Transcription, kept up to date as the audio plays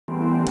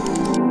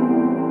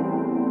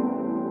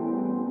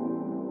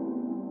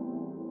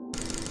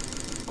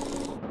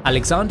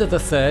Alexander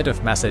III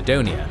of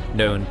Macedonia,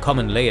 known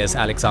commonly as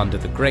Alexander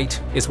the Great,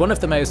 is one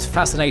of the most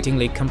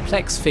fascinatingly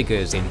complex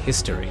figures in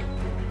history.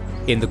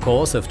 In the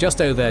course of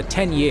just over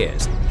 10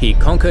 years, he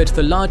conquered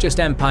the largest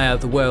empire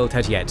the world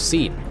had yet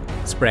seen,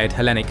 spread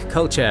Hellenic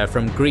culture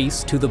from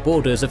Greece to the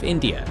borders of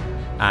India,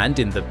 and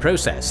in the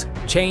process,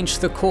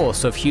 changed the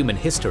course of human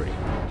history.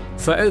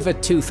 For over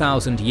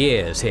 2,000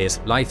 years, his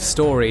life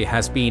story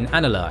has been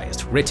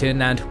analysed,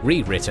 written and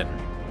rewritten.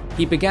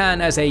 He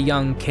began as a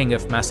young king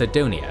of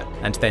Macedonia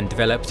and then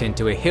developed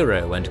into a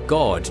hero and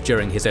god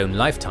during his own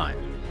lifetime.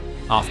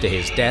 After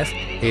his death,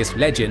 his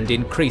legend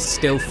increased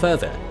still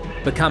further,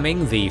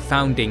 becoming the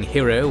founding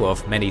hero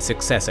of many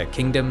successor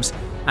kingdoms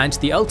and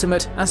the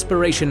ultimate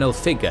aspirational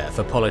figure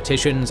for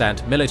politicians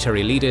and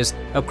military leaders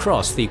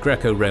across the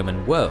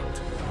Greco-Roman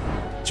world.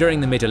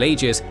 During the Middle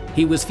Ages,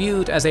 he was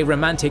viewed as a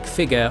romantic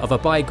figure of a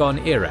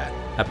bygone era,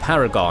 a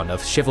paragon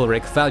of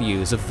chivalric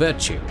values of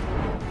virtue.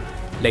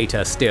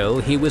 Later still,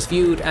 he was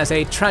viewed as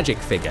a tragic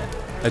figure,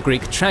 a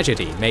Greek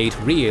tragedy made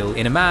real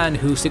in a man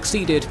who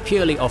succeeded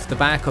purely off the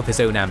back of his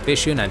own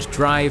ambition and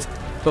drive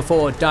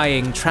before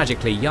dying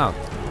tragically young.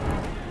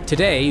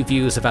 Today,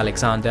 views of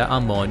Alexander are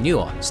more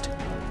nuanced.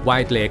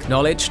 Widely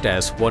acknowledged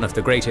as one of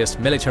the greatest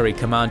military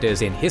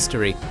commanders in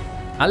history,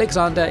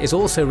 Alexander is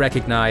also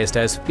recognized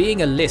as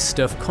being a list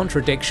of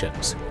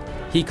contradictions.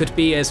 He could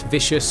be as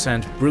vicious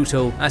and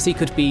brutal as he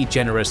could be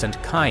generous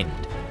and kind.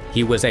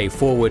 He was a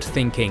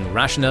forward-thinking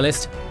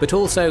rationalist, but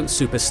also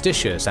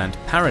superstitious and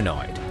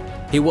paranoid.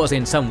 He was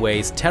in some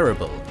ways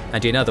terrible,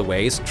 and in other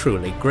ways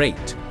truly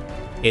great.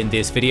 In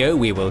this video,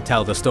 we will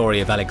tell the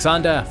story of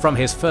Alexander from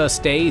his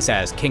first days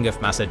as King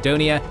of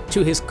Macedonia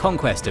to his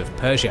conquest of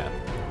Persia.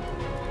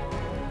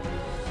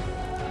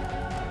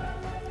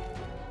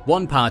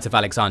 One part of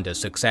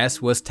Alexander's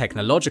success was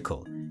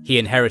technological. He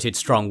inherited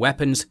strong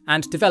weapons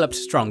and developed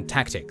strong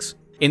tactics.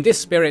 In this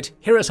spirit,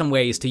 here are some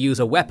ways to use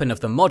a weapon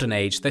of the modern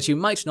age that you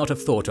might not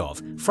have thought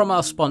of, from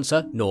our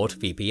sponsor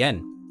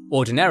NordVPN.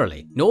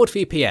 Ordinarily,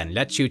 NordVPN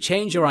lets you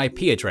change your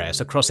IP address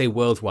across a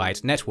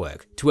worldwide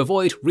network to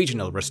avoid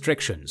regional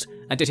restrictions,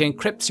 and it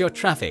encrypts your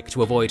traffic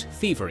to avoid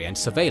thievery and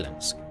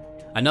surveillance.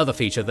 Another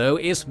feature though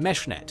is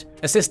MeshNet,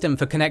 a system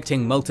for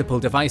connecting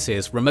multiple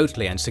devices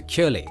remotely and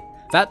securely.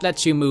 That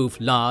lets you move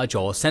large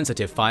or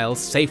sensitive files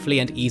safely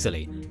and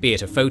easily, be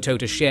it a photo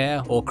to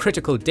share or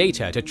critical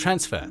data to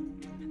transfer.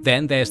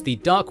 Then there's the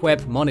Dark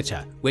Web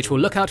Monitor, which will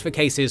look out for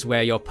cases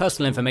where your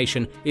personal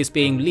information is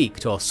being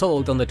leaked or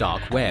sold on the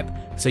dark web,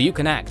 so you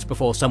can act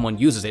before someone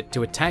uses it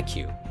to attack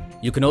you.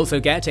 You can also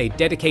get a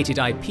dedicated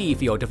IP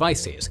for your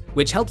devices,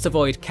 which helps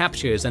avoid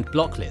captures and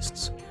block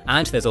lists.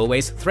 And there's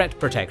always Threat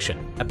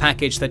Protection, a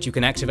package that you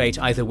can activate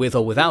either with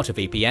or without a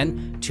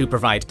VPN to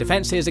provide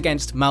defenses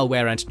against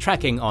malware and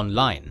tracking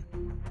online.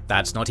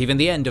 That's not even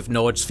the end of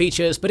Nord's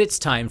features, but it's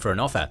time for an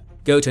offer.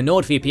 Go to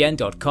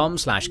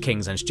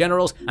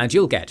nordvpn.com/kingsandgenerals and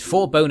you'll get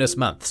 4 bonus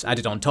months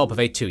added on top of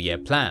a 2-year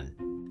plan.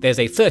 There's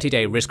a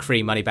 30-day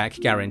risk-free money-back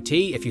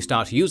guarantee if you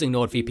start using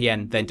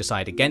NordVPN then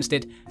decide against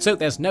it, so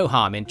there's no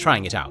harm in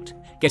trying it out.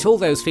 Get all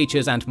those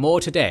features and more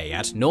today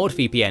at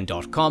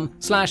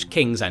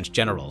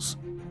nordvpn.com/kingsandgenerals.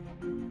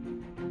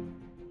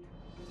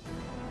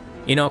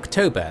 In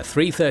October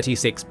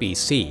 336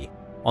 BC,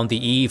 on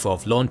the eve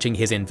of launching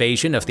his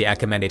invasion of the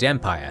Achaemenid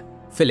Empire,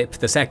 Philip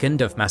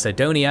II of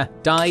Macedonia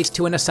died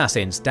to an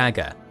assassin's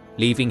dagger,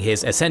 leaving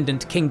his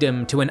ascendant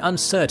kingdom to an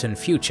uncertain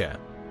future.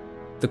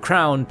 The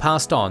crown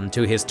passed on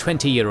to his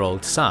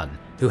 20-year-old son,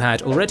 who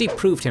had already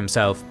proved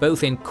himself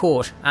both in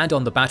court and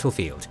on the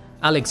battlefield,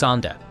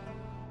 Alexander.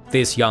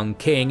 This young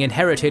king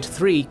inherited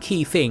 3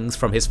 key things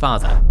from his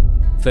father.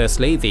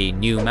 Firstly, the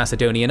new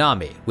Macedonian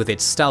army, with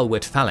its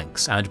stalwart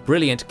phalanx and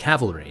brilliant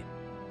cavalry.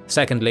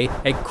 Secondly,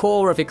 a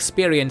corps of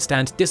experienced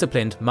and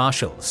disciplined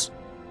marshals.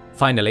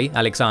 Finally,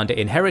 Alexander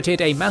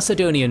inherited a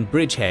Macedonian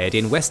bridgehead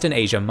in Western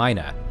Asia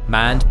Minor,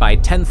 manned by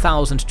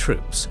 10,000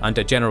 troops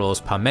under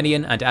generals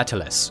Parmenion and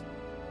Attalus.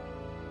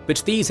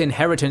 But these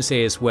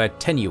inheritances were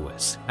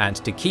tenuous, and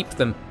to keep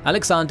them,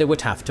 Alexander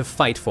would have to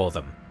fight for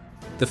them.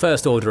 The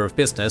first order of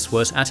business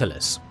was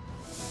Attalus.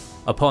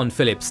 Upon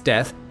Philip's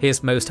death,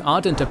 his most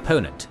ardent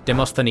opponent,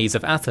 Demosthenes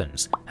of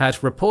Athens, had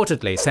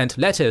reportedly sent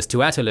letters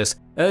to Attalus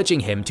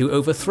urging him to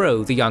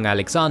overthrow the young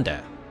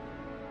Alexander.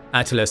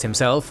 Attalus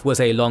himself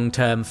was a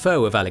long-term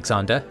foe of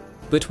Alexander,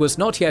 but was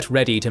not yet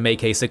ready to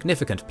make a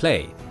significant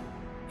play.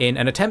 In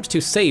an attempt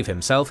to save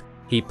himself,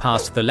 he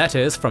passed the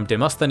letters from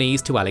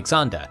Demosthenes to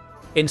Alexander,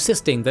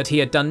 insisting that he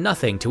had done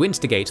nothing to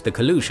instigate the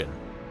collusion.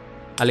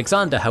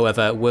 Alexander,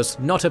 however, was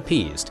not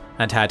appeased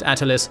and had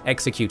Attalus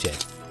executed,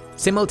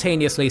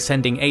 simultaneously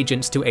sending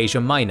agents to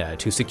Asia Minor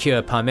to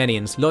secure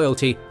Parmenion's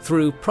loyalty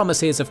through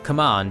promises of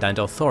command and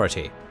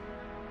authority.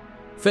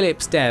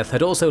 Philip's death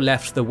had also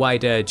left the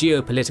wider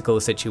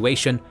geopolitical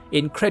situation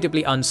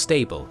incredibly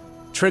unstable,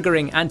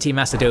 triggering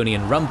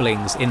anti-Macedonian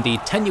rumblings in the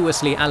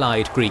tenuously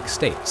allied Greek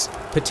states,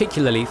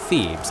 particularly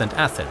Thebes and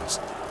Athens,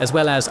 as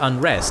well as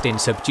unrest in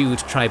subdued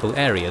tribal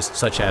areas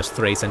such as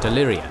Thrace and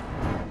Illyria.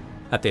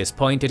 At this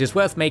point, it is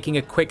worth making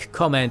a quick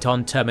comment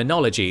on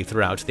terminology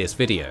throughout this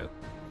video.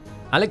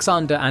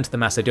 Alexander and the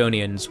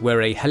Macedonians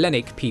were a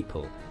Hellenic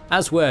people,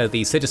 as were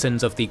the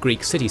citizens of the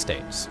Greek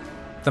city-states.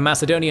 The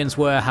Macedonians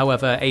were,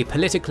 however, a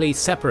politically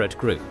separate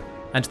group,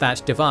 and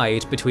that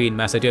divide between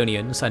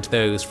Macedonians and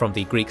those from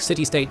the Greek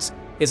city-states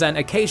is an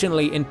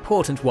occasionally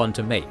important one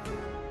to make.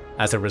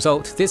 As a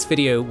result, this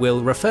video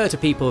will refer to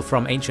people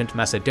from ancient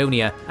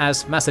Macedonia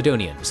as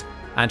Macedonians,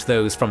 and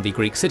those from the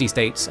Greek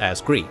city-states as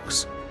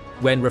Greeks.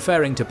 When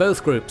referring to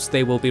both groups,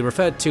 they will be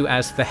referred to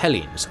as the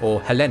Hellenes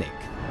or Hellenic.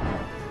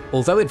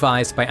 Although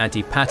advised by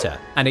Antipater,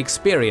 an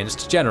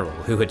experienced general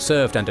who had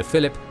served under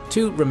Philip,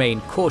 to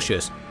remain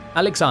cautious,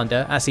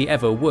 Alexander, as he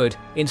ever would,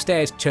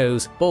 instead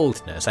chose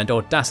boldness and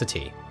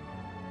audacity.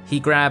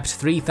 He grabbed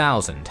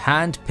 3,000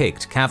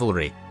 hand-picked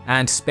cavalry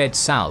and sped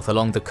south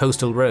along the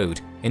coastal road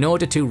in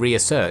order to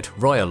reassert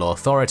royal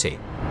authority.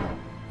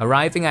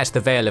 Arriving at the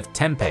Vale of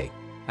Tempe,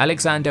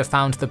 Alexander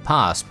found the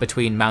pass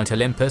between Mount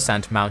Olympus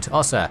and Mount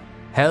Ossa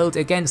held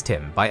against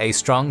him by a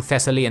strong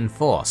Thessalian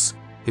force,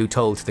 who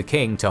told the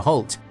king to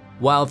halt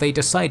while they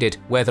decided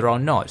whether or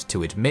not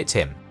to admit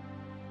him.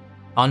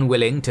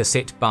 Unwilling to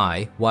sit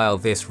by while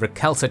this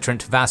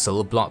recalcitrant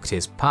vassal blocked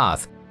his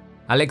path,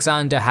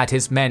 Alexander had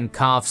his men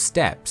carve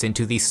steps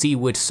into the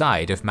seaward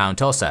side of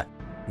Mount Ossa,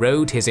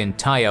 rode his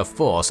entire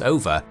force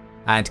over,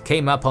 and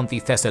came up on the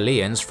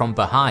Thessalians from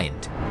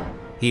behind.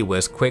 He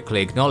was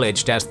quickly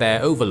acknowledged as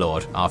their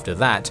overlord after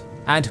that,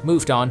 and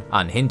moved on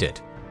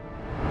unhindered.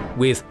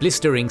 With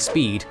blistering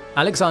speed,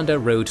 Alexander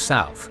rode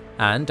south,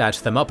 and at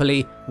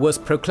Thermopylae was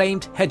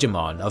proclaimed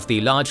hegemon of the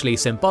largely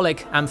symbolic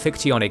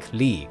Amphictyonic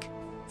League.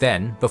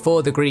 Then,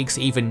 before the Greeks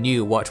even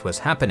knew what was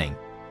happening,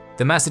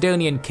 the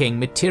Macedonian king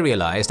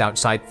materialized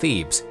outside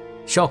Thebes,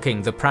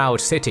 shocking the proud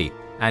city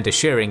and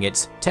assuring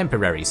its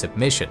temporary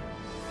submission.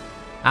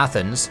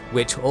 Athens,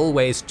 which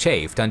always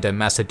chafed under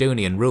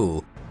Macedonian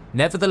rule,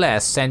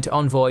 nevertheless sent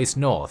envoys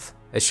north,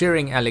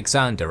 assuring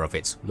Alexander of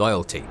its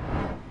loyalty.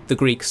 The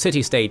Greek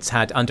city-states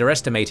had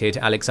underestimated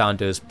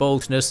Alexander's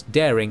boldness,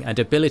 daring, and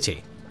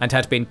ability, and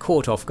had been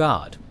caught off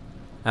guard.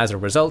 As a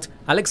result,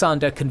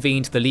 Alexander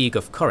convened the League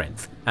of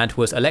Corinth and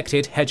was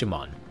elected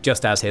hegemon,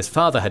 just as his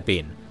father had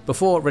been,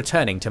 before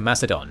returning to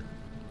Macedon.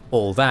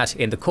 All that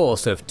in the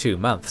course of 2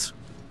 months.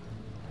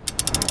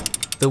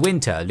 The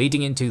winter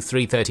leading into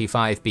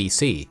 335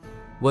 BC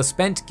was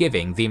spent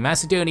giving the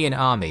Macedonian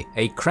army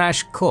a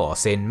crash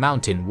course in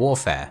mountain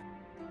warfare.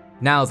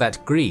 Now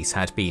that Greece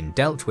had been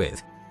dealt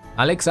with,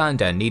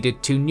 Alexander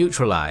needed to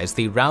neutralize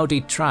the rowdy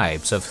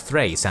tribes of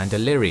Thrace and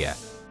Illyria,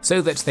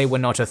 so that they were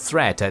not a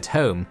threat at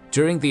home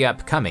during the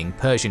upcoming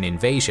Persian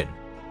invasion.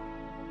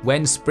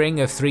 When spring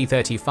of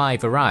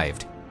 335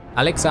 arrived,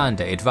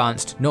 Alexander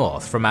advanced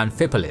north from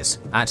Amphipolis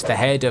at the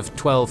head of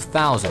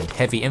 12,000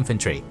 heavy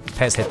infantry,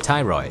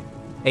 Peshetiroi,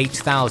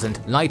 8,000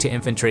 lighter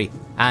infantry,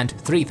 and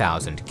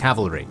 3,000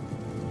 cavalry.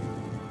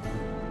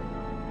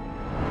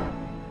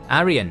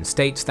 Arrian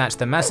states that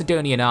the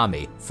Macedonian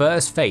army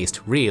first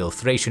faced real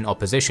Thracian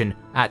opposition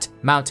at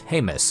Mount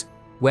Haemus,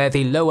 where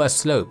the lower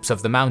slopes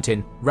of the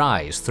mountain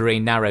rise through a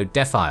narrow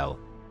defile.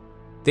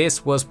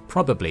 This was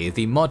probably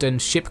the modern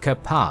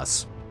Shipka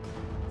Pass.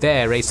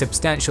 There, a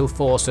substantial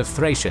force of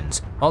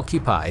Thracians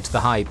occupied the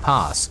high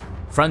pass,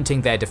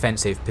 fronting their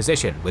defensive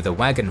position with a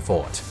wagon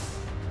fort.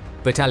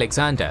 But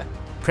Alexander,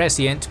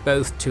 prescient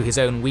both to his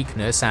own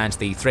weakness and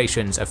the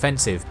Thracians'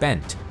 offensive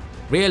bent,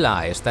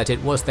 realized that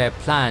it was their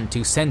plan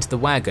to send the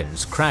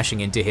wagons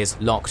crashing into his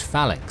locked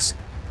phalanx.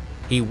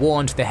 He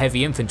warned the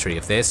heavy infantry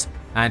of this,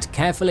 and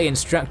carefully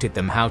instructed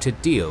them how to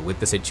deal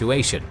with the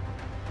situation.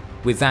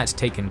 With that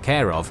taken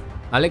care of,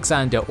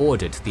 Alexander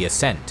ordered the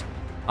ascent.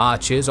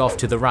 Archers off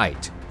to the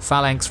right,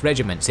 phalanx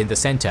regiments in the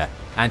center,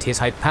 and his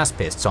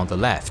hypaspists on the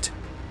left.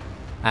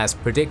 As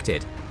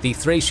predicted, the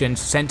Thracians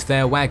sent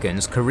their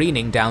wagons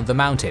careening down the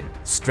mountain,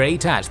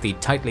 straight at the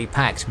tightly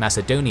packed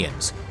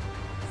Macedonians.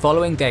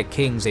 Following their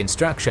king's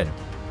instruction,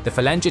 the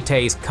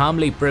Phalangites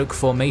calmly broke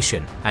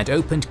formation and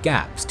opened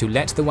gaps to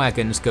let the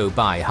wagons go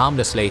by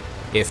harmlessly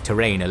if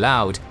terrain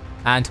allowed,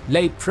 and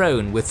lay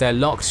prone with their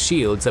locked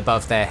shields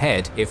above their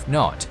head if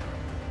not.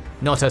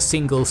 Not a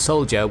single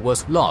soldier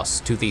was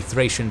lost to the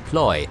Thracian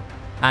ploy,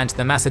 and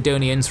the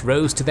Macedonians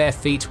rose to their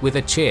feet with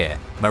a cheer,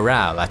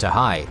 morale at a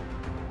high.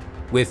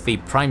 With the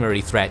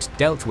primary threat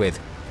dealt with,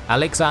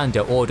 Alexander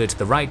ordered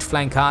the right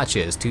flank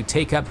archers to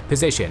take up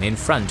position in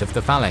front of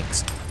the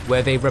phalanx,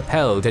 where they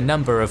repelled a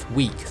number of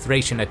weak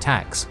Thracian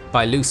attacks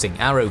by loosing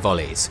arrow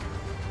volleys.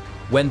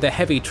 When the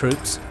heavy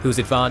troops, whose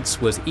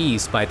advance was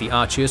eased by the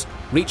archers,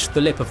 reached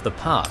the lip of the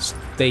pass,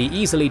 they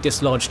easily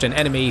dislodged an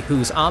enemy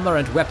whose armor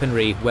and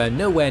weaponry were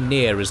nowhere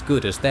near as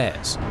good as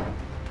theirs.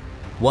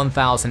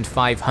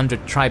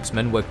 1,500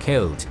 tribesmen were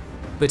killed,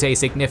 but a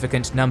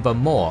significant number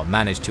more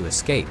managed to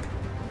escape.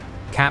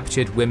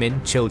 Captured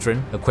women,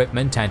 children,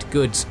 equipment, and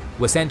goods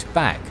were sent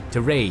back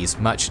to raise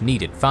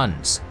much-needed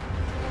funds.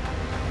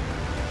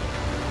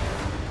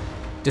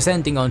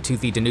 Descending onto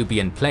the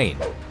Danubian plain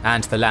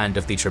and the land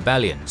of the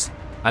Trebalians,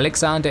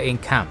 Alexander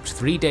encamped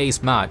 3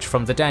 days' march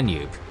from the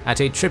Danube at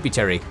a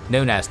tributary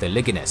known as the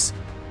Liginus.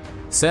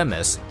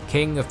 Sermus,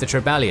 king of the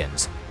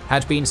Trebalians,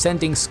 had been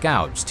sending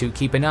scouts to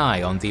keep an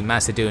eye on the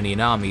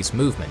Macedonian army's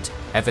movement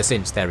ever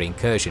since their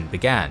incursion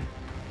began.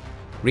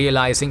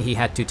 Realizing he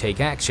had to take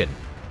action,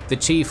 the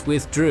chief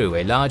withdrew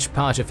a large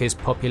part of his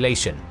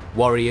population,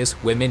 warriors,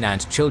 women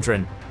and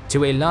children,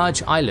 to a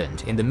large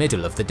island in the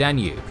middle of the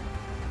Danube.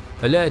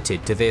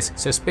 Alerted to this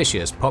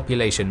suspicious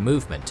population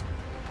movement,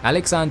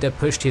 Alexander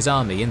pushed his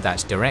army in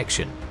that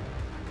direction.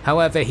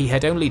 However, he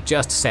had only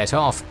just set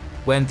off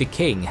when the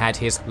king had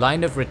his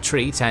line of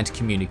retreat and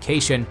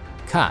communication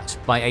cut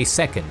by a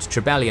second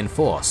Trebellian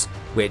force,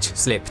 which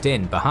slipped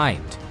in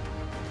behind.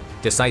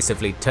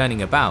 Decisively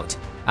turning about,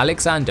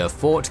 Alexander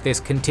fought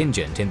this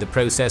contingent in the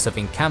process of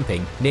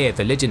encamping near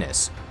the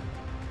Liginus.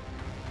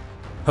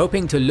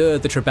 Hoping to lure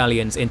the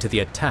Trebellians into the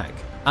attack,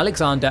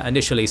 Alexander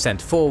initially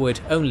sent forward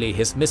only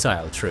his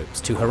missile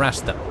troops to harass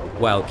them,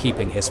 while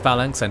keeping his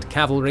phalanx and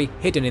cavalry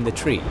hidden in the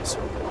trees.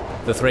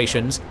 The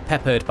Thracians,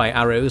 peppered by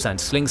arrows and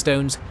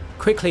slingstones,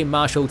 quickly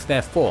marshalled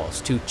their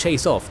force to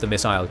chase off the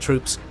missile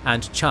troops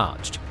and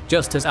charged,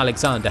 just as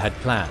Alexander had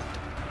planned.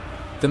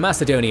 The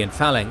Macedonian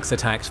phalanx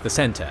attacked the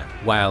centre,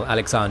 while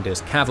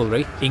Alexander's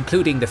cavalry,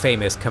 including the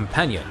famous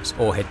companions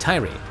or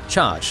hetairai,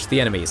 charged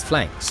the enemy's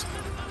flanks.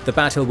 The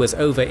battle was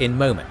over in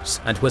moments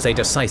and was a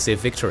decisive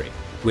victory,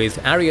 with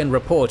Arrian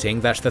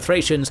reporting that the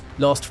Thracians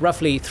lost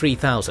roughly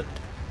 3,000,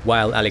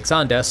 while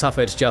Alexander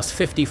suffered just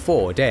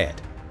 54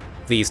 dead.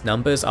 These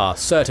numbers are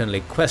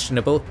certainly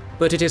questionable,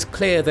 but it is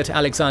clear that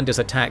Alexander's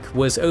attack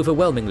was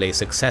overwhelmingly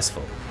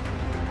successful.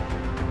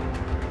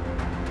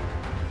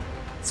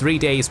 3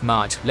 days'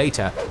 march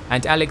later,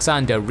 and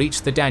Alexander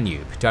reached the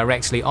Danube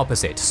directly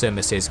opposite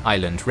Sirmis's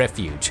island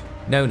refuge,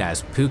 known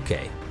as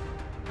Puke.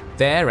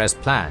 There, as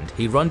planned,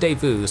 he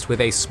rendezvoused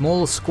with a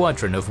small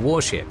squadron of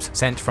warships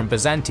sent from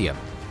Byzantium,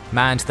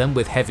 manned them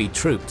with heavy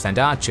troops and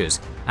archers,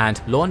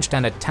 and launched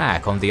an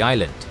attack on the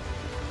island.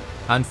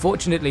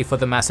 Unfortunately for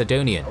the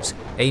Macedonians,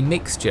 a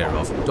mixture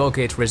of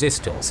dogged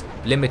resistance,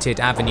 limited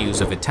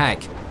avenues of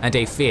attack, and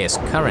a fierce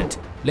current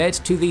led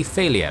to the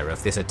failure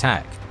of this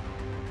attack.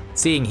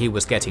 Seeing he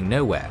was getting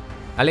nowhere,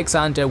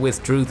 Alexander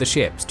withdrew the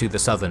ships to the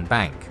southern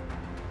bank.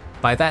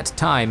 By that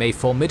time, a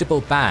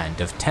formidable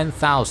band of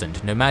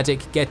 10,000 nomadic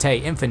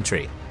Getae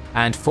infantry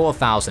and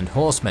 4,000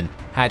 horsemen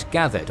had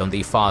gathered on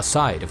the far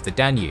side of the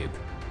Danube.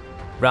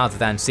 Rather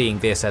than seeing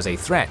this as a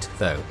threat,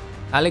 though,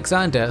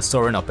 Alexander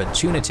saw an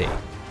opportunity.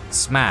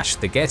 Smash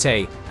the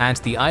Getae, and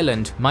the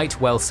island might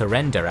well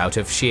surrender out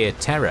of sheer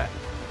terror.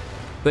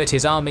 But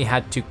his army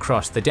had to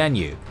cross the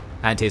Danube,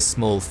 and his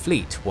small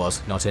fleet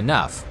was not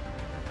enough.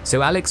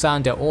 So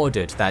Alexander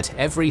ordered that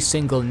every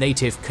single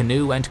native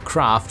canoe and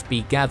craft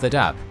be gathered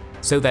up,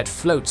 so that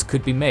floats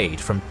could be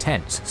made from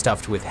tents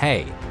stuffed with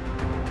hay.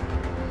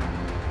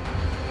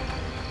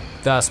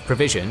 Thus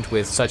provisioned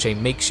with such a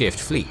makeshift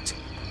fleet,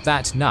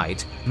 that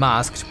night,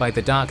 masked by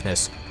the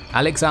darkness,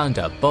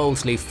 Alexander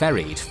boldly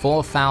ferried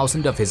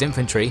 4,000 of his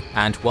infantry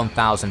and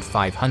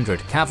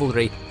 1,500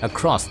 cavalry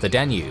across the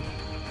Danube.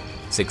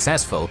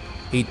 Successful,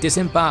 he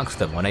disembarked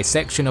them on a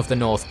section of the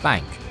north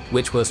bank,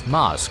 which was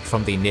masked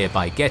from the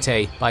nearby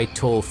Getae by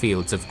tall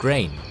fields of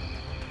grain.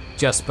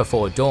 Just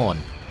before dawn,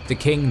 the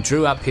king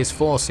drew up his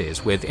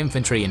forces with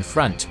infantry in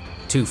front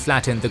to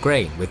flatten the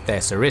grain with their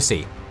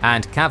sarisi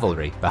and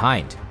cavalry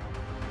behind.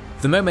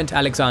 The moment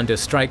Alexander's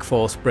strike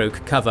force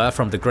broke cover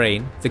from the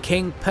grain, the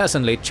king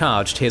personally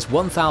charged his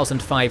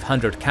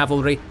 1,500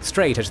 cavalry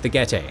straight at the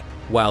Getae,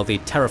 while the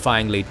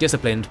terrifyingly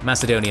disciplined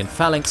Macedonian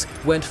phalanx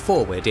went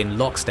forward in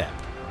lockstep.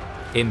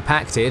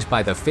 Impacted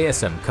by the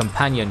fearsome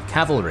companion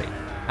cavalry,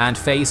 and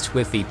faced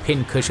with the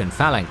pincushion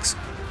phalanx,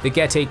 the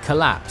Getae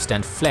collapsed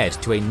and fled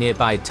to a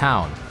nearby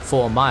town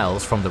 4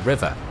 miles from the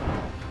river.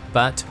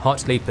 But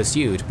hotly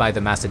pursued by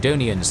the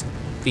Macedonians,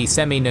 the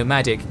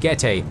semi-nomadic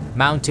Getae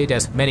mounted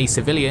as many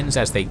civilians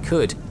as they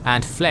could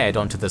and fled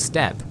onto the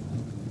steppe.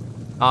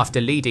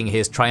 After leading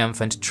his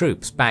triumphant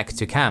troops back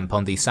to camp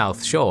on the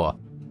south shore,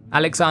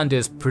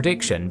 Alexander's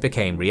prediction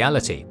became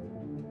reality.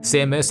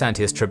 Sirmis and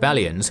his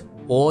Trebellians,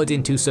 awed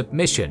into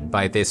submission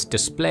by this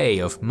display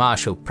of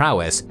martial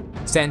prowess,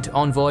 sent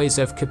envoys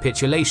of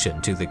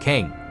capitulation to the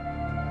king.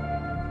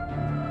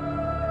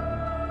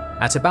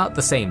 At about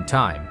the same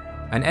time,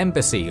 an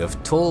embassy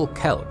of tall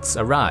Celts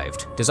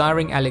arrived,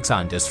 desiring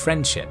Alexander's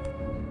friendship.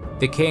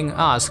 The king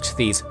asked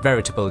these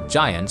veritable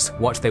giants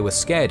what they were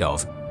scared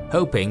of,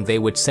 hoping they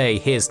would say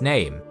his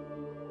name.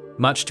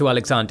 Much to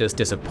Alexander's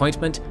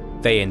disappointment,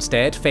 they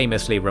instead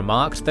famously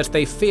remarked that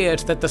they feared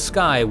that the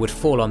sky would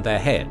fall on their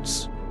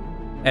heads.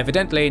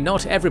 Evidently,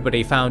 not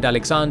everybody found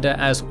Alexander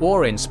as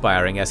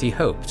awe-inspiring as he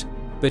hoped,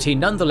 but he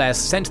nonetheless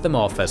sent them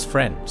off as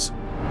friends.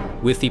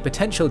 With the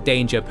potential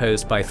danger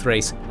posed by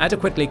Thrace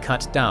adequately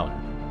cut down,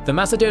 the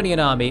Macedonian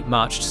army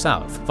marched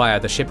south via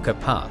the Shipka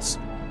Pass.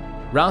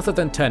 Rather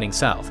than turning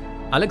south,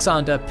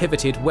 Alexander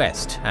pivoted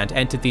west and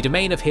entered the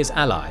domain of his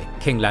ally,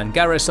 King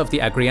Langarus of the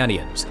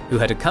Agrianians, who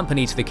had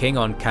accompanied the king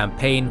on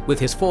campaign with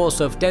his force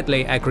of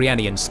deadly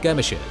Agrianian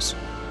skirmishers.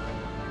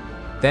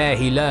 There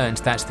he learned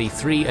that the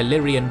 3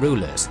 Illyrian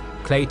rulers,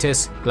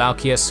 Cleitus,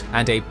 Glaucius,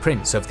 and a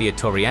prince of the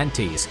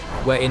Etoriantes,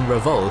 were in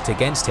revolt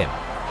against him.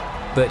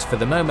 but for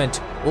the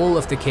moment, all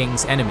of the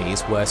king's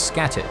enemies were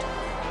scattered.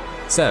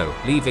 So,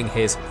 leaving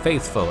his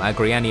faithful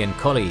Agrianian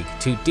colleague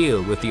to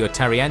deal with the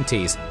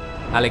Otariantes,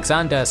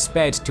 Alexander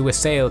sped to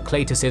assail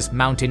Cleitus's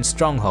mountain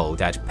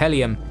stronghold at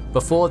Pelium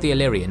before the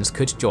Illyrians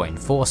could join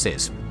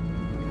forces.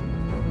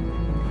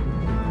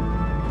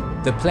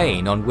 The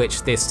plain on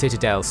which this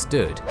citadel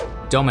stood,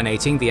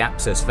 dominating the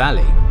Apsus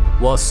Valley,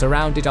 was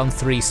surrounded on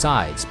three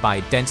sides by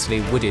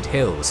densely wooded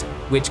hills,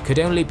 which could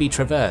only be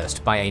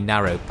traversed by a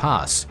narrow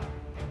pass.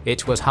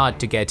 It was hard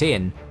to get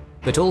in,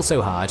 but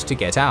also hard to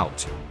get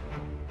out.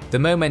 The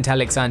moment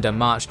Alexander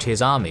marched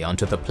his army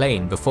onto the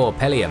plain before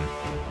Pelium,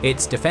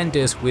 its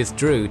defenders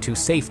withdrew to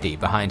safety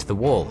behind the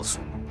walls.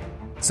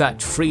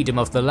 Such freedom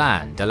of the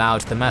land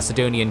allowed the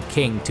Macedonian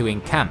king to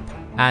encamp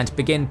and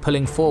begin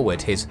pulling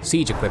forward his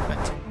siege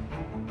equipment.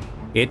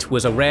 It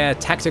was a rare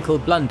tactical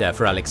blunder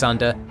for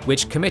Alexander,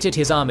 which committed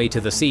his army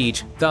to the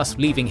siege, thus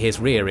leaving his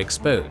rear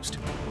exposed.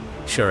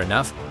 Sure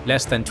enough,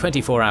 less than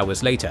 24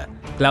 hours later,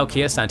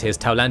 Glaucias and his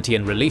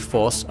Taulantian relief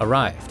force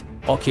arrived,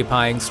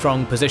 occupying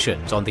strong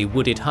positions on the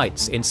wooded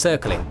heights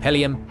encircling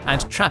Pelium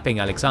and trapping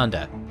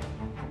Alexander.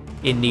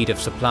 In need of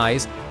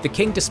supplies, the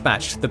king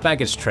dispatched the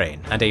baggage train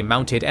and a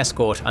mounted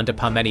escort under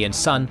Parmenian's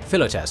son,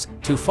 Philotas,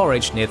 to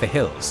forage near the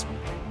hills.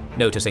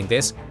 Noticing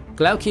this,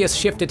 Glaucias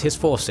shifted his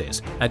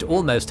forces and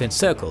almost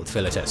encircled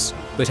Philotas,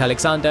 but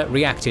Alexander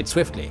reacted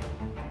swiftly.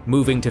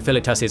 Moving to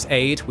Philotas's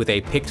aid with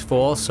a picked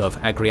force of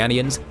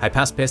Agrianians,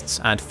 Hypaspists,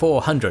 and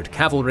 400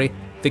 cavalry,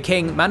 the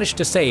king managed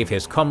to save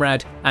his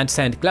comrade and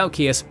send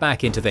Glaucias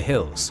back into the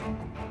hills.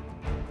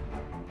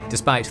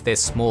 Despite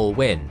this small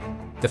win,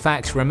 the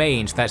fact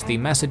remained that the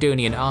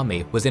Macedonian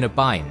army was in a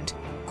bind,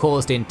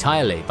 caused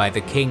entirely by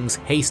the king's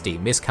hasty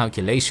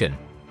miscalculation.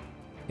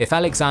 If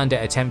Alexander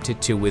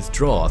attempted to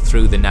withdraw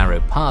through the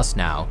narrow pass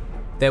now,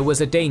 there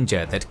was a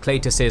danger that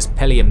Cleitus's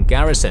Pelium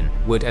garrison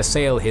would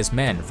assail his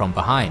men from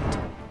behind.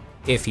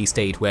 If he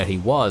stayed where he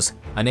was,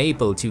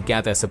 unable to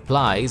gather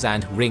supplies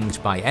and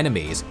ringed by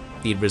enemies,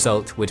 the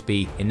result would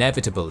be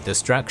inevitable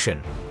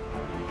destruction.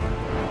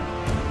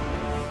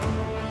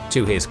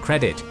 To his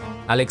credit,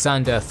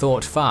 Alexander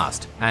thought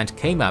fast and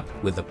came up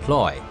with a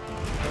ploy.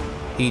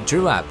 He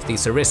drew up the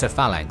Sarissa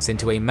phalanx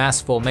into a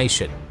mass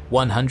formation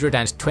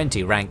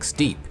 120 ranks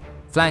deep,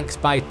 flanked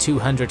by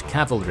 200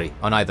 cavalry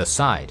on either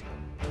side.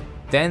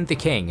 Then the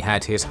king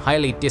had his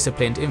highly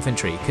disciplined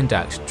infantry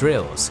conduct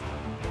drills.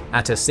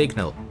 At a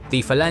signal,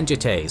 the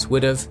phalangites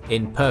would have,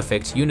 in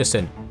perfect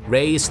unison,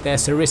 raised their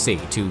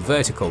sarissae to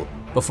vertical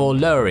before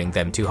lowering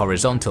them to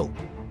horizontal.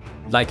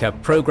 Like a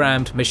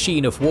programmed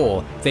machine of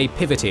war, they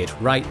pivoted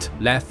right,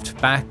 left,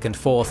 back and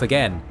forth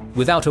again,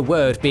 without a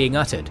word being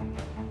uttered.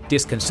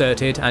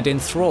 Disconcerted and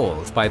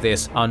enthralled by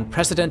this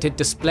unprecedented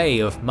display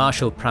of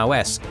martial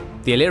prowess,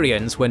 the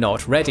Illyrians were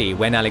not ready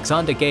when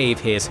Alexander gave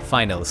his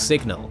final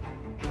signal.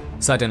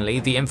 Suddenly,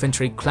 the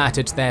infantry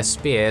clattered their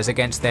spears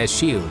against their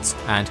shields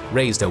and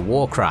raised a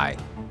war cry.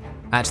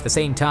 At the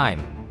same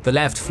time, the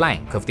left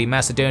flank of the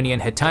Macedonian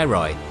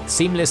Hetairoi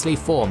seamlessly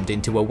formed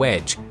into a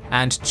wedge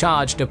and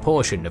charged a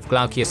portion of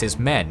Glaucias's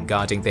men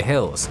guarding the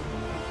hills.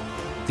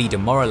 The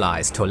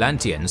demoralized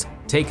Taulantians,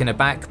 taken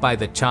aback by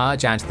the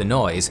charge and the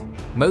noise,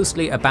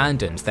 mostly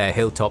abandoned their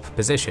hilltop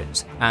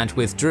positions and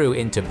withdrew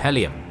into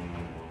Pelium.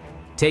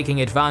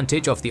 Taking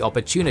advantage of the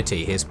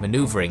opportunity his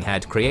maneuvering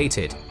had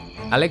created,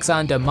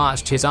 Alexander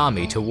marched his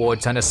army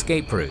towards an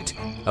escape route,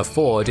 a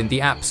ford in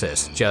the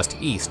Apsus just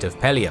east of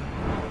Pelium.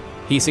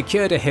 He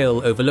secured a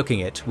hill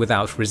overlooking it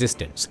without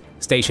resistance,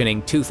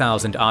 stationing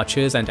 2,000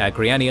 archers and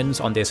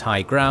Agrianians on this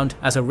high ground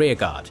as a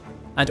rearguard,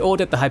 and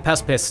ordered the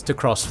Hypaspists to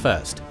cross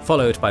first,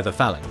 followed by the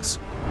phalanx.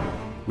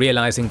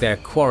 Realizing their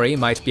quarry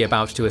might be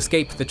about to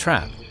escape the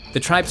trap, the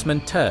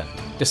tribesmen turned,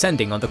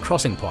 descending on the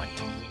crossing point.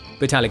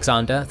 But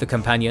Alexander, the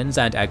companions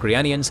and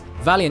Agrianians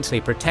valiantly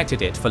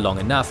protected it for long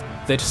enough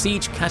that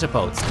siege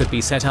catapults could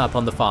be set up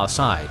on the far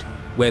side,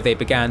 where they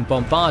began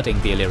bombarding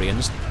the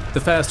Illyrians,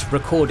 the first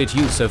recorded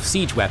use of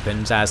siege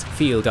weapons as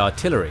field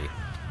artillery.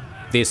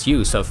 This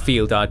use of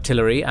field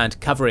artillery and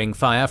covering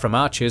fire from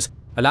archers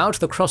allowed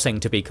the crossing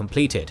to be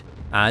completed,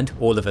 and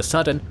all of a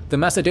sudden the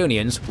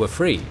Macedonians were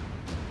free.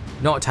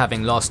 Not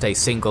having lost a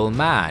single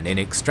man in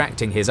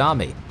extracting his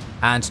army,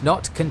 and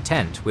not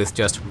content with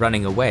just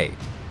running away,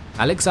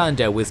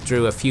 Alexander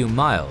withdrew a few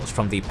miles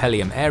from the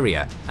Pelium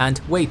area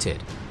and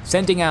waited,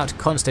 sending out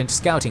constant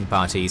scouting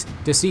parties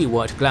to see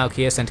what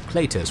Glaucias and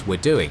Cleitus were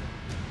doing.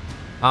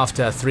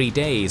 After 3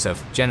 days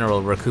of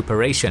general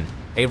recuperation,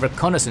 a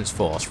reconnaissance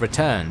force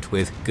returned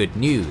with good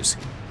news.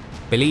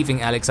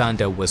 Believing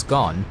Alexander was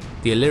gone,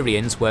 the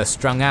Illyrians were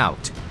strung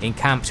out,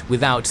 encamped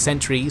without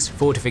sentries,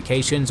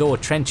 fortifications or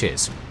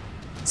trenches.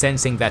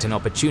 Sensing that an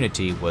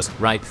opportunity was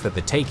ripe for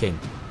the taking,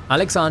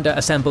 Alexander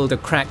assembled a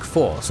crack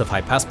force of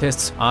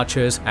Hypaspists,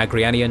 archers,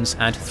 Agrianians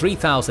and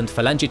 3,000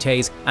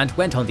 phalangites and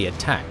went on the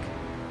attack.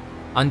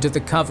 Under the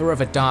cover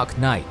of a dark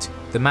night,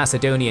 the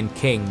Macedonian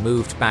king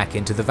moved back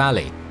into the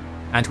valley,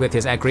 and with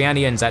his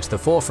Agrianians at the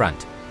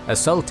forefront,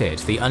 assaulted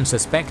the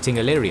unsuspecting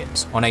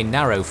Illyrians on a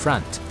narrow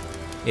front.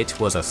 It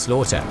was a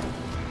slaughter.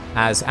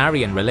 As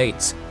Arrian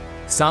relates,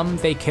 Some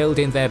they killed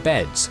in their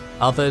beds,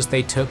 others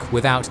they took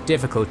without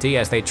difficulty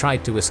as they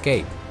tried to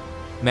escape.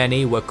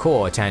 Many were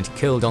caught and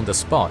killed on the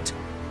spot,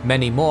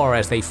 many more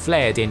as they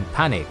fled in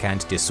panic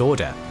and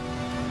disorder.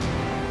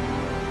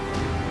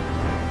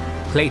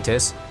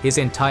 Cleitus, his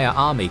entire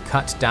army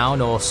cut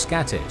down or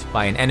scattered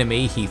by an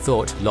enemy he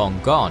thought long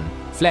gone,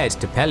 fled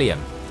to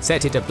Pelium,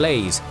 set it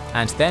ablaze,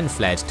 and then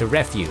fled to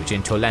refuge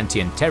in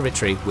Taulantian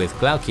territory with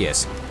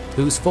Glaucius,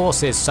 whose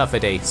forces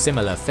suffered a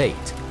similar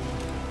fate.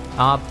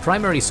 Our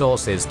primary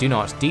sources do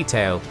not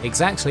detail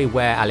exactly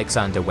where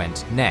Alexander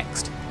went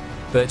next,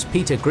 but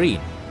Peter Green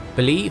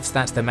believes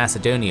that the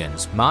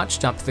Macedonians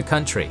marched up the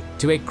country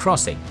to a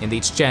crossing in the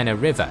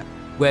Tchernava River,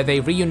 where they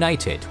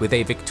reunited with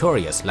a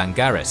victorious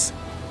Langaris.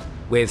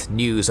 With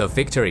news of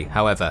victory,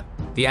 however,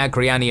 the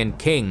Agrianian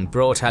king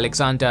brought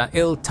Alexander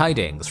ill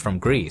tidings from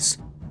Greece.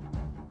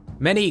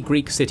 Many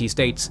Greek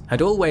city-states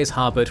had always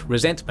harbored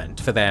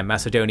resentment for their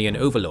Macedonian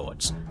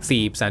overlords,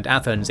 Thebes and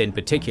Athens in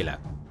particular.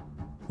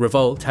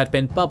 Revolt had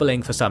been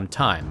bubbling for some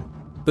time,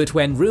 but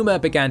when rumor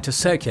began to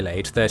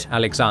circulate that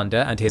Alexander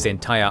and his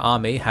entire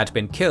army had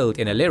been killed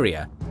in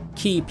Illyria,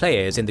 key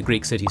players in the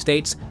Greek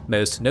city-states,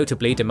 most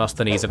notably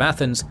Demosthenes of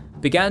Athens,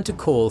 began to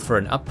call for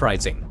an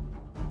uprising.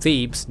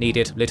 Thebes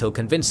needed little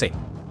convincing.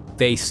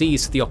 They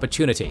seized the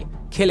opportunity,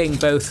 killing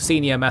both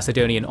senior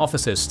Macedonian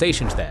officers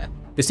stationed there,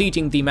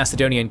 besieging the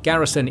Macedonian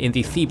garrison in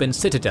the Theban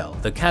citadel,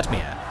 the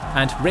Cadmea,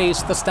 and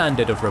raised the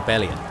standard of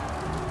rebellion.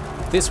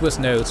 This was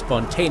no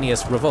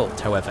spontaneous revolt,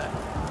 however.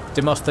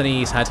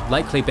 Demosthenes had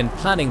likely been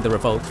planning the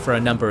revolt for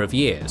a number of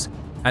years,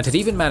 and had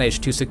even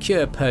managed to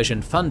secure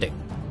Persian funding.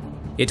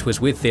 It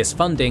was with this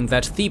funding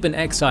that Theban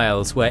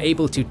exiles were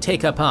able to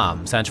take up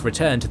arms and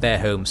return to their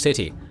home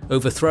city,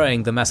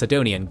 overthrowing the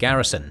Macedonian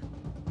garrison.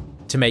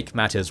 To make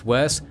matters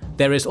worse,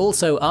 there is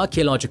also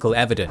archaeological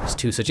evidence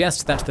to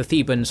suggest that the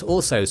Thebans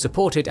also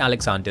supported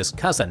Alexander's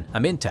cousin,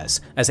 Amyntas,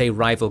 as a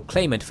rival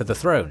claimant for the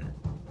throne.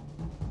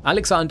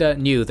 Alexander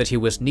knew that he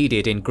was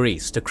needed in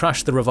Greece to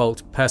crush the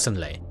revolt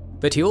personally,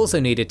 but he also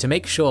needed to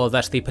make sure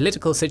that the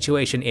political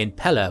situation in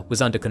Pella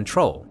was under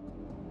control.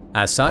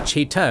 As such,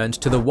 he turned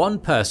to the one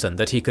person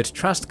that he could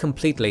trust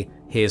completely,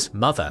 his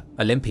mother,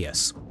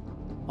 Olympias.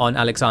 On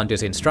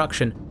Alexander's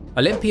instruction,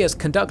 Olympias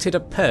conducted a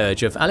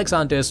purge of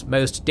Alexander's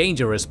most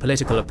dangerous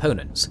political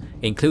opponents,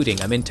 including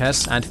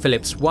Amyntas and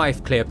Philip's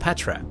wife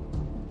Cleopatra.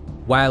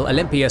 While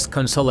Olympias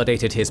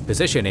consolidated his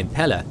position in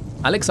Pella,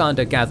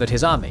 Alexander gathered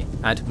his army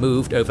and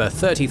moved over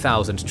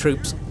 30,000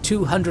 troops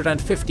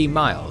 250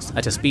 miles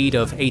at a speed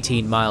of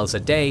 18 miles a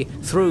day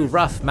through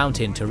rough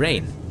mountain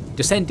terrain,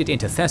 descended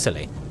into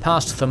Thessaly,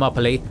 past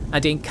Thermopylae,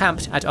 and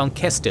encamped at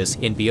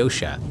Onchestus in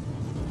Boeotia.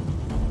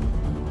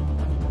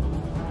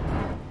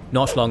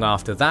 Not long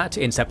after that,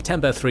 in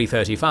September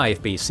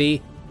 335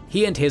 BC,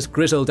 he and his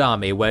grizzled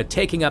army were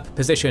taking up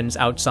positions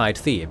outside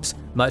Thebes,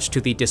 much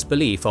to the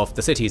disbelief of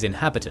the city's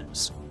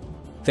inhabitants.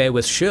 There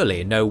was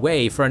surely no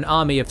way for an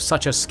army of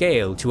such a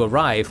scale to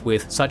arrive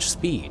with such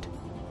speed.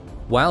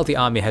 While the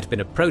army had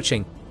been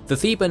approaching, the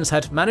Thebans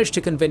had managed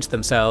to convince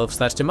themselves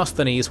that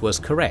Demosthenes was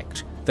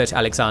correct, that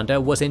Alexander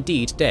was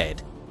indeed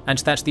dead, and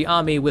that the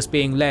army was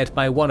being led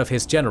by one of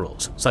his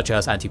generals, such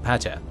as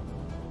Antipater.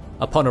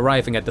 Upon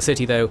arriving at the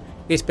city though,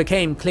 it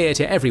became clear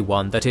to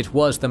everyone that it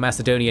was the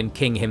Macedonian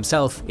king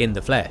himself in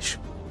the flesh.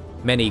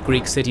 Many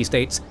Greek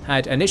city-states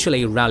had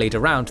initially rallied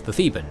around the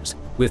Thebans,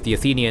 with the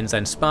Athenians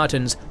and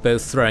Spartans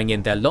both throwing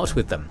in their lot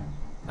with them.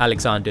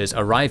 Alexander's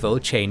arrival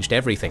changed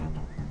everything.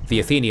 The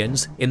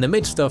Athenians, in the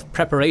midst of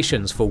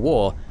preparations for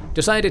war,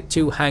 decided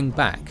to hang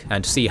back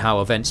and see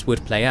how events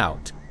would play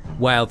out,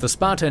 while the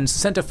Spartans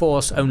sent a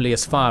force only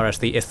as far as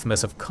the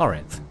Isthmus of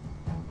Corinth.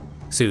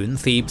 Soon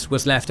Thebes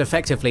was left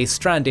effectively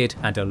stranded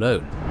and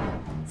alone.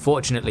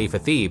 Fortunately for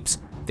Thebes,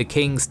 the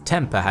king's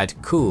temper had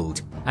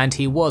cooled, and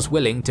he was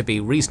willing to be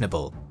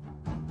reasonable.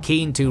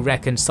 Keen to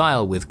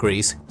reconcile with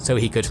Greece so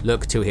he could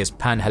look to his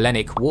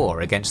pan-Hellenic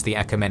war against the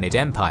Achaemenid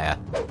Empire,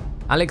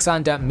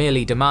 Alexander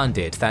merely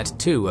demanded that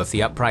two of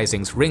the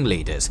uprising's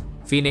ringleaders,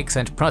 Phoenix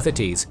and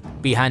Prothotes,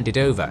 be handed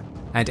over,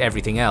 and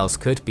everything else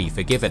could be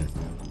forgiven.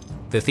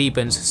 The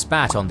Thebans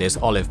spat on this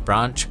olive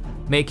branch,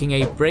 making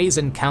a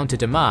brazen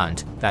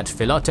counter-demand that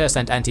Philotas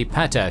and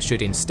Antipater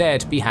should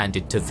instead be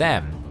handed to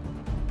them.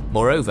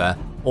 Moreover,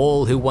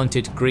 all who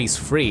wanted Greece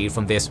free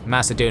from this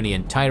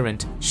Macedonian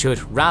tyrant should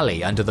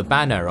rally under the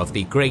banner of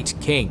the great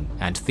king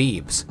and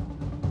Thebes.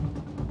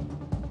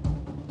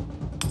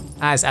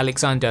 As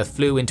Alexander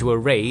flew into a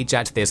rage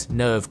at this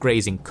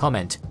nerve-grazing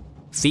comment,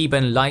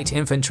 Theban light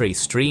infantry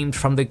streamed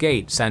from the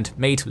gates and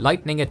made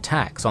lightning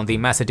attacks on the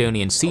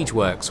Macedonian siege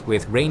works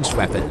with ranged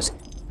weapons,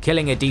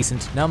 killing a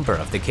decent number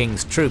of the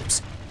king's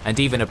troops and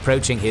even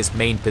approaching his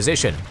main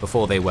position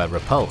before they were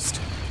repulsed.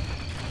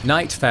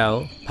 Night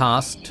fell,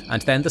 passed,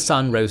 and then the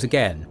sun rose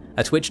again,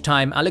 at which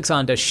time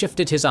Alexander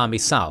shifted his army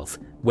south,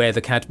 where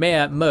the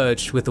Cadmea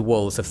merged with the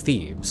walls of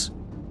Thebes.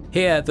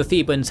 Here, the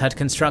Thebans had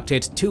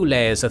constructed 2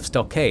 layers of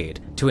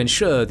stockade to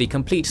ensure the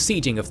complete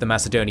sieging of the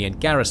Macedonian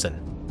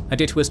garrison, and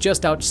it was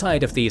just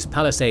outside of these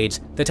palisades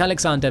that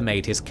Alexander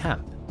made his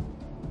camp.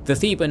 The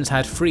Thebans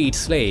had freed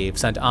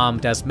slaves and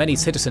armed as many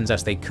citizens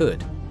as they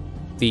could.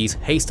 These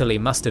hastily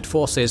mustered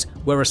forces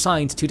were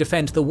assigned to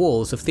defend the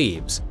walls of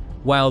Thebes,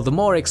 while the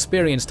more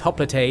experienced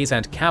hoplites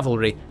and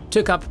cavalry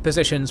took up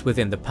positions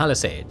within the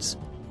palisades.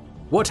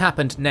 What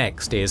happened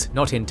next is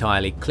not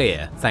entirely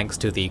clear thanks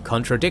to the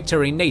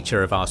contradictory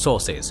nature of our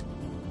sources,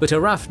 but a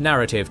rough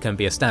narrative can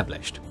be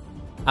established.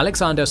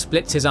 Alexander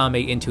splits his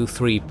army into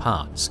 3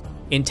 parts,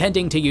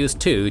 intending to use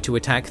 2 to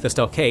attack the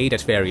stockade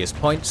at various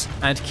points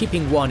and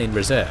keeping 1 in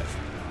reserve.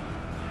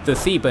 The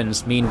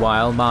Thebans,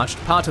 meanwhile, marched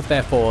part of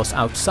their force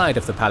outside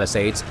of the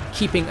palisades,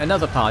 keeping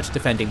another part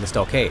defending the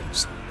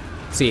stockades.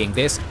 Seeing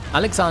this,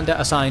 Alexander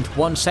assigned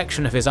 1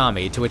 section of his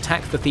army to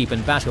attack the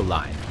Theban battle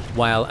line,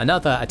 while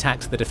another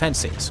attacked the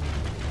defences.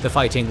 The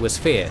fighting was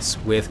fierce,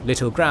 with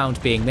little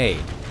ground being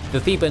made, the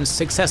Thebans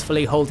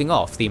successfully holding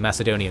off the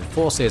Macedonian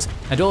forces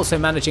and also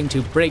managing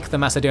to break the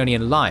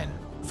Macedonian line,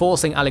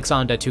 forcing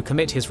Alexander to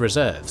commit his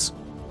reserves.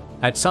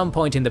 At some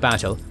point in the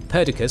battle,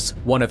 Perdiccas,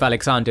 one of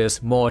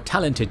Alexander's more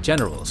talented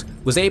generals,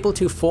 was able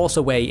to force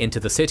a way into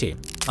the city,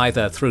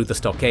 either through the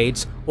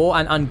stockades or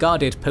an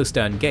unguarded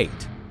postern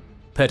gate.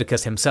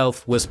 Perdiccas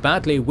himself was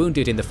badly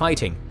wounded in the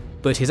fighting,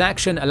 but his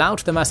action allowed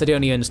the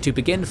Macedonians to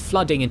begin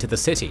flooding into the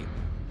city.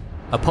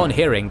 Upon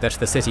hearing that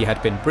the city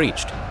had been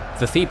breached,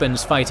 the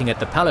Thebans fighting at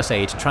the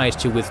palisade tried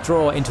to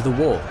withdraw into the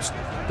walls,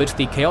 but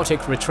the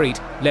chaotic retreat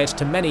led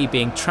to many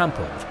being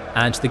trampled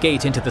and the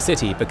gate into the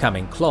city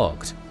becoming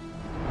clogged.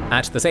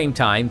 At the same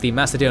time, the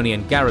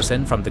Macedonian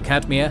garrison from the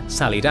Cadmea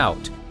sallied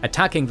out,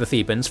 attacking the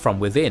Thebans from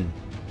within.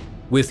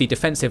 With the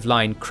defensive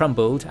line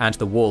crumbled and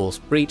the walls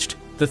breached,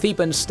 the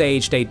Thebans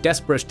staged a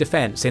desperate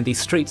defense in the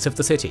streets of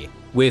the city,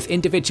 with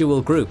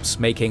individual groups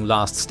making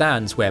last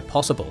stands where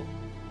possible.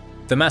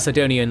 The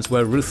Macedonians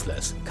were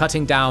ruthless,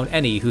 cutting down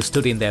any who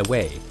stood in their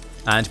way,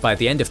 and by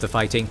the end of the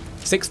fighting,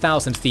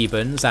 6,000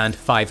 Thebans and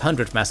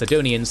 500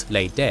 Macedonians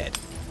lay dead.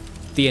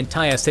 The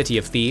entire city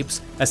of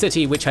Thebes, a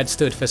city which had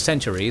stood for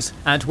centuries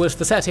and was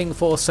the setting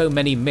for so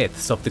many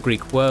myths of the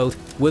Greek world,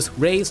 was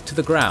razed to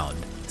the ground,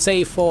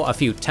 save for a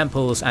few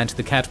temples and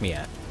the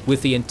Cadmea,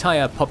 with the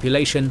entire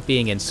population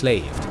being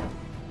enslaved.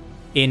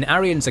 In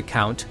Arrian's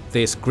account,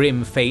 this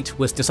grim fate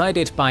was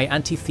decided by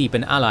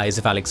anti-Theban allies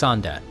of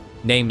Alexander,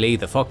 namely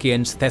the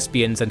Phocians,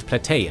 Thespians and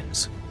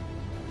Plataeans.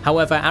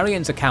 However,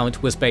 Arrian's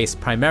account was based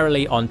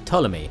primarily on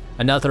Ptolemy,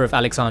 another of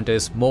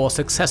Alexander's more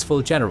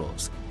successful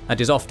generals, and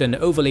is often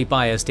overly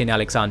biased in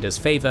Alexander's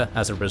favour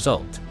as a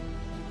result.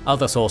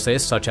 Other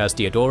sources, such as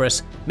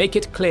Diodorus, make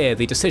it clear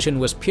the decision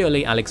was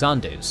purely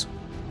Alexander's.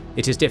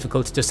 It is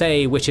difficult to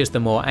say which is the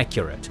more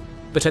accurate,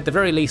 but at the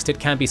very least it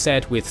can be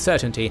said with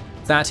certainty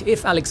that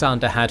if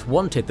Alexander had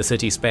wanted the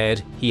city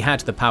spared, he had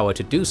the power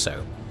to do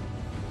so.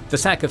 The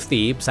sack of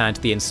Thebes and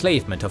the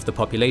enslavement of the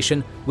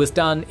population was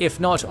done if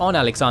not on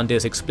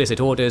Alexander's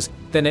explicit orders,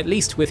 then at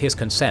least with his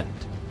consent.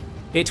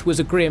 It was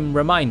a grim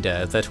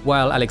reminder that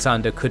while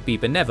Alexander could be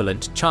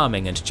benevolent,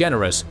 charming and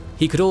generous,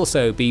 he could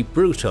also be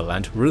brutal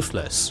and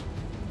ruthless.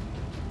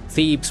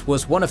 Thebes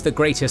was one of the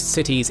greatest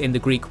cities in the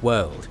Greek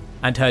world,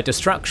 and her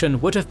destruction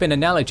would have been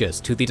analogous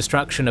to the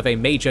destruction of a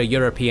major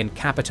European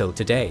capital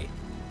today.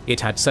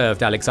 It had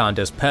served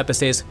Alexander's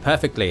purposes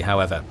perfectly,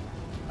 however.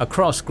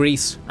 Across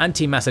Greece,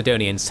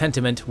 anti-Macedonian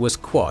sentiment was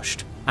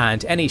quashed,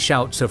 and any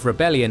shouts of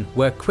rebellion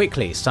were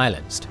quickly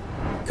silenced.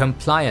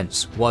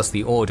 Compliance was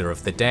the order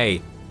of the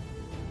day.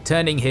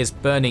 Turning his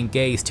burning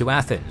gaze to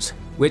Athens,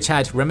 which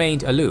had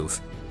remained aloof,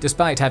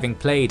 despite having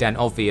played an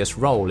obvious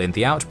role in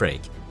the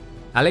outbreak,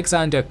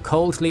 Alexander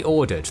coldly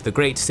ordered the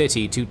great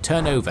city to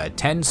turn over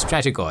 10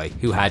 strategoi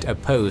who had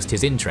opposed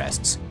his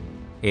interests.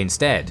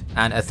 Instead,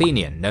 an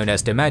Athenian known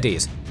as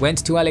Demades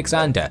went to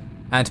Alexander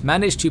and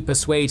managed to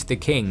persuade the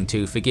king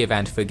to forgive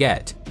and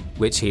forget,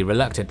 which he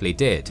reluctantly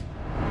did.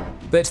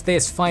 But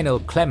this final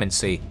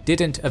clemency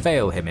didn't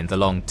avail him in the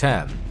long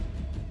term.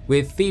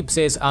 With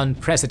Thebes'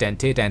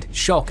 unprecedented and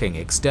shocking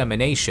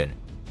extermination,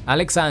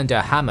 Alexander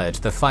hammered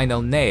the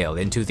final nail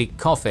into the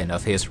coffin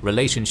of his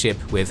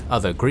relationship with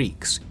other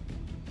Greeks.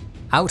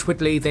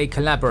 Outwardly they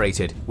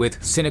collaborated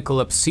with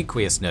cynical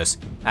obsequiousness,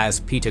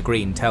 as Peter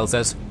Green tells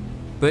us,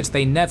 but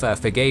they never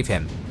forgave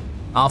him.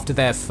 After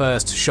their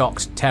first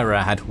shocked terror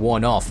had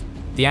worn off,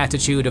 the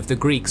attitude of the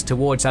Greeks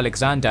towards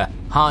Alexander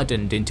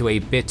hardened into a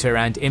bitter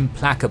and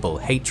implacable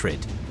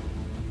hatred.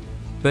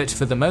 But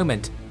for the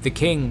moment, the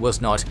king was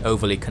not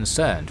overly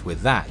concerned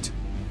with that.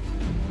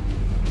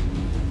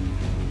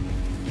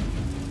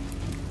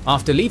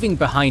 After leaving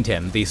behind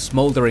him the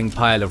smouldering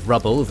pile of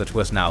rubble that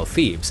was now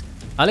Thebes,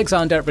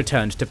 Alexander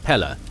returned to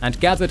Pella and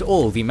gathered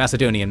all the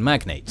Macedonian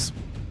magnates.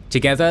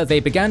 Together they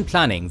began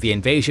planning the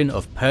invasion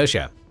of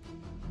Persia.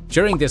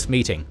 During this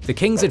meeting, the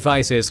king's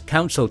advisors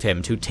counseled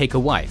him to take a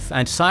wife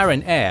and sire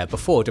an heir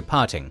before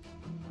departing.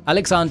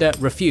 Alexander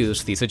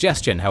refused the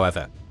suggestion,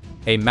 however.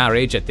 A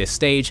marriage at this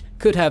stage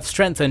could have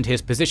strengthened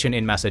his position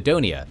in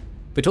Macedonia,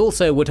 but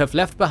also would have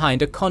left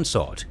behind a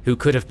consort who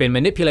could have been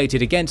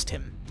manipulated against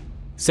him.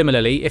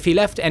 Similarly, if he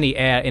left any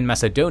heir in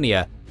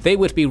Macedonia, they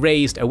would be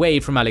raised away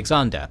from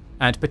Alexander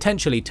and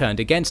potentially turned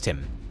against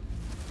him.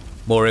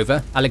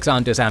 Moreover,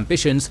 Alexander's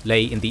ambitions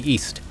lay in the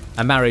east.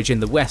 A marriage in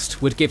the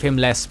west would give him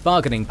less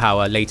bargaining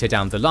power later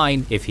down the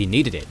line if he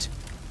needed it.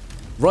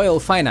 Royal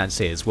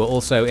finances were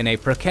also in a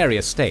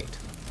precarious state.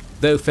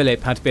 Though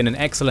Philip had been an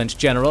excellent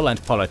general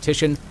and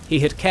politician, he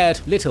had cared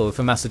little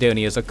for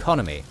Macedonia's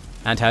economy,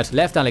 and had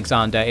left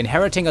Alexander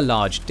inheriting a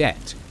large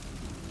debt.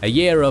 A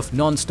year of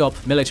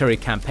non-stop military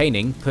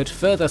campaigning put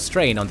further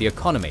strain on the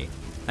economy,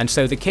 and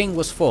so the king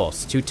was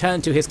forced to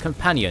turn to his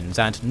companions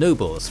and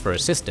nobles for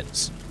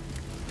assistance.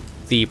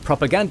 The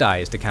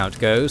propagandized account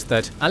goes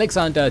that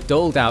Alexander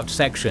doled out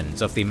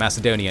sections of the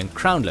Macedonian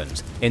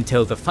crownlands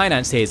until the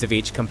finances of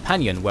each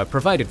companion were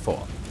provided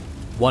for.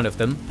 One of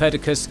them,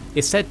 Perdiccas,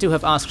 is said to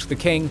have asked the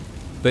king,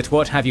 "But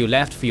what have you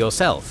left for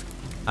yourself?"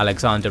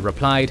 Alexander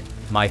replied,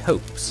 "My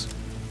hopes."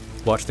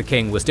 What the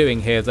king was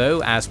doing here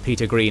though, as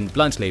Peter Green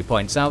bluntly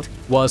points out,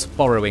 was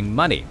borrowing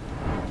money.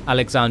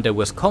 Alexander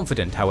was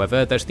confident,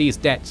 however, that these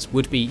debts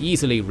would be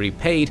easily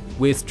repaid,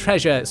 with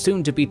treasure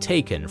soon to be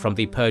taken from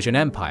the Persian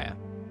Empire.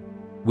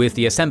 With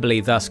the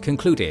assembly thus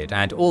concluded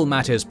and all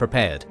matters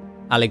prepared,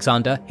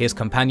 Alexander, his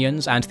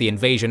companions, and the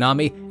invasion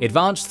army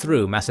advanced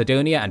through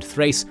Macedonia and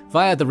Thrace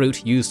via the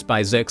route used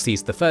by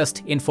Xerxes I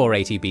in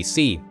 480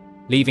 BC,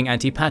 leaving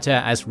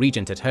Antipater as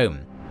regent at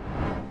home.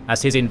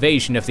 As his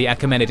invasion of the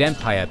Achaemenid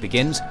Empire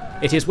begins,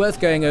 it is worth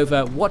going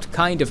over what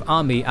kind of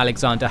army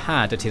Alexander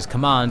had at his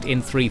command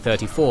in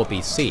 334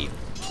 BC.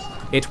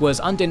 It was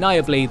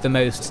undeniably the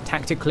most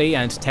tactically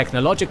and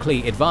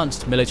technologically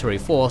advanced military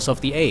force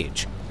of the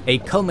age, a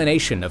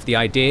culmination of the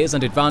ideas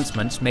and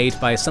advancements made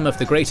by some of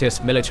the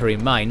greatest military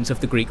minds of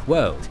the Greek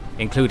world,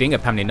 including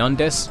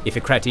Epaminondas,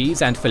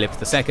 Iphicrates, and Philip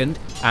II,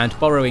 and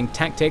borrowing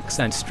tactics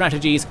and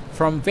strategies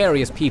from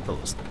various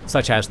peoples,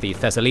 such as the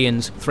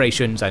Thessalians,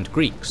 Thracians, and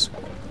Greeks.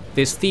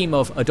 This theme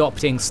of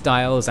adopting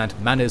styles and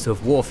manners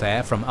of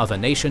warfare from other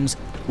nations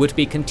would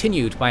be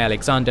continued by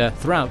Alexander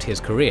throughout his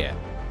career.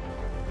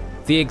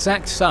 The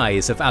exact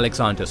size of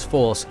Alexander's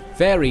force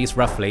varies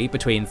roughly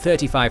between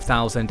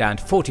 35,000 and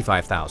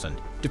 45,000,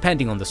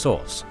 depending on the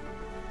source.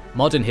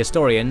 Modern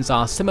historians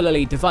are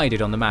similarly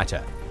divided on the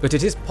matter, but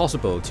it is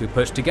possible to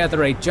put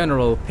together a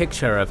general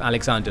picture of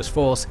Alexander's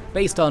force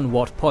based on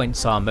what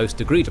points are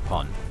most agreed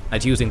upon,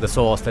 and using the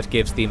source that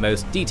gives the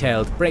most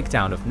detailed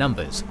breakdown of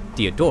numbers,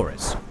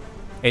 Diodorus.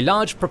 A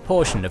large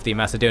proportion of the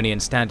Macedonian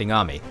standing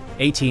army,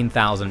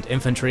 18,000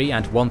 infantry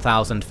and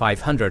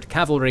 1,500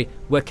 cavalry,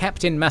 were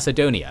kept in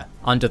Macedonia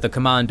under the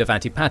command of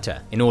Antipater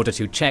in order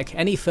to check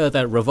any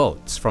further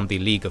revolts from the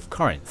League of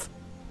Corinth.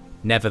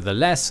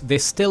 Nevertheless,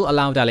 this still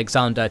allowed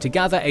Alexander to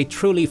gather a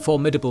truly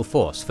formidable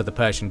force for the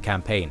Persian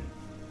campaign.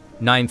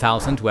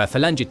 9,000 were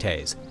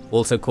phalangites,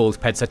 also called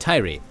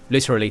pedsatyri,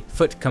 literally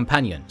foot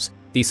companions,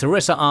 the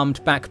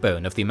sarissa-armed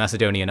backbone of the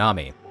Macedonian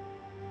army.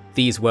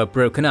 These were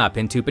broken up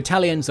into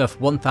battalions of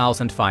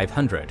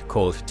 1,500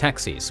 called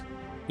taxis,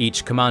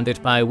 each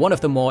commanded by one of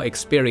the more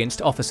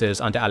experienced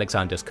officers under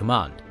Alexander's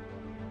command.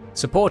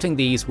 Supporting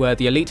these were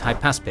the elite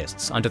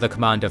hypaspists under the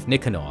command of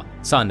Nicanor,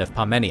 son of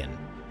Parmenion.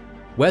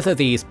 Whether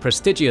these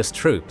prestigious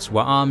troops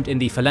were armed in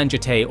the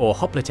phalangite or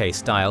hoplite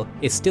style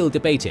is still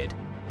debated,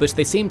 but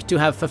they seemed to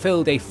have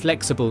fulfilled a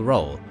flexible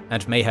role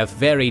and may have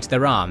varied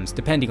their arms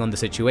depending on the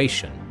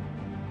situation.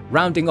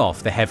 Rounding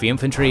off the heavy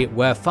infantry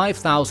were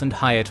 5,000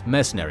 hired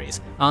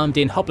mercenaries armed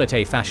in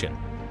hoplite fashion,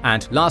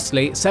 and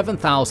lastly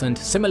 7,000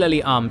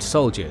 similarly armed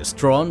soldiers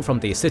drawn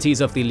from the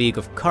cities of the League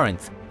of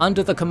Corinth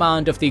under the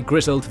command of the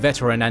grizzled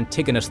veteran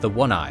Antigonus the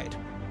One-Eyed.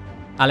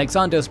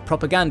 Alexander's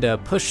propaganda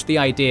pushed the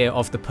idea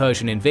of the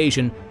Persian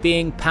invasion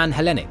being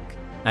pan-Hellenic,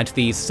 and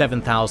these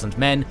 7,000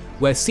 men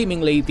were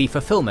seemingly the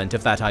fulfillment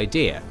of that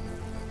idea.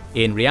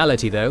 In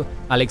reality though,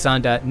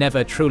 Alexander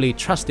never truly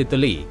trusted the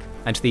League,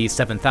 and these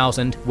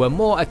 7,000 were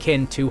more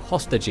akin to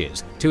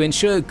hostages to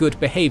ensure good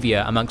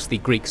behavior amongst the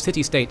Greek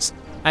city-states,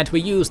 and were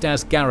used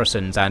as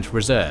garrisons and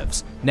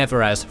reserves,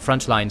 never as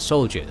frontline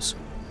soldiers.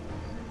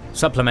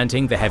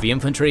 Supplementing the heavy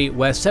infantry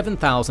were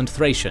 7,000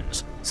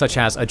 Thracians, such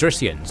as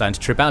Adricians and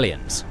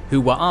Tribalians,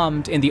 who were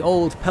armed in the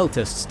old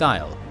Peltast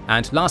style,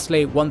 and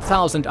lastly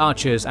 1,000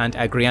 archers and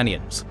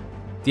Agrianians.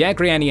 The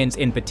Agrianians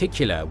in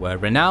particular were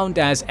renowned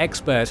as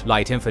expert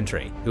light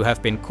infantry, who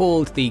have been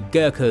called the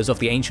Gurkhas of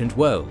the ancient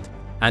world,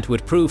 and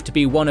would prove to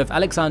be one of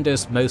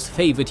Alexander's most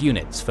favoured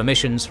units for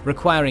missions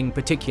requiring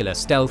particular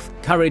stealth,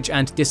 courage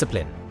and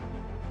discipline.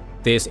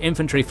 This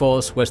infantry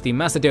force was the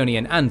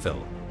Macedonian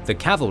anvil, the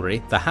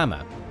cavalry the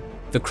hammer.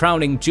 The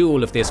crowning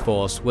jewel of this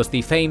force was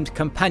the famed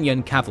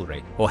companion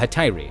cavalry, or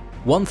hetairi,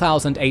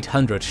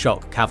 1,800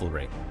 shock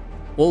cavalry.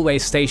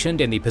 Always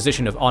stationed in the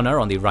position of honour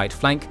on the right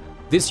flank,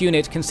 this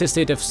unit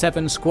consisted of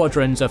 7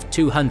 squadrons of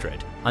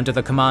 200 under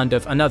the command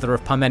of another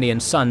of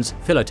Parmenion's sons,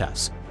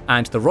 Philotas,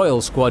 and the royal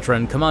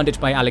squadron commanded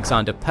by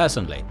Alexander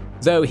personally,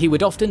 though he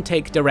would often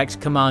take direct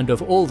command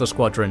of all the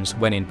squadrons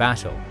when in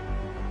battle.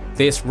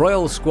 This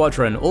royal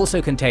squadron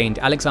also contained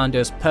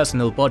Alexander's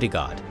personal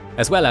bodyguard,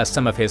 as well as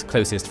some of his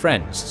closest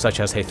friends, such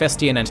as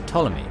Hephaestion and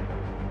Ptolemy.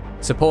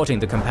 Supporting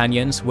the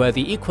companions were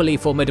the equally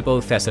formidable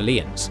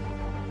Thessalians.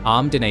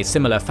 Armed in a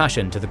similar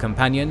fashion to the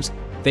companions,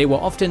 they were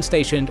often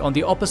stationed on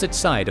the opposite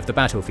side of the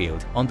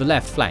battlefield on the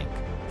left flank,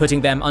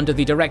 putting them under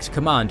the direct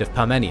command of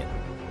Parmenion.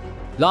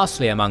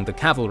 Lastly among the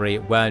cavalry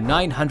were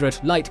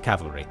 900 light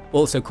cavalry,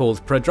 also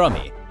called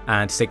prodromi,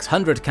 and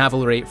 600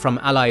 cavalry from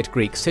allied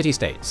Greek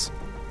city-states.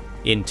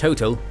 In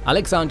total,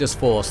 Alexander's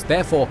force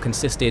therefore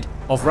consisted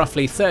of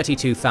roughly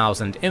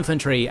 32,000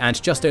 infantry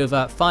and just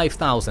over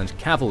 5,000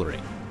 cavalry.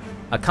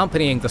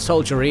 Accompanying the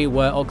soldiery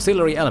were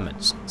auxiliary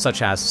elements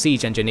such as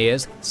siege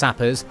engineers,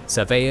 sappers,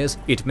 surveyors,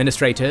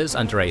 administrators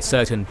under a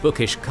certain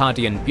bookish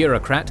Cardian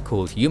bureaucrat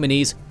called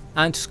Eumenes,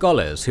 and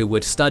scholars who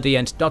would study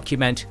and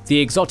document the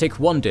exotic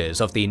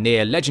wonders of the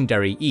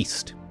near-legendary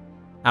East.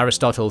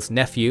 Aristotle's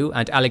nephew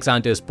and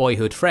Alexander's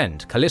boyhood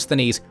friend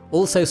Callisthenes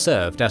also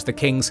served as the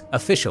king's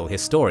official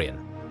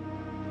historian.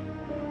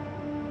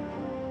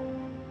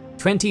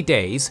 20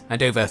 days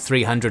and over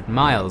 300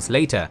 miles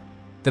later,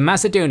 the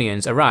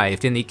Macedonians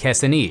arrived in the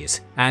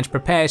Chersonese and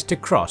prepared to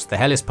cross the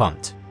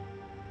Hellespont.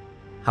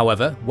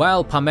 However,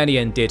 while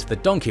Parmenion did the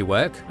donkey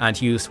work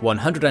and used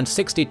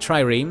 160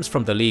 triremes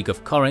from the League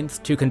of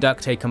Corinth to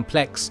conduct a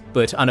complex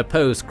but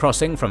unopposed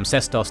crossing from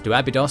Sestos to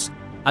Abydos,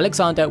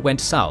 Alexander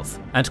went south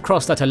and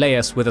crossed at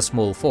Elaeus with a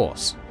small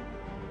force.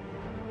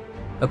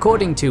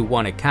 According to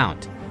one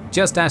account,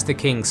 just as the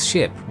king's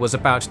ship was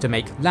about to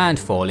make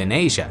landfall in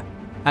Asia,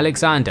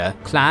 Alexander,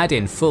 clad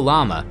in full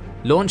armour,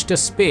 launched a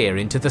spear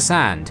into the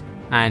sand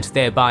and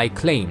thereby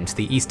claimed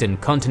the eastern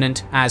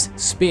continent as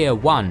Spear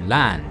One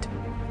land.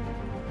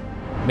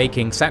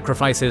 Making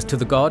sacrifices to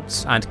the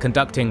gods and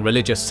conducting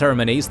religious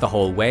ceremonies the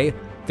whole way,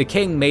 the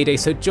king made a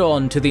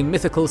sojourn to the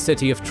mythical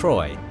city of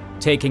Troy,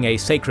 taking a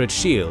sacred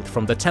shield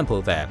from the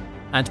temple there,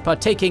 and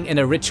partaking in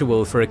a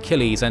ritual for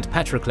Achilles and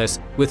Patroclus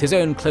with his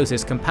own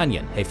closest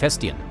companion,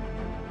 Hephaestion.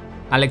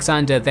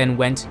 Alexander then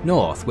went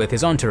north with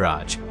his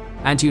entourage,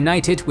 and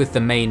united with the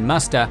main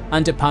muster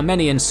under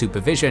Parmenion's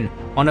supervision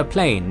on a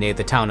plain near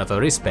the town of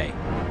Arispe.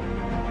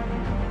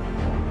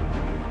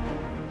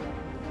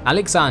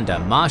 Alexander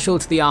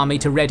marshalled the army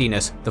to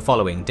readiness the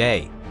following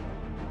day.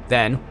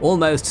 Then,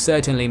 almost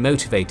certainly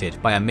motivated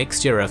by a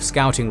mixture of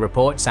scouting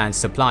reports and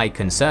supply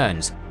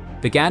concerns,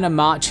 began a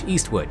march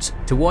eastwards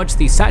towards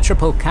the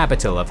satrapal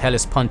capital of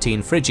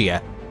Hellespontine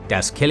Phrygia,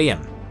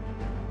 Dascylium.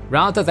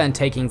 Rather than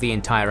taking the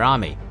entire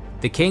army,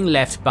 the king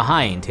left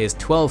behind his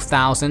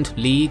 12,000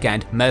 League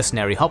and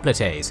mercenary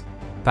hoplites,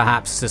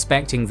 perhaps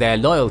suspecting their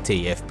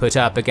loyalty if put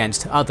up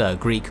against other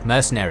Greek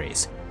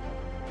mercenaries.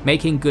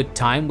 Making good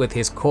time with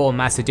his core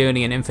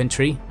Macedonian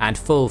infantry and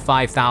full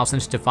 5,000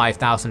 to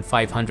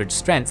 5,500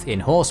 strength in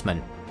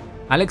horsemen,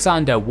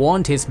 Alexander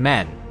warned his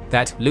men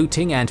that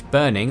looting and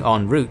burning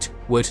en route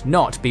would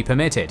not be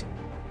permitted,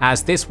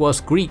 as this was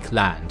Greek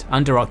land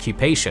under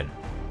occupation.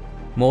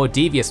 More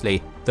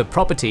deviously, the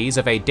properties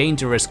of a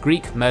dangerous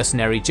Greek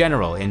mercenary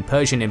general in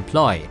Persian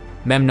employ,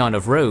 Memnon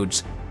of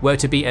Rhodes, were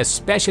to be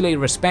especially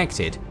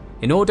respected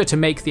in order to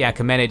make the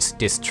Achaemenids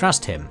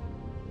distrust him.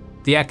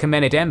 The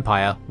Achaemenid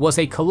Empire was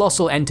a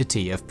colossal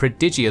entity of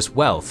prodigious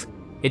wealth,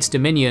 its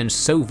dominions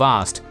so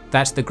vast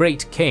that the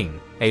great king,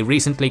 a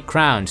recently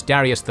crowned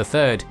Darius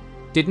III,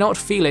 did not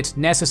feel it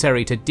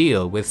necessary to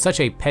deal with such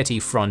a petty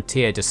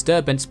frontier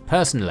disturbance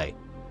personally.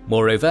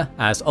 Moreover,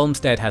 as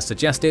Olmsted has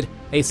suggested,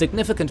 a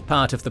significant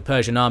part of the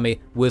Persian army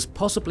was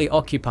possibly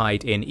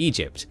occupied in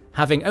Egypt,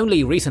 having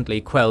only recently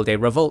quelled a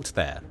revolt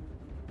there.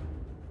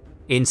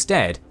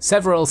 Instead,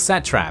 several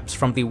satraps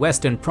from the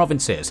western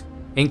provinces,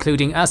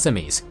 including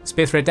Asames,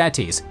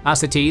 Spithridates,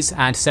 Asetes,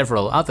 and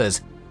several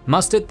others,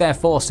 mustered their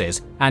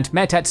forces and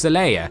met at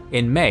Zeleia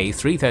in May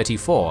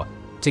 334,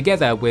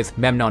 together with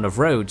Memnon of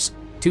Rhodes,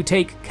 to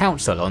take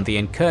counsel on the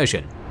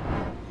incursion.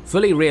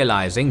 Fully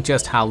realizing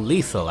just how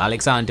lethal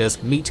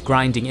Alexander's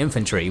meat-grinding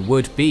infantry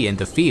would be in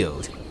the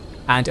field,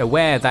 and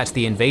aware that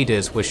the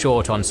invaders were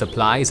short on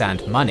supplies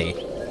and money,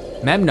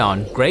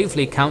 Memnon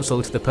gravely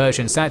counseled the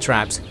Persian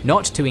satraps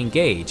not to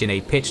engage in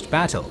a pitched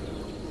battle.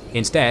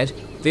 Instead,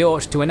 they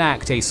ought to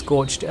enact a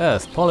scorched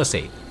earth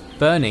policy,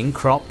 burning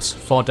crops,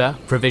 fodder,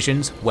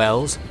 provisions,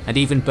 wells, and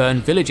even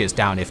burn villages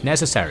down if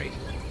necessary.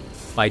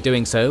 By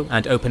doing so,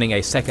 and opening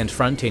a second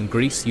front in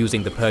Greece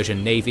using the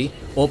Persian navy,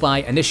 or by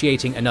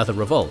initiating another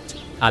revolt,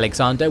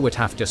 Alexander would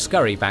have to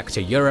scurry back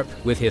to Europe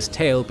with his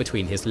tail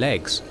between his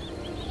legs.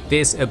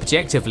 This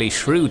objectively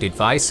shrewd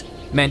advice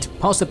meant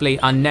possibly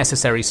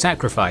unnecessary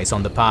sacrifice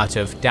on the part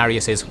of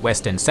Darius's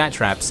western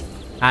satraps,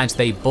 and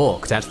they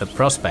balked at the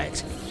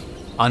prospect.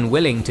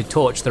 Unwilling to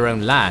torch their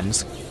own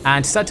lands,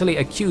 and subtly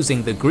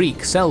accusing the Greek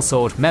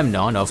sellsword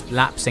Memnon of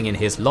lapsing in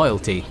his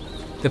loyalty,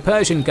 the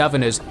Persian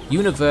governors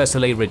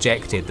universally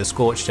rejected the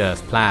scorched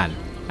earth plan,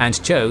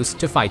 and chose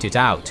to fight it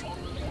out.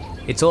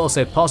 It's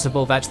also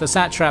possible that the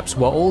satraps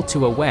were all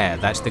too aware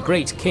that the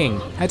great king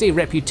had a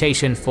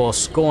reputation for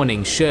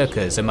scorning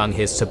shirkers among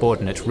his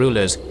subordinate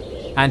rulers,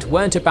 and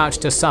weren't about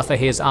to suffer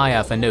his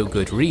ire for no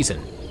good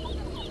reason.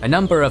 A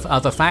number of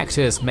other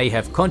factors may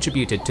have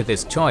contributed to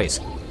this choice,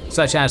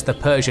 such as the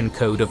Persian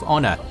code of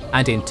honor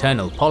and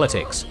internal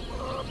politics.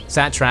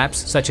 Satraps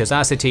such as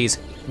Asetes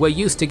were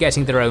used to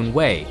getting their own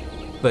way,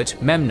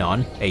 but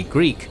Memnon, a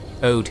Greek,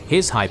 owed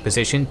his high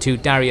position to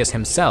Darius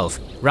himself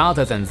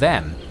rather than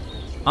them.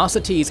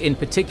 Arsaces in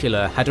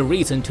particular had a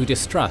reason to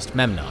distrust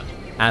Memnon,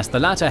 as the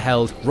latter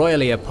held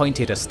royally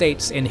appointed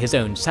estates in his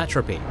own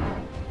satrapy.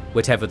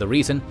 Whatever the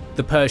reason,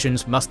 the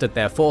Persians mustered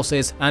their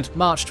forces and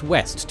marched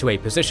west to a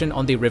position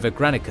on the river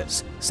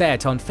Granicus,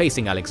 set on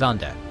facing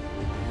Alexander.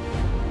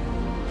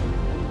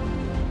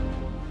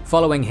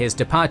 Following his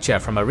departure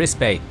from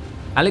Arispe,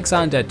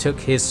 Alexander took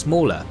his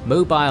smaller,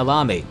 mobile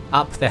army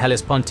up the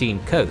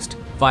Hellespontine coast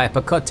via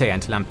Pakote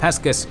and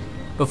Lampascus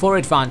before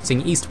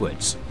advancing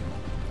eastwards.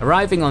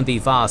 Arriving on the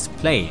vast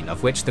plain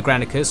of which the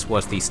Granicus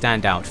was the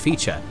standout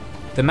feature,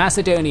 the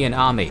Macedonian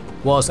army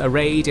was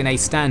arrayed in a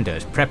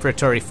standard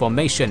preparatory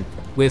formation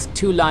with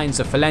 2 lines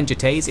of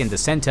phalangites in the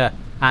centre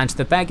and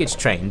the baggage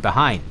train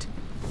behind.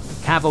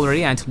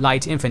 Cavalry and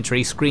light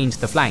infantry screened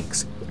the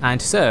flanks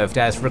and served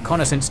as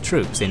reconnaissance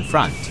troops in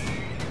front.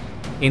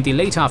 In the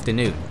late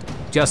afternoon,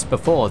 just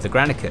before the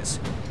Granicus,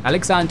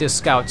 Alexander's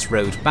scouts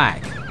rode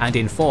back and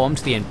informed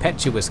the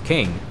impetuous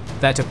king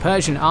that a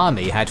Persian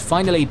army had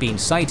finally been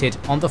sighted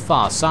on the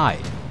far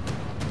side.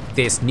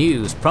 This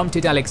news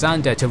prompted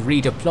Alexander to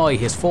redeploy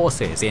his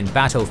forces in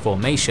battle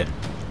formation,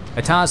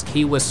 a task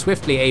he was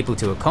swiftly able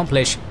to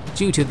accomplish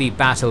due to the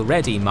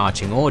battle-ready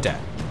marching order.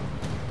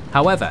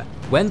 However,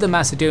 when the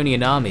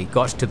Macedonian army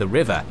got to the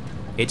river,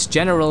 its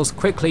generals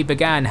quickly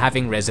began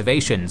having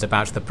reservations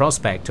about the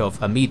prospect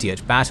of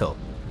immediate battle.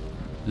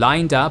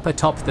 Lined up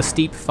atop the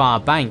steep far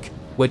bank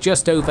were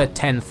just over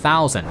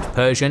 10,000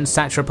 Persian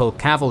satrapal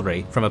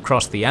cavalry from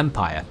across the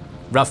empire,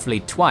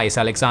 roughly twice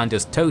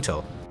Alexander's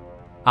total.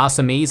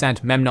 Arsames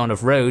and Memnon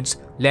of Rhodes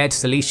led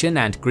Cilician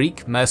and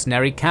Greek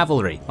mercenary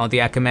cavalry on the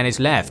Achaemenid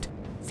left,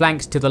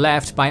 flanked to the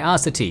left by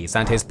Arsaces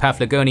and his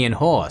Paphlagonian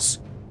horse.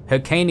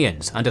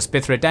 Hyrcanians under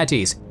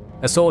Spithridates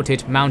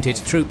assorted mounted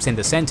troops in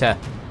the centre,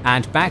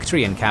 and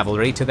Bactrian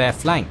cavalry to their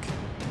flank.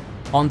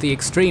 On the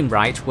extreme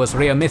right was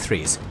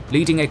Rheomithres,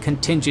 leading a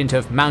contingent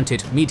of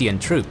mounted Median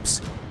troops.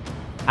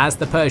 As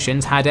the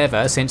Persians had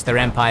ever since their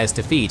empire's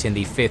defeat in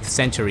the 5th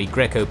century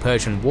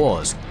Greco-Persian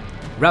Wars,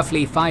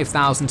 roughly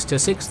 5,000 to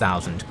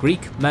 6,000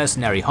 Greek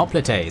mercenary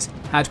hoplites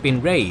had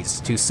been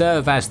raised to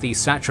serve as the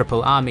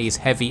satrapal army's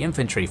heavy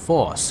infantry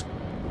force.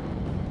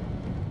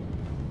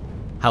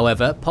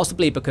 However,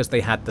 possibly because they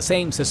had the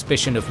same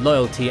suspicion of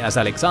loyalty as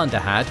Alexander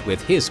had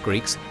with his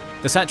Greeks,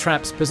 the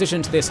satraps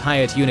positioned this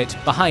hired unit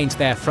behind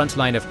their front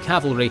line of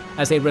cavalry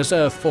as a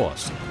reserve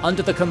force,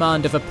 under the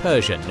command of a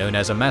Persian known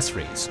as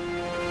Amasres.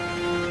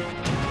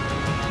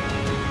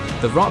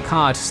 The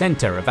rock-hard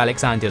centre of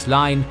Alexander's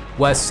line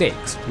were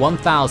 6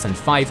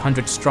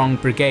 1,500-strong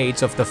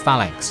brigades of the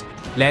phalanx,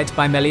 led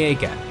by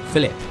Meleager,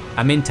 Philip,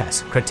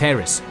 Amintas,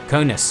 Craterus,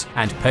 Conus,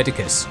 and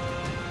Perdiccas.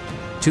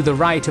 To the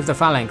right of the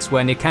phalanx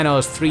were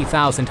Nicanor's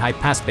 3,000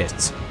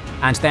 Hypaspists,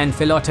 and then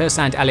Philotas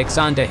and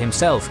Alexander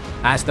himself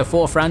at the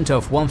forefront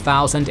of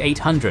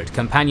 1,800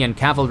 companion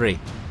cavalry,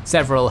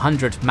 several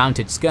hundred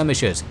mounted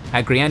skirmishers,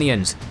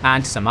 Agrianians,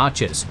 and some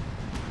archers.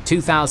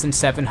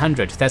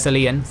 2,700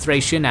 Thessalian,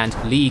 Thracian, and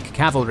League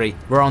cavalry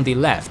were on the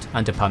left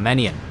under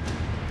Parmenion.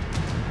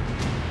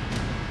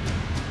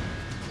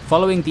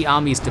 Following the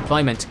army's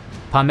deployment,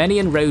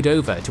 Parmenion rode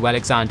over to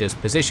Alexander's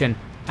position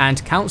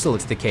and counselled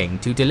the king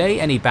to delay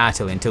any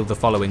battle until the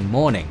following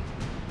morning.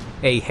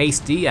 A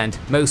hasty and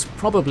most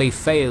probably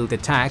failed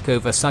attack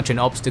over such an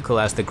obstacle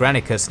as the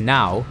Granicus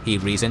now, he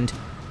reasoned,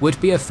 would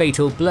be a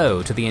fatal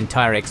blow to the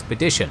entire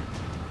expedition.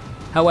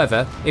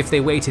 However, if they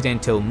waited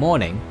until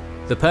morning,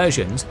 the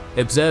Persians,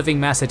 observing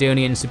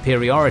Macedonian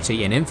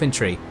superiority in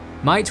infantry,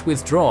 might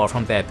withdraw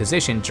from their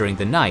position during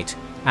the night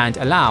and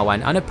allow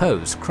an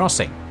unopposed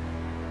crossing.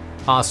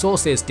 Our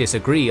sources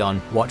disagree on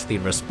what the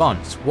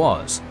response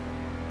was.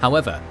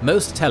 However,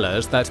 most tell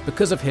us that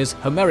because of his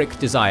Homeric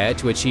desire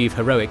to achieve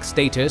heroic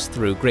status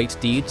through great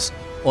deeds,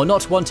 or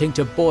not wanting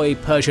to buoy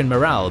Persian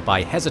morale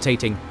by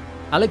hesitating,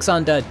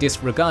 Alexander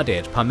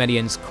disregarded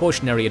Parmenion's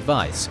cautionary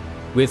advice,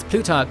 with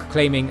Plutarch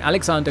claiming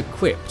Alexander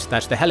quipped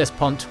that the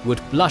Hellespont would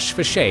blush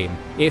for shame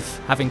if,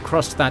 having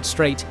crossed that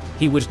strait,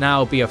 he would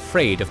now be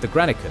afraid of the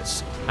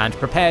Granicus, and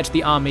prepared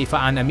the army for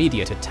an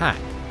immediate attack.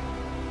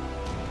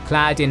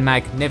 Clad in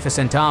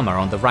magnificent armour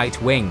on the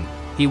right wing,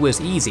 he was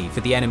easy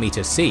for the enemy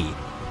to see,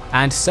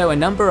 and so a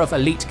number of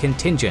elite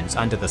contingents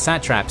under the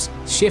satraps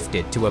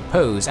shifted to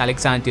oppose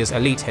Alexander's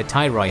elite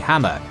Hetairoi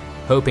hammer,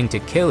 hoping to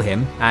kill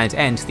him and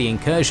end the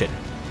incursion.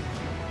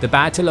 The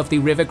Battle of the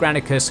River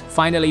Granicus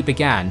finally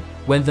began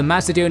when the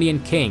Macedonian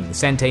king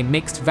sent a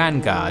mixed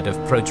vanguard of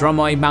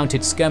prodromoi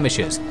mounted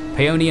skirmishers,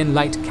 Paeonian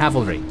light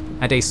cavalry,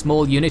 and a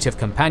small unit of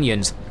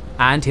companions,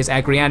 and his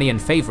Agrianian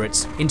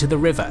favourites into the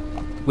river,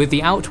 with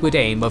the outward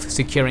aim of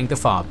securing the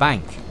far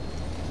bank.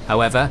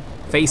 However,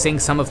 facing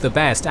some of the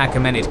best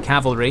Achaemenid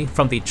cavalry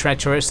from the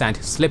treacherous and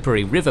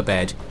slippery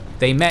riverbed,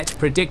 they met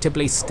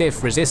predictably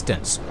stiff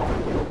resistance.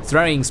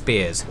 Throwing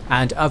spears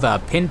and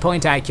other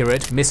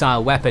pinpoint-accurate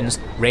missile weapons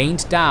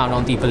rained down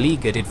on the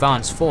beleaguered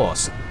advance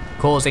force,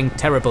 causing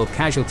terrible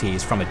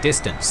casualties from a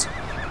distance.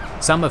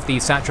 Some of the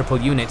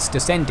satrapal units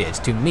descended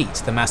to meet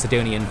the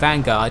Macedonian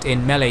vanguard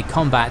in melee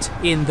combat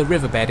in the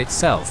riverbed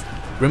itself,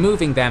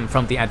 removing them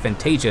from the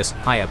advantageous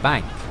higher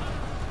bank.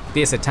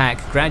 This attack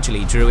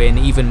gradually drew in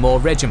even more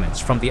regiments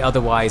from the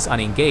otherwise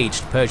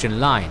unengaged Persian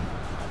line,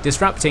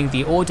 disrupting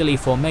the orderly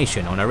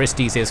formation on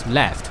Orestes'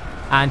 left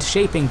and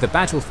shaping the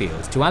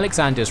battlefield to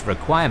Alexander's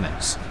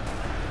requirements.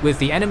 With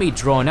the enemy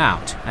drawn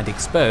out and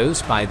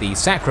exposed by the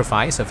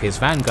sacrifice of his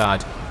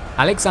vanguard,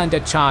 Alexander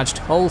charged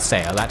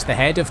wholesale at the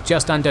head of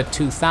just under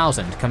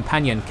 2,000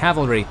 companion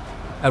cavalry,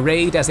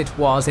 arrayed as it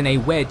was in a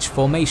wedge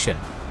formation.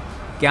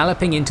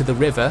 Galloping into the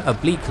river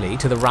obliquely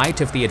to the right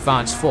of the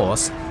advanced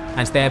force,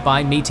 and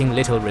thereby meeting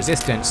little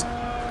resistance,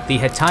 the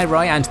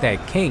Hetairoi and their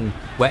king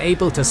were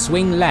able to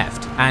swing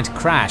left and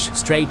crash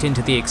straight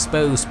into the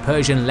exposed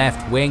Persian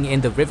left wing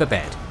in the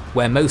riverbed,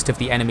 where most of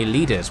the enemy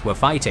leaders were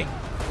fighting.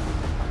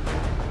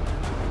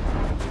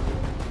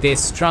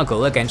 This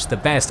struggle against the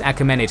best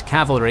Achaemenid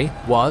cavalry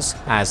was,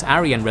 as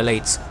Arrian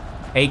relates,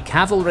 a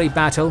cavalry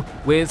battle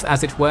with,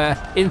 as it were,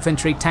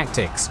 infantry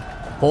tactics,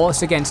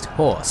 horse against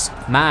horse,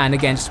 man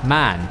against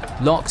man,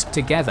 locked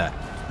together.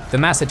 The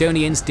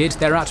Macedonians did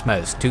their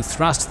utmost to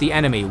thrust the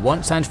enemy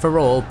once and for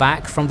all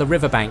back from the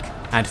riverbank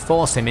and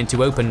force him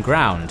into open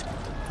ground,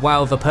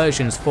 while the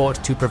Persians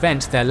fought to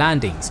prevent their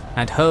landings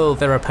and hurl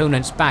their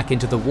opponents back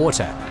into the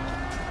water.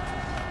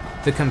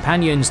 The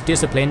companions'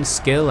 discipline,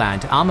 skill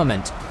and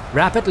armament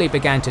rapidly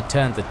began to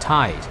turn the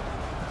tide.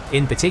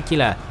 In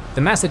particular,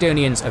 the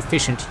Macedonians'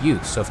 efficient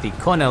use of the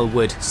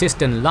cornel-wood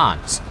cistern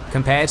lance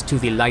compared to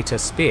the lighter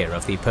spear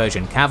of the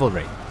Persian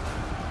cavalry.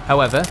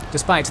 However,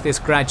 despite this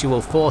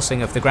gradual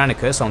forcing of the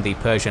Granicus on the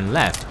Persian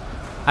left,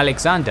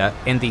 Alexander,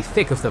 in the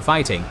thick of the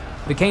fighting,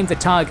 became the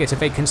target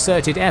of a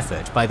concerted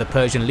effort by the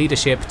Persian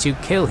leadership to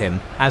kill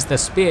him as the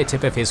spear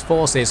tip of his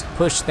forces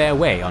pushed their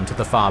way onto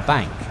the far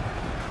bank.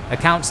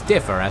 Accounts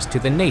differ as to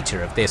the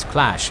nature of this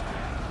clash,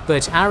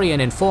 but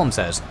Arrian informs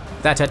us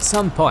that at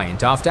some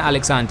point after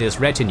Alexander's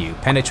retinue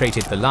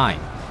penetrated the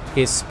line,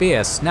 his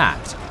spear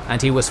snapped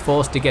and he was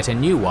forced to get a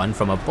new one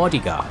from a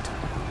bodyguard.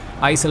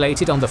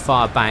 Isolated on the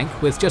far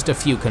bank with just a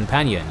few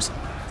companions,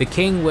 the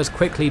king was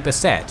quickly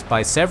beset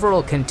by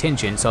several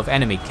contingents of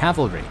enemy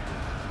cavalry.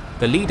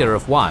 The leader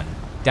of one,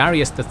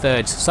 Darius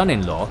III's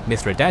son-in-law,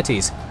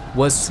 Mithridates,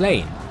 was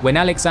slain when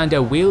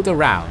Alexander wheeled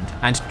around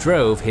and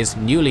drove his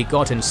newly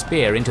gotten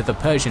spear into the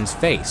Persian's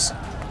face.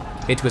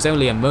 It was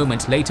only a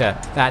moment later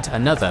that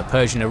another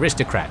Persian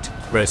aristocrat,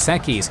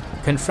 Rosecki's,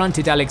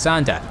 confronted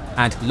Alexander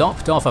and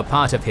lopped off a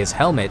part of his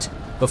helmet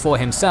before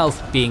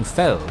himself being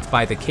felled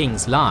by the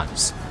king's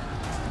lance.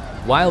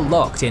 While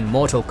locked in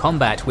mortal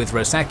combat with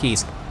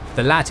Rosecki's,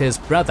 the latter's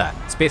brother,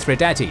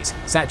 Spithridates,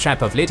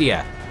 satrap of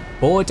Lydia,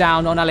 bore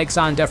down on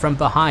Alexander from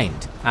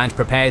behind and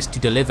prepared to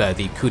deliver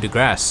the coup de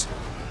grace.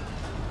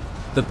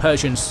 The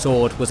Persian's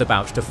sword was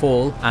about to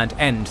fall and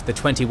end the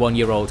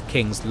 21-year-old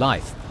king's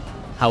life.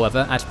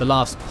 However, at the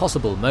last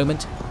possible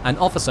moment, an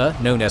officer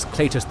known as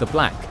Cletus the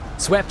Black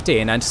swept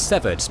in and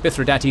severed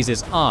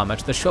Spithridates' arm at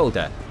the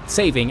shoulder,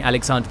 saving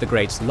Alexander the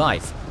Great's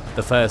life,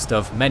 the first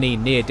of many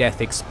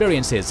near-death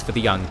experiences for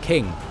the young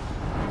king.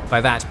 By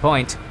that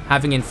point,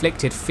 having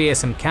inflicted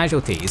fearsome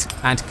casualties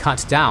and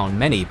cut down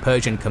many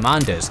Persian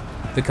commanders,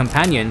 the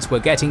companions were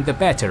getting the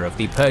better of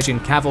the Persian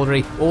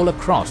cavalry all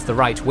across the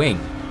right wing.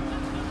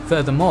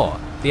 Furthermore,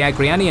 the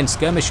Agrianian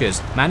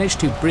skirmishers managed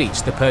to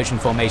breach the Persian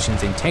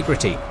formation's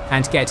integrity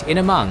and get in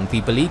among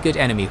the beleaguered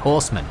enemy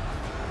horsemen.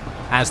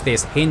 As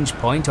this hinge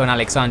point on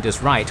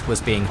Alexander's right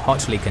was being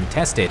hotly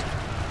contested,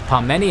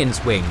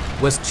 Parmenian's wing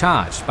was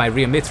charged by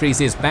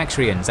Rhiomithres'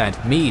 Bactrians and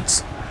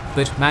Medes,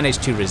 but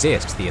managed to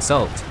resist the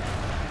assault.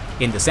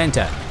 In the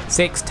centre,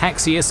 6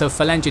 taxius of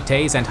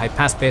Phalangites and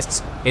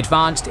Hypaspists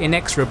advanced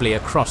inexorably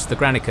across the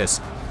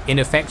Granicus,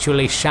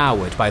 ineffectually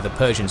showered by the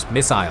Persians'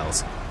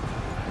 missiles.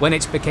 When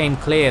it became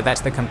clear that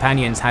the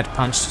companions had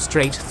punched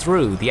straight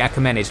through the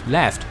Achaemenid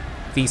left,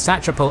 the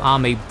satrapal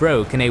army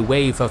broke in a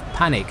wave of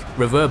panic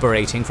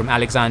reverberating from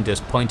Alexander's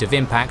point of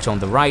impact on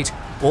the right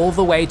all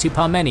the way to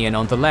Parmenion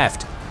on the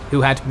left,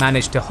 who had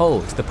managed to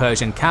hold the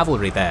Persian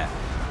cavalry there.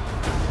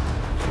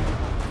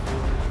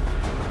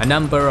 A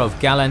number of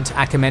gallant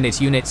Achaemenid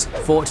units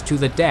fought to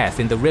the death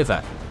in the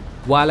river,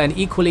 while an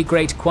equally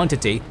great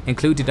quantity,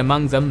 included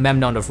among them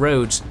Memnon of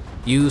Rhodes,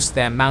 used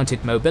their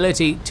mounted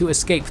mobility to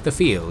escape the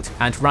field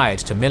and ride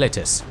to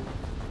Miletus.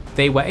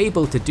 They were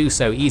able to do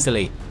so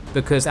easily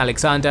because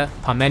Alexander,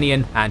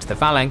 Parmenion and the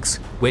phalanx,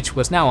 which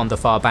was now on the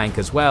far bank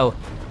as well,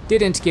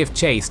 didn't give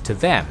chase to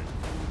them.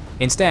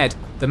 Instead,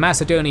 the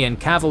Macedonian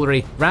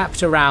cavalry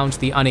wrapped around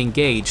the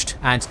unengaged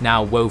and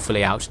now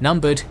woefully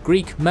outnumbered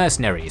Greek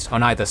mercenaries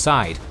on either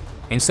side,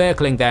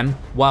 encircling them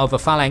while the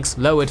phalanx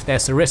lowered their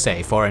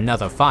sarissæ for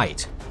another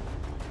fight.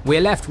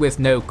 We're left with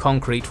no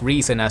concrete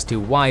reason as to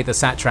why the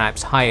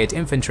satrap's hired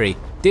infantry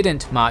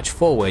didn't march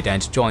forward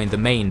and join the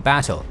main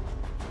battle.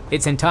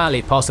 It's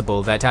entirely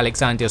possible that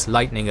Alexander's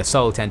lightning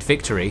assault and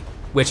victory,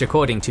 which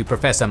according to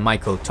Professor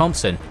Michael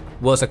Thompson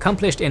was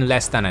accomplished in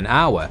less than an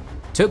hour,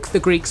 took the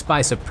Greeks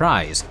by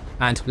surprise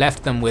and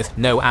left them with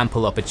no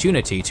ample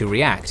opportunity to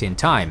react in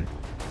time.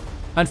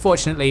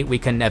 Unfortunately, we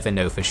can never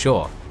know for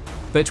sure,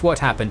 but what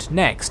happened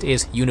next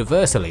is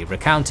universally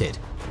recounted.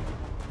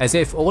 as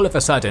if all of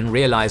a sudden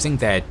realizing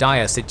their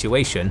dire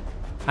situation,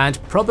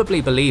 and probably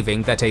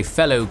believing that a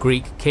fellow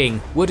Greek king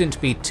wouldn't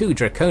be too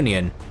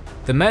draconian,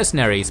 the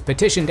mercenaries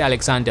petitioned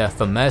Alexander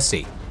for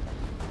mercy.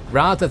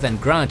 Rather than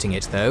granting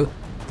it though,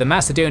 the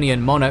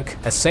Macedonian monarch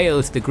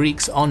assailed the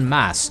Greeks en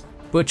masse,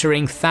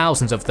 butchering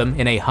thousands of them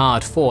in a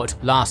hard-fought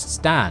last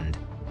stand.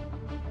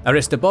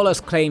 Aristobulus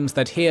claims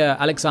that here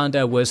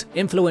Alexander was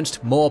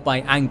influenced more by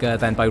anger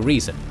than by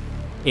reason.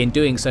 In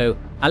doing so,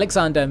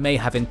 Alexander may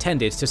have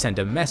intended to send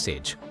a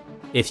message.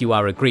 If you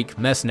are a Greek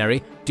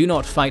mercenary, do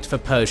not fight for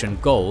Persian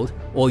gold,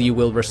 or you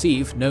will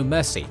receive no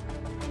mercy.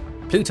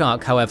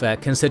 Plutarch, however,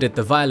 considered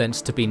the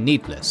violence to be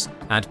needless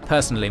and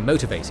personally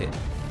motivated,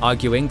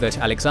 arguing that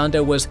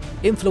Alexander was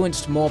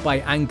influenced more by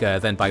anger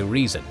than by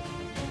reason.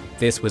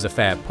 This was a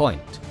fair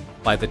point.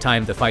 By the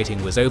time the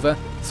fighting was over,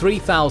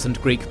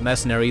 3,000 Greek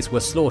mercenaries were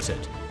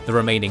slaughtered, the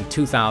remaining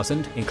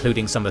 2,000,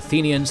 including some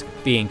Athenians,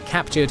 being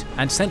captured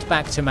and sent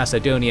back to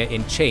Macedonia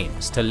in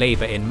chains to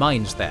labour in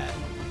mines there,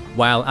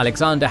 while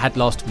Alexander had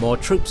lost more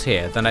troops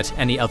here than at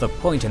any other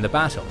point in the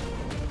battle.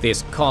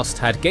 This cost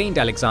had gained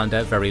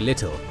Alexander very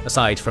little,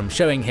 aside from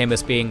showing him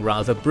as being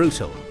rather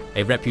brutal,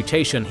 a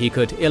reputation he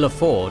could ill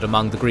afford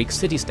among the Greek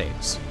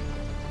city-states.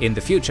 In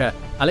the future,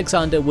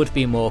 Alexander would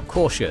be more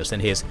cautious in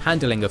his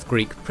handling of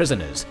Greek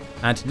prisoners,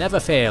 and never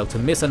fail to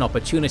miss an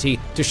opportunity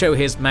to show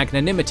his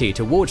magnanimity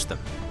towards them.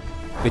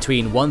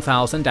 Between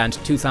 1,000 and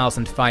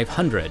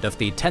 2,500 of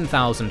the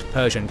 10,000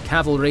 Persian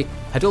cavalry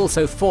had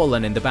also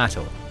fallen in the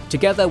battle,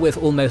 together with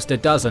almost a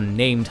dozen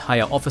named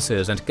higher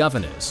officers and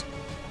governors.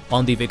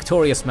 On the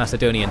victorious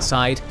Macedonian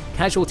side,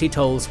 casualty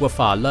tolls were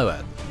far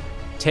lower.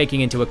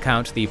 Taking into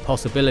account the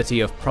possibility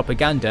of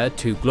propaganda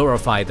to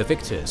glorify the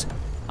victors,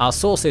 our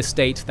sources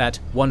state that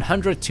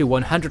 100 to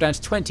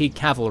 120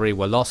 cavalry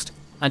were lost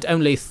and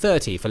only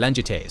 30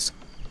 phalangites.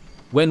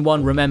 When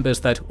one remembers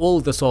that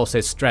all the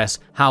sources stress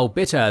how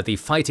bitter the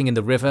fighting in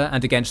the river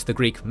and against the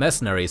Greek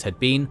mercenaries had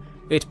been,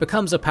 it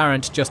becomes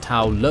apparent just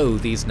how low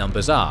these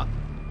numbers are.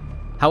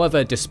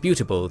 However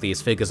disputable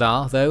these figures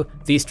are, though,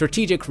 the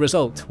strategic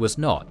result was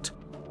not.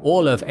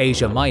 All of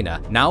Asia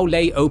Minor now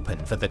lay open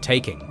for the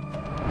taking.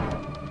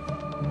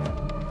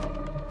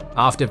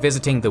 After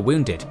visiting the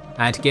wounded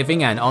and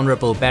giving an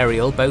honourable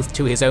burial both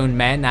to his own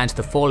men and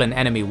the fallen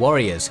enemy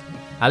warriors,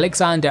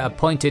 Alexander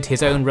appointed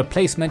his own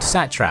replacement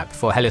satrap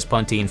for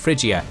Hellespontine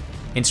Phrygia,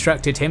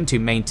 instructed him to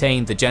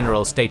maintain the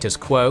general status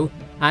quo,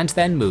 and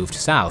then moved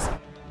south.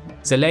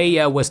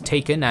 Zelaia was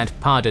taken and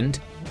pardoned,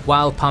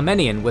 while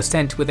Parmenion was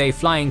sent with a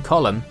flying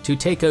column to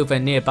take over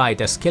nearby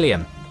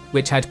Dascylium,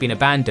 which had been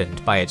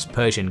abandoned by its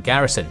Persian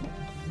garrison.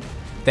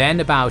 Then,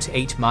 about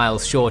 8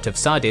 miles short of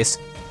Sardis,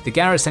 the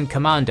garrison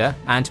commander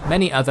and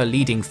many other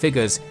leading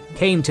figures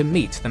came to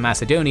meet the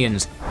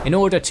Macedonians in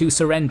order to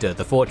surrender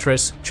the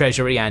fortress,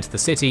 treasury and the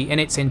city in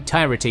its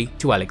entirety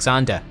to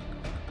Alexander.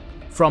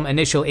 From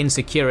initial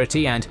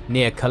insecurity and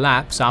near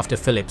collapse after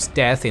Philip's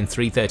death in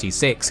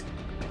 336,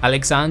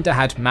 Alexander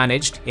had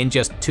managed, in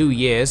just 2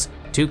 years,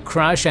 to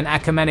crush an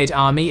Achaemenid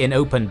army in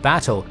open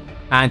battle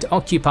and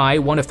occupy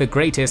one of the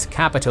greatest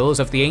capitals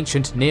of the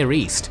ancient Near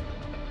East.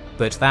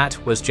 But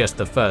that was just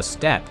the first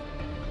step.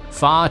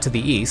 Far to the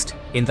east,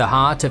 in the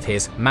heart of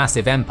his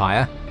massive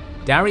empire,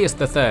 Darius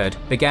III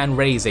began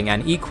raising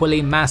an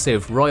equally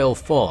massive royal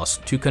force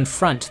to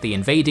confront the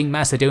invading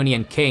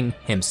Macedonian king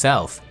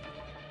himself.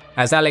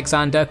 As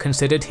Alexander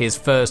considered his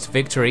first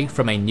victory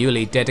from a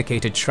newly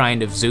dedicated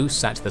shrine of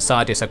Zeus at the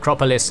Sardis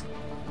Acropolis,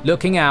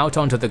 looking out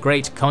onto the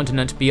great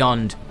continent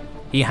beyond,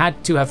 he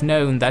had to have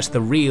known that the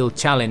real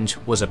challenge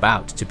was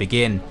about to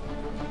begin.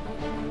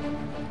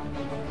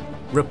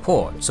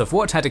 Reports of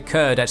what had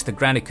occurred at the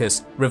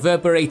Granicus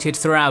reverberated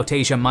throughout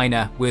Asia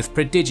Minor with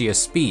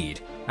prodigious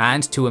speed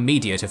and to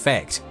immediate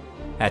effect.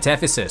 At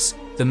Ephesus,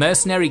 the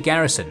mercenary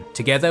garrison,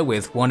 together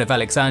with one of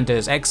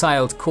Alexander's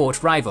exiled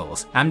court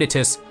rivals,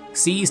 Amnitus,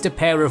 seized a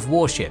pair of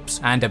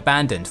warships and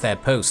abandoned their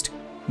post,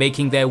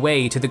 making their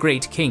way to the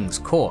great king's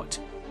court.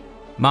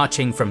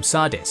 Marching from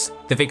Sardis,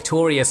 the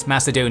victorious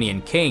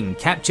Macedonian king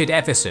captured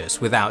Ephesus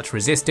without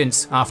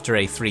resistance after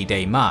a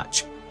 3-day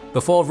march,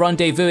 before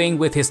rendezvousing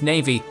with his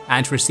navy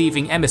and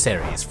receiving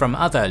emissaries from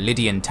other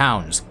Lydian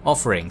towns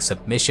offering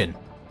submission.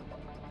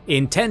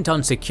 Intent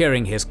on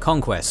securing his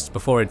conquests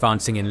before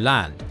advancing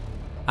inland,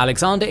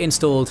 Alexander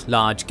installed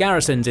large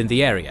garrisons in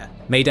the area,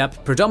 made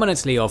up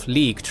predominantly of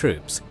League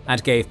troops,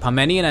 and gave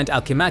Parmenion and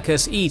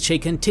Alcimachus each a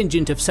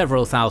contingent of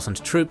several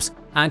thousand troops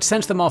and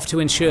sent them off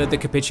to ensure the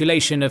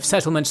capitulation of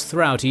settlements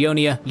throughout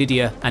Ionia,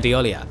 Lydia and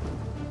Aeolia.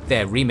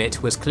 Their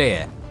remit was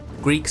clear.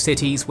 Greek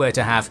cities were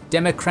to have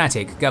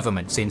democratic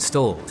governments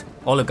installed,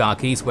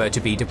 oligarchies were to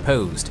be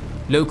deposed,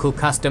 local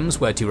customs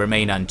were to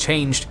remain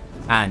unchanged,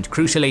 and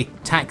crucially,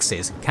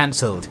 taxes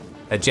cancelled,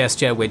 a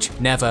gesture which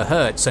never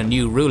hurts a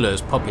new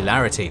ruler's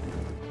popularity.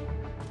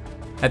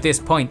 At this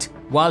point,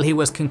 while he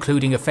was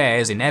concluding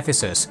affairs in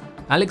Ephesus,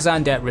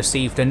 Alexander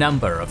received a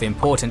number of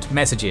important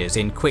messages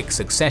in quick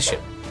succession.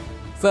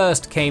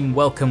 First came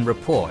welcome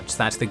reports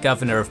that the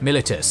governor of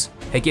Miletus,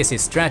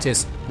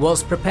 Pegisistratus,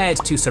 was prepared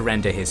to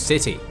surrender his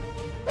city.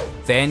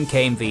 Then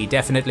came the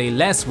definitely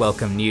less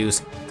welcome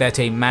news that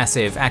a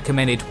massive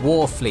Achaemenid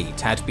war fleet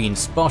had been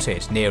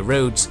spotted near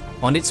Rhodes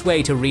on its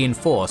way to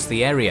reinforce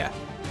the area.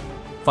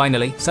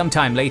 Finally,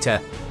 sometime later,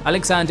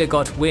 Alexander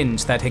got wind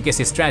that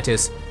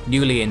Hegesistratus,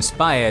 newly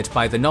inspired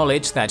by the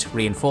knowledge that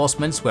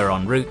reinforcements were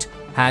en route,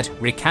 had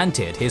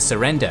recanted his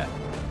surrender.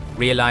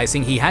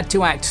 Realizing he had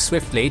to act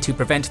swiftly to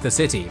prevent the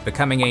city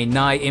becoming a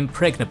nigh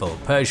impregnable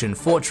Persian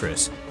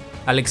fortress,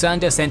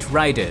 Alexander sent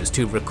riders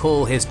to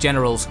recall his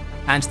generals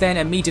and then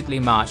immediately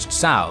marched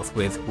south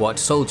with what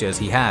soldiers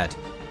he had.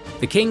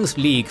 The King's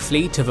League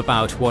fleet of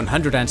about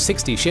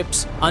 160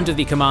 ships, under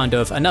the command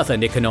of another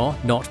Nicanor,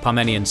 not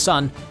Parmenian's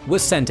son,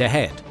 was sent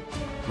ahead.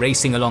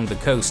 Racing along the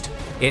coast,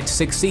 it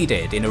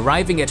succeeded in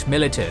arriving at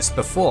Miletus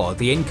before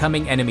the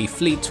incoming enemy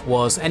fleet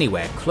was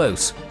anywhere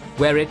close,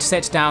 where it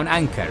set down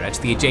anchor at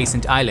the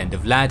adjacent island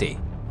of Ladi.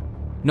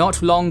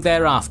 Not long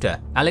thereafter,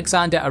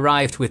 Alexander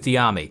arrived with the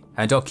army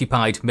and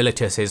occupied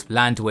Miletus's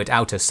landward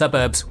outer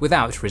suburbs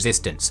without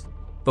resistance,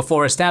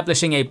 before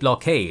establishing a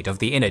blockade of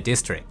the inner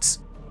districts.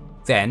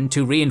 Then,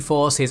 to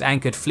reinforce his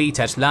anchored fleet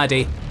at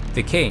Ladi,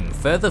 the king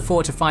further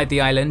fortified the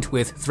island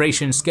with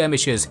Thracian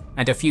skirmishers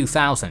and a few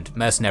thousand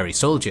mercenary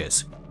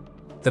soldiers.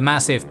 The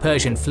massive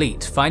Persian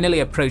fleet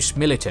finally approached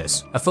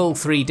Miletus a full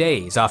 3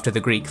 days after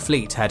the Greek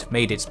fleet had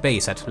made its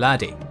base at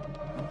Ladi.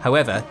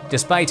 However,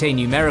 despite a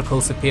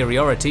numerical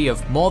superiority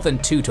of more than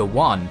 2 to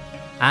 1,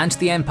 and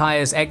the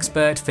empire's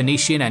expert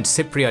Phoenician and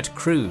Cypriot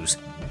crews,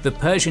 the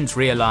Persians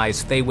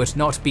realized they would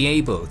not be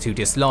able to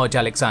dislodge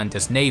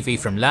Alexander's navy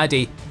from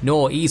Ladi,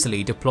 nor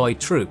easily deploy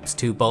troops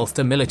to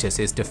bolster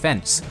Miletus's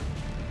defense.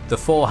 The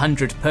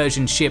 400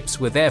 Persian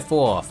ships were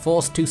therefore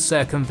forced to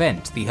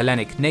circumvent the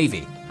Hellenic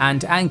navy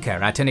and anchor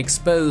at an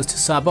exposed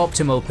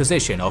suboptimal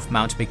position of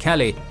Mount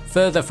Mycale,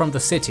 further from the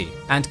city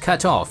and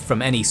cut off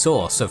from any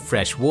source of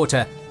fresh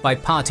water by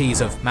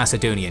parties of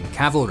Macedonian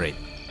cavalry.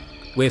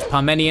 With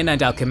Parmenion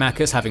and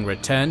Alcimachus having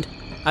returned,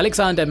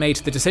 Alexander made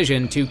the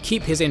decision to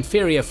keep his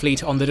inferior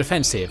fleet on the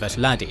defensive at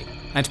Ladi,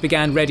 and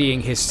began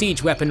readying his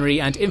siege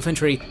weaponry and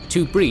infantry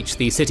to breach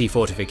the city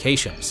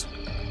fortifications.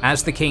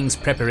 As the king's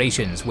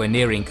preparations were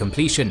nearing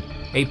completion,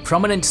 a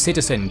prominent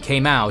citizen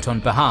came out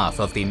on behalf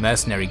of the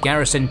mercenary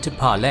garrison to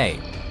parley.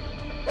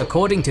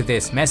 According to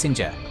this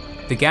messenger,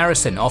 the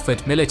garrison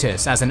offered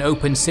Miletus as an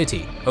open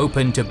city,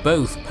 open to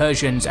both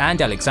Persians and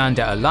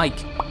Alexander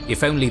alike,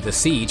 if only the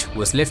siege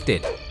was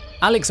lifted.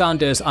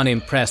 Alexander's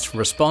unimpressed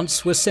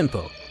response was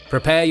simple: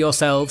 prepare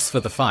yourselves for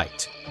the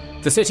fight.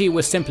 The city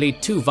was simply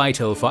too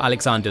vital for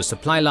Alexander's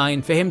supply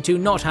line for him to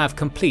not have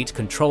complete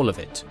control of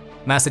it.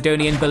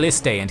 Macedonian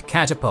ballistae and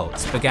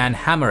catapults began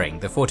hammering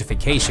the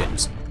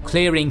fortifications,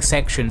 clearing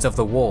sections of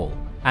the wall,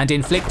 and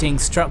inflicting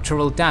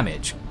structural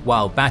damage,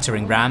 while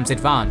battering rams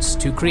advanced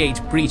to create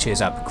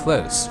breaches up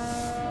close.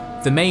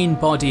 The main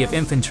body of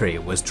infantry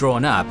was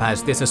drawn up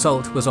as this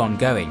assault was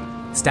ongoing,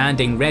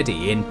 standing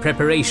ready in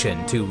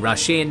preparation to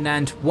rush in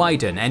and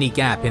widen any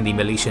gap in the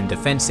Milesian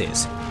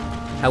defences.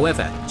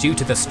 However, due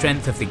to the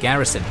strength of the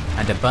garrison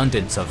and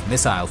abundance of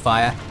missile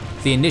fire,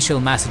 the initial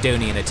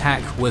Macedonian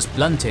attack was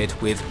blunted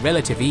with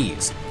relative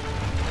ease.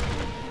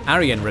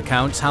 Arrian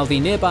recounts how the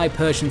nearby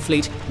Persian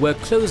fleet were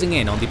closing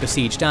in on the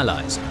besieged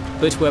allies,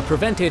 but were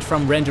prevented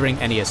from rendering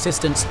any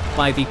assistance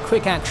by the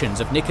quick actions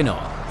of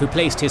Nicanor, who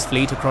placed his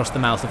fleet across the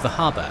mouth of the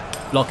harbour,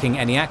 blocking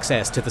any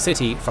access to the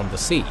city from the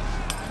sea.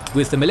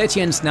 With the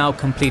Miletians now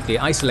completely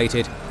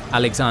isolated,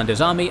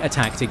 Alexander's army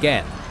attacked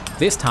again,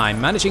 this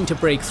time managing to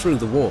break through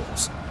the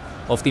walls.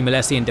 Of the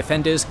Milesian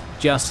defenders,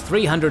 just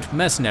 300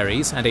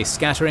 mercenaries and a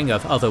scattering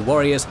of other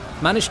warriors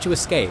managed to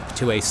escape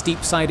to a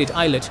steep-sided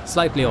islet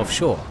slightly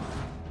offshore.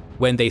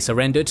 When they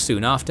surrendered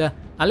soon after,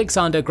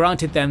 Alexander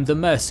granted them the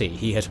mercy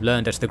he had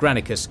learned at the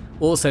Granicus,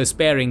 also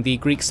sparing the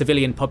Greek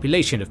civilian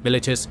population of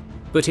Miletus,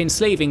 but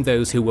enslaving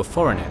those who were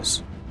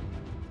foreigners.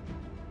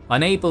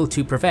 Unable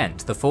to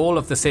prevent the fall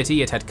of the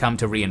city it had come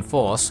to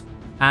reinforce,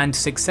 and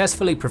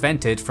successfully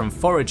prevented from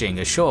foraging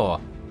ashore,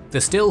 the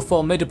still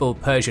formidable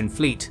Persian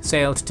fleet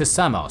sailed to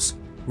Samos,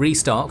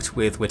 restocked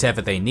with whatever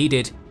they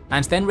needed,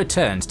 and then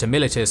returned to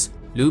Miletus,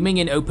 looming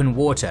in open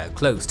water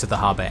close to the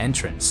harbour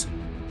entrance.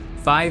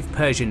 5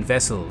 Persian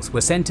vessels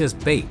were sent as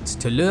bait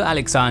to lure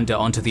Alexander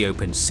onto the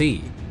open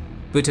sea,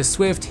 but a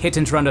swift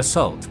hit-and-run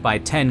assault by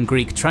 10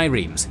 Greek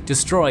triremes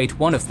destroyed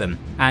one of them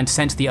and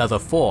sent the other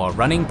 4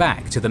 running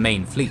back to the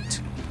main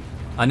fleet.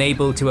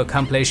 Unable to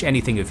accomplish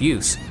anything of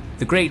use,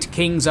 the great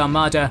king's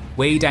armada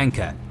weighed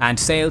anchor and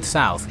sailed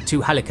south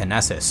to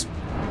Halicarnassus.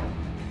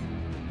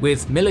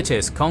 With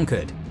Miletus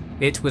conquered,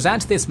 it was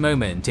at this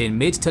moment in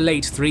mid to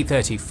late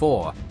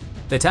 334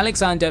 that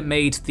Alexander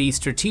made the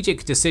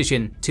strategic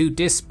decision to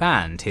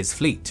disband his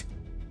fleet.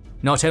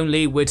 Not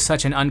only would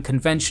such an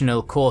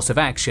unconventional course of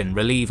action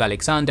relieve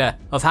Alexander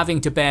of having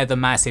to bear the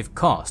massive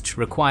cost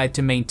required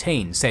to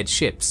maintain said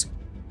ships,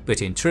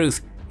 but in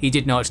truth, he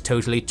did not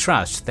totally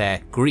trust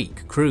their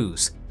Greek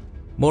crews.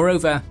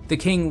 Moreover, the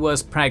king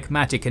was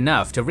pragmatic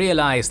enough to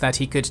realize that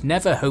he could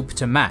never hope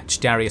to match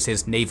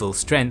Darius's naval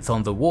strength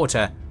on the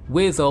water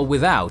with or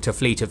without a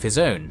fleet of his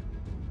own.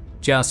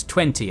 Just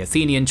 20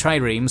 Athenian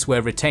triremes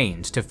were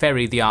retained to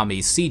ferry the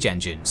army's siege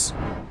engines.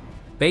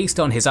 Based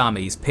on his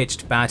army's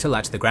pitched battle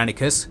at the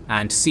Granicus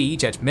and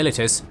siege at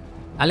Miletus,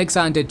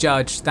 Alexander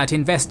judged that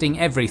investing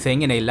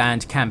everything in a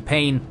land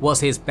campaign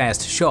was his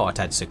best shot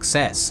at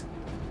success.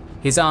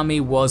 His army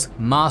was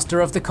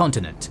master of the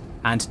continent,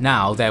 and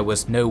now there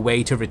was no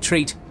way to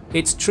retreat.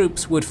 Its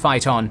troops would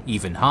fight on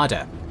even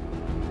harder.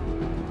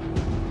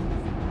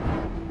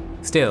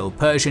 Still,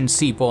 Persian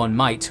seaborne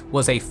might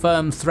was a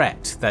firm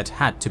threat that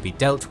had to be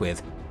dealt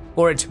with,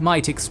 or it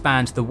might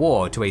expand the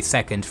war to a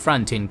second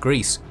front in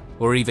Greece,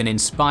 or even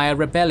inspire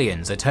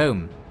rebellions at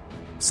home.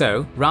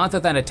 So, rather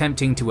than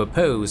attempting to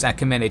oppose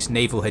Achaemenid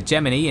naval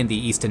hegemony in the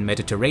eastern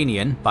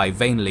Mediterranean by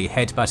vainly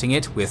headbutting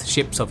it with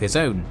ships of his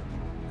own,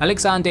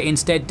 Alexander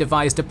instead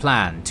devised a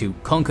plan to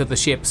conquer the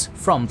ships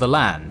from the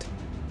land.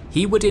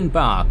 He would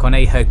embark on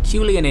a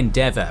Herculean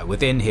endeavour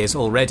within his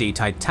already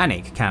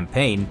titanic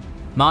campaign,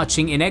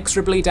 marching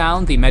inexorably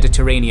down the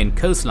Mediterranean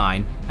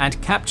coastline and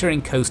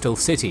capturing coastal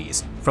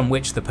cities from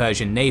which the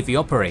Persian navy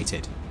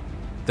operated.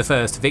 The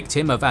first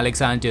victim of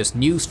Alexander's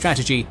new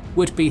strategy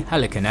would be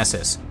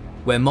Halicarnassus,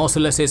 where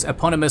Mausolus's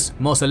eponymous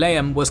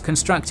mausoleum was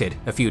constructed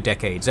a few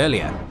decades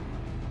earlier.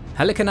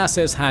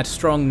 Halicarnassus had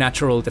strong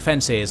natural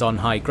defences on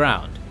high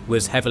ground,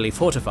 was heavily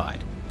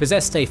fortified,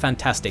 possessed a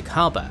fantastic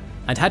harbour,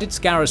 and had its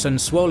garrison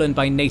swollen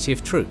by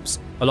native troops,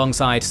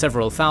 alongside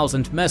several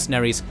thousand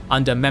mercenaries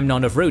under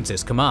Memnon of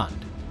Rhodes'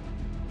 command.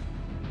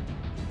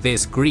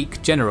 This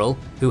Greek general,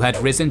 who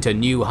had risen to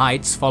new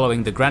heights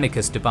following the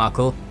Granicus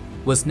debacle,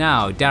 was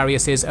now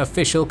Darius'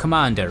 official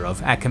commander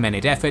of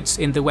Achaemenid efforts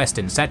in the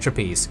western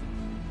satrapies.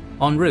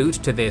 En route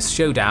to this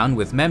showdown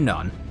with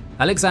Memnon,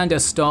 Alexander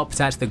stopped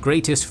at the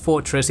greatest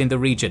fortress in the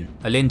region,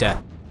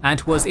 Olinda,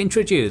 and was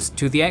introduced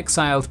to the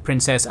exiled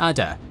Princess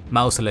Ada,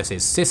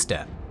 Mausolus'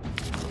 sister.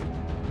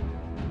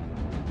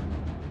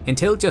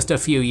 Until just a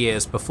few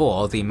years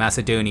before the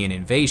Macedonian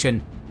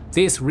invasion,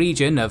 this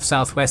region of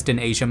southwestern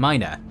Asia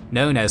Minor,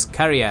 known as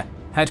Caria,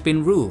 had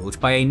been ruled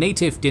by a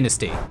native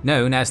dynasty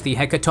known as the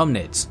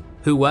Hecatomnids,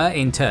 who were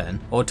in turn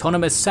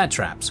autonomous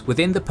satraps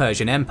within the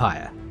Persian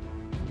Empire.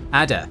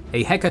 Ada,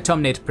 a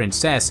Hecatomnid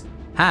princess,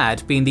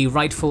 had been the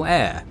rightful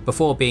heir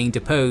before being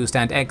deposed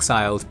and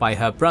exiled by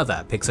her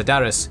brother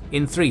Pixodarus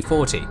in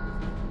 340.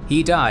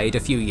 He died a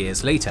few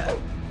years later,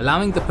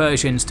 allowing the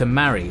Persians to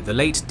marry the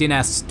late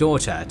dynast's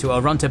daughter to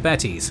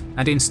Orontabetes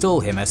and install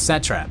him as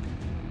satrap.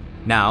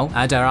 Now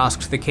Ada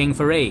asked the king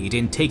for aid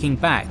in taking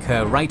back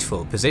her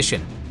rightful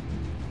position.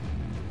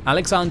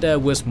 Alexander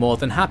was more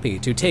than happy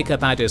to take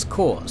up Ada's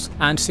cause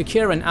and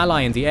secure an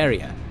ally in the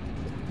area.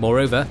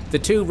 Moreover, the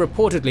two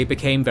reportedly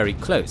became very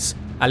close,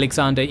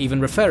 Alexander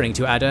even referring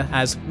to Ada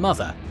as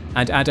mother,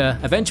 and Ada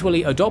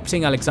eventually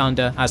adopting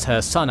Alexander as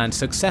her son and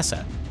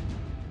successor.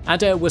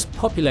 Ada was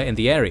popular in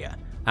the area,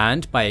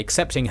 and by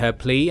accepting her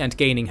plea and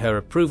gaining her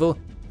approval,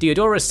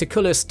 Diodorus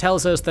Siculus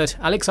tells us that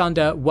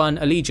Alexander won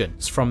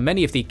allegiance from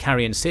many of the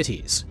Carian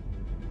cities.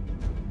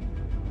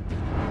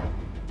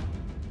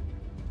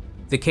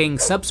 The king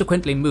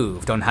subsequently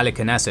moved on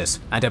Halicarnassus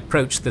and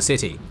approached the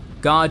city,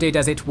 guarded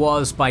as it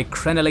was by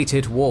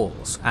crenellated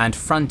walls and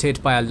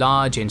fronted by a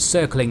large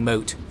encircling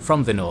moat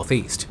from the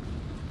northeast.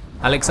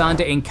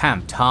 Alexander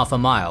encamped half a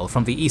mile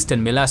from the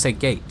eastern Mylassa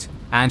gate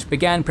and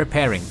began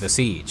preparing the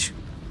siege.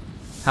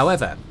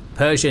 However,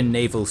 Persian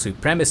naval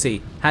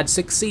supremacy had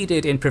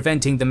succeeded in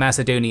preventing the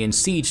Macedonian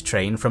siege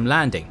train from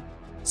landing,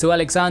 so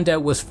Alexander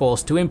was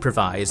forced to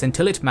improvise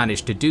until it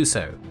managed to do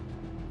so.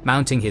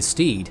 Mounting his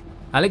steed,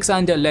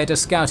 Alexander led a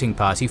scouting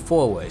party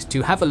forward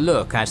to have a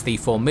look at the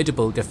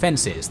formidable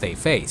defences they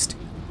faced.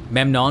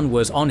 Memnon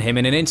was on him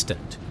in an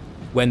instant.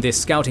 When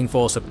this scouting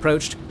force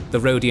approached,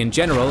 the Rhodian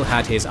general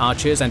had his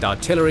archers and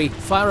artillery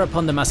fire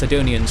upon the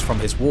Macedonians from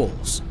his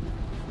walls.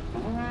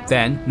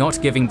 Then,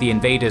 not giving the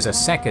invaders a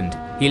second,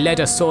 he led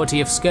a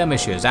sortie of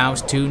skirmishers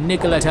out to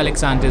niggle at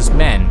Alexander's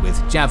men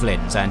with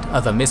javelins and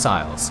other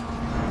missiles.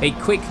 A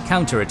quick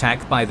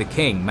counterattack by the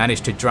king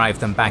managed to drive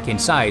them back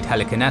inside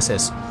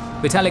Halicarnassus,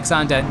 but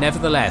Alexander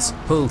nevertheless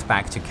pulled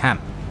back to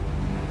camp.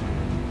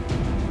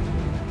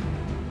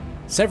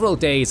 Several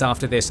days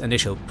after this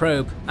initial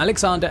probe,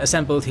 Alexander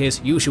assembled his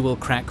usual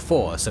crack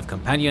force of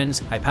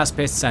companions,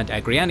 Hypaspists and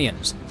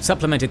Agrianians,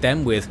 supplemented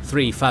them with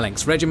 3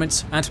 phalanx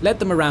regiments, and led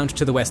them around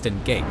to the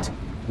western gate.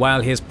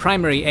 While his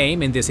primary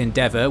aim in this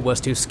endeavour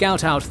was to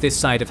scout out this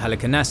side of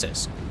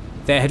Halicarnassus,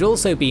 there had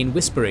also been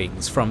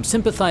whisperings from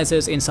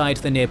sympathizers inside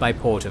the nearby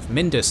port of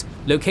Myndus,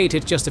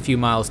 located just a few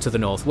miles to the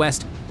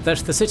northwest, that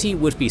the city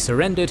would be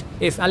surrendered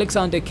if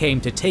Alexander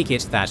came to take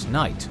it that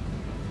night.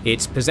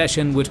 Its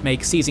possession would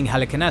make seizing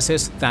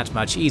Halicarnassus that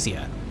much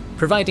easier,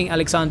 providing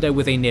Alexander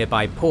with a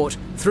nearby port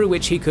through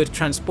which he could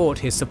transport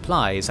his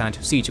supplies and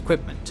siege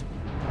equipment.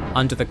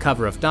 Under the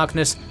cover of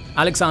darkness,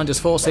 Alexander's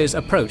forces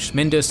approached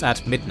Myndus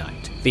at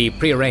midnight, the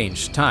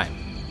prearranged time.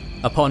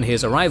 Upon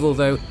his arrival,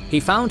 though, he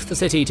found the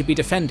city to be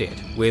defended,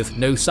 with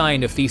no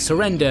sign of the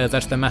surrender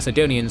that the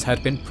Macedonians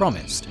had been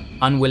promised.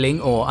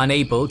 Unwilling or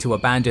unable to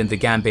abandon the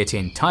gambit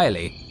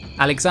entirely,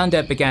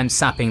 Alexander began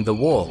sapping the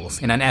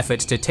walls in an effort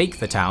to take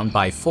the town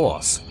by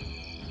force.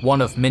 One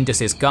of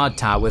Mindus's guard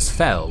towers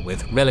fell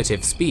with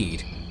relative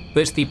speed,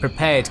 but the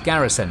prepared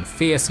garrison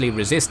fiercely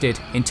resisted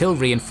until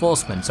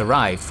reinforcements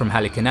arrived from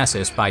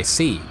Halicarnassus by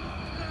sea.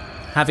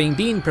 Having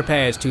been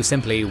prepared to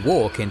simply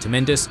walk into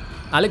Mindus,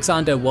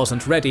 Alexander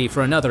wasn't ready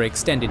for another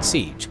extended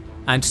siege,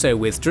 and so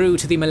withdrew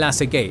to the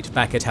Mylassa Gate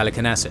back at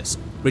Halicarnassus,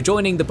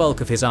 rejoining the bulk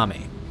of his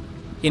army.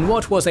 In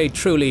what was a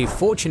truly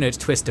fortunate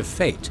twist of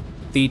fate,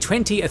 the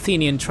 20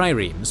 Athenian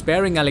triremes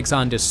bearing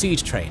Alexander's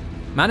siege train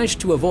managed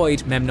to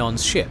avoid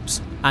Memnon's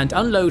ships and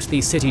unload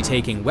the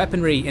city-taking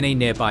weaponry in a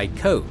nearby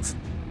cove.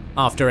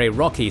 After a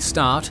rocky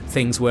start,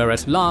 things were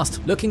at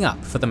last looking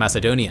up for the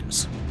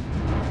Macedonians.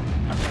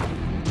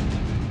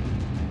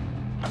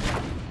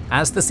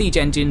 As the siege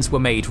engines were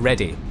made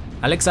ready,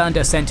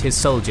 Alexander sent his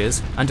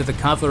soldiers, under the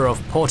cover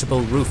of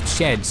portable roofed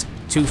sheds,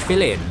 to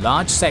fill in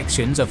large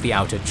sections of the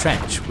outer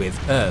trench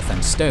with earth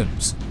and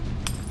stones.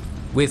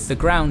 With the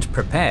ground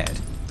prepared,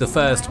 the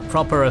first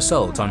proper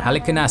assault on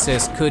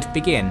Halicarnassus could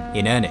begin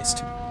in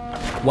earnest.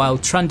 While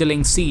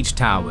trundling siege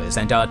towers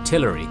and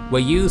artillery were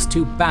used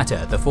to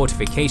batter the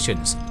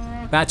fortifications,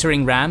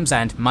 battering rams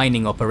and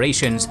mining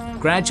operations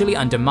gradually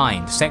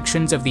undermined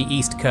sections of the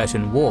East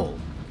Curtain Wall.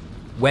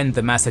 When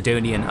the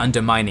Macedonian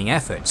undermining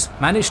efforts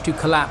managed to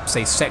collapse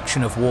a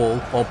section of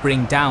wall or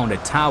bring down a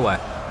tower,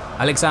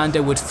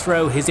 Alexander would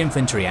throw his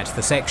infantry at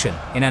the section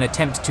in an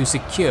attempt to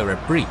secure a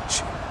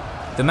breach.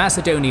 The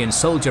Macedonian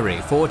soldiery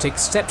fought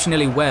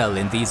exceptionally well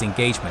in these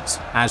engagements,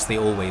 as they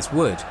always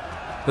would,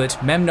 but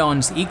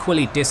Memnon's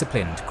equally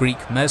disciplined Greek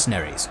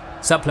mercenaries,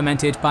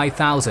 supplemented by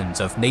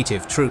thousands of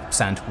native troops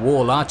and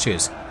wall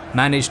archers,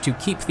 managed to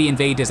keep the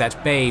invaders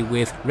at bay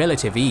with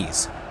relative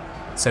ease.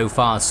 So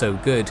far so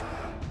good,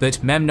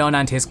 but Memnon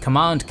and his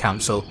command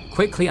council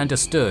quickly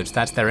understood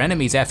that their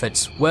enemy's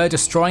efforts were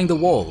destroying the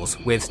walls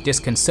with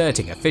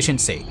disconcerting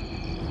efficiency.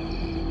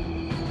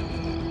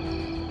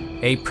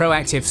 A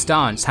proactive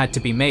stance had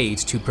to be made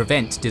to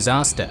prevent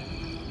disaster.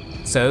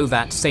 So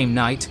that same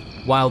night,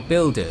 while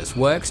builders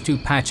worked to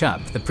patch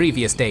up the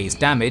previous day's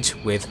damage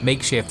with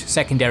makeshift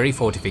secondary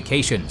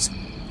fortifications,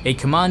 a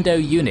commando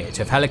unit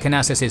of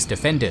Halicarnassus's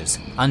defenders,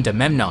 under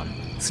Memnon,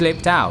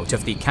 slipped out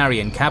of the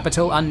Carian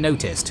capital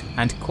unnoticed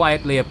and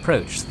quietly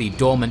approached the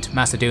dormant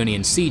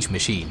Macedonian siege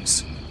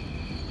machines.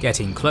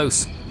 Getting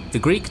close, the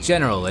Greek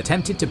general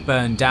attempted to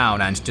burn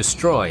down and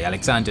destroy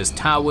Alexander's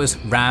towers,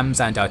 rams,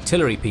 and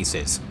artillery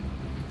pieces.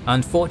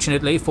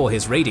 Unfortunately for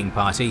his raiding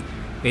party,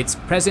 its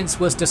presence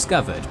was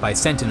discovered by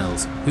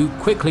sentinels who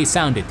quickly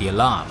sounded the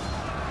alarm.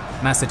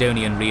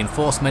 Macedonian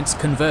reinforcements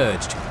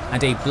converged,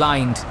 and a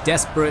blind,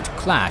 desperate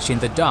clash in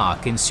the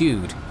dark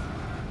ensued.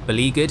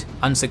 Beleaguered,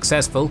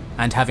 unsuccessful,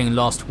 and having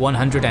lost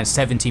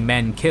 170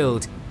 men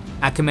killed,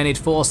 Achaemenid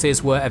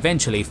forces were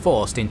eventually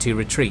forced into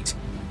retreat.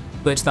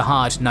 But the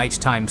hard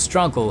nighttime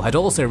struggle had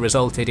also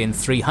resulted in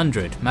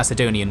 300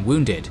 Macedonian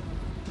wounded.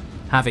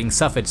 Having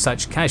suffered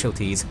such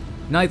casualties,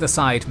 neither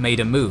side made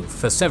a move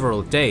for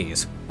several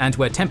days and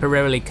were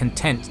temporarily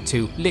content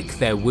to lick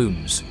their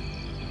wounds.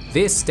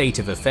 This state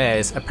of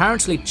affairs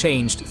apparently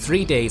changed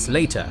 3 days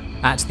later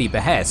at the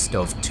behest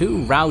of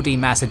 2 rowdy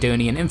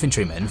Macedonian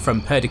infantrymen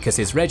from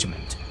Perdiccas's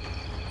regiment.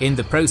 In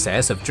the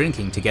process of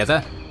drinking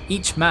together,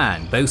 each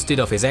man boasted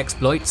of his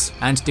exploits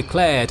and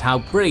declared how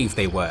brave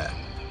they were.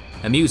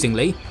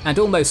 Amusingly, and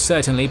almost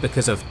certainly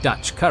because of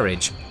Dutch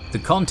courage, the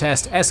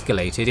contest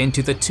escalated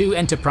into the 2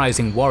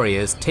 enterprising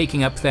warriors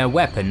taking up their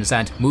weapons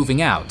and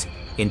moving out,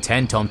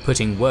 intent on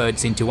putting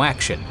words into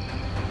action.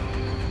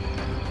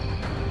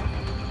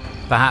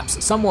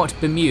 Perhaps somewhat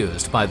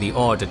bemused by the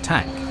odd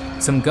attack,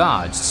 some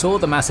guards saw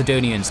the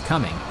Macedonians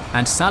coming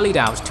and sallied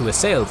out to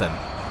assail them,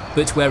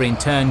 but were in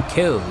turn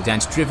killed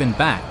and driven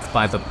back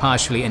by the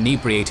partially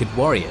inebriated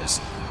warriors.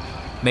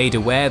 Made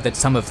aware that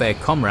some of their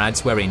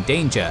comrades were in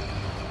danger,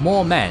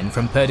 more men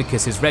from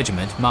Perdiccas's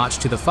regiment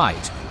marched to the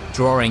fight,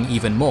 drawing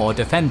even more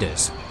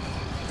defenders.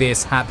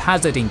 This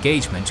haphazard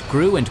engagement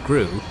grew and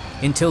grew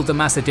until the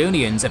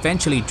Macedonians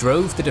eventually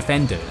drove the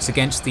defenders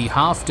against the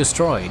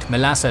half-destroyed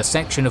Mylassa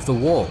section of the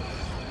wall.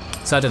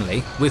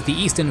 Suddenly, with the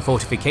eastern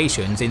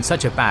fortifications in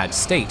such a bad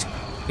state,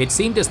 it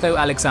seemed as though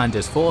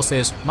Alexander's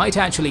forces might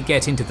actually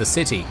get into the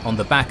city on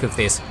the back of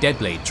this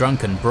deadly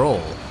drunken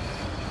brawl.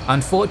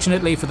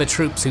 Unfortunately for the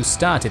troops who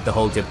started the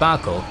whole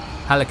debacle,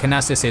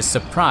 Halicarnassus's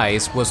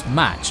surprise was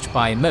matched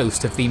by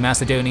most of the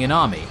Macedonian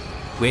army,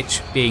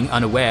 which, being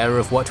unaware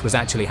of what was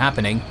actually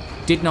happening,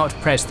 did not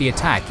press the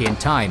attack in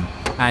time,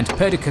 and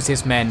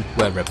Perdiccas's men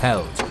were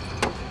repelled.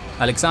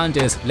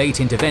 Alexander's late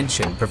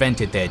intervention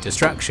prevented their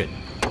destruction.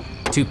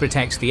 To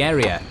protect the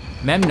area,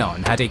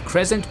 Memnon had a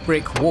crescent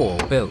brick wall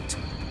built,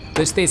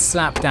 but this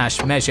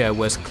slapdash measure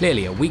was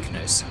clearly a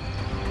weakness.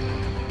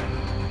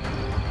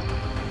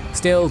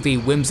 Still, the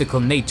whimsical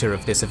nature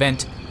of this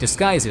event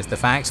disguises the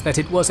fact that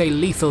it was a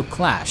lethal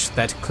clash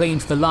that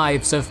claimed the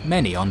lives of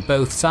many on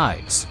both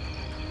sides.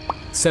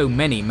 So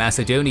many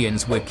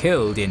Macedonians were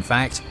killed, in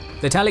fact,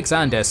 that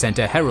Alexander sent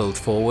a herald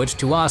forward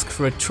to ask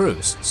for a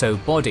truce so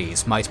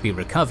bodies might be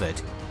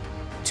recovered.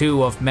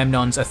 2 of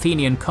Memnon's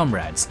Athenian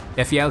comrades,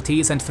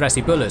 Ephialtes and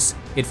Thrasybulus,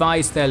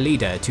 advised their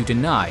leader to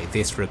deny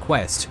this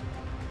request.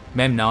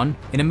 Memnon,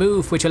 in a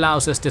move which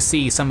allows us to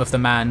see some of the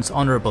man's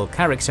honourable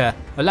character,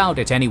 allowed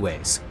it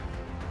anyways.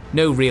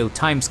 No real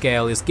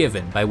timescale is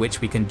given by which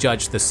we can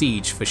judge the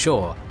siege for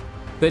sure,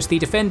 but the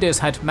defenders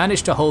had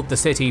managed to hold the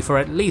city for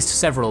at least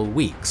several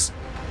weeks.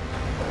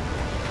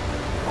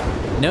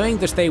 Knowing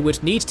that they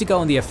would need to go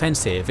on the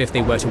offensive if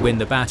they were to win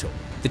the battle,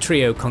 the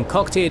trio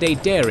concocted a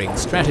daring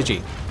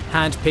strategy.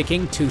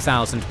 Handpicking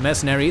 2,000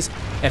 mercenaries,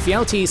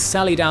 Ephialtes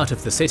sallied out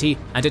of the city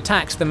and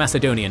attacked the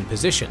Macedonian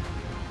position.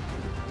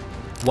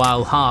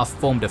 While half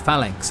formed a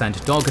phalanx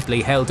and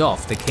doggedly held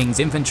off the king's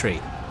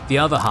infantry, the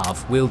other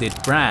half wielded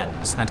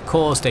brands and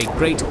caused a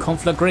great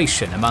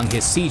conflagration among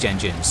his siege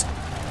engines.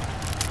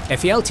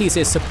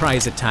 Ephialtes'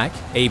 surprise attack,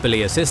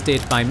 ably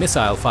assisted by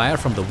missile fire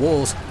from the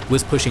walls,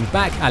 was pushing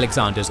back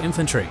Alexander's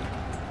infantry.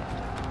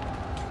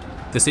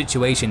 The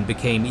situation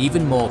became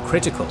even more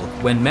critical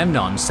when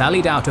Memnon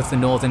sallied out of the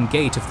northern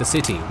gate of the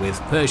city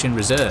with Persian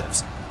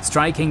reserves,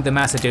 striking the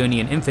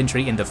Macedonian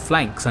infantry in the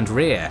flanks and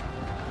rear.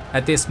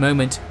 At this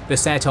moment,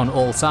 beset on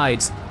all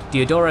sides,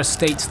 Diodorus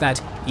states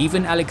that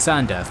even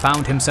Alexander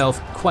found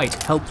himself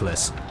quite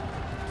helpless.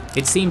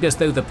 It seemed as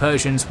though the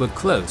Persians were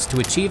close to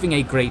achieving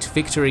a great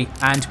victory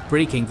and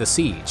breaking the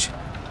siege.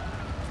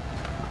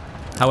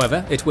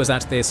 However, it was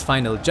at this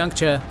final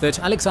juncture that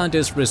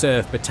Alexander's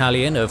reserve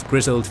battalion of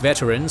grizzled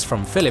veterans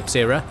from Philip's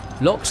era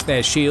locked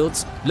their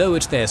shields,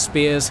 lowered their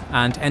spears,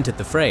 and entered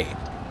the fray.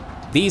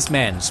 These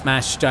men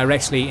smashed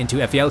directly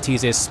into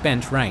Ephialtes'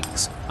 spent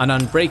ranks, an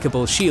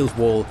unbreakable shield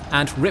wall,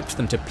 and ripped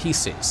them to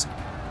pieces.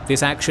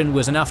 This action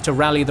was enough to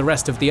rally the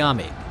rest of the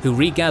army, who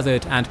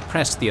regathered and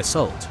pressed the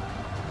assault.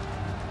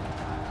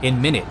 In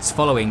minutes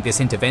following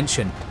this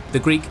intervention, the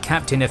Greek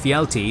captain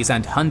Ephialtes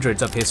and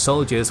hundreds of his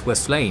soldiers were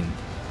slain,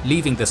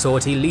 leaving the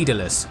sortie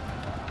leaderless.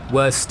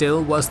 Worse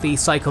still was the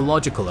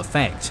psychological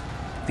effect.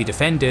 The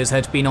defenders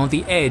had been on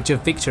the edge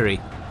of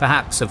victory,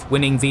 perhaps of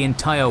winning the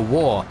entire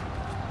war.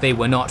 They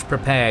were not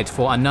prepared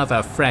for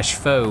another fresh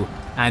foe,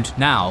 and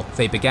now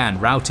they began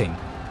routing.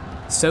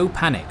 So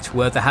panicked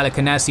were the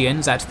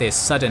Halicarnassians at this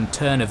sudden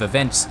turn of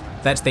events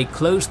that they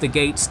closed the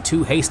gates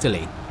too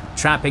hastily,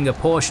 trapping a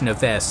portion of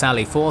their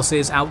sally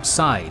forces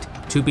outside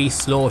to be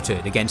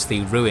slaughtered against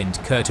the ruined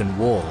curtain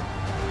wall.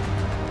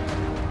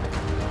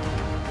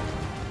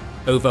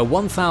 Over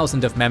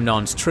 1,000 of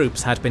Memnon's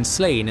troops had been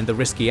slain in the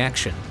risky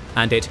action,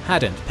 and it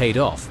hadn't paid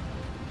off.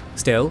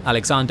 Still,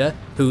 Alexander,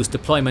 whose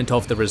deployment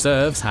of the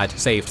reserves had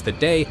saved the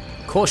day,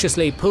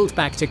 cautiously pulled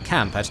back to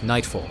camp at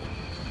nightfall.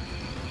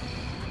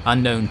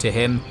 Unknown to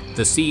him,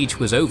 the siege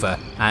was over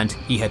and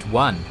he had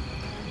won.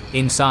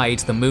 Inside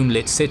the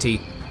moonlit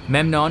city,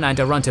 Memnon and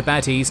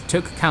Orontobates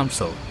took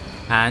counsel,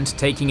 and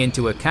taking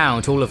into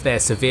account all of their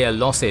severe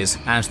losses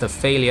and the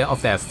failure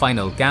of their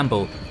final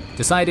gamble,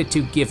 decided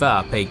to give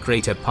up a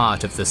greater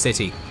part of the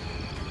city.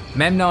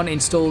 Memnon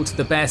installed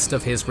the best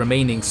of his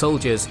remaining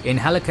soldiers in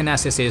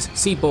Halicarnassus'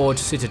 seaboard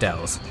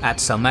citadels at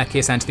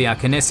Salmacis and the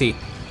Arcanesi,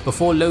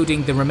 before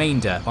loading the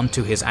remainder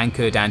onto his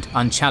anchored and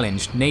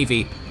unchallenged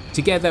navy,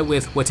 together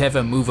with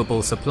whatever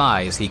movable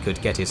supplies he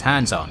could get his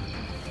hands on.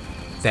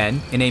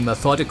 Then, in a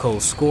methodical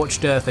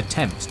scorched earth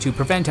attempt to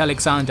prevent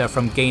Alexander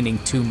from gaining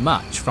too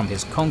much from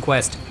his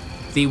conquest,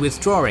 the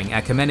withdrawing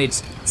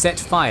Achaemenids set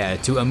fire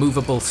to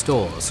immovable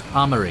stores,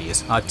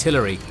 armories,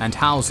 artillery, and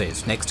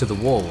houses next to the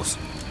walls.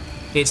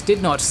 It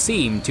did not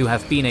seem to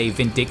have been a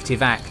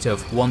vindictive act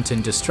of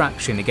wanton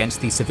destruction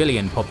against the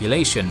civilian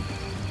population,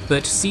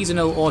 but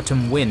seasonal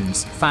autumn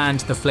winds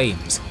fanned the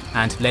flames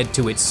and led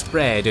to its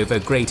spread over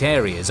great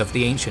areas of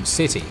the ancient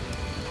city.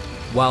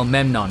 While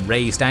Memnon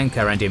raised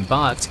anchor and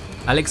embarked,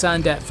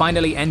 Alexander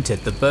finally entered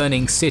the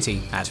burning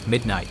city at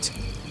midnight.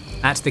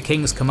 At the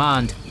king's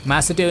command,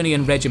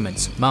 Macedonian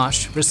regiments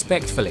marched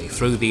respectfully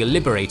through the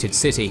liberated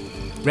city,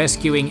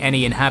 rescuing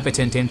any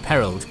inhabitant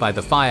imperiled by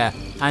the fire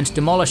and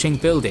demolishing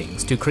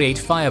buildings to create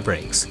fire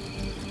breaks.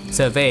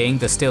 Surveying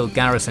the still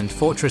garrisoned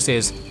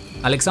fortresses,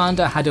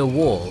 Alexander had a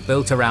wall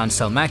built around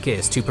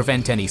Salmacis to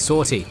prevent any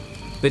sortie,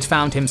 but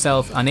found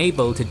himself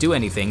unable to do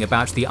anything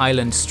about the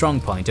island's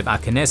strongpoint of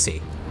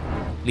Arcanesi.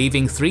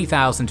 Leaving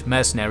 3,000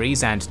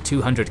 mercenaries and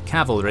 200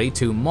 cavalry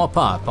to mop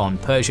up on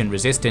Persian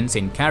resistance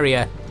in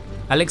Caria,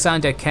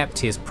 Alexander kept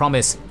his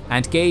promise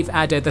and gave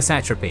Ada the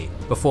satrapy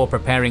before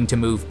preparing to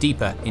move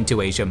deeper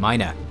into Asia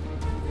Minor.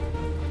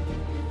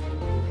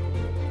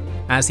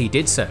 As he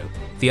did so,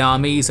 the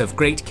armies of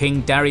great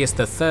King Darius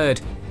III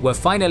were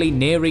finally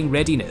nearing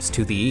readiness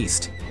to the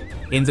east.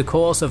 In the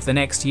course of the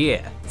next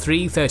year,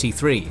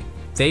 333,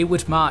 they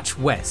would march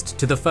west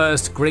to the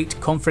first great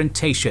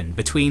confrontation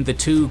between the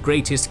two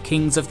greatest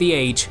kings of the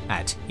age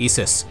at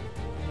Issus.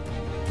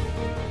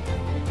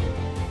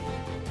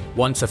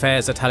 Once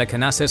affairs at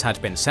Halicarnassus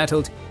had been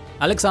settled,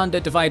 Alexander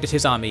divided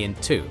his army in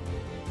two.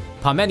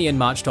 Parmenion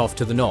marched off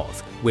to the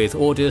north, with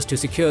orders to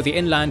secure the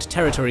inland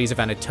territories of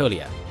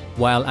Anatolia,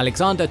 while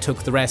Alexander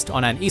took the rest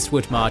on an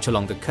eastward march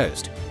along the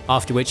coast,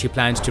 after which he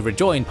planned to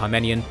rejoin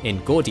Parmenion in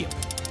Gordium.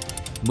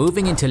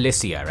 Moving into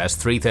Lycia as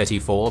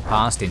 334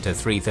 passed into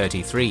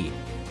 333,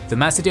 the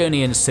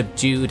Macedonians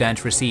subdued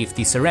and received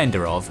the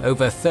surrender of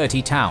over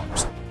 30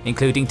 towns,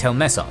 including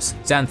Telmessos,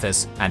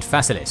 Xanthus, and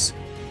Phaselis.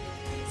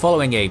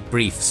 Following a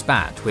brief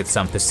spat with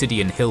some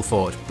Pisidian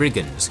hill-fort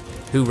brigands,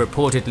 who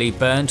reportedly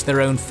burned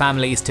their own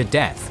families to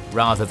death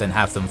rather than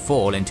have them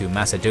fall into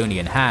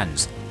Macedonian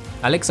hands,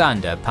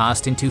 Alexander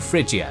passed into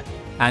Phrygia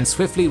and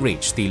swiftly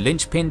reached the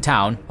linchpin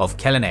town of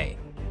Kelene.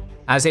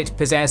 As it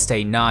possessed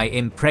a nigh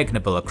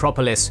impregnable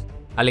acropolis,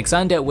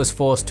 Alexander was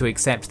forced to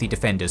accept the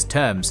defenders'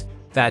 terms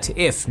that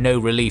if no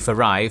relief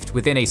arrived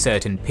within a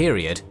certain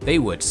period, they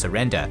would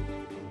surrender.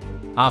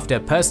 After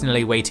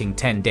personally waiting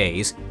 10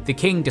 days, the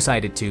king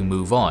decided to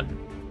move on.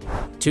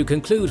 To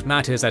conclude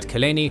matters at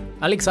Kelene,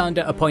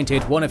 Alexander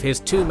appointed one of his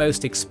two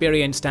most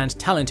experienced and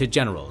talented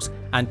generals,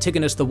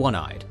 Antigonus the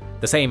One-Eyed,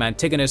 the same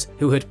Antigonus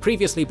who had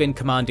previously been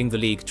commanding the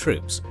League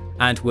troops,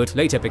 and would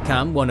later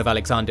become one of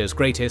Alexander's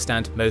greatest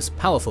and most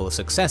powerful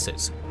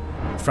successors.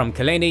 From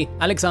Kelene,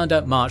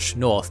 Alexander marched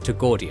north to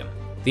Gordium,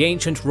 the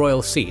ancient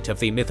royal seat of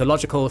the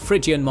mythological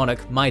Phrygian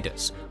monarch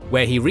Midas,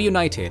 where he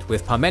reunited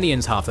with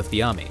Parmenion's half of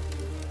the army.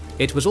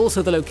 It was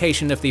also the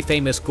location of the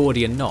famous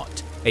Gordian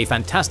knot, a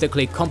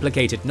fantastically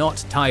complicated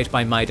knot tied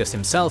by Midas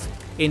himself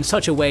in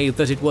such a way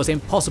that it was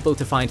impossible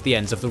to find the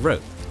ends of the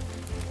rope.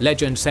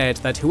 Legend said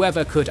that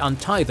whoever could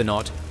untie the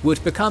knot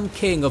would become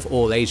king of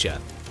all Asia.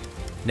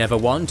 Never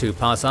one to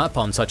pass up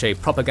on such a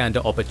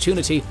propaganda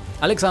opportunity,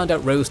 Alexander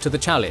rose to the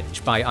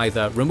challenge by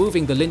either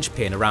removing the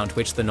linchpin around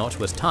which the knot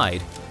was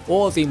tied,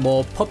 or the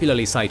more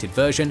popularly cited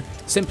version,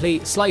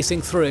 simply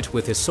slicing through it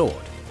with his sword.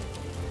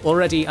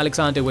 Already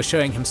Alexander was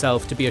showing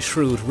himself to be a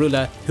shrewd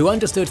ruler who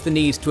understood the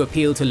need to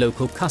appeal to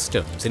local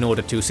customs in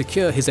order to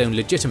secure his own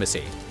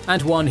legitimacy,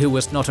 and one who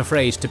was not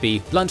afraid to be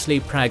bluntly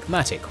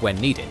pragmatic when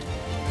needed.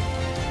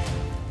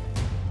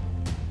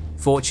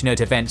 Fortunate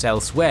events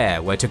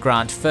elsewhere were to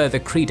grant further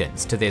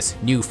credence to this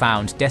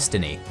newfound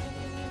destiny.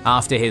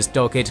 After his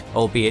dogged,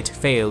 albeit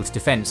failed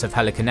defense of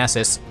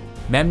Halicarnassus,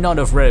 Memnon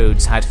of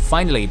Rhodes had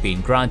finally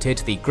been granted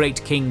the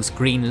Great King's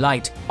green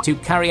light to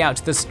carry out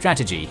the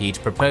strategy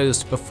he'd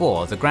proposed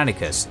before the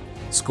Granicus,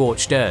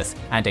 scorched earth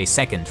and a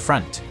second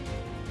front.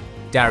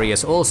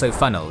 Darius also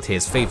funneled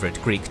his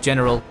favourite Greek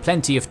general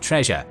plenty of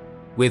treasure,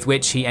 with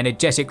which he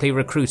energetically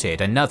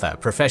recruited another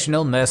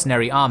professional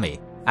mercenary army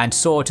and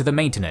saw to the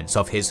maintenance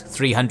of his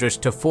 300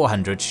 to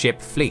 400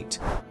 ship fleet.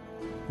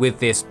 With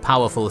this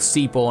powerful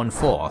seaborne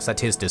force at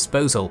his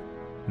disposal,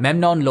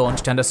 Memnon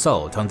launched an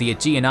assault on the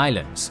Aegean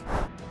islands.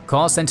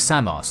 Kos and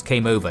Samos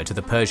came over to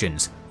the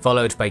Persians,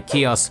 followed by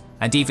Chios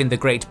and even the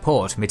great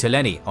port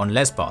Mytilene on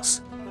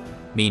Lesbos.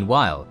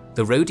 Meanwhile,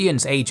 the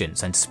Rhodians'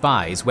 agents and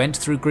spies went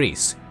through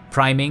Greece,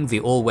 priming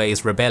the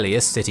always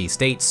rebellious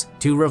city-states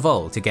to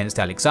revolt against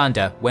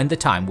Alexander when the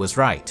time was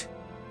right.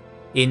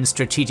 In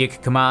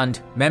strategic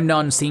command,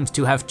 Memnon seems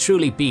to have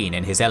truly been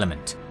in his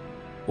element.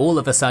 All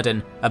of a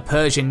sudden, a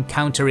Persian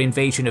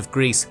counter-invasion of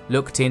Greece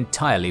looked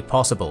entirely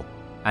possible,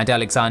 and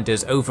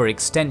Alexander's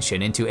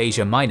overextension into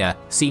Asia Minor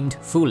seemed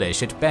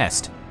foolish at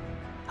best.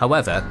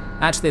 However,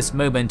 at this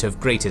moment of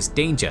greatest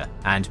danger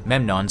and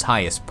Memnon's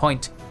highest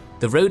point,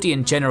 the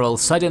Rhodian general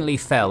suddenly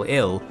fell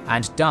ill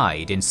and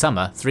died in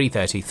summer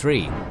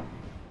 333.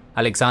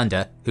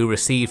 Alexander, who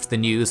received the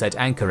news at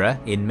Ankara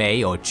in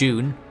May or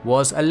June,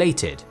 was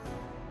elated.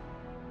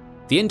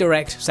 The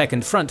indirect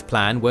second front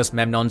plan was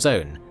Memnon's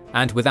own,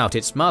 and without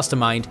its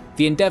mastermind,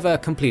 the endeavour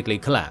completely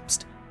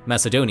collapsed.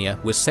 Macedonia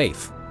was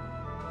safe.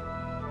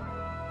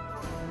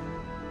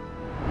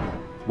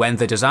 When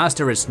the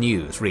disastrous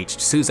news reached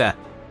Susa,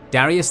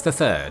 Darius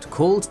III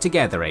called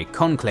together a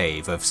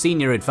conclave of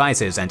senior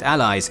advisors and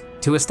allies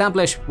to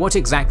establish what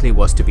exactly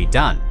was to be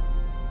done.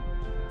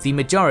 The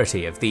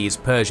majority of these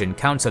Persian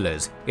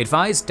councillors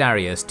advised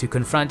Darius to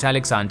confront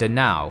Alexander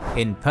now,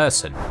 in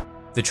person.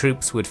 The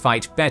troops would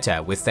fight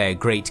better with their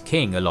great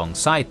king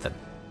alongside them.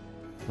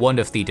 One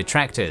of the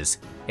detractors,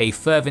 a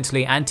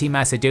fervently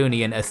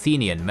anti-Macedonian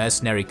Athenian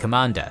mercenary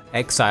commander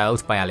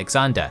exiled by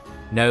Alexander,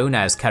 known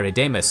as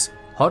Charidemus,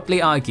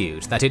 hotly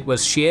argued that it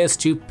was sheer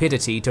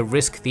stupidity to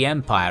risk the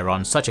empire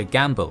on such a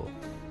gamble.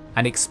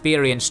 An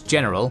experienced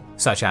general,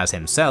 such as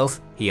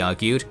himself, he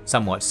argued,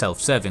 somewhat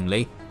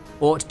self-servingly,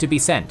 ought to be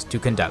sent to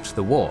conduct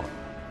the war.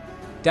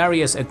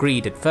 Darius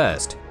agreed at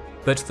first,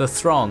 but the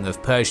throng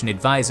of Persian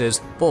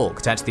advisors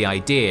balked at the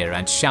idea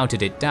and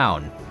shouted it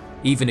down,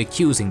 even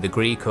accusing the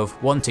Greek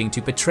of wanting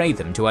to betray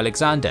them to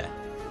Alexander.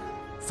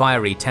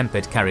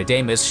 Fiery-tempered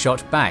Charidemus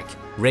shot back,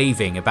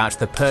 raving about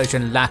the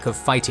Persian lack of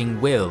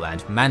fighting will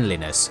and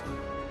manliness.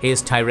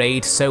 His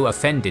tirade so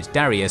offended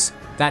Darius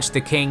that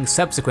the king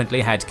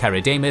subsequently had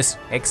Charidemus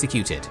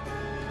executed.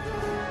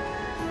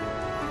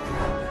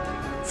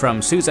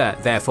 From Susa,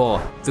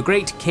 therefore, the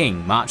great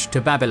king marched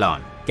to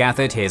Babylon,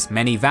 gathered his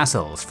many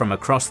vassals from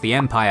across the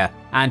empire,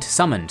 and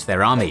summoned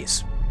their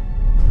armies.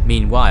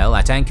 Meanwhile,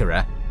 at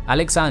Ankara,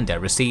 Alexander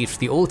received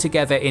the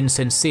altogether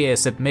insincere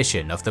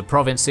submission of the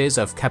provinces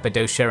of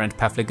Cappadocia and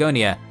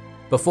Paphlagonia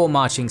before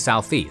marching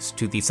southeast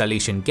to the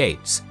Cilician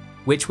Gates,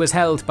 which was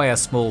held by a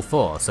small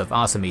force of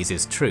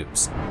Arsames'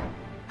 troops.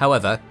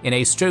 However, in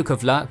a stroke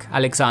of luck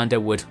Alexander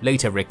would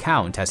later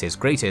recount as his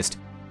greatest,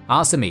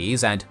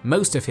 Arsames and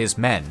most of his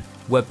men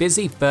were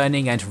busy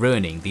burning and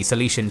ruining the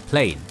Cilician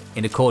plain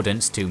in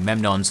accordance to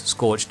Memnon's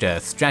scorched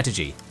earth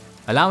strategy,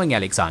 allowing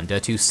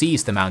Alexander to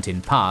seize the mountain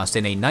pass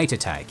in a night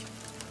attack.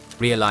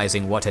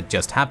 Realizing what had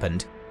just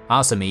happened,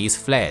 Arsames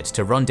fled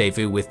to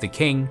rendezvous with the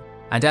king,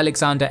 and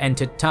Alexander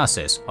entered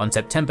Tarsus on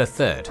September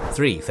 3rd,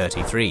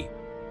 333.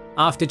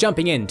 After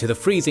jumping into the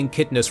freezing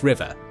Kidnus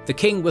River, the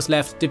king was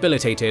left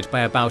debilitated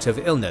by a bout of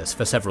illness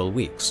for several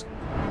weeks.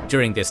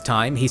 During this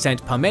time, he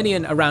sent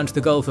Parmenion around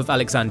the Gulf of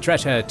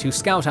Alexandretta to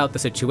scout out the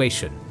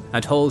situation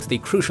and hold the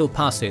crucial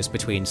passes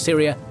between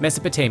Syria,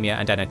 Mesopotamia,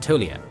 and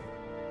Anatolia.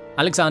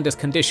 Alexander's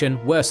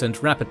condition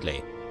worsened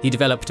rapidly. He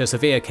developed a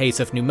severe case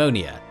of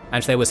pneumonia,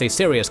 and there was a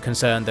serious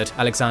concern that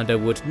Alexander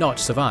would not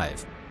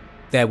survive.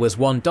 There was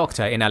one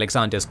doctor in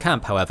Alexander's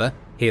camp, however,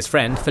 his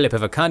friend Philip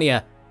of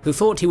Acania, who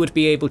thought he would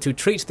be able to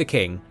treat the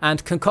king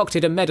and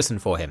concocted a medicine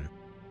for him.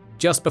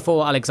 Just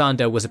before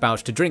Alexander was about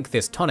to drink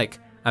this tonic,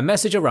 a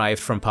message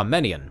arrived from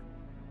Parmenion.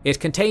 It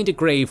contained a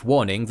grave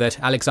warning that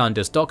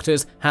Alexander's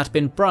doctors had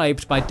been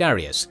bribed by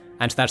Darius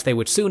and that they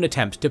would soon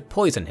attempt to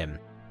poison him.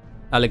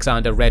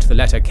 Alexander read the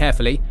letter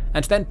carefully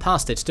and then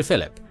passed it to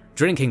Philip,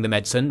 drinking the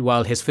medicine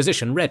while his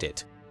physician read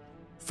it.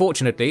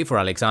 Fortunately for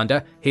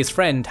Alexander, his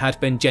friend had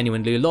been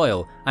genuinely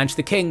loyal, and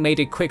the king made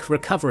a quick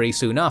recovery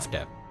soon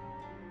after.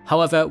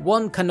 However,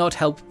 one cannot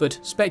help but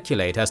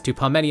speculate as to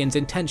Parmenion's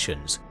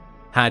intentions.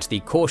 Had the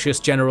cautious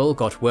general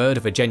got word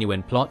of a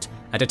genuine plot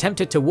and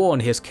attempted to warn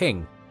his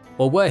king,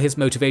 or were his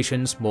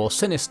motivations more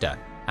sinister,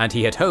 and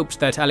he had hoped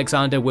that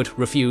Alexander would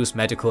refuse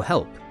medical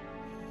help?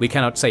 We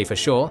cannot say for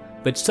sure,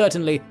 but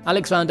certainly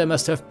Alexander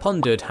must have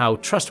pondered how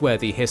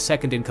trustworthy his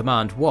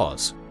second-in-command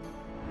was.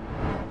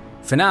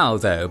 For now,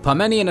 though,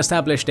 Parmenion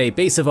established a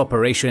base of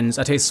operations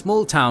at a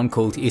small town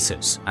called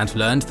Issus and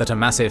learned that a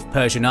massive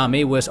Persian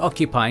army was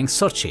occupying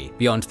Sochi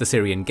beyond the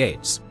Syrian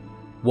gates.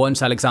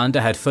 Once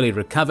Alexander had fully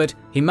recovered,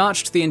 he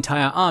marched the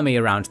entire army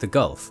around the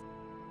Gulf.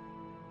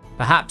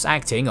 Perhaps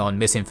acting on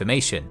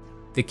misinformation,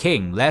 the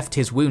king left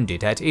his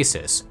wounded at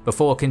Issus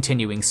before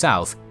continuing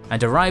south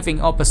and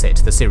arriving opposite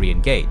the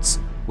Syrian gates,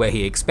 where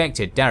he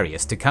expected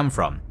Darius to come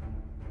from.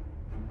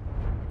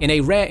 In a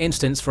rare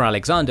instance for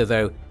Alexander,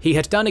 though, he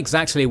had done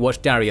exactly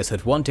what Darius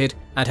had wanted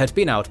and had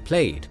been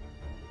outplayed.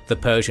 The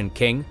Persian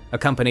king,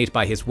 accompanied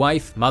by his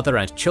wife, mother,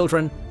 and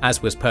children,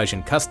 as was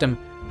Persian custom,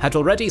 had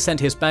already sent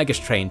his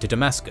baggage train to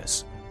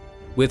Damascus.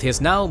 With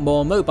his now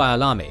more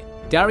mobile army,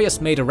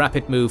 Darius made a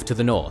rapid move to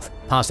the north,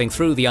 passing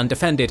through the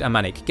undefended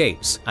Ammanic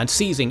gates and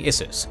seizing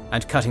Issus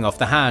and cutting off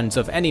the hands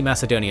of any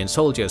Macedonian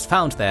soldiers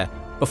found there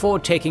before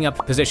taking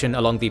up position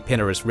along the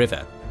Pinarus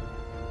River.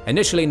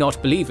 Initially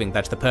not believing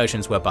that the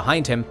Persians were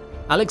behind him,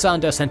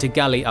 Alexander sent a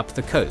galley up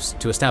the coast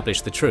to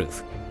establish the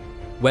truth.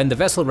 When the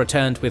vessel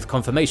returned with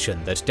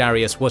confirmation that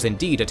Darius was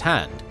indeed at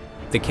hand,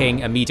 the king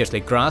immediately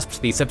grasped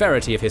the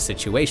severity of his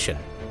situation.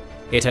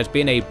 It had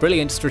been a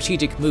brilliant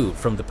strategic move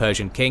from the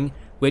Persian king,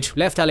 which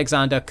left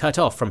Alexander cut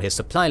off from his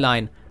supply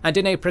line and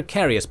in a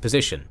precarious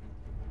position.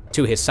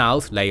 To his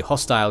south lay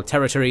hostile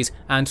territories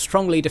and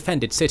strongly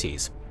defended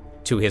cities.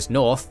 To his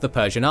north, the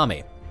Persian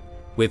army.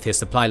 With his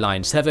supply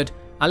line severed,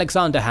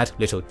 Alexander had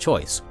little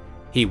choice.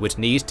 He would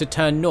need to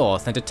turn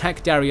north and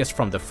attack Darius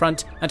from the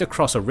front and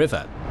across a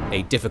river,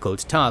 a difficult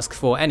task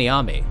for any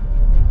army.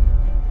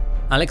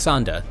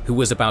 Alexander, who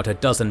was about a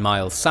dozen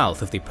miles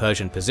south of the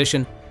Persian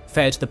position,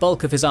 fed the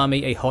bulk of his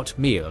army a hot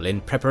meal in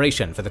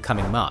preparation for the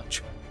coming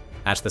march.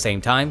 At the same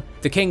time,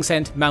 the king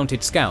sent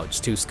mounted scouts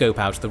to scope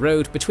out the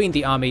road between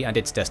the army and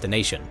its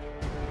destination.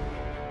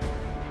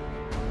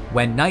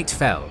 When night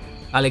fell,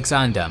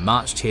 Alexander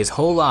marched his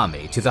whole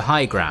army to the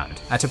high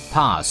ground at a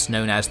pass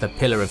known as the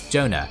Pillar of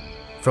Jonah,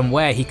 from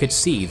where he could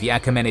see the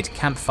Achaemenid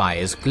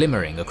campfires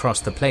glimmering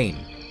across the plain.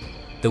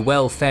 The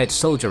well-fed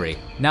soldiery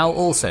now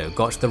also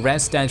got the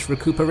rest and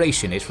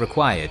recuperation it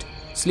required,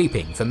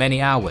 sleeping for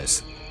many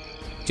hours.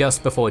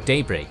 Just before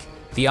daybreak,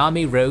 the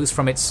army rose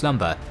from its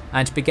slumber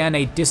and began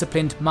a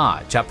disciplined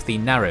march up the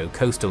narrow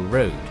coastal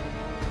road.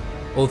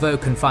 Although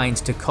confined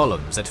to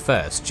columns at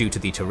first due to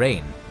the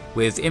terrain,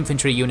 with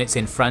infantry units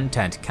in front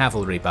and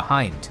cavalry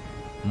behind,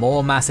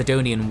 more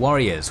Macedonian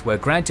warriors were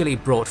gradually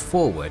brought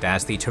forward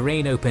as the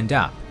terrain opened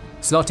up,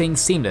 slotting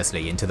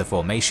seamlessly into the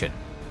formation.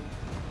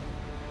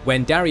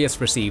 When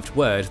Darius received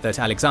word that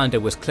Alexander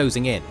was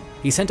closing in,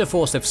 he sent a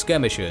force of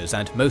skirmishers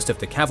and most of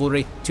the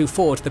cavalry to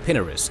ford the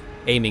Pinarus,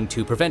 aiming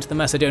to prevent the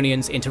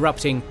Macedonians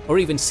interrupting or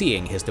even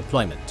seeing his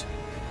deployment.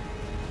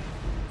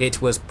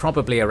 It was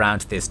probably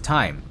around this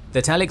time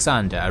that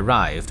Alexander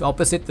arrived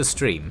opposite the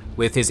stream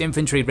with his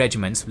infantry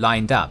regiments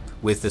lined up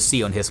with the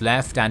sea on his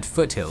left and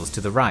foothills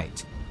to the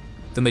right.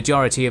 The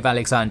majority of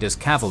Alexander's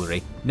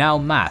cavalry now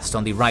massed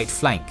on the right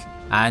flank,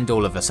 and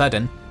all of a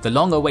sudden, the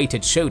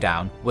long-awaited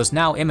showdown was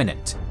now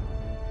imminent.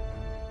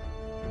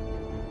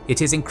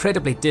 It is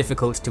incredibly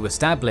difficult to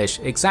establish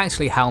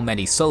exactly how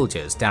many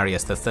soldiers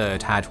Darius III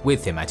had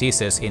with him at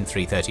Issus in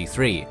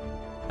 333,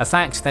 a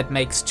fact that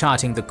makes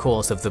charting the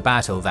course of the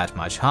battle that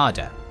much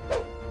harder.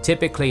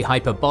 Typically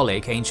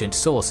hyperbolic ancient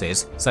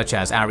sources, such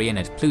as Arrian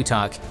and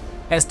Plutarch,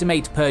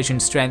 estimate Persian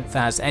strength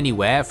as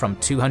anywhere from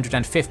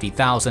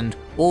 250,000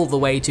 all the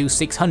way to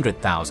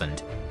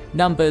 600,000,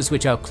 numbers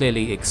which are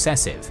clearly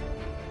excessive.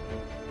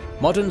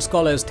 Modern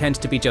scholars tend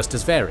to be just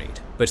as varied,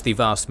 but the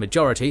vast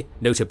majority,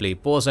 notably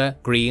Bauza,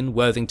 Green,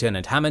 Worthington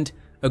and Hammond,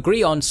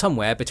 agree on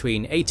somewhere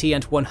between 80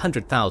 and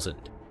 100,000.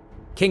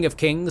 King of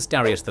Kings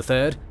Darius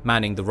III,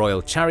 manning the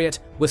royal chariot,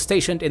 was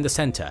stationed in the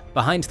centre,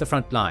 behind the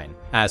front line,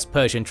 as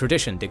Persian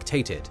tradition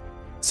dictated.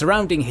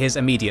 Surrounding his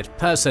immediate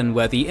person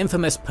were the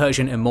infamous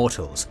Persian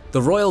immortals,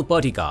 the royal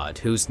bodyguard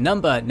whose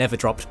number never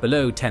dropped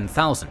below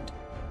 10,000.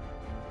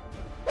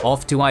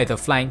 Off to either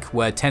flank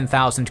were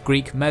 10,000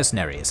 Greek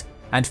mercenaries,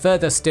 and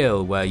further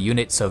still were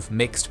units of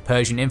mixed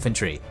Persian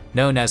infantry,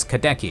 known as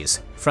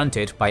kadekis,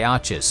 fronted by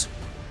archers.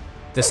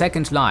 The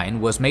second line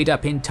was made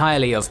up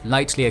entirely of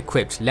lightly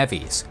equipped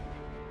levies.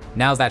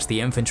 Now that the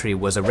infantry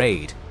was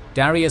arrayed,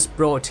 Darius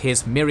brought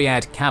his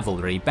myriad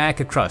cavalry back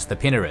across the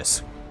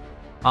Pinarus.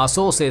 Our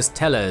sources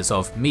tell us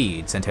of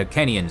Medes and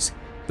Hyrcanians,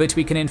 but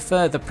we can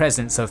infer the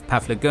presence of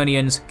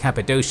Paphlagonians,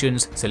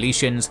 Cappadocians,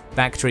 Cilicians,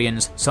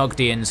 Bactrians,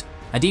 Sogdians,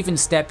 and even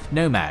steppe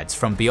nomads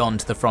from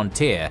beyond the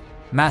frontier,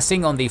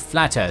 massing on the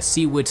flatter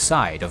seaward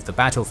side of the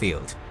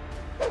battlefield.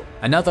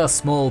 Another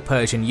small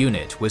Persian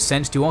unit was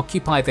sent to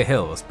occupy the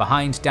hills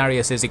behind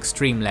Darius's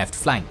extreme left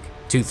flank,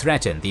 to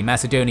threaten the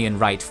Macedonian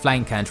right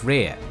flank and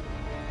rear.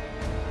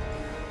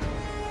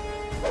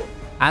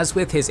 As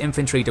with his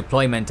infantry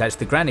deployment at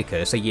the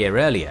Granicus a year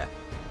earlier,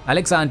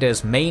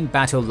 Alexander's main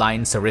battle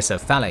line Sarissa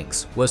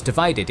phalanx was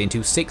divided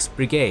into 6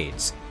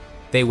 brigades.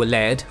 They were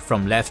led,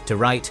 from left to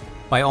right,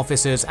 by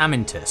officers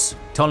Amyntas,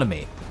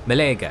 Ptolemy,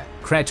 Meleager,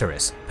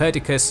 Craterus,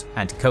 Perdiccas,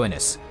 and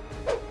Coenus.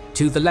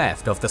 To the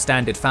left of the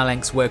standard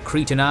phalanx were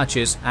Cretan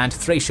archers and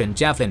Thracian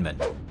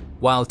javelinmen,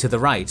 while to the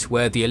right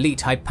were the elite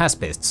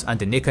Hypaspists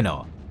under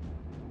Nicanor.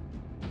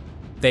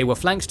 They were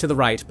flanked to the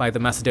right by the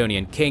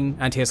Macedonian king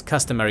and his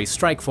customary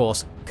strike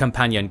force,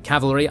 Campanian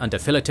cavalry under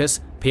Philotas,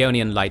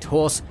 Paeonian light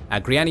horse,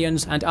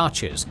 Agrianians and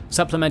archers,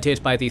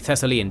 supplemented by the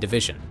Thessalian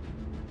division.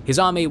 His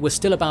army was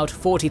still about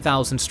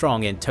 40,000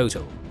 strong in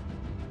total.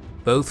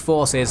 Both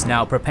forces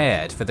now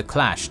prepared for the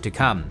clash to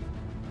come,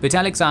 but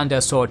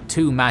Alexander saw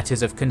 2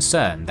 matters of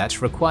concern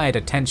that required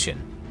attention.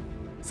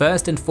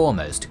 First and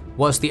foremost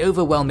was the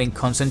overwhelming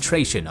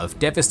concentration of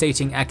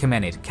devastating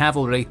Achaemenid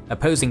cavalry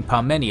opposing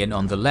Parmenion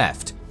on the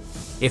left.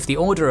 If the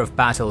order of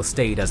battle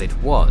stayed as it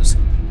was,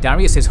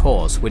 Darius's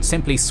horse would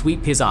simply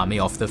sweep his army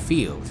off the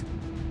field.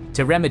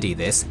 To remedy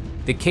this,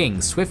 the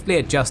king swiftly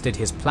adjusted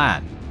his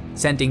plan,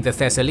 sending the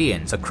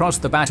Thessalians across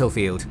the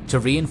battlefield to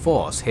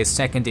reinforce his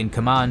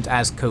second-in-command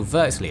as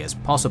covertly as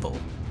possible.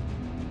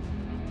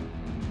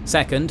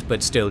 Second,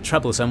 but still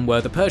troublesome,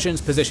 were the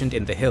Persians positioned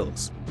in the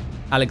hills.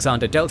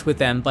 Alexander dealt with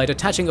them by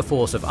detaching a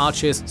force of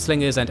archers,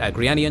 slingers and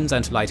Agrianians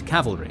and light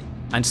cavalry,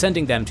 and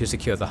sending them to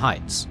secure the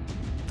heights.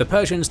 The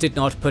Persians did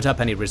not put up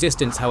any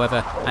resistance,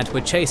 however, and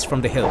were chased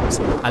from the hills,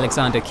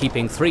 Alexander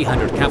keeping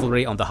 300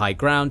 cavalry on the high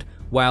ground,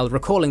 while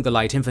recalling the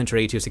light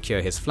infantry to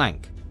secure his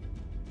flank.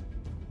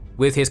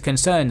 With his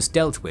concerns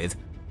dealt with,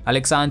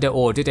 Alexander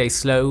ordered a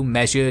slow,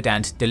 measured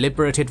and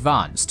deliberate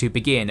advance to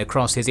begin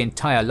across his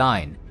entire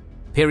line,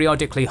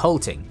 periodically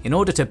halting in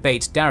order to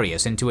bait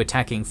Darius into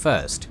attacking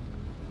first.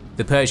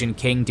 The Persian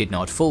king did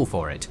not fall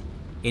for it,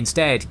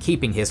 instead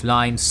keeping his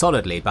line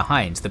solidly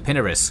behind the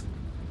Pinarus.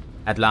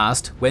 At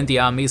last, when the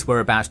armies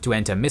were about to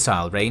enter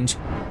missile range,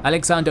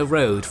 Alexander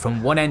rode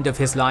from one end of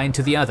his line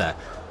to the other,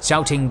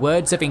 shouting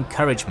words of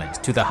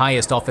encouragement to the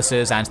highest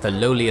officers and the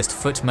lowliest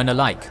footmen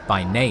alike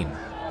by name.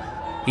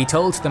 He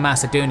told the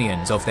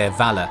Macedonians of their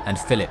valour and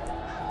Philip,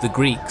 the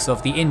Greeks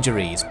of the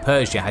injuries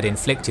Persia had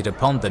inflicted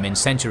upon them in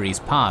centuries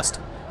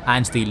past,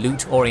 and the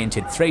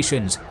loot-oriented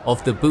Thracians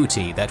of the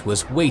booty that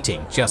was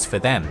waiting just for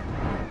them.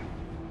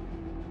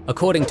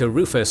 According to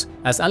Rufus,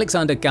 as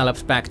Alexander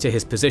galloped back to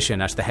his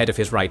position at the head of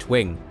his right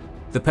wing,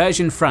 the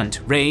Persian front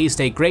raised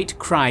a great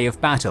cry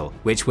of battle,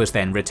 which was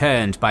then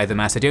returned by the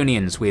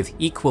Macedonians with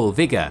equal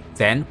vigour.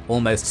 Then,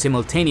 almost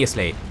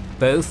simultaneously,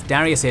 both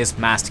Darius's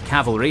massed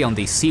cavalry on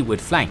the seaward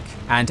flank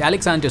and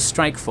Alexander's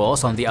strike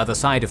force on the other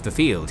side of the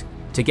field,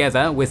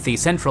 together with the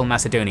central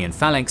Macedonian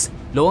phalanx,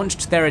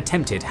 launched their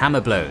attempted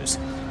hammer blows.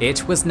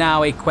 It was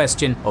now a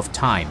question of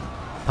time.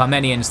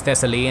 Parmenian's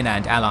Thessalian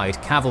and allied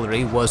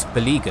cavalry was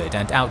beleaguered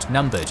and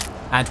outnumbered,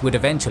 and would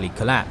eventually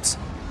collapse.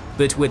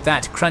 But would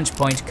that crunch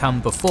point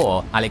come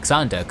before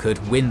Alexander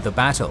could win the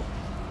battle?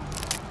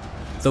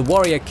 The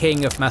warrior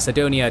king of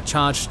Macedonia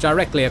charged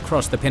directly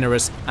across the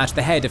Pinarus at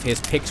the head of his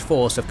picked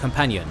force of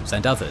companions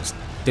and others,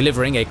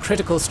 delivering a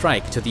critical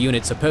strike to the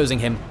units opposing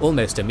him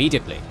almost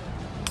immediately.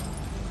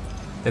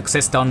 The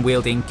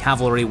Xyston-wielding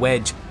cavalry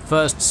wedge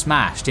first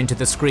smashed into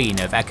the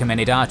screen of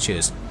Achaemenid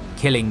archers,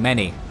 killing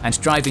many and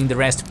driving the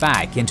rest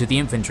back into the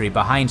infantry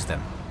behind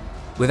them.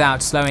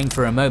 Without slowing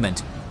for a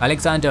moment,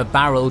 Alexander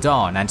barreled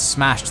on and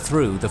smashed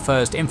through the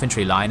first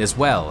infantry line as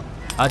well,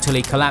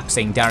 utterly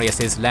collapsing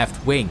Darius's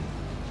left wing.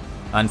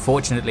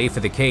 Unfortunately for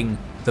the king,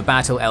 the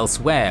battle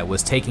elsewhere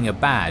was taking a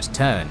bad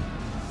turn.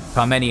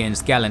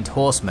 Parmenions' gallant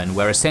horsemen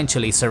were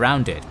essentially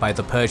surrounded by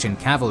the Persian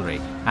cavalry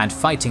and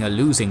fighting a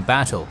losing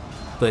battle,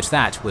 but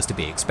that was to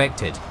be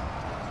expected.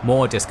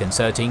 More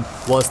disconcerting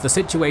was the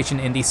situation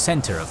in the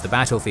center of the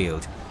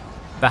battlefield.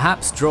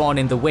 Perhaps drawn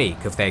in the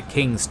wake of their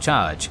king's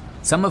charge,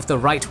 some of the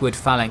rightward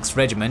phalanx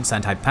regiments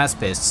and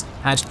hypaspists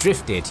had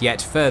drifted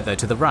yet further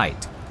to the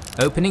right,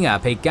 opening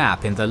up a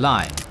gap in the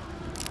line.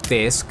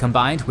 This,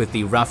 combined with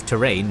the rough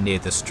terrain near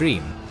the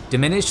stream,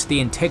 diminished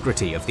the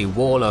integrity of the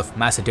wall of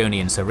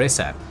Macedonian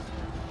Sarissa.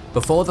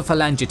 Before the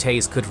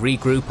Phalangites could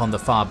regroup on the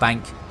far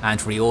bank and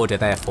reorder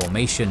their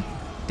formation,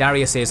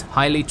 Darius's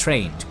highly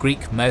trained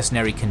Greek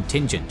mercenary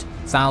contingent,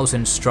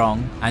 1,000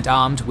 strong and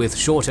armed with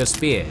shorter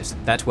spears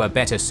that were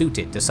better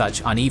suited to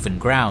such uneven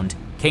ground,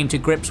 came to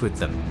grips with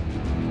them.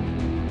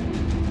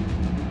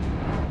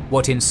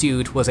 What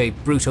ensued was a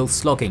brutal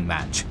slogging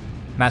match,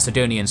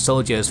 Macedonian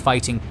soldiers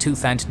fighting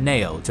tooth and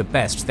nail to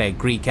best their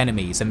Greek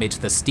enemies amid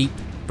the steep,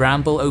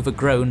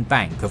 bramble-overgrown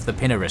bank of the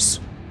Pinarus.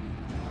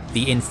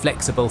 The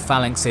inflexible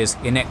phalanx's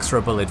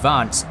inexorable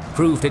advance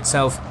proved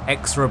itself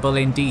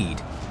exorable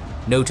indeed.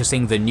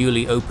 Noticing the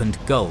newly opened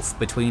gulf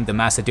between the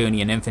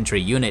Macedonian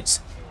infantry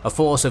units, a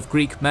force of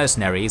Greek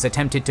mercenaries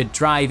attempted to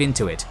drive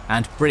into it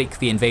and break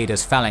the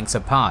invaders' phalanx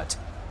apart.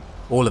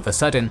 All of a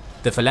sudden,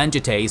 the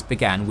Phalangites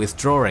began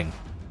withdrawing.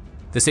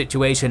 The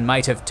situation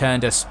might have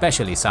turned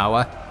especially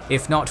sour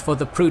if not for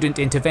the prudent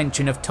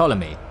intervention of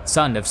Ptolemy,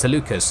 son of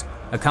Seleucus,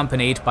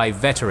 accompanied by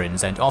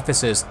veterans and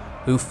officers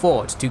who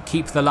fought to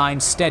keep the line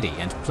steady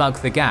and plug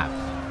the gap.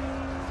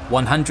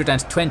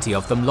 120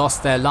 of them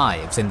lost their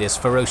lives in this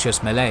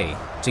ferocious melee,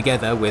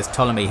 together with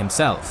Ptolemy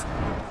himself.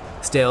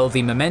 Still,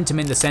 the momentum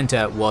in the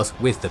center was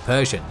with the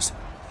Persians.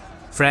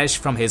 Fresh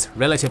from his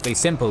relatively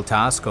simple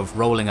task of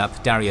rolling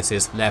up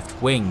Darius's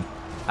left wing,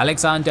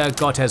 Alexander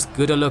got as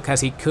good a look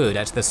as he could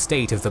at the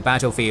state of the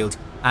battlefield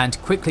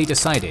and quickly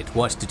decided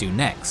what to do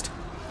next.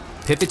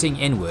 Pivoting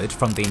inward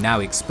from the now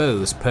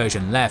exposed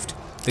Persian left,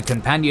 the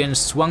companions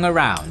swung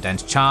around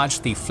and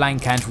charged the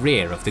flank and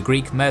rear of the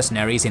Greek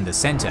mercenaries in the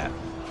center.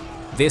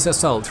 This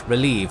assault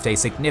relieved a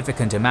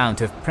significant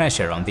amount of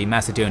pressure on the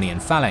Macedonian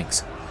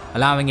phalanx,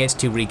 allowing it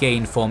to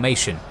regain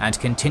formation and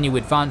continue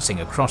advancing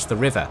across the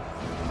river.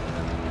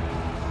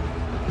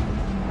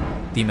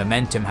 The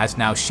momentum had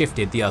now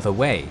shifted the other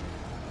way.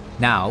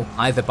 Now,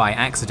 either by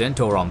accident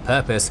or on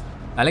purpose,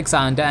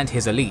 Alexander and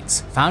his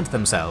elites found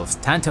themselves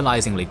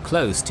tantalizingly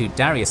close to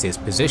Darius's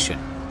position.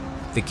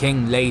 The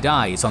king laid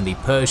eyes on the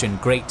Persian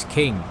Great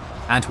King,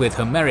 and with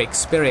Homeric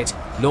spirit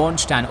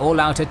launched an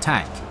all-out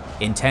attack,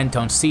 intent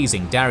on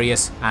seizing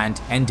Darius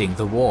and ending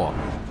the war.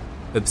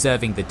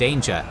 Observing the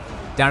danger,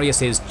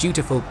 Darius's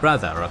dutiful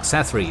brother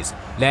Oxathres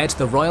led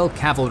the royal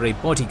cavalry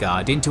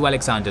bodyguard into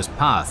Alexander's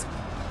path,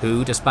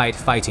 who, despite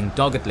fighting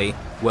doggedly,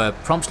 were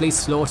promptly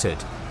slaughtered.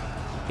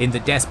 In the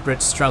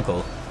desperate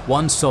struggle,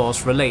 one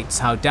source relates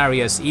how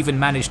Darius even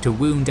managed to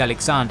wound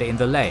Alexander in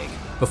the leg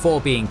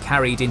before being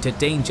carried into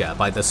danger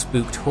by the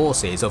spooked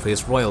horses of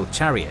his royal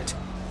chariot.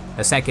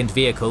 A second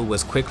vehicle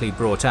was quickly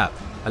brought up,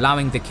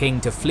 allowing the king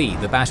to flee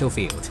the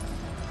battlefield.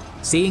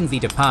 Seeing the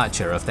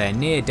departure of their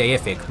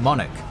near-deific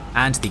monarch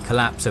and the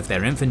collapse of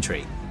their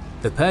infantry,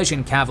 the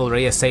Persian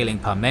cavalry assailing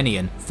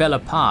Parmenion fell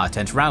apart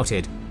and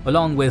routed,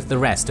 along with the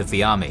rest of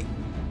the army.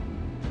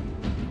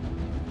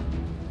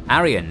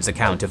 Arrian's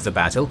account of the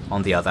battle,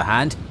 on the other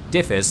hand,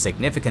 differs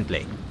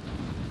significantly.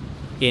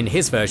 In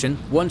his version,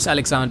 once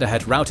Alexander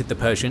had routed the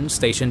Persians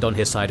stationed on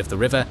his side of the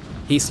river,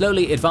 he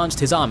slowly advanced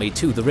his army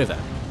to the river.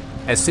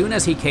 As soon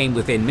as he came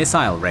within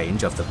missile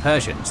range of the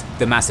Persians,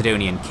 the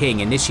Macedonian king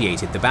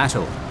initiated the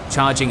battle,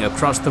 charging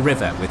across the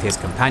river with his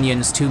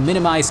companions to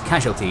minimize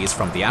casualties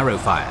from the arrow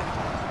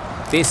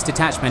fire. This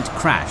detachment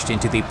crashed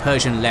into the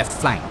Persian left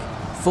flank,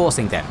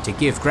 forcing them to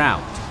give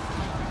ground.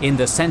 In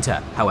the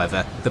center,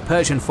 however, the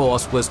Persian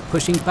force was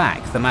pushing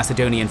back the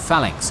Macedonian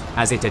phalanx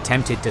as it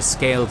attempted to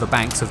scale the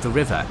banks of the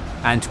river,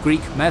 and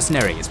Greek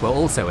mercenaries were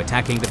also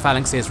attacking the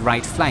phalanx's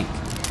right flank,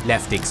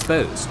 left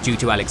exposed due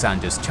to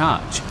Alexander's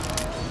charge.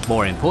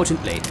 More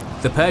importantly,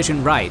 the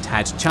Persian right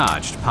had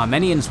charged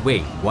Parmenion's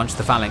wing once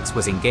the phalanx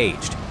was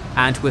engaged,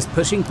 and was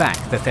pushing back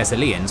the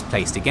Thessalians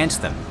placed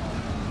against them.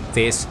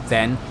 This,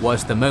 then,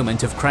 was the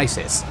moment of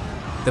crisis.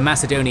 The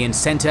Macedonian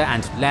center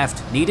and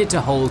left needed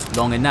to hold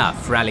long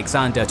enough for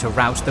Alexander to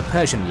rout the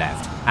Persian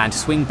left and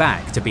swing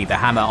back to be the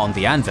hammer on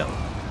the anvil.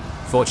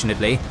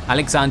 Fortunately,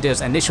 Alexander's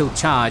initial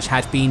charge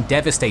had been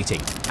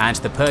devastating, and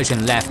the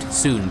Persian left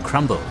soon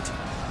crumbled.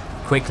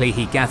 Quickly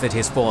he gathered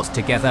his force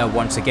together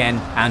once again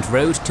and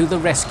rode to the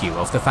rescue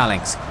of the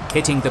phalanx,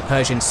 hitting the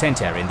Persian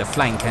center in the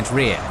flank and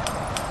rear.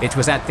 It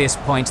was at this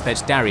point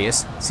that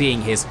Darius,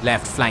 seeing his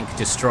left flank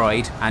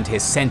destroyed and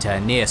his center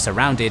near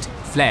surrounded,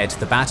 fled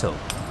the battle.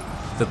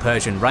 The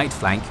Persian right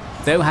flank,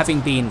 though having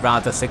been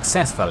rather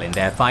successful in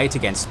their fight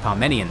against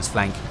Parmenion's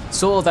flank,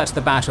 saw that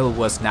the battle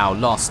was now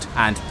lost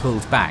and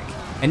pulled back,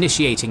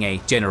 initiating a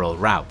general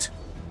rout.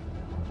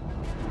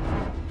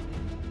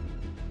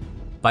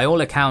 By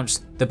all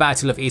accounts, the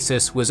Battle of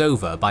Issus was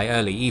over by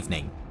early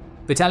evening,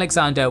 but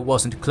Alexander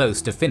wasn't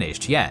close to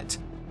finished yet.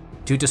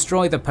 to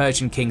destroy the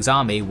Persian king's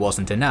army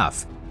wasn't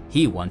enough.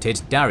 He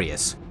wanted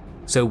Darius.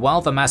 So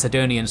while the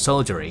Macedonian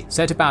soldiery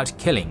set about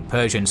killing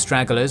Persian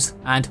stragglers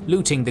and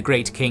looting the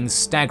great king's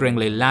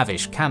staggeringly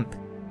lavish camp,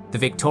 the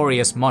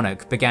victorious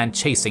monarch began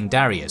chasing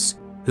Darius,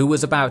 who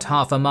was about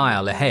half a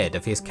mile ahead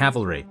of his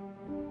cavalry.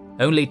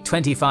 Only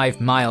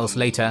 25 miles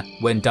later,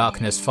 when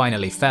darkness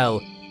finally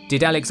fell,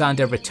 did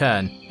Alexander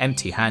return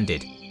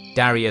empty-handed,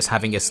 Darius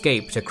having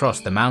escaped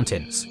across the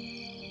mountains.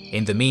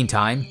 In the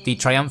meantime, the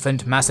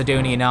triumphant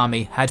Macedonian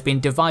army had been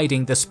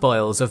dividing the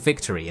spoils of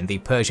victory in the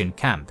Persian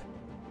camp.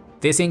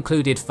 This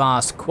included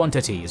vast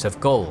quantities of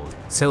gold,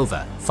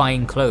 silver,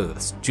 fine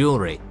clothes,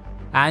 jewelry,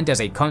 and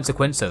as a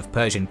consequence of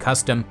Persian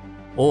custom,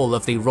 all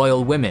of the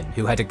royal women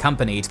who had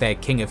accompanied their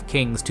King of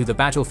Kings to the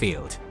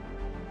battlefield.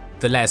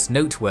 The less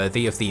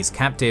noteworthy of these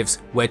captives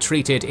were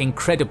treated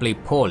incredibly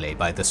poorly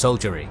by the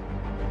soldiery.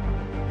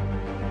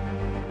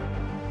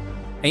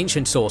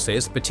 Ancient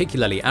sources,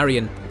 particularly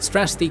Arrian,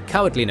 stress the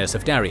cowardliness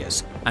of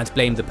Darius and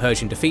blame the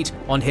Persian defeat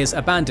on his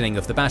abandoning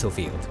of the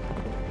battlefield.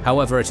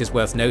 However, it is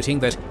worth noting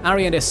that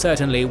Arrian is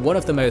certainly one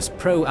of the most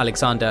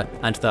pro-Alexander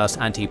and thus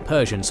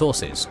anti-Persian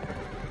sources.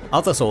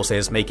 Other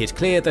sources make it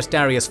clear that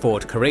Darius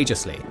fought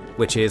courageously,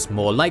 which is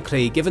more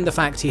likely given the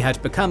fact he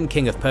had become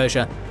king of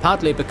Persia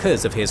partly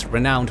because of his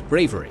renowned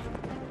bravery.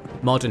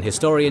 Modern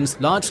historians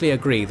largely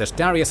agree that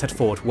Darius had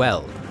fought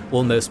well,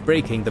 almost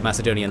breaking the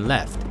Macedonian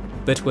left,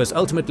 but was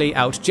ultimately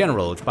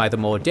outgeneraled by the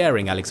more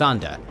daring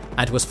Alexander,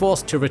 and was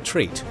forced to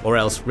retreat or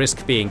else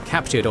risk being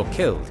captured or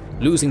killed,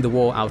 losing the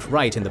war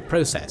outright in the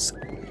process.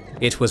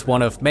 It was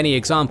one of many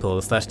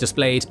examples that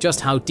displayed just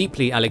how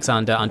deeply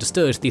Alexander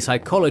understood the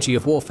psychology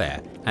of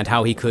warfare and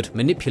how he could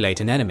manipulate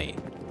an enemy.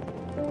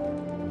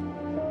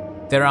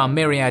 There are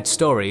myriad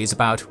stories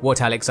about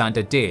what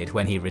Alexander did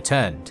when he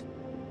returned.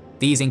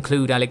 These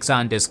include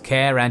Alexander's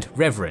care and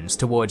reverence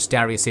towards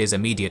Darius's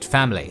immediate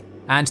family,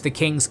 and the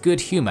king's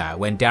good humour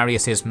when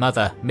Darius's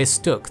mother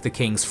mistook the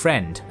king's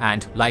friend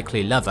and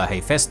likely lover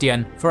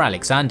Hephaestion for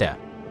Alexander.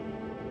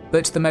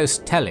 But the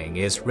most telling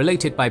is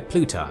related by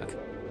Plutarch.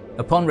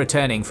 Upon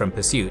returning from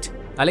pursuit,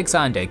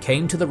 Alexander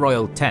came to the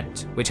royal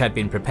tent, which had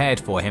been prepared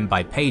for him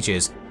by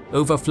pages,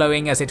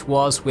 overflowing as it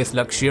was with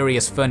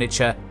luxurious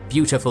furniture,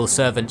 beautiful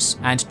servants,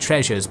 and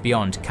treasures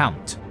beyond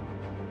count.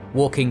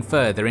 Walking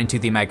further into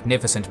the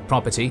magnificent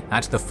property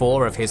at the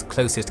fore of his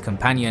closest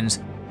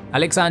companions,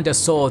 Alexander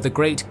saw the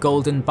great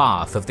golden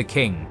bath of the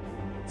king,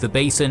 the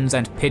basins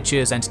and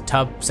pitchers and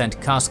tubs and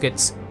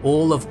caskets,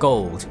 all of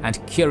gold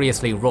and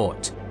curiously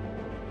wrought.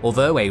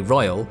 Although a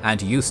royal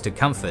and used to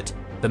comfort,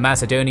 the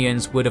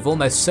Macedonians would have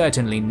almost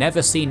certainly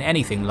never seen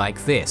anything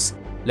like this,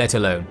 let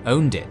alone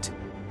owned it.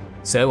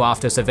 So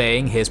after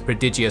surveying his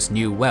prodigious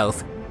new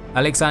wealth,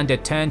 Alexander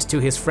turned to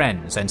his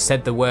friends and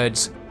said the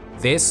words,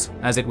 "This,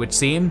 as it would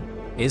seem,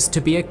 is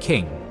to be a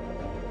king."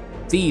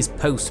 These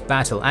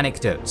post-battle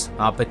anecdotes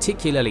are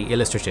particularly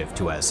illustrative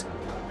to us.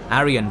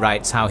 Arrian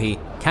writes how he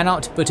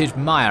cannot but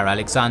admire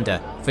Alexander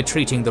for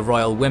treating the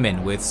royal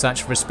women with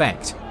such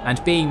respect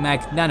and being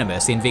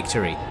magnanimous in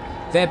victory,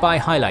 thereby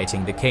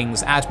highlighting the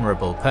king's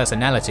admirable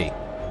personality.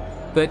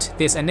 But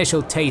this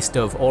initial taste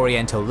of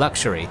oriental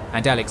luxury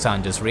and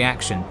Alexander's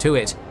reaction to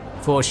it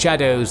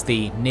foreshadows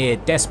the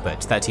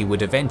near-despot that he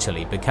would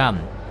eventually become,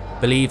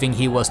 believing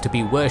he was to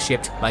be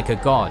worshipped like a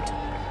god.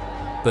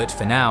 But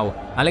for now,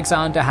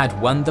 Alexander had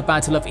won the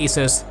Battle of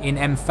Issus in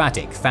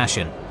emphatic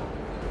fashion.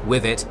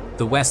 With it,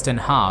 the western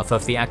half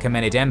of the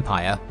Achaemenid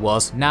Empire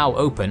was now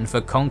open for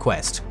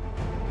conquest.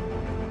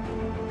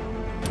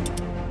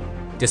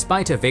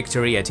 Despite a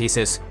victory at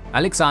Issus,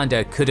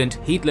 Alexander couldn't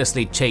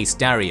heedlessly chase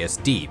Darius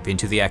deep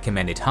into the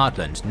Achaemenid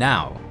heartland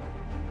now.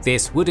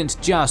 This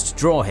wouldn't just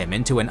draw him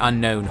into an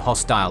unknown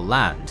hostile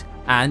land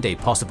and a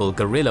possible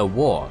guerrilla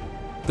war,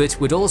 but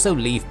would also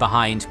leave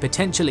behind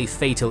potentially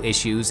fatal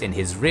issues in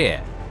his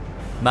rear.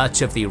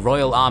 Much of the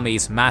royal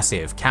army's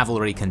massive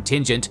cavalry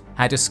contingent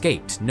had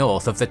escaped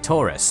north of the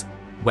Taurus,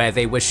 where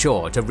they were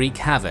sure to wreak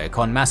havoc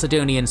on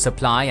Macedonian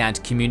supply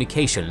and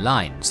communication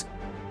lines.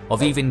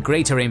 Of even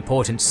greater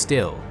importance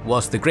still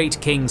was the Great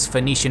King's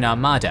Phoenician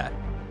armada,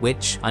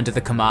 which, under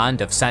the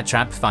command of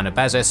satrap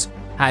Pharnabazus,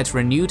 had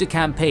renewed a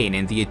campaign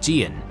in the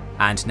Aegean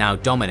and now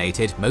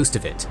dominated most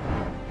of it.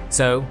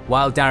 So,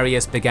 while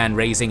Darius began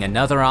raising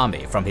another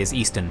army from his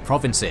eastern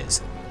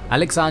provinces,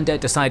 Alexander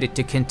decided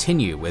to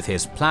continue with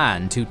his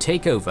plan to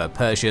take over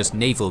Persia's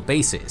naval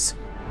bases.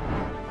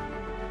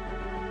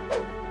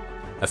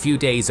 A few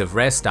days of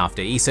rest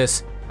after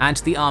Issus, and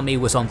the army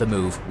was on the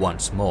move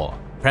once more,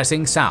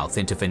 pressing south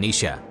into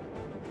Phoenicia.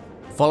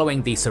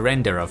 Following the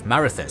surrender of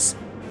Marathus,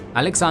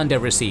 Alexander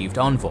received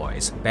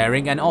envoys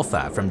bearing an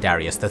offer from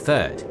Darius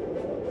III.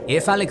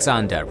 If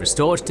Alexander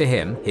restored to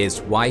him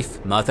his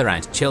wife, mother,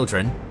 and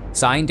children,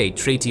 signed a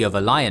treaty of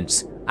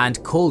alliance,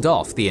 and called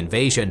off the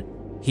invasion,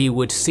 he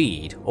would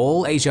cede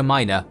all Asia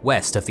Minor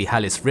west of the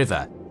Halys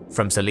River,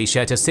 from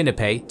Cilicia to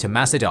Sinope to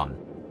Macedon.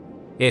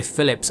 If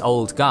Philip's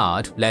old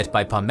guard, led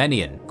by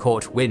Parmenion,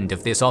 caught wind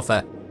of this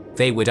offer,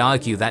 they would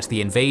argue that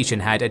the invasion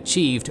had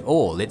achieved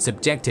all its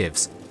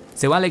objectives,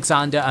 so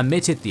Alexander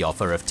omitted the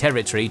offer of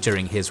territory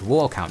during his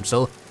war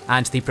council,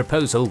 and the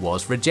proposal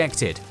was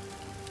rejected.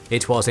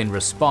 It was in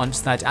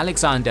response that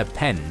Alexander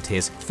penned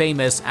his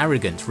famous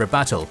arrogant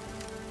rebuttal.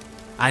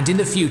 "And in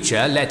the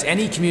future, let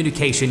any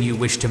communication you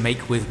wish to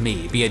make with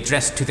me be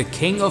addressed to the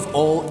king of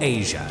all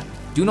Asia.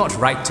 Do not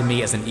write to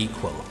me as an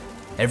equal.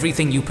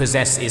 Everything you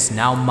possess is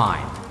now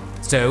mine.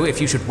 So if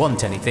you should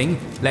want anything,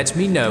 let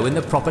me know in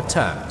the proper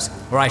terms,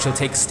 or I shall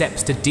take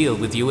steps to deal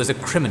with you as a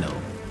criminal.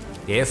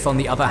 If, on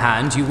the other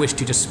hand, you wish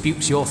to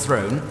dispute your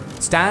throne,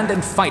 stand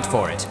and fight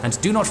for it, and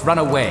do not run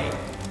away.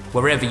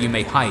 Wherever you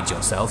may hide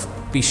yourself,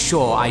 be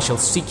sure I shall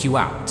seek you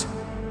out."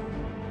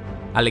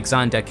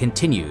 Alexander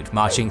continued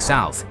marching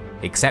south,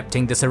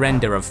 accepting the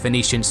surrender of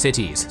Phoenician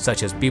cities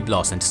such as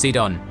Byblos and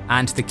Sidon,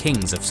 and the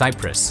kings of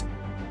Cyprus.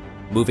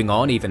 Moving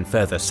on even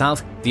further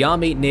south, the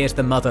army neared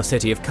the mother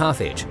city of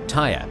Carthage,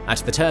 Tyre, at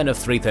the turn of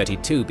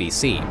 332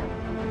 BC.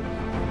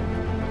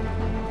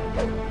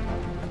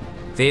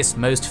 This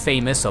most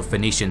famous of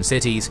Phoenician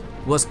cities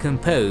was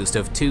composed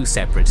of two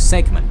separate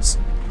segments.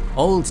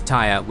 Old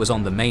Tyre was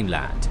on the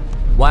mainland,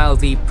 while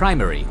the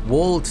primary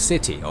walled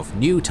city of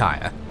New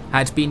Tyre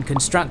had been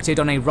constructed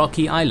on a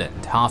rocky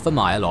island half a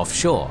mile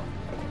offshore.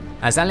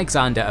 As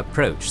Alexander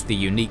approached the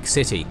unique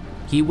city,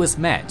 he was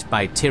met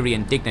by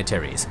Tyrian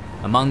dignitaries,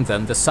 among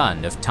them the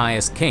son of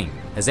Tyre's king,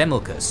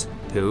 Azemilchus,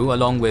 who,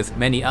 along with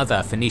many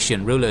other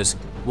Phoenician rulers,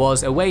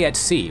 was away at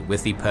sea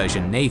with the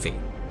Persian navy.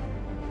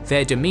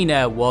 Their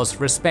demeanor was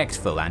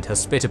respectful and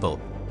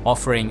hospitable,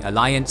 offering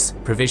alliance,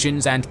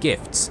 provisions, and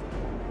gifts.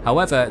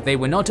 However, they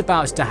were not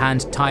about to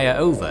hand Tyre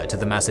over to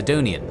the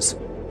Macedonians.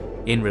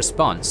 In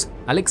response,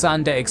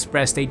 Alexander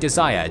expressed a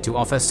desire to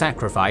offer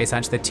sacrifice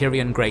at the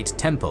Tyrian Great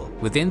Temple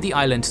within the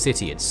island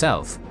city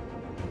itself.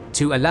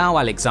 To allow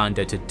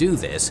Alexander to do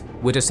this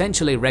would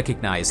essentially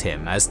recognize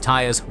him as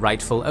Tyre's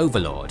rightful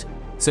overlord,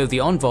 so the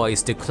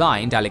envoys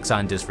declined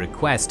Alexander's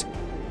request,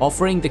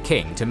 offering the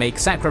king to make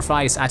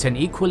sacrifice at an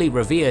equally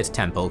revered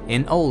temple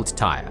in Old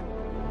Tyre.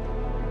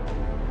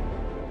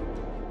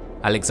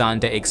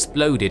 Alexander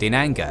exploded in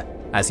anger,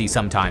 as he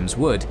sometimes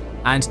would,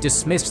 and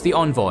dismissed the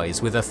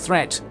envoys with a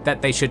threat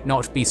that they should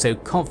not be so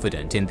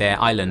confident in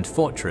their island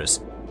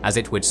fortress, as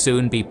it would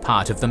soon be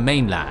part of the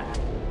mainland.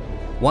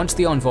 Once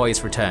the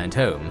envoys returned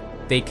home,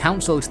 they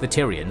counseled the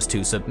Tyrians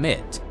to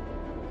submit.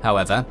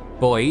 However,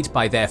 buoyed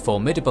by their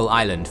formidable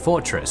island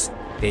fortress,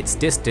 its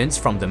distance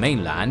from the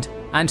mainland,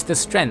 and the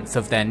strength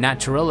of their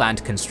natural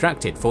and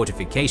constructed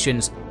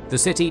fortifications, the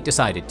city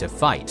decided to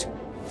fight.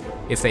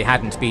 If they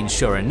hadn't been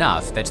sure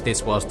enough that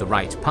this was the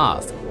right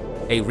path,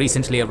 a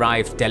recently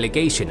arrived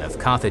delegation of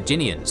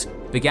Carthaginians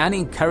began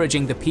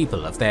encouraging the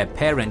people of their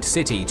parent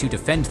city to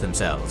defend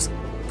themselves,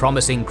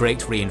 promising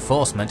great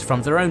reinforcement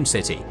from their own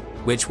city,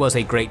 which was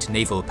a great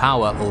naval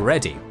power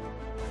already.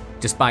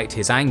 Despite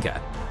his anger,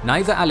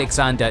 neither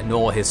Alexander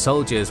nor his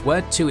soldiers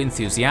were too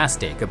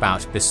enthusiastic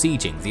about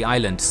besieging the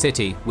island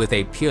city with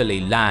a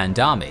purely land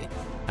army,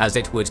 as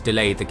it would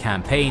delay the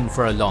campaign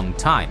for a long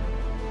time.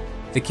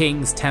 The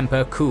king's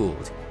temper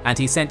cooled, and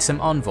he sent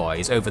some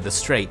envoys over the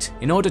strait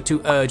in order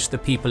to urge the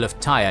people of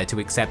Tyre to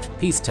accept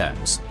peace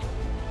terms.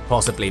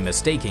 Possibly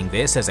mistaking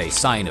this as a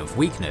sign of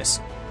weakness,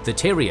 the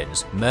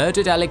Tyrians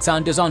murdered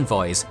Alexander's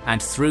envoys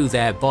and threw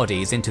their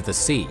bodies into the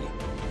sea.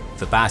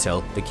 The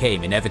battle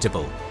became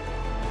inevitable.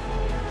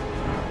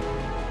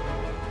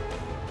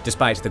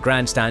 Despite the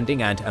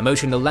grandstanding and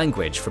emotional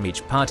language from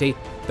each party,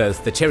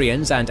 both the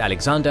Tyrians and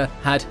Alexander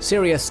had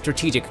serious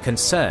strategic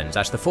concerns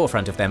at the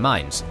forefront of their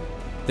minds.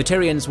 The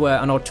Tyrians were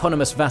an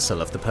autonomous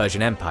vassal of the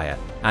Persian Empire,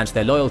 and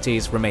their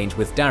loyalties remained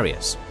with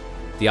Darius.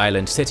 The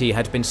island city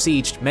had been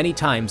sieged many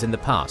times in the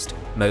past,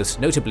 most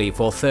notably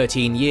for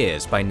 13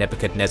 years by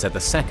Nebuchadnezzar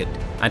II,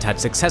 and had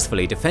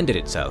successfully defended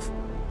itself.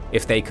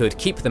 If they could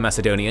keep the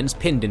Macedonians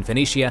pinned in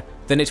Phoenicia,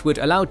 then it would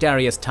allow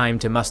Darius time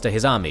to muster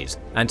his armies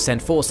and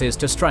send forces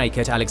to strike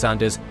at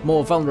Alexander's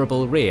more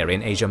vulnerable rear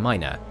in Asia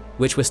Minor,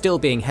 which was still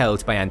being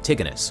held by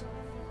Antigonus.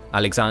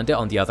 Alexander,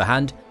 on the other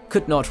hand,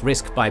 could not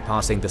risk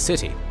bypassing the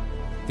city.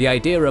 The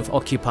idea of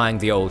occupying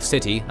the old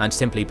city and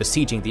simply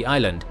besieging the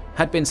island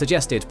had been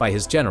suggested by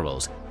his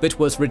generals, but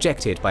was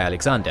rejected by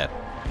Alexander.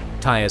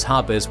 Tyre's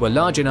harbours were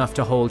large enough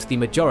to hold the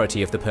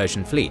majority of the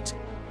Persian fleet,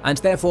 and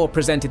therefore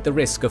presented the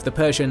risk of the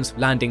Persians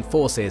landing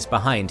forces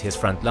behind his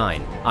front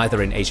line,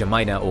 either in Asia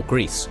Minor or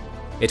Greece.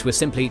 It was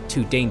simply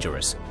too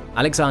dangerous.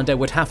 Alexander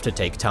would have to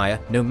take Tyre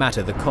no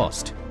matter the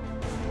cost.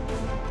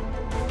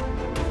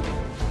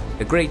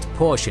 A great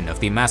portion of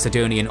the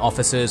Macedonian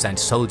officers and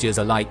soldiers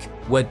alike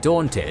were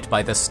daunted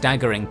by the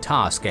staggering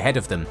task ahead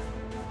of them.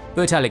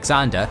 But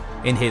Alexander,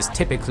 in his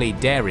typically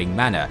daring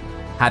manner,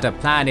 had a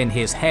plan in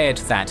his head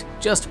that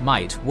just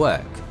might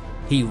work.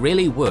 He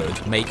really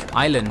would make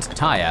island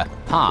Tyre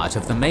part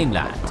of the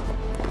mainland.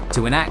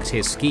 To enact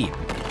his scheme,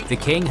 the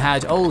king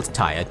had Old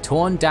Tyre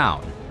torn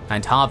down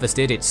and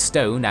harvested its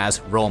stone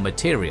as raw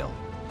material.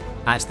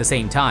 At the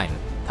same time,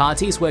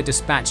 parties were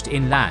dispatched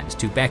inland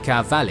to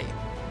Bekaa Valley,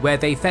 where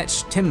they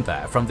fetched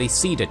timber from the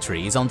cedar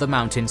trees on the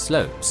mountain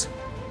slopes.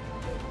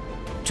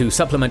 To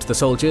supplement the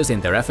soldiers in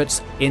their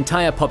efforts,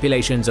 entire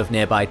populations of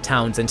nearby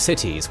towns and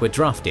cities were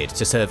drafted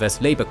to serve as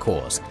labor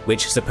corps,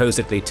 which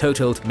supposedly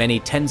totaled many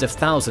tens of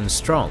thousands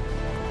strong.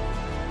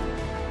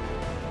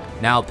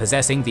 Now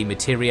possessing the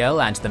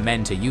material and the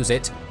men to use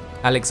it,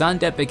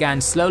 Alexander began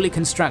slowly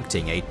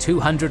constructing a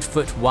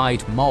 200-foot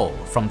wide mole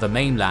from the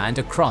mainland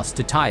across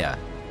to Tyre,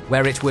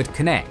 where it would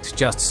connect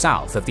just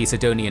south of the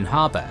Sidonian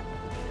harbour.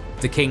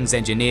 The king's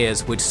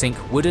engineers would sink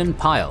wooden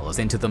piles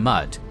into the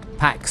mud,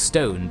 pack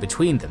stone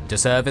between them to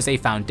serve as a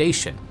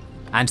foundation,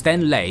 and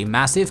then lay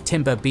massive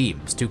timber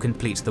beams to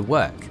complete the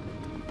work.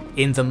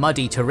 In the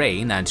muddy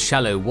terrain and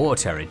shallow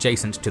water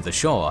adjacent to the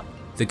shore,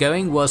 the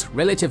going was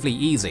relatively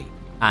easy,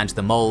 and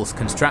the mole's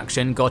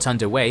construction got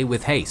underway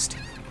with haste.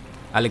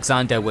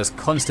 Alexander was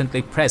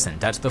constantly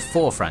present at the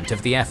forefront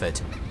of the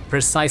effort,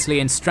 precisely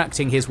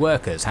instructing his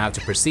workers how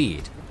to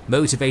proceed,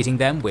 motivating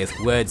them with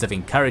words of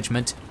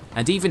encouragement,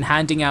 and even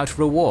handing out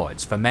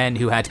rewards for men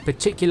who had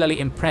particularly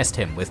impressed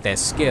him with their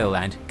skill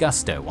and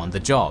gusto on the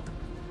job.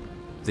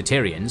 The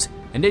Tyrians,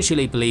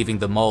 initially believing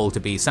the mole to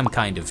be some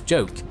kind of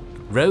joke,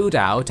 rode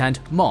out and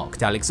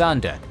mocked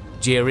Alexander,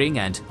 jeering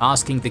and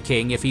asking the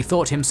king if he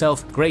thought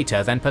himself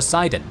greater than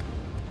Poseidon.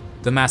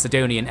 The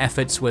Macedonian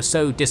efforts were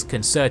so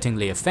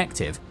disconcertingly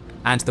effective,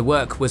 and the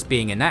work was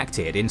being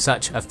enacted in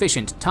such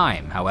efficient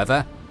time,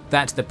 however,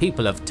 that the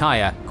people of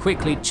Tyre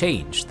quickly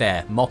changed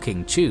their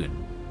mocking tune.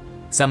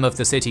 Some of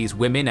the city's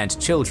women and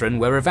children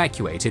were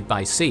evacuated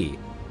by sea,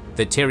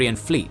 the Tyrian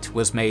fleet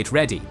was made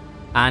ready,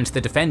 and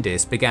the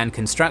defenders began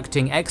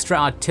constructing extra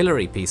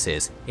artillery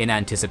pieces in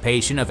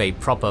anticipation of a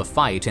proper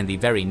fight in the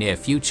very near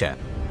future.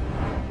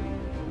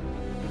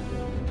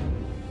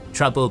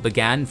 Trouble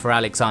began for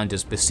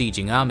Alexander's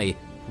besieging army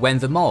when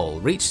the mole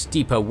reached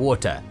deeper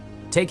water,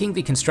 taking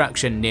the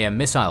construction near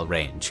missile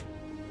range.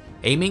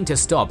 Aiming to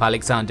stop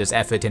Alexander's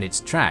effort in its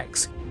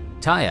tracks,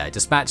 Tyre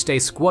dispatched a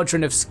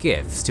squadron of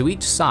skiffs to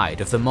each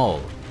side of the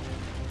mole.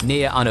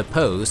 Near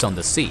unopposed on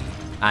the sea,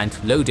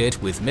 and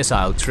loaded with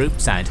missile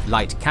troops and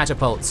light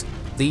catapults,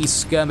 these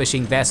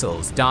skirmishing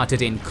vessels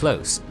darted in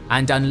close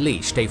and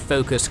unleashed a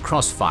focused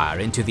crossfire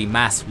into the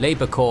mass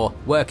labour corps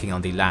working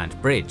on the land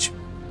bridge.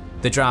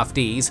 The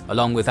draftees,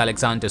 along with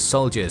Alexander's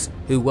soldiers,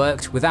 who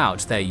worked without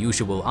their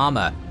usual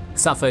armour,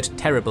 suffered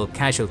terrible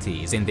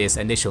casualties in this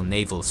initial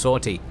naval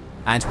sortie,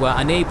 and were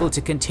unable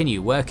to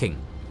continue working.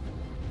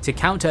 To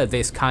counter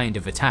this kind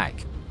of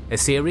attack, a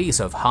series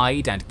of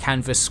hide and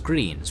canvas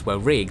screens were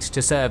rigged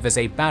to serve as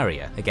a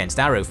barrier against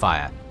arrow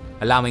fire,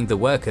 allowing the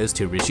workers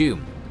to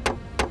resume.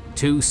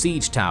 2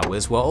 siege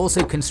towers were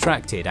also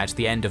constructed at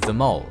the end of the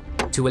mole,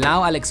 to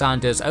allow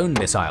Alexander's own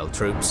missile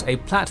troops a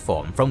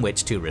platform from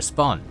which to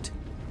respond.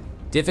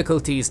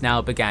 Difficulties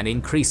now began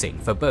increasing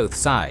for both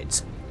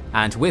sides,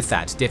 and with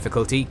that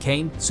difficulty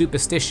came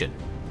superstition.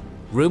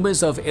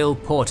 Rumours of ill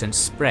portent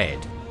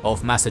spread,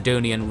 of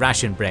Macedonian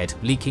ration bread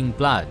leaking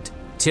blood,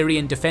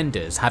 Tyrian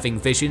defenders having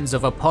visions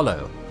of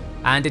Apollo,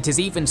 and it is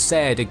even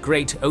said a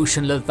great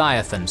ocean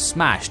leviathan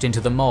smashed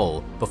into the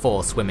mole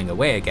before swimming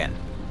away again.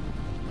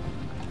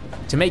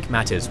 To make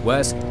matters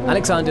worse,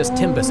 Alexander's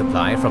timber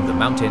supply from the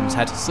mountains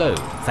had slowed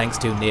thanks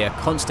to near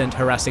constant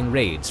harassing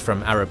raids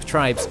from Arab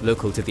tribes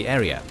local to the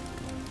area.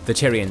 The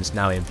Tyrians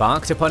now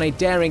embarked upon a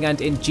daring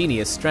and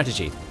ingenious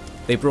strategy.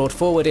 They brought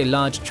forward a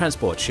large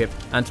transport ship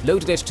and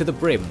loaded it to the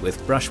brim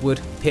with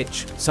brushwood,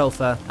 pitch,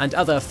 sulphur, and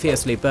other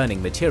fiercely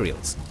burning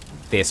materials.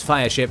 This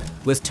fireship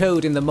was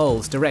towed in the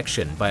mole's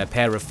direction by a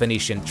pair of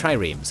Phoenician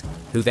triremes,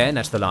 who then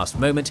at the last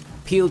moment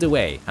peeled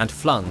away and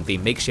flung the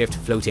makeshift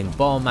floating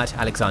bomb at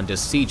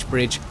Alexander's siege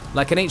bridge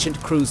like an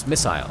ancient cruise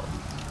missile.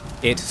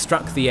 It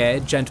struck the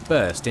edge and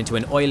burst into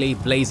an oily,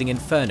 blazing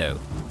inferno,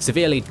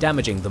 severely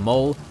damaging the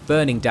mole,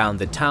 burning down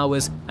the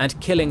towers, and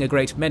killing a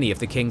great many of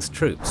the king's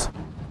troops.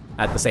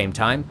 At the same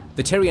time,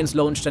 the Tyrians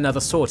launched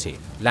another sortie,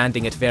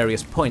 landing at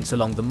various points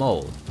along the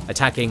mole,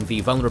 attacking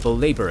the vulnerable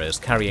labourers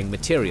carrying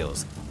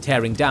materials,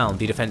 tearing down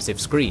the defensive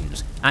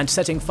screens, and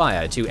setting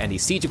fire to any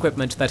siege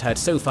equipment that had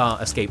so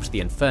far escaped the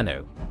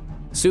inferno.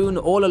 Soon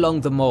all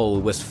along the mole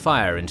was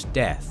fire and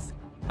death.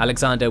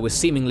 Alexander was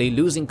seemingly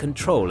losing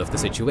control of the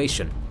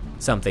situation.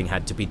 Something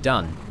had to be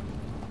done.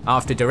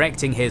 After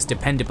directing his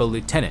dependable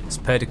lieutenants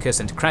Perdiccas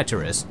and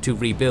Craterus to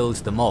rebuild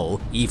the mole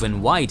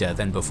even wider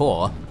than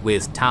before,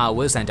 with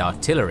towers and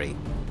artillery,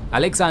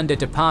 Alexander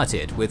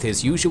departed with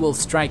his usual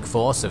strike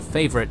force of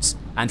favourites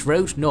and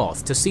rode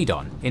north to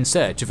Macedon in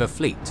search of a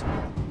fleet.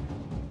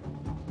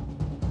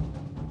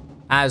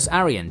 As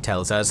Arrian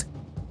tells us,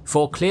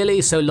 "For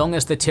clearly so long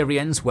as the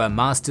Tyrians were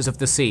masters of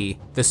the sea,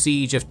 the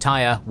siege of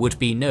Tyre would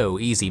be no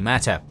easy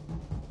matter."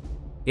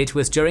 It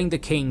was during the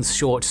king's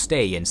short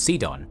stay in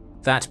Macedon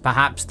that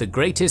perhaps the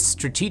greatest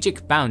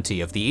strategic bounty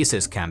of the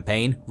Issus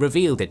campaign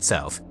revealed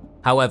itself,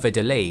 however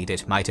delayed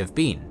it might have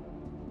been.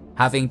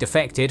 Having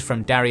defected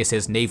from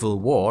Darius's naval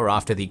war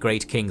after the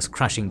great king's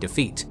crushing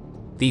defeat,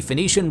 the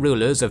Phoenician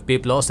rulers of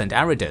Byblos and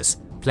Aradus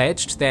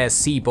pledged their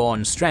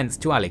sea-borne strength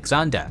to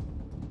Alexander.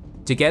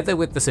 Together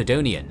with the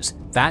Sidonians,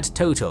 that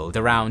totaled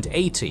around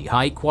 80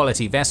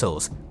 high-quality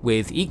vessels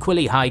with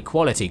equally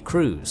high-quality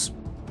crews.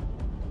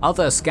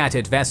 Other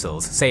scattered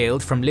vessels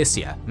sailed from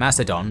Lycia,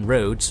 Macedon,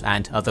 Rhodes,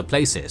 and other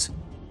places.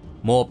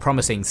 More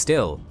promising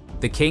still,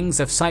 the kings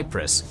of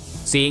Cyprus,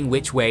 seeing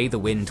which way the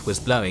wind was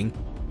blowing,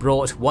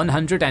 brought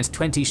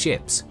 120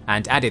 ships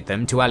and added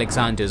them to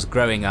Alexander's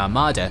growing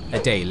armada a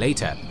day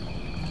later.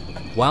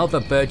 While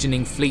the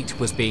burgeoning fleet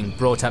was being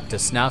brought up to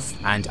snuff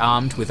and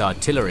armed with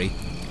artillery,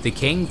 the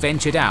king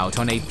ventured out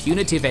on a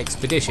punitive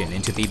expedition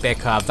into the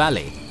Bekaa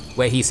Valley,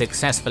 where he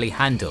successfully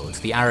handled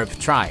the Arab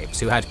tribes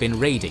who had been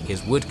raiding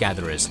his wood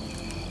gatherers.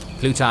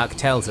 Plutarch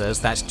tells us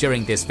that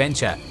during this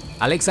venture,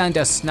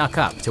 Alexander snuck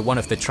up to one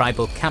of the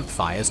tribal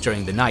campfires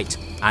during the night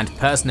and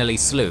personally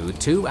slew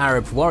 2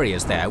 Arab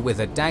warriors there with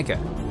a dagger.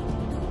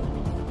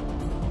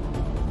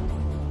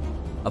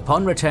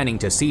 Upon returning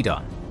to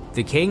Sidon,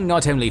 the king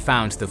not only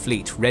found the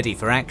fleet ready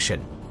for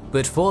action,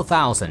 but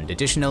 4,000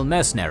 additional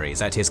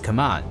mercenaries at his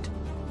command.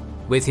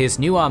 With his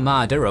new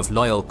armada of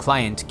loyal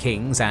client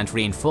kings and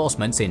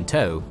reinforcements in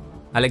tow,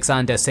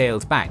 Alexander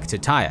sailed back to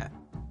Tyre.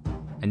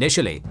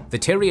 Initially, the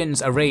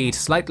Tyrians arrayed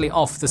slightly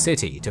off the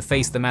city to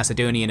face the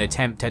Macedonian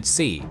attempt at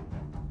sea,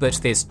 but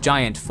this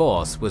giant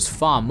force was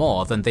far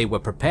more than they were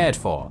prepared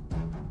for.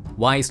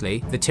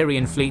 Wisely, the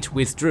Tyrian fleet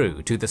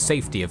withdrew to the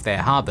safety of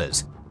their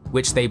harbours,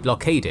 which they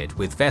blockaded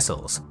with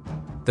vessels.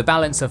 The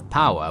balance of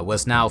power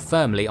was now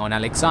firmly on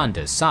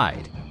Alexander's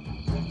side.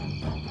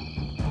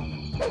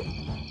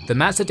 The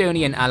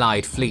Macedonian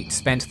allied fleet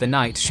spent the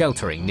night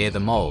sheltering near the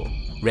mole,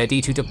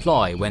 ready to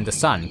deploy when the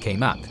sun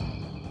came up.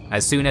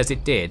 As soon as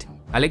it did,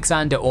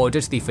 Alexander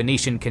ordered the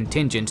Phoenician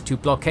contingent to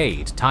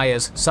blockade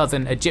Tyre's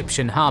southern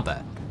Egyptian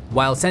harbour,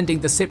 while sending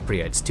the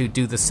Cypriots to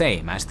do the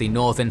same at the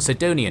northern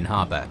Sidonian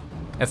harbour,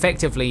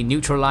 effectively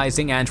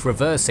neutralising and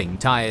reversing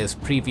Tyre's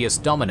previous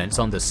dominance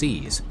on the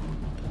seas.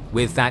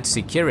 With that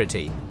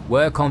security,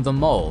 work on the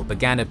mole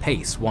began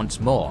apace once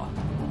more.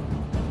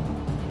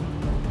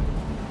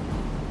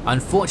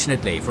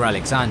 Unfortunately for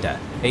Alexander,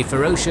 a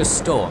ferocious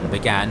storm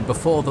began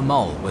before the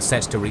mole was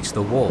set to reach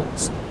the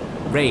walls.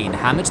 Rain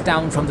hammered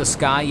down from the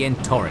sky in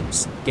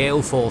torrents,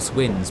 gale-force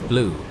winds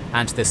blew,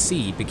 and the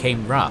sea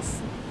became rough.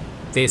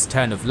 This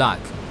turn of luck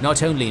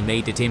not only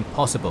made it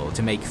impossible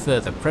to make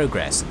further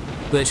progress,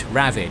 but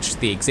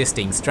ravaged the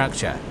existing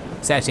structure,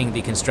 setting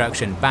the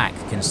construction back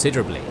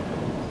considerably.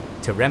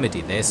 To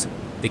remedy this,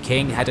 the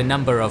king had a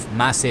number of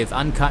massive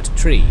uncut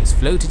trees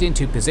floated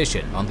into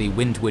position on the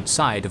windward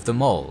side of the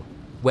mole,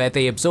 where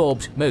they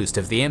absorbed most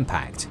of the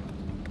impact.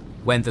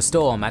 When the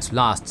storm at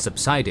last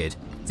subsided,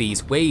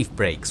 these wave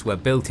breaks were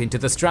built into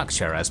the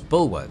structure as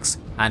bulwarks,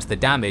 and the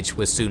damage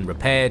was soon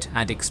repaired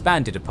and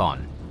expanded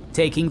upon,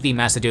 taking the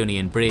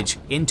Macedonian bridge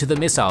into the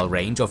missile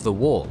range of the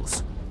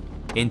walls.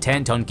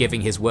 Intent on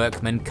giving his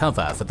workmen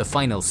cover for the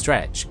final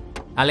stretch,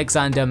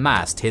 Alexander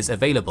massed his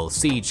available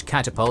siege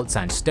catapults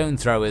and stone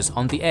throwers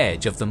on the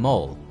edge of the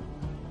mole.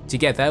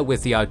 Together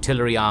with the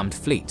artillery-armed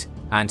fleet,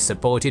 and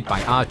supported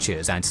by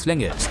archers and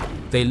slingers,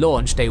 they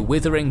launched a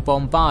withering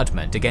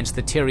bombardment against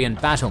the Tyrian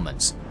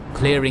battlements,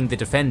 clearing the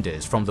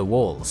defenders from the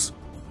walls.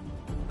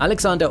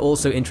 Alexander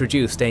also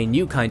introduced a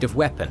new kind of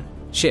weapon,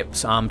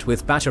 ships armed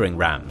with battering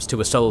rams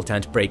to assault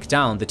and break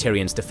down the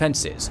Tyrians'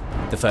 defences,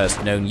 the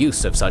first known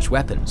use of such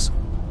weapons.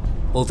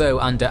 Although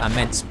under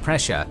immense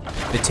pressure,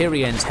 the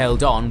Tyrians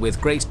held on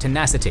with great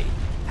tenacity,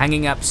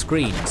 hanging up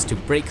screens to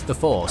break the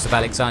force of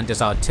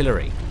Alexander's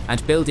artillery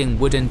and building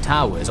wooden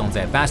towers on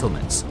their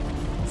battlements.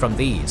 From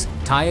these,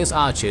 Tyre's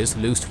archers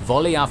loosed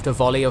volley after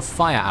volley of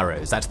fire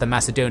arrows at the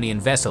Macedonian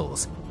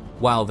vessels,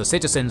 while the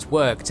citizens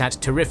worked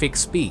at terrific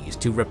speed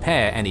to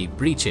repair any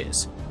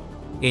breaches.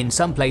 In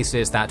some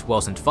places that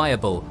wasn't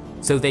viable,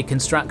 so they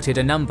constructed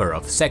a number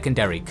of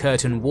secondary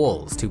curtain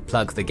walls to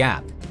plug the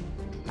gap.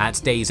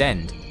 At day's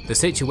end, the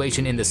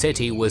situation in the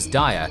city was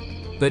dire,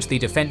 but the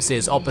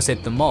defences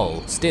opposite the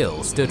mole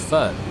still stood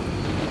firm.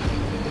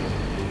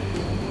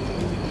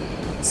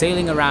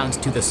 Sailing around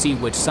to the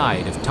seaward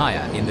side of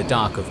Tyre in the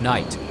dark of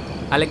night,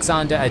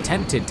 Alexander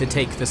attempted to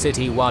take the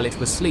city while it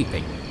was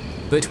sleeping,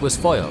 but was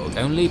foiled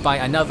only by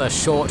another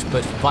short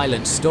but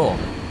violent storm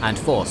and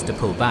forced to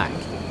pull back.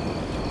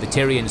 The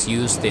Tyrians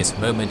used this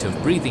moment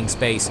of breathing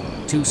space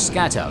to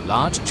scatter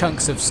large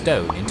chunks of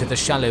stone into the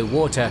shallow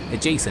water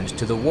adjacent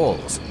to the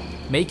walls,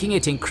 making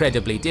it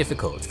incredibly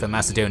difficult for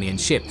Macedonian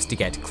ships to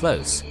get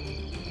close.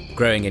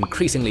 Growing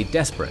increasingly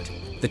desperate,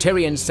 the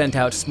Tyrians sent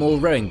out small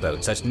rowing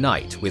boats at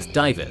night with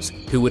divers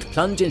who would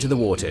plunge into the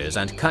waters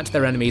and cut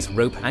their enemies'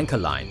 rope anchor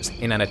lines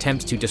in an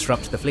attempt to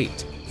disrupt the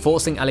fleet,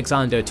 forcing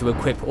Alexander to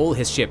equip all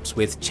his ships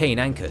with chain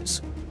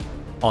anchors.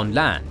 On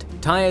land,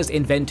 Tyre's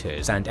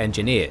inventors and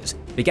engineers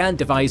began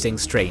devising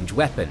strange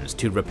weapons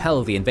to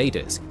repel the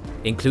invaders,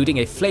 including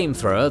a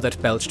flamethrower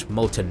that belched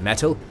molten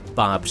metal,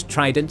 barbed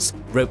tridents,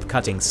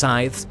 rope-cutting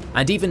scythes,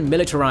 and even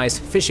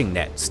militarized fishing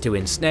nets to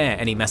ensnare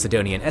any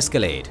Macedonian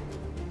escalade.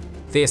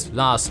 This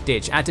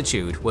last-ditch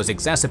attitude was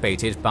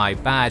exacerbated by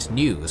bad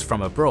news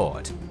from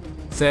abroad.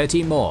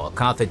 30 more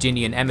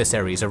Carthaginian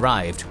emissaries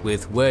arrived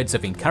with words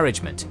of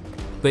encouragement,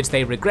 but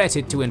they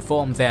regretted to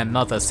inform their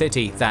mother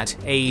city that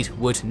aid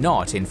would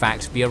not in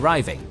fact be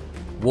arriving.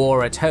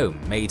 War at home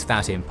made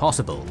that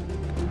impossible.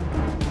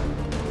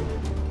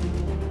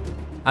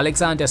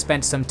 Alexander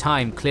spent some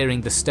time clearing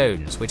the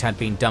stones which had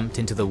been dumped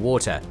into the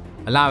water,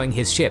 allowing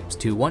his ships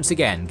to once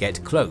again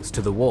get close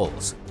to the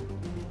walls.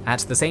 At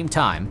the same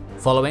time,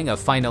 following a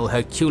final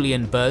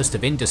Herculean burst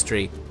of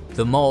industry,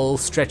 the mole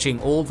stretching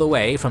all the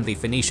way from the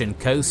Phoenician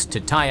coast to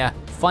Tyre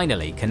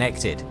finally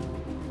connected.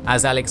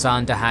 As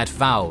Alexander had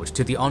vowed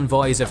to the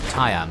envoys of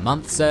Tyre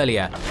months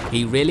earlier,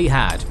 he really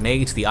had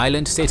made the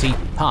island city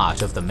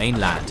part of the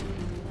mainland.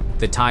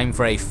 The time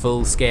for a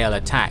full-scale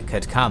attack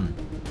had come.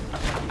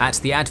 At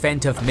the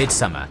advent of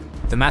midsummer,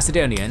 the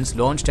Macedonians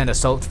launched an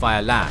assault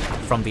via land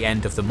from the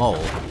end of the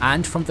mole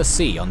and from the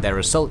sea on their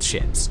assault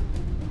ships.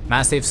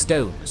 Massive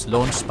stones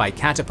launched by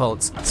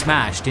catapults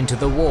smashed into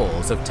the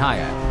walls of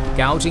Tyre,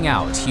 gouging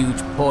out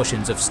huge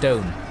portions of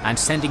stone and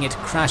sending it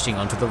crashing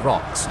onto the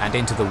rocks and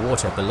into the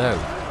water below.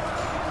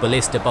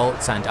 Ballista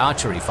bolts and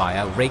archery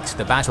fire raked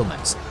the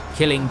battlements,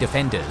 killing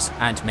defenders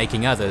and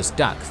making others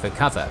duck for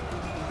cover.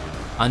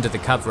 Under the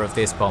cover of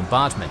this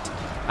bombardment,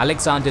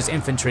 Alexander's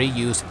infantry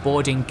used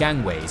boarding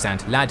gangways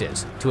and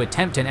ladders to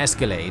attempt an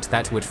escalade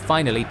that would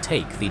finally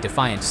take the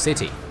defiant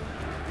city.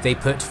 They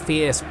put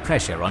fierce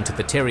pressure onto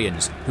the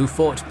Tyrians, who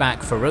fought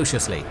back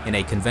ferociously in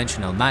a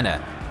conventional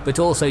manner, but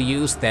also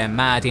used their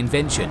mad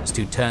inventions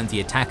to turn the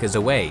attackers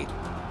away.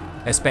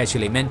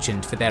 Especially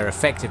mentioned for their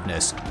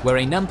effectiveness were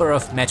a number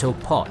of metal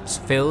pots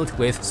filled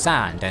with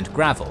sand and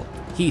gravel,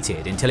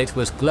 heated until it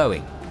was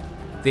glowing.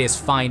 This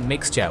fine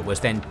mixture was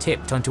then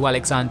tipped onto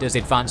Alexander's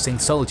advancing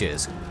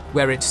soldiers,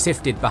 where it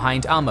sifted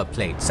behind armor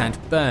plates and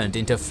burned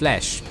into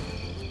flesh.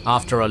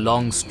 After a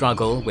long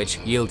struggle which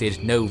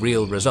yielded no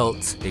real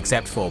results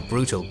except for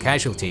brutal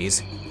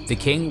casualties, the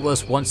king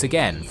was once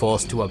again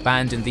forced to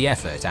abandon the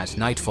effort at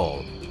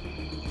nightfall.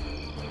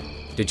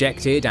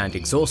 Dejected and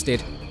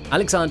exhausted,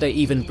 Alexander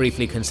even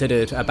briefly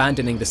considered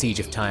abandoning the siege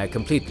of Tyre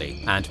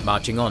completely and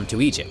marching on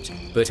to Egypt,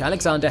 but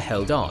Alexander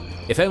held on,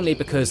 if only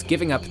because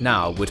giving up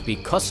now would be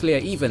costlier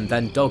even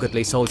than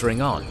doggedly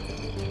soldiering on.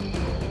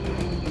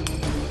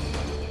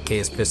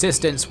 His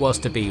persistence was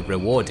to be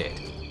rewarded.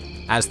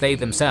 As they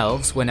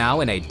themselves were now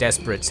in a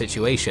desperate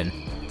situation,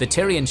 the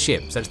Tyrian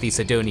ships at the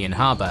Sidonian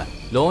harbour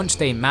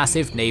launched a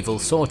massive naval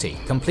sortie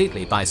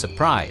completely by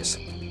surprise.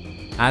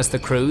 As the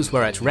crews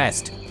were at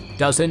rest,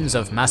 dozens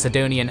of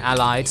Macedonian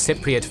allied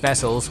Cypriot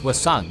vessels were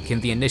sunk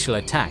in the initial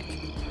attack,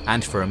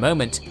 and for a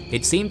moment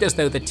it seemed as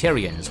though the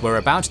Tyrians were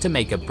about to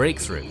make a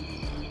breakthrough.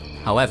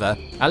 However,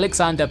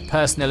 Alexander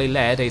personally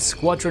led a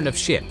squadron of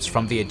ships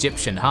from the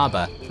Egyptian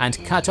harbour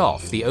and cut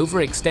off the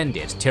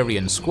overextended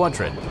Tyrian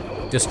squadron,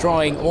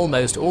 destroying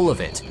almost all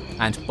of it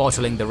and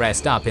bottling the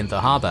rest up in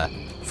the harbour,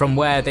 from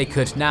where they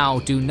could now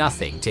do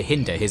nothing to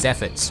hinder his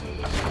efforts.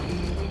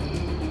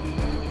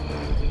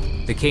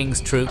 The king's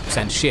troops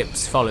and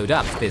ships followed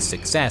up this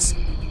success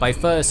by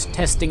first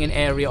testing an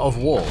area of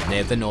wall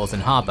near the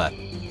northern harbour,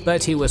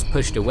 but he was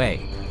pushed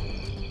away.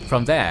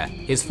 From there,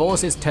 his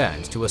forces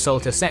turned to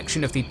assault a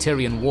section of the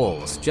Tyrian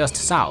walls just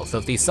south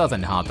of the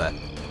southern harbour,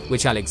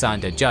 which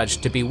Alexander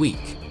judged to be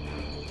weak.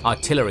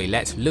 Artillery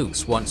let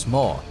loose once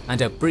more, and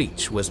a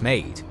breach was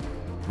made.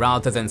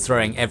 Rather than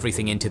throwing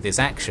everything into this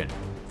action,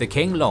 the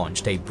king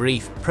launched a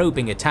brief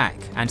probing attack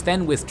and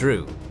then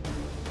withdrew.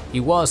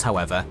 He was,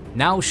 however,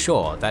 now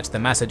sure that the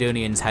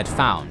Macedonians had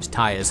found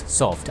Tyre's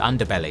soft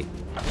underbelly.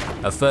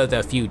 A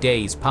further few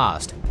days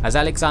passed as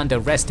Alexander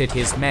rested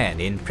his men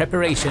in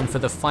preparation for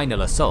the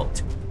final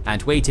assault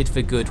and waited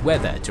for good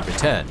weather to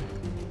return.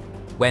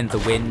 When the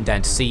wind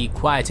and sea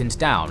quietened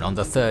down on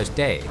the third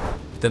day,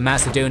 the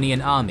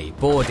Macedonian army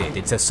boarded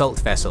its assault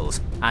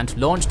vessels and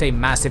launched a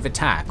massive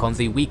attack on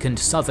the weakened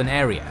southern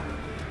area.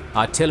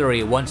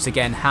 Artillery once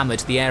again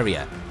hammered the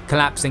area,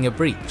 collapsing a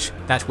breach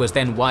that was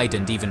then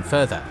widened even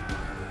further.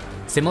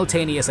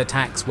 Simultaneous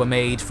attacks were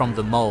made from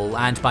the mole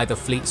and by the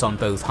fleets on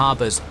both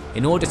harbours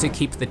in order to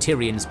keep the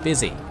Tyrians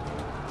busy.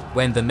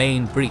 When the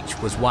main breach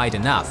was wide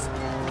enough,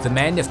 the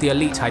men of the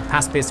elite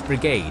Hypaspis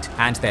brigade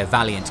and their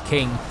valiant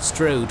king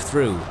strode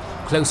through,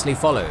 closely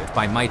followed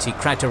by mighty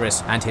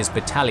Craterus and his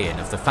battalion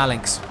of the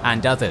phalanx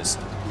and others.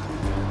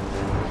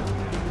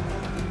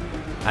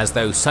 As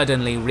though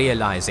suddenly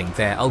realizing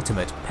their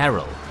ultimate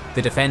peril,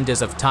 the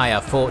defenders of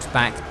Tyre fought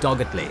back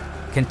doggedly,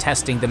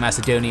 contesting the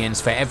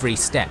Macedonians for every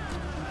step.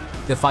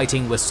 The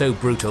fighting was so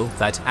brutal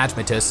that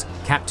Admetus,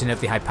 captain of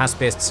the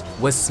Hypaspists,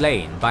 was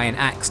slain by an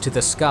axe to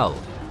the skull.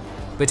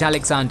 But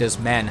Alexander's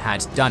men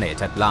had done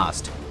it at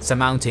last,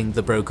 surmounting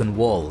the broken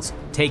walls,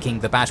 taking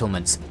the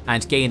battlements,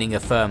 and gaining a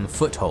firm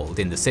foothold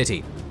in the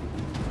city.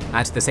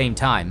 At the same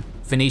time,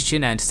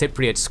 Phoenician and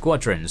Cypriot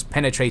squadrons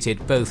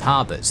penetrated both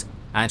harbours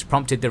and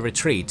prompted the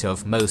retreat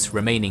of most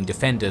remaining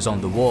defenders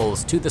on the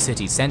walls to the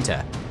city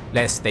centre,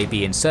 lest they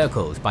be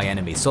encircled by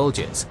enemy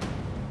soldiers.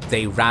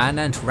 They ran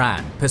and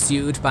ran,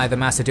 pursued by the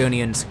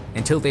Macedonians,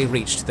 until they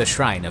reached the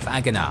shrine of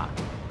Aganar.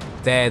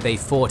 There they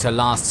fought a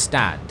last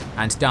stand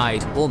and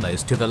died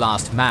almost to the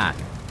last man.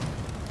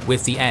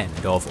 With the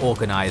end of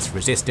organised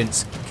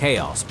resistance,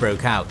 chaos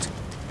broke out.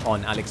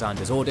 On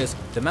Alexander's orders,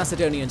 the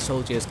Macedonian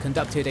soldiers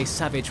conducted a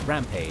savage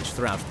rampage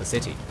throughout the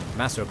city,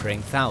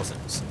 massacring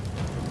thousands.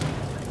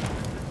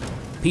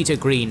 Peter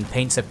Green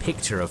paints a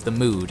picture of the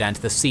mood and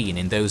the scene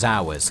in those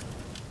hours.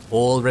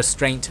 All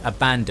restraint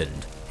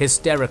abandoned,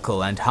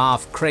 hysterical and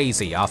half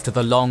crazy after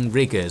the long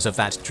rigours of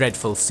that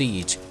dreadful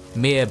siege,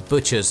 mere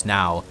butchers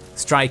now,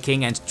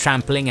 striking and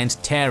trampling and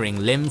tearing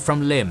limb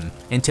from limb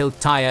until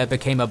Tyre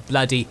became a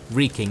bloody,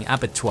 reeking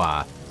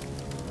abattoir.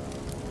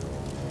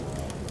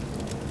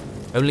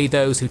 Only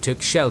those who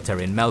took shelter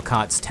in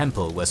Melkart's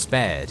temple were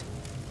spared.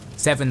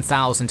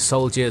 7,000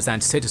 soldiers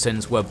and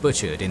citizens were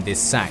butchered in this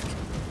sack,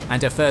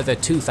 and a further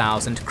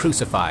 2,000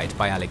 crucified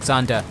by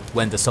Alexander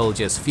when the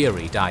soldiers'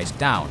 fury died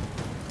down.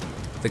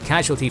 The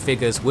casualty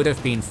figures would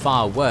have been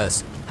far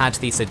worse had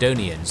the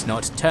Sidonians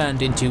not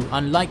turned into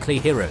unlikely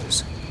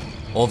heroes.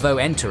 Although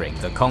entering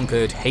the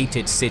conquered,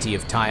 hated city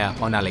of Tyre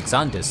on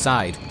Alexander's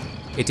side,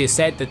 it is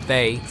said that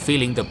they,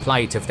 feeling the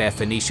plight of their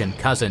Phoenician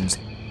cousins,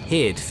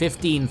 hid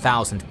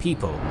 15,000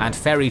 people and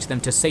ferried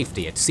them to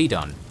safety at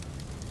Sidon.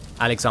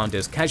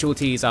 Alexander's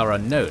casualties are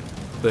unknown,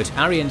 but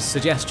Arrian's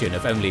suggestion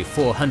of only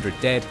 400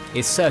 dead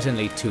is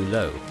certainly too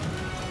low.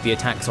 The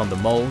attacks on the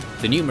mole,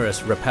 the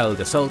numerous repelled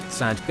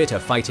assaults and bitter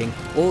fighting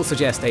all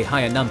suggest a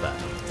higher number,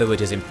 though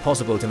it is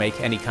impossible to make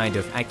any kind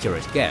of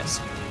accurate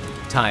guess.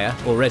 Tyre,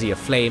 already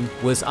aflame,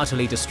 was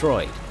utterly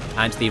destroyed,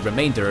 and the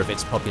remainder of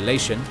its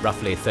population,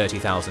 roughly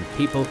 30,000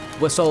 people,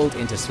 were sold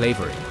into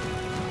slavery.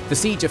 The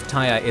siege of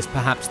Tyre is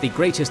perhaps the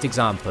greatest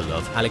example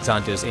of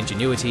Alexander's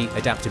ingenuity,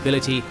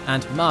 adaptability,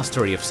 and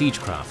mastery of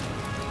siegecraft.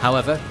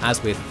 However,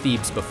 as with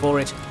Thebes before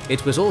it,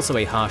 it was also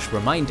a harsh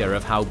reminder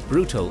of how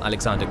brutal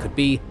Alexander could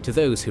be to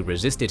those who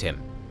resisted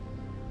him.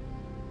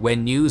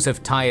 When news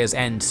of Tyre's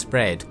end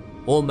spread,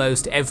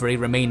 almost every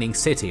remaining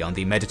city on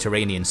the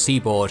Mediterranean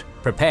seaboard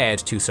prepared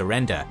to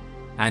surrender,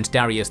 and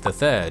Darius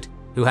III,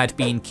 who had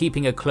been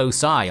keeping a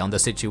close eye on the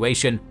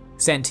situation,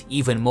 sent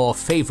even more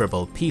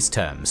favourable peace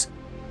terms.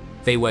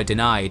 They were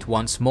denied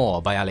once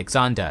more by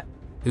Alexander,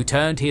 who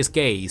turned his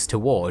gaze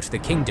toward the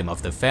kingdom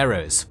of the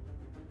pharaohs.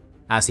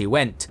 As he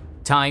went,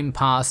 time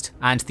passed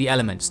and the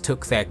elements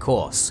took their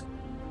course.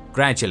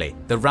 Gradually,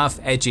 the rough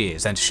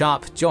edges and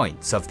sharp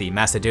joints of the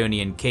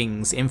Macedonian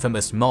king's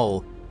infamous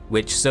mole,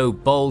 which so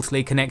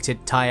boldly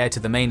connected Tyre to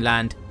the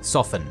mainland,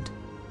 softened.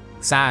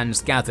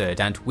 Sands gathered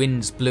and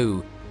winds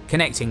blew,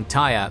 connecting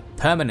Tyre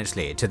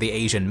permanently to the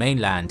Asian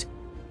mainland.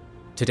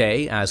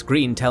 Today, as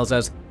Green tells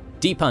us,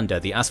 deep under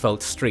the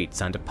asphalt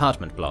streets and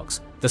apartment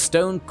blocks, the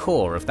stone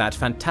core of that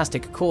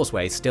fantastic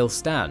causeway still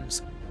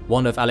stands,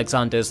 one of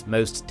Alexander's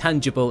most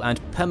tangible and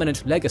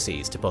permanent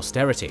legacies to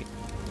posterity.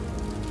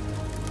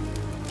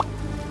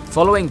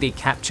 Following the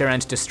capture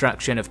and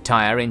destruction of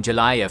Tyre in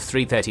July of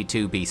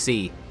 332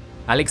 BC,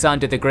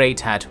 Alexander the Great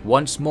had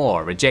once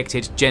more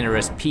rejected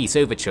generous peace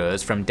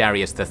overtures from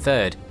Darius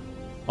III.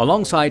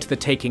 Alongside the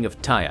taking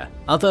of Tyre,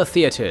 other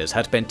theatres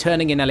had been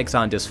turning in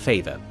Alexander's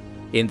favour.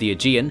 In the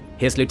Aegean,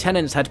 his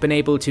lieutenants had been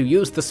able to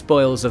use the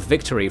spoils of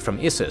victory from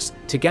Issus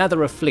to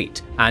gather a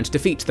fleet and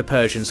defeat the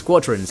Persian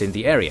squadrons in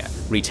the area,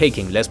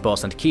 retaking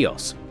Lesbos and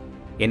Chios.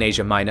 In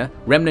Asia Minor,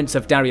 remnants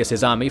of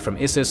Darius's army from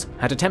Issus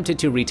had attempted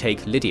to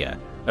retake Lydia,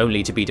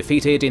 only to be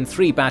defeated in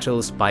 3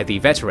 battles by the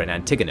veteran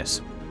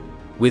Antigonus.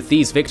 With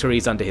these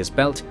victories under his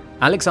belt,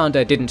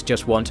 Alexander didn't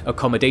just want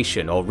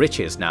accommodation or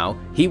riches now,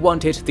 he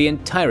wanted the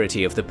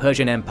entirety of the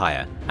Persian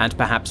Empire, and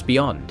perhaps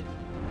beyond.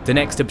 The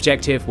next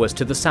objective was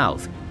to the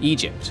south,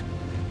 Egypt.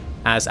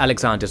 As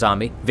Alexander's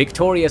army,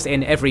 victorious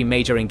in every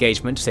major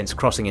engagement since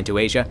crossing into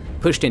Asia,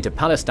 pushed into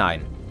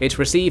Palestine, it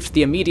received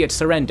the immediate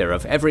surrender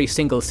of every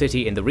single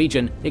city in the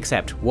region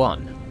except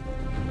one.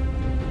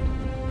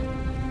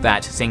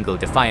 That single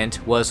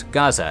defiant was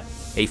Gaza,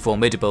 a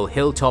formidable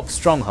hilltop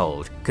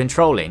stronghold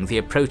controlling the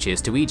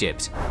approaches to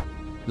Egypt.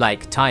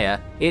 Like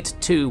Tyre, it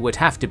too would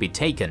have to be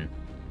taken.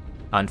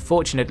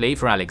 Unfortunately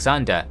for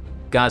Alexander,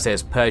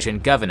 Gaza's Persian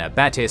governor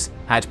Battis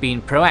had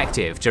been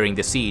proactive during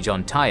the siege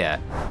on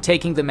Tyre,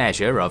 taking the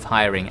measure of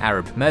hiring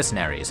Arab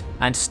mercenaries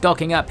and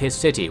stocking up his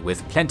city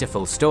with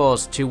plentiful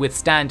stores to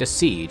withstand a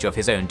siege of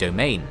his own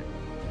domain.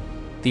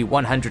 The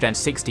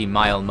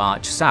 160-mile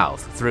march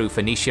south through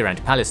Phoenicia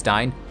and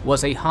Palestine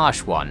was a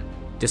harsh one,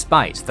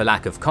 despite the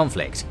lack of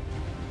conflict.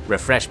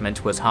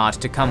 Refreshment was hard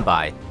to come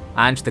by,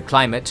 and the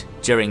climate,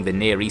 during the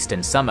Near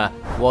Eastern summer,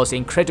 was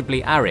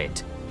incredibly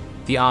arid.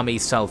 The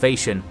army's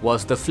salvation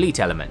was the fleet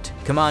element,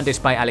 commanded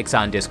by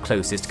Alexander's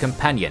closest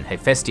companion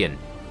Hephaestion,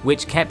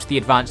 which kept the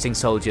advancing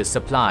soldiers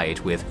supplied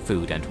with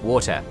food and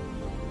water.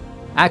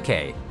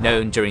 Acche,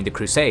 known during the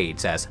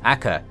Crusades as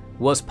Acca,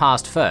 was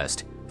passed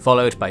first,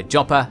 followed by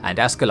Joppa and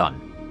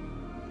Ascalon.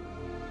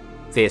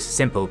 This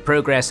simple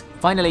progress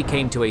finally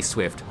came to a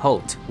swift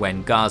halt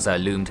when Gaza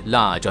loomed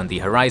large on the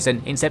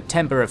horizon in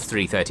September of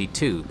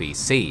 332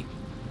 BC.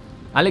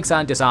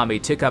 Alexander's army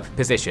took up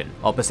position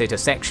opposite a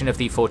section of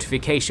the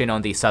fortification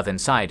on the southern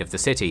side of the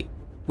city,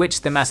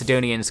 which the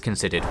Macedonians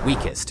considered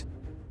weakest.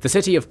 The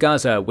city of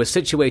Gaza was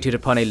situated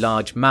upon a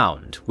large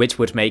mound, which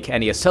would make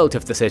any assault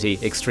of the city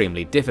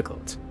extremely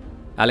difficult.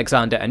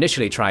 Alexander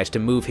initially tried to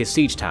move his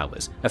siege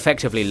towers,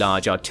 effectively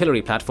large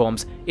artillery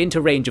platforms, into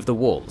range of the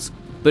walls,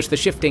 but the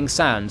shifting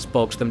sands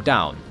bogged them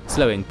down,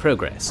 slowing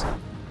progress.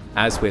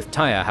 As with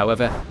Tyre,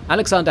 however,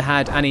 Alexander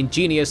had an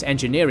ingenious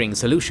engineering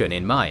solution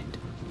in mind.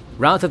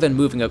 Rather than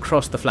moving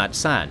across the flat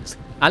sands,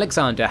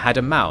 Alexander had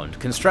a mound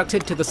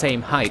constructed to the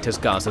same height as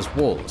Gaza's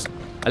walls,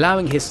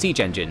 allowing his siege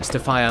engines to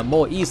fire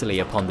more easily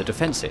upon the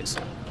defences.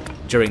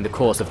 During the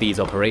course of these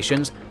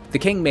operations, the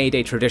king made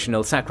a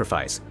traditional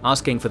sacrifice,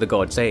 asking for the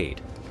god's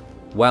aid.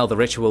 While the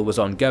ritual was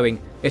ongoing,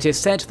 it is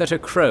said that a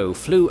crow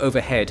flew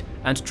overhead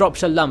and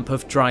dropped a lump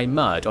of dry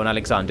mud on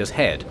Alexander's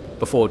head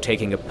before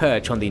taking a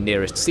perch on the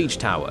nearest siege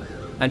tower,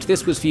 and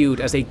this was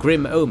viewed as a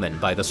grim omen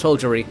by the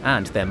soldiery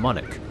and their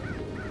monarch.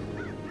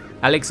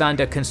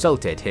 Alexander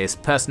consulted his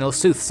personal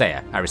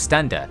soothsayer,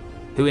 Aristander,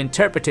 who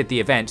interpreted the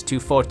event to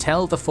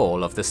foretell the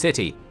fall of the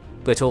city,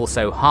 but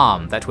also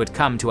harm that would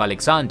come to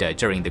Alexander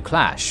during the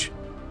clash.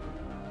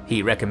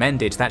 He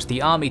recommended that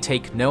the army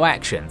take no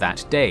action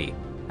that day,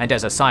 and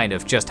as a sign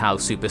of just how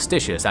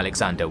superstitious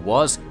Alexander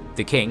was,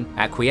 the king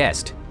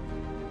acquiesced.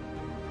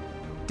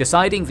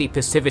 Deciding the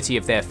passivity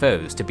of their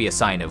foes to be a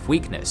sign of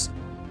weakness,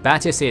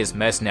 Battus's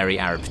mercenary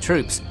Arab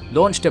troops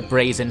launched a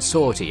brazen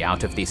sortie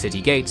out of the city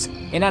gates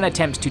in an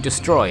attempt to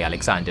destroy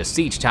Alexander's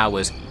siege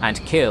towers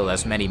and kill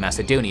as many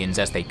Macedonians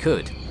as they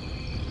could.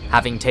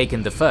 Having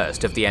taken the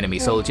first of the enemy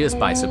soldiers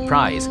by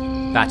surprise,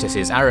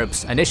 Battus's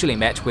Arabs initially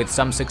met with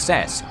some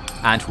success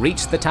and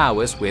reached the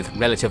towers with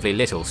relatively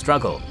little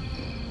struggle.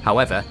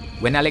 However,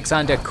 when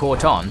Alexander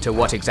caught on to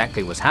what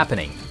exactly was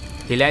happening,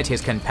 he led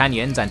his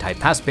companions and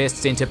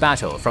hypaspists into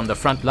battle from the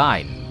front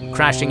line,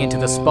 crashing into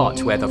the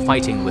spot where the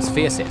fighting was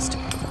fiercest.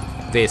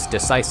 This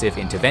decisive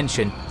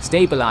intervention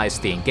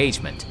stabilized the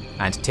engagement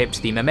and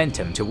tipped the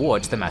momentum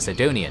towards the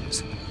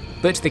Macedonians.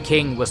 But the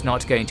king was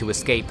not going to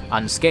escape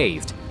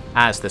unscathed,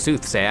 as the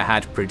soothsayer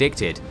had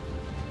predicted.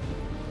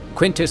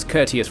 Quintus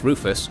Curtius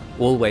Rufus,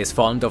 always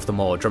fond of the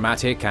more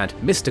dramatic and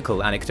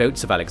mystical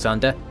anecdotes of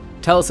Alexander,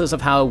 tells us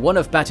of how one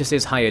of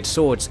Battus's hired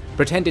swords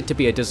pretended to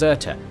be a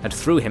deserter and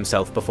threw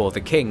himself before the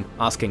king,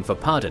 asking for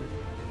pardon.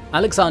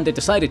 Alexander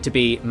decided to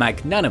be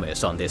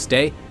magnanimous on this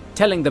day,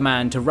 telling the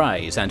man to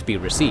rise and be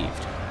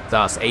received.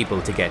 Thus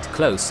able to get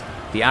close,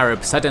 the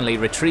Arab suddenly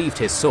retrieved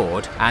his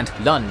sword and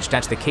lunged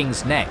at the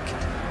king's neck.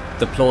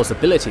 The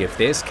plausibility of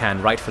this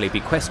can rightfully be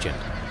questioned,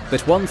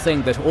 but one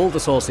thing that all the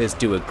sources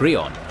do agree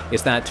on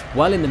is that,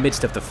 while in the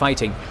midst of the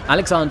fighting,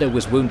 Alexander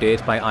was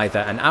wounded by either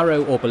an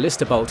arrow or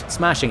ballista bolt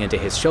smashing into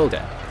his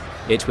shoulder.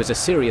 It was a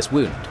serious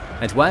wound,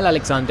 and while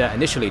Alexander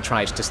initially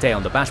tried to stay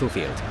on the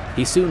battlefield,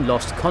 he soon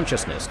lost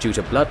consciousness due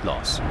to blood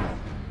loss.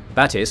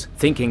 Battus,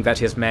 thinking that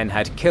his men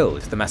had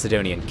killed the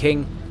Macedonian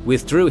king,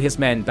 withdrew his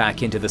men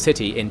back into the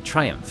city in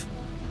triumph.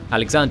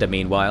 Alexander,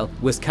 meanwhile,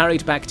 was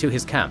carried back to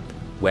his camp,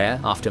 where,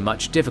 after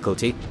much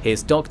difficulty,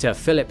 his doctor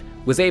Philip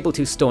was able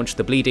to staunch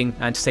the bleeding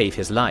and save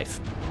his life.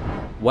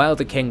 While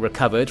the king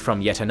recovered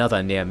from yet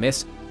another near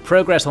miss,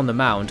 progress on the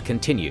mound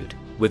continued,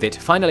 with it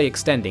finally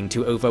extending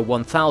to over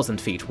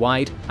 1,000 feet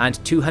wide and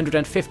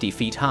 250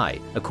 feet high,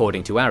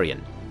 according to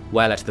Arrian,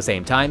 while at the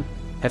same time,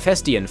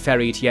 Hephaestion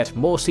ferried yet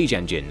more siege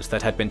engines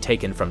that had been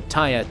taken from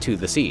Tyre to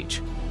the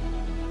siege.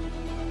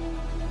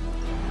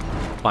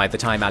 By the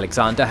time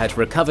Alexander had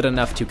recovered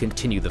enough to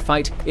continue the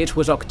fight, it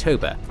was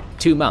October,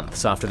 2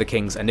 months after the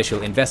king's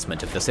initial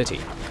investment of the city.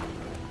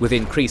 With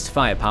increased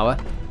firepower,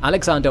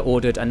 Alexander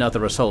ordered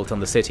another assault on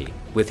the city,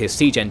 with his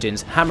siege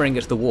engines hammering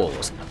at the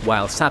walls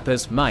while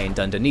sappers mined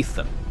underneath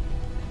them.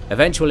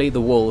 Eventually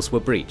the walls were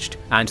breached,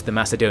 and the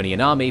Macedonian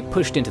army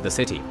pushed into the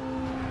city.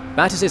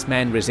 Battus's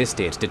men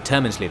resisted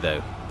determinedly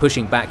though,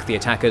 pushing back the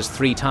attackers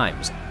 3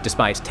 times,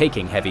 despite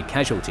taking heavy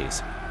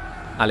casualties.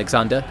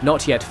 Alexander,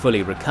 not yet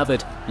fully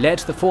recovered, led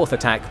the 4th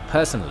attack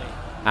personally,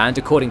 and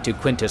according to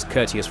Quintus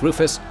Curtius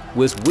Rufus,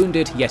 was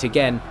wounded yet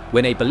again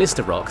when a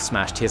ballista rock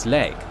smashed his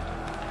leg.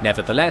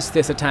 Nevertheless,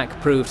 this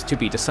attack proved to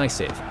be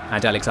decisive,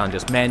 and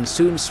Alexander's men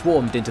soon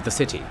swarmed into the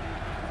city.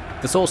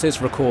 The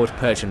sources record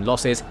Persian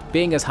losses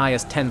being as high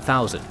as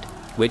 10,000,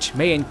 which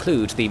may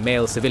include the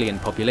male civilian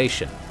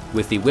population,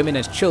 with the women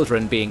and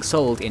children being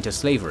sold into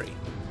slavery.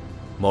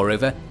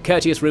 Moreover,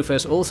 Curtius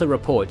Rufus also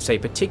reports a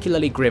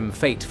particularly grim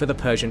fate for the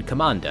Persian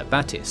commander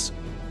Battus.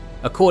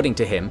 According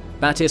to him,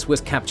 Battus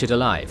was captured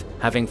alive,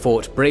 having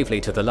fought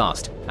bravely to the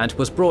last, and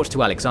was brought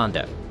to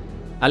Alexander.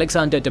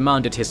 Alexander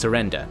demanded his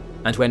surrender,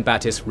 and when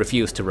Battus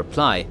refused to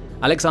reply,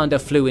 Alexander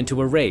flew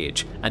into a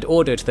rage and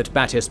ordered that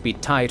Battus be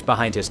tied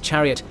behind his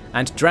chariot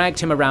and dragged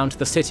him around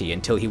the city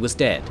until he was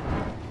dead.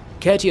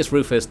 Curtius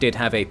Rufus did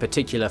have a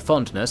particular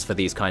fondness for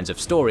these kinds of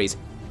stories,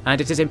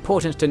 and it is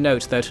important to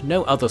note that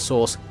no other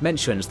source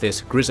mentions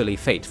this grisly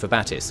fate for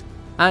Battus,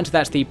 and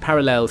that the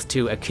parallels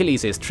to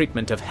Achilles'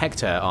 treatment of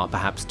Hector are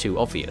perhaps too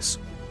obvious.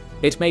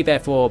 It may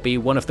therefore be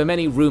one of the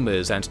many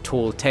rumours and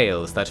tall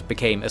tales that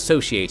became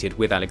associated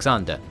with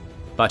Alexander,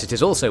 but it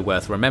is also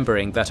worth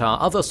remembering that our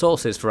other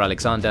sources for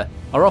Alexander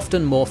are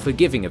often more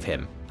forgiving of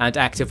him, and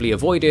actively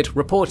avoided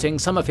reporting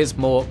some of his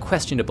more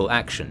questionable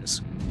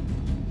actions.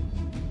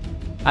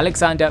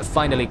 Alexander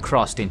finally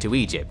crossed into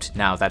Egypt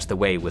now that the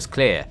way was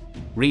clear,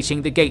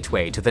 reaching the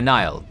gateway to the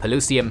Nile,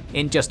 Pelusium,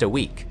 in just a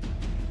week.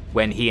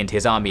 When he and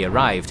his army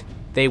arrived,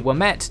 they were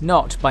met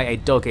not by a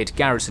dogged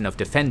garrison of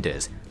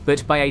defenders,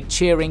 but by a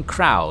cheering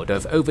crowd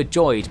of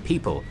overjoyed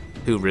people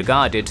who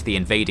regarded the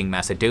invading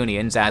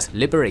Macedonians as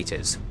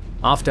liberators.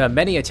 After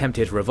many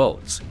attempted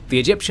revolts, the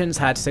Egyptians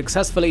had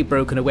successfully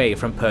broken away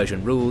from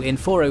Persian rule in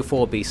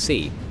 404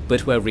 BC,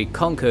 but were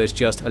reconquered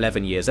just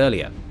 11 years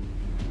earlier.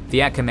 The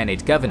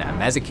Achaemenid governor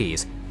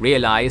Mesekes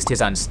realized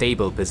his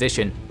unstable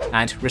position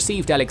and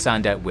received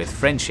Alexander with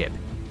friendship,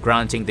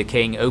 granting the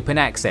king open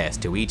access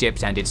to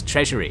Egypt and its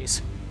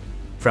treasuries.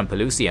 From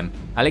Pelusium,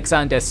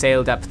 Alexander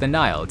sailed up the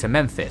Nile to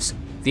Memphis,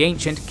 the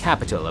ancient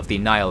capital of the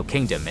Nile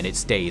kingdom in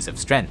its days of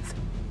strength.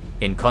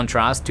 In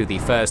contrast to the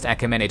first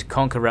Achaemenid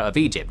conqueror of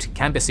Egypt,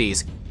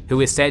 Cambyses,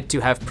 who is said to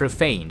have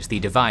profaned the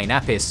divine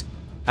Apis,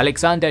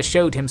 Alexander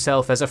showed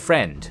himself as a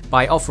friend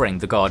by offering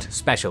the god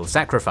special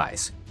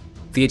sacrifice.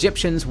 The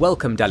Egyptians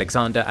welcomed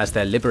Alexander as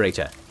their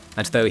liberator,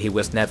 and though he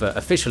was never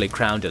officially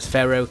crowned as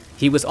pharaoh,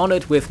 he was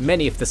honored with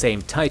many of the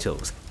same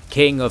titles: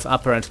 King of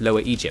Upper and Lower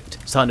Egypt,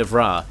 son of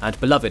Ra, and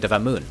beloved of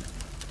Amun.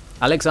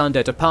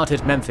 Alexander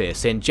departed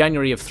Memphis in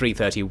January of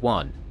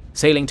 331,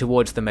 sailing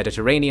towards the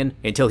Mediterranean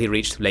until he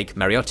reached Lake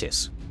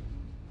Mareotis.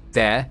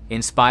 There,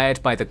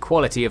 inspired by the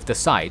quality of the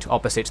site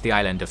opposite the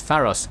island of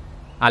Pharos,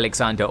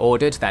 Alexander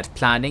ordered that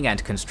planning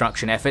and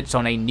construction efforts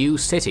on a new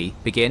city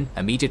begin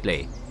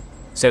immediately.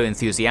 So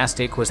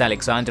enthusiastic was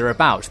Alexander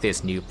about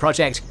this new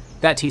project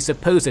that he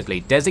supposedly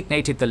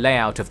designated the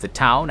layout of the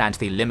town and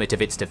the limit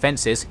of its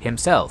defences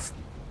himself.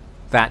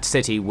 That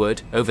city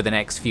would, over the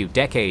next few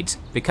decades,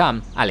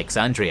 become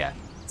Alexandria,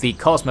 the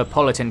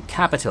cosmopolitan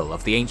capital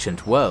of the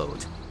ancient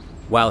world.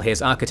 While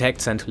his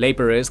architects and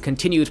labourers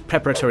continued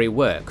preparatory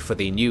work for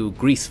the new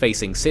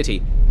Greece-facing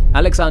city,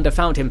 Alexander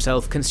found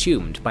himself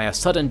consumed by a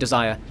sudden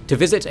desire to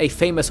visit a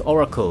famous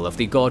oracle of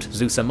the god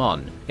Zeus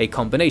Ammon, a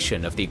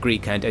combination of the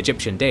Greek and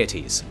Egyptian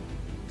deities.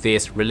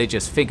 This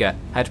religious figure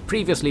had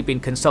previously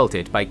been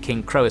consulted by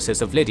King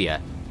Croesus of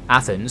Lydia,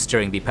 Athens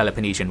during the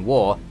Peloponnesian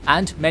War,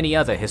 and many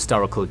other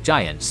historical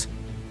giants.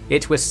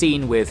 It was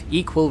seen with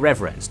equal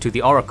reverence to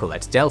the oracle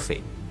at Delphi.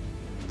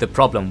 The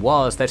problem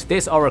was that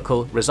this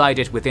oracle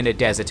resided within a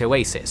desert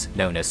oasis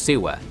known as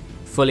Siwa,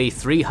 fully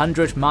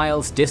 300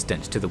 miles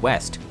distant to the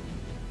west.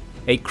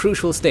 A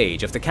crucial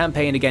stage of the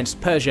campaign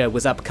against Persia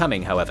was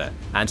upcoming, however,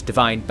 and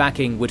divine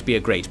backing would be a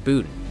great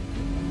boon.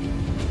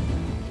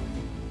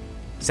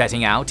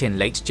 Setting out in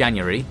late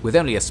January with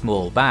only a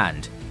small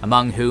band,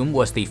 among whom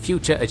was the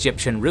future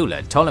Egyptian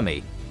ruler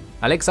Ptolemy,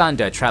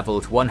 Alexander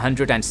travelled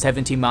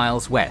 170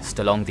 miles west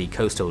along the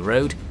coastal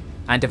road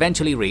and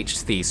eventually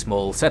reached the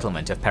small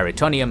settlement of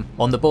Peritonium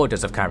on the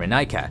borders of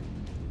Cyrenaica.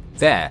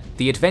 There,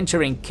 the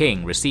adventuring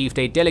king received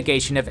a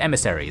delegation of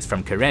emissaries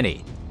from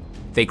Kyrene.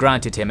 They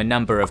granted him a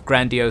number of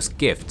grandiose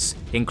gifts,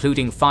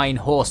 including fine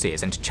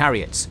horses and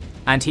chariots,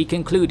 and he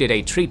concluded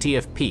a treaty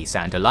of peace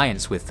and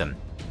alliance with them.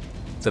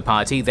 The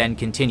party then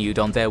continued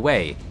on their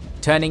way,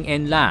 turning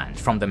inland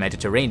from the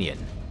Mediterranean.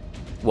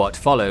 What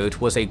followed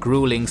was a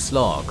grueling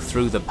slog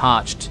through the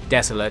parched,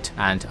 desolate,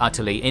 and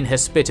utterly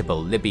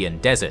inhospitable Libyan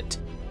desert.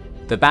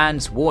 The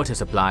band's water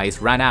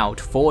supplies ran out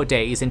 4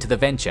 days into the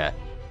venture,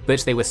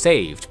 but they were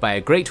saved by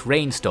a great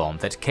rainstorm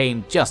that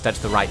came just at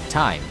the right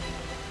time.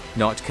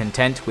 Not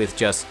content with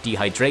just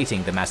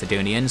dehydrating the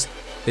Macedonians,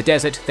 the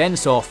desert then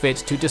saw fit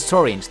to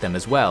disorient them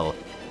as well.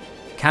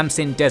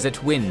 Khamsin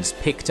desert winds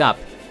picked up,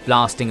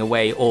 blasting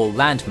away all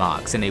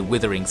landmarks in a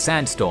withering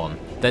sandstorm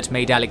that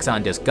made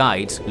Alexander's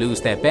guides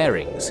lose their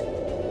bearings.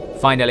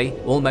 Finally,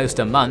 almost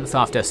a month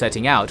after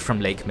setting out from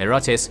Lake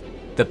Mareotis,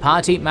 the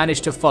party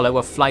managed to follow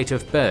a flight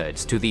of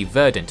birds to the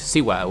verdant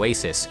Siwa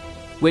oasis,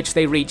 which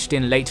they reached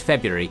in late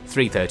February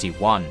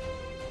 331.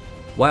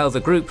 While the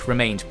group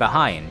remained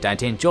behind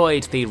and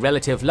enjoyed the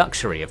relative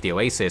luxury of the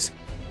oasis,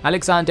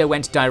 Alexander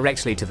went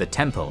directly to the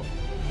temple.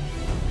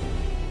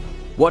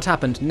 What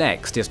happened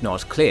next is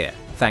not clear,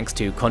 thanks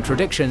to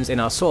contradictions in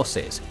our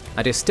sources,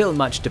 and is still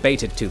much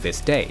debated to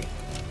this day.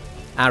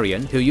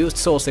 Arrian, who used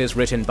sources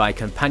written by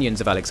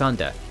companions of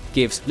Alexander,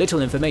 gives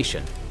little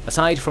information,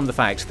 aside from the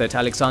fact that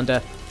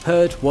Alexander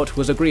heard what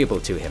was agreeable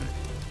to him.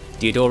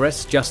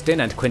 Diodorus,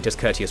 Justin, and Quintus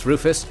Curtius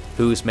Rufus,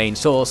 whose main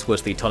source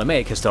was the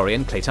Ptolemaic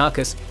historian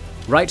Cleitarchus,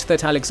 write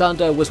that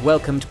Alexander was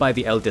welcomed by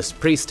the eldest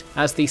priest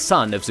as the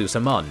son of Zeus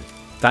Ammon,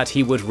 that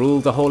he would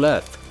rule the whole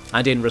earth,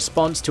 and in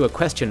response to a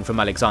question from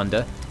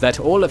Alexander, that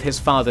all of his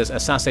father's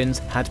assassins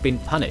had been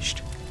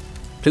punished.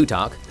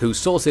 Plutarch, whose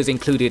sources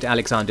included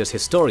Alexander's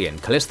historian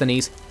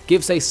Callisthenes,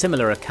 gives a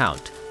similar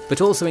account,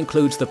 but also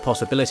includes the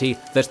possibility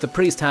that the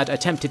priest had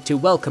attempted to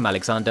welcome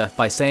Alexander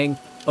by saying,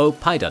 "O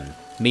Paidon,"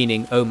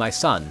 meaning "O my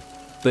son,"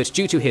 but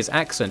due to his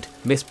accent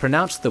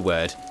mispronounced the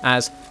word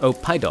as "O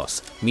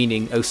Paidos,"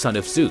 meaning "O son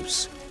of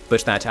Zeus,"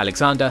 but that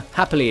Alexander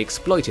happily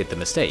exploited the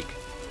mistake.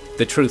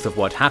 The truth of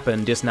what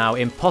happened is now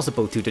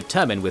impossible to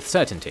determine with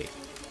certainty.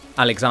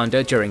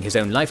 Alexander, during his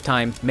own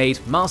lifetime, made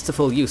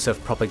masterful use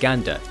of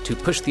propaganda to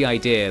push the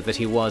idea that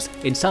he was,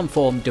 in some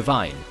form,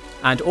 divine,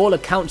 and all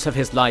accounts of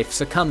his life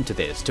succumb to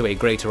this to a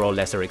greater or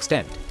lesser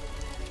extent.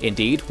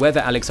 Indeed, whether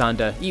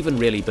Alexander even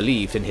really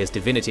believed in his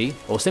divinity,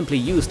 or simply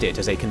used it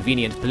as a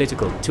convenient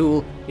political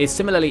tool, is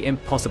similarly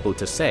impossible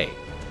to say.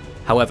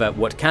 However,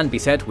 what can be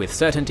said with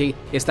certainty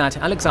is that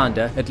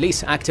Alexander at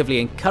least actively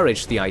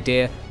encouraged the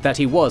idea that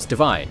he was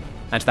divine,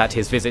 and that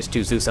his visit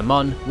to Zeus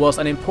Ammon was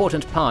an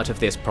important part of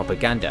this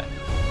propaganda.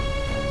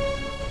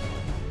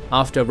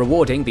 After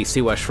rewarding the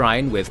Siwa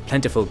shrine with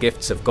plentiful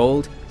gifts of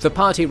gold, the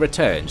party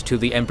returned to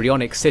the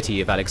embryonic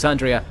city of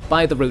Alexandria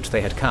by the route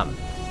they had come.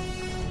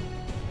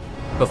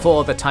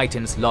 Before the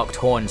Titans locked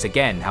horns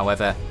again,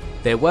 however,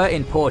 there were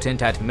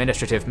important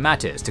administrative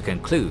matters to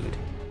conclude.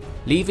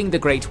 Leaving the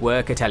great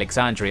work at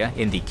Alexandria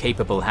in the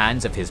capable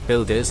hands of his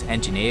builders,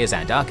 engineers,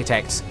 and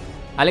architects,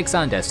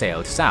 Alexander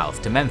sailed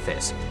south to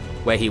Memphis,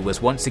 where he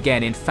was once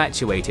again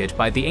infatuated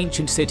by the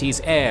ancient city's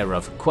air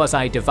of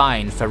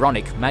quasi-divine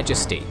pharaonic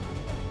majesty.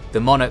 The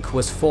monarch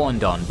was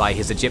fawned on by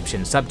his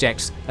Egyptian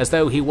subjects as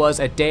though he was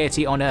a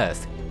deity on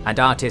earth,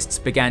 and artists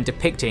began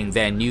depicting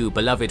their new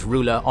beloved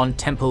ruler on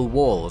temple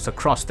walls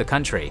across the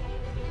country.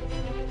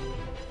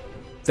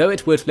 Though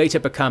it would later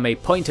become a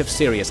point of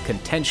serious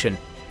contention,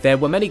 there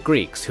were many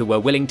Greeks who were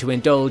willing to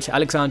indulge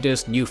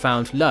Alexander's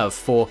newfound love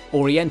for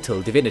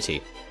Oriental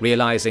divinity,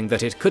 realizing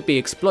that it could be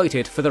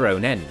exploited for their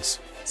own ends.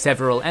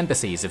 Several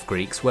embassies of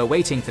Greeks were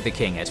waiting for the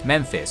king at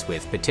Memphis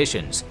with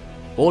petitions,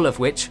 all of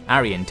which,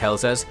 Arrian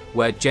tells us,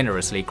 were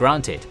generously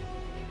granted.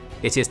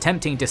 It is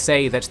tempting to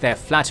say that their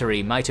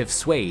flattery might have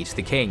swayed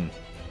the king,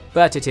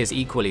 but it is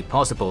equally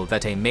possible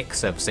that a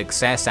mix of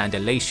success and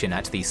elation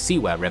at the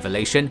Siwa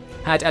revelation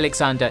had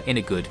Alexander in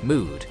a good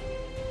mood.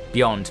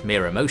 Beyond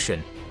mere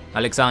emotion,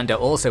 Alexander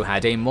also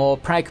had a more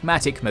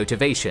pragmatic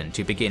motivation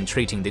to begin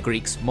treating the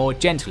Greeks more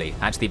gently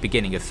at the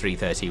beginning of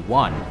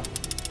 331.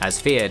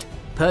 As feared,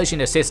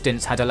 Persian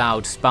assistance had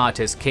allowed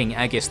Sparta's king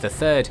Agis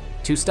III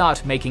to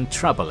start making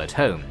trouble at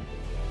home.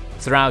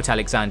 Throughout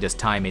Alexander's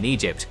time in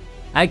Egypt,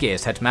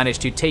 Agis had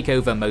managed to take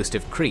over most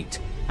of Crete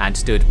and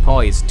stood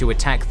poised to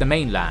attack the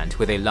mainland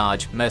with a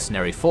large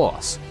mercenary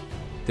force.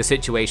 The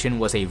situation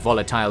was a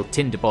volatile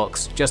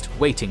tinderbox just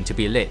waiting to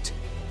be lit,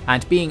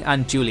 and being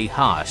unduly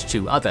harsh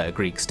to other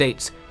Greek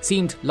states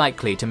seemed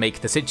likely to make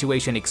the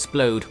situation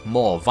explode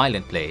more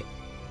violently.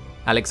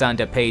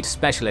 Alexander paid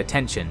special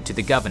attention to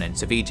the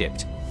governance of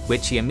Egypt,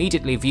 which he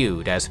immediately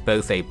viewed as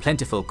both a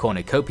plentiful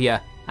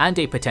cornucopia and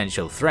a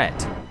potential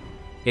threat.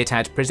 It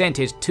had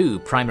presented two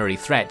primary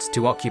threats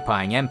to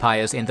occupying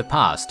empires in the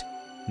past: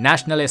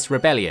 nationalist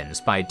rebellions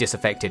by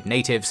disaffected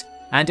natives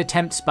and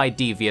attempts by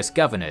devious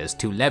governors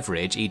to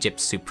leverage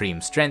Egypt's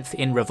supreme strength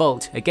in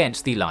revolt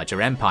against the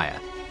larger empire.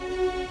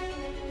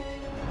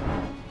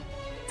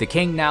 The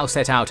king now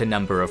set out a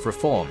number of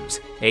reforms,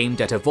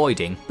 aimed at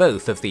avoiding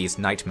both of these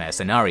nightmare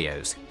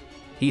scenarios.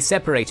 He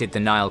separated the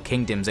Nile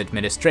Kingdom's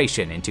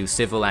administration into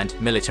civil and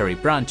military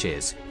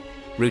branches.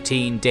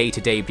 Routine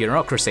day-to-day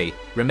bureaucracy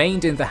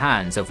remained in the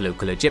hands of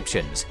local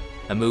Egyptians,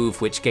 a move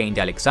which gained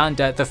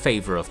Alexander the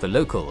favour of the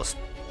locals.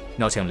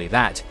 Not only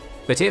that,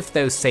 but if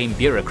those same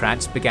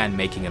bureaucrats began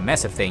making a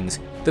mess of things,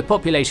 the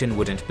population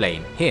wouldn't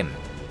blame him.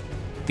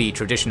 The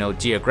traditional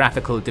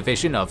geographical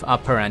division of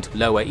Upper and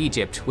Lower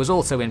Egypt was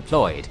also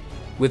employed,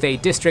 with a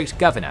district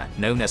governor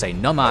known as a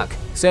nomarch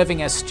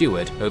serving as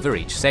steward over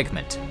each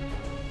segment.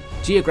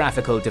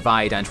 Geographical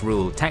divide and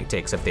rule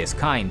tactics of this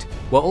kind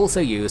were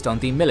also used on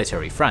the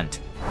military front,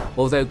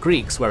 although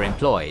Greeks were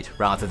employed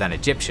rather than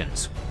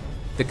Egyptians.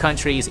 The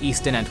country's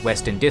eastern and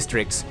western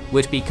districts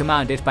would be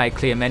commanded by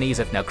Cleomenes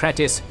of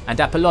Naucratis and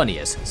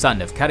Apollonius,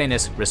 son of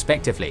Carinus,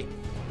 respectively.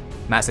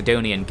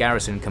 Macedonian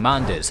garrison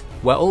commanders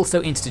were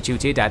also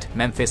instituted at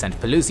Memphis and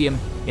Pelusium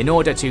in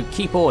order to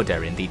keep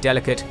order in the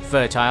delicate,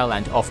 fertile,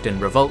 and often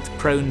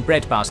revolt-prone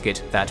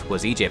breadbasket that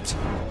was Egypt.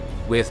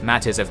 With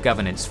matters of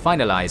governance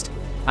finalized,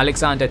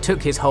 Alexander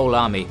took his whole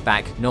army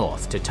back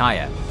north to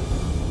Tyre.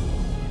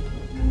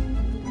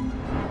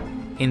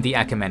 In the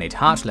Achaemenid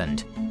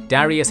heartland,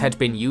 Darius had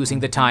been using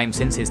the time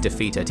since his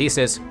defeat at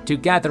Issus to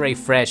gather a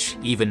fresh,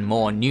 even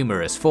more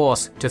numerous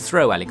force to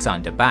throw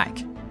Alexander back.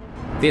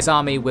 This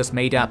army was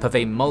made up of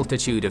a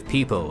multitude of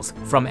peoples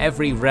from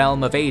every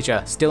realm of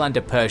Asia still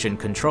under Persian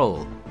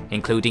control,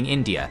 including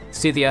India,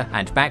 Scythia,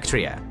 and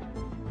Bactria.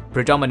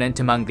 Predominant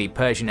among the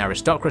Persian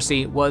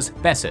aristocracy was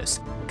Bessus,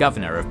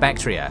 governor of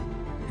Bactria,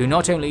 who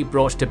not only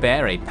brought to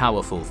bear a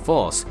powerful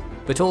force,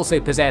 but also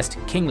possessed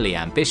kingly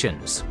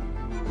ambitions.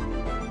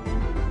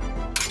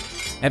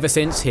 Ever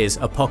since his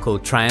epochal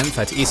triumph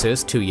at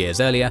Issus 2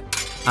 years earlier,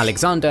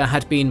 Alexander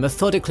had been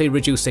methodically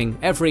reducing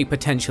every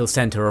potential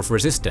center of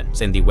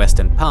resistance in the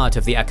western part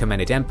of the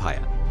Achaemenid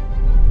Empire.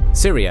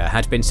 Syria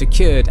had been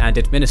secured and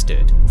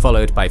administered,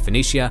 followed by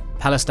Phoenicia,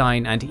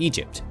 Palestine, and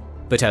Egypt,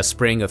 but as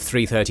spring of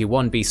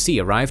 331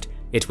 BC arrived,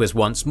 it was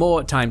once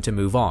more time to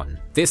move on,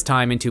 this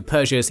time into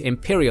Persia's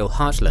imperial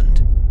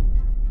heartland.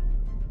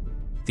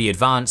 The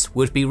advance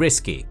would be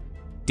risky.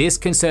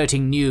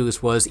 Disconcerting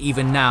news was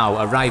even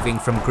now arriving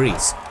from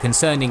Greece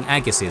concerning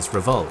Agis's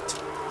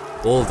revolt.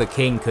 All the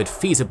king could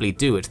feasibly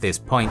do at this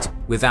point,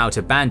 without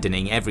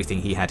abandoning everything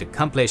he had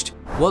accomplished,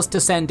 was to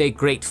send a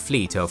great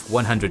fleet of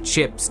 100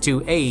 ships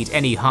to aid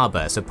any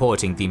harbour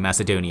supporting the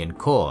Macedonian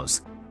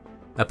cause.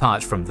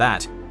 Apart from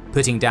that,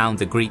 putting down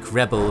the Greek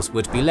rebels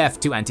would be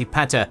left to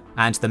Antipater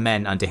and the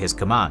men under his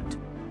command.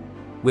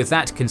 With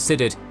that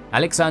considered,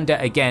 Alexander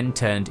again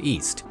turned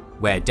east,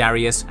 where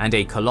Darius and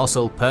a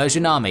colossal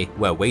Persian army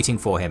were waiting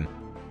for him.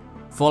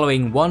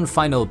 Following one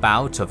final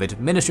bout of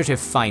administrative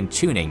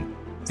fine-tuning,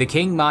 the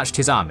king marched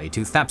his army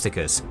to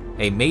Thapsacus,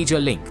 a major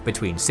link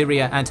between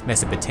Syria and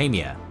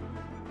Mesopotamia.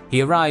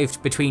 He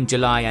arrived between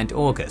July and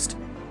August,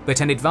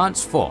 but an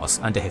advance force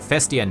under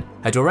Hephaestion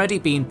had already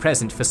been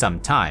present for some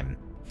time,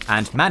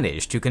 and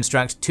managed to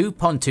construct 2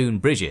 pontoon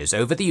bridges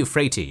over the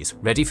Euphrates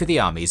ready for the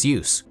army's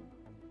use.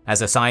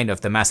 As a sign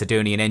of the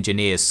Macedonian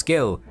engineers'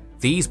 skill,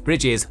 these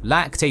bridges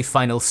lacked a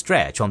final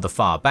stretch on the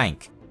far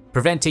bank,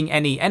 preventing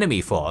any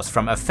enemy force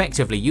from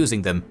effectively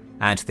using them,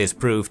 and this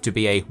proved to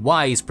be a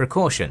wise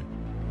precaution.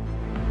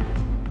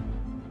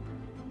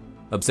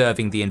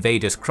 Observing the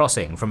invaders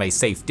crossing from a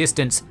safe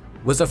distance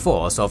was a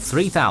force of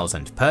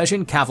 3,000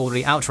 Persian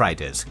cavalry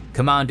outriders,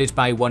 commanded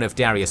by one of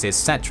Darius's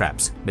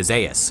satraps,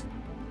 Mazaeus.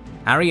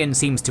 Arrian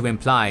seems to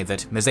imply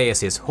that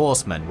Mazaeus'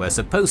 horsemen were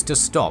supposed to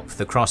stop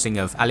the crossing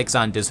of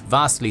Alexander's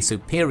vastly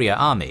superior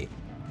army,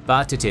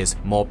 but it is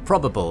more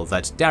probable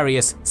that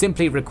Darius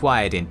simply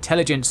required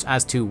intelligence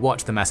as to what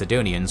the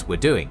Macedonians were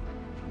doing.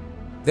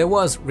 There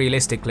was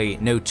realistically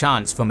no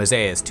chance for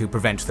Mazaeus to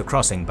prevent the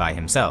crossing by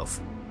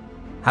himself.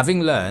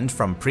 Having learned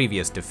from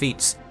previous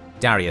defeats,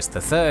 Darius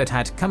III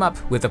had come up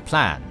with a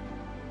plan.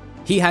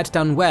 He had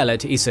done well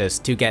at Issus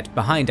to get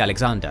behind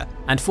Alexander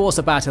and force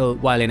a battle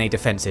while in a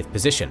defensive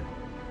position.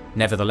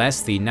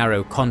 Nevertheless, the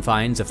narrow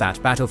confines of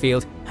that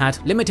battlefield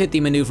had limited the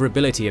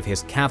maneuverability of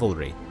his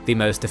cavalry, the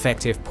most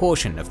effective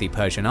portion of the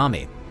Persian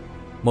army.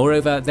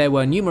 Moreover, there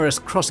were numerous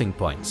crossing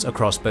points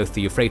across both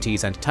the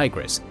Euphrates and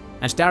Tigris,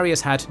 and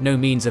Darius had no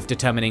means of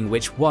determining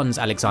which ones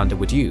Alexander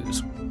would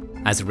use.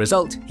 As a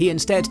result, he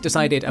instead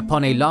decided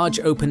upon a large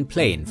open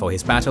plain for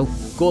his battle,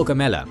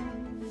 Gaugamela.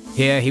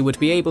 Here he would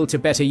be able to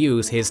better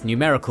use his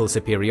numerical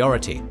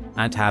superiority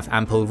and have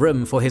ample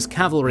room for his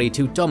cavalry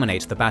to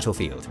dominate the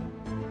battlefield.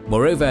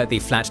 Moreover, the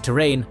flat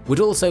terrain would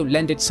also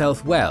lend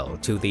itself well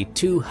to the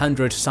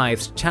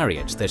 200-scythed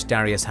chariots that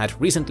Darius had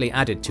recently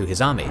added to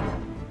his army.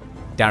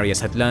 Darius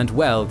had learned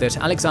well that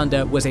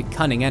Alexander was a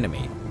cunning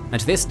enemy,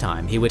 and this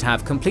time he would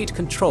have complete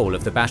control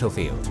of the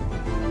battlefield.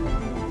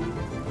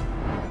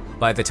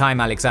 By the time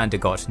Alexander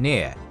got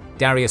near,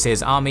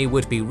 Darius's army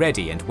would be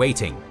ready and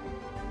waiting.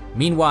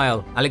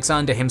 Meanwhile,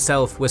 Alexander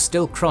himself was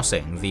still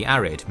crossing the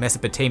arid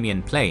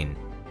Mesopotamian plain,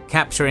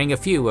 capturing a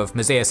few of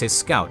Mazaeus'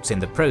 scouts in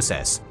the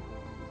process.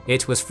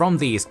 It was from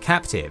these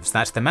captives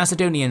that the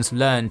Macedonians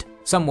learned,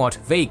 somewhat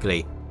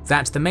vaguely,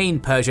 that the main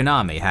Persian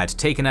army had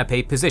taken up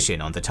a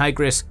position on the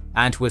Tigris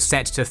and was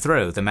set to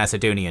throw the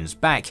Macedonians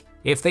back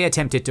if they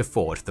attempted to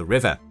ford the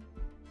river.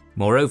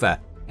 Moreover,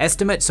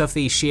 estimates of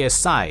the sheer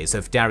size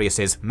of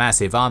Darius's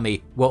massive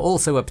army were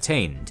also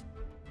obtained.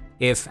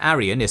 If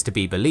Arrian is to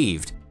be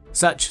believed,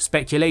 such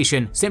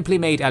speculation simply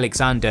made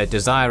Alexander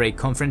desire a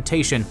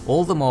confrontation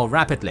all the more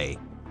rapidly.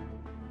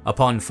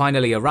 Upon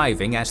finally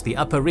arriving at the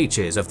upper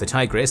reaches of the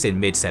Tigris in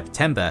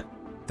mid-September,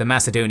 the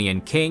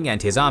Macedonian king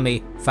and his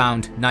army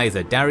found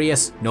neither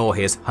Darius nor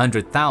his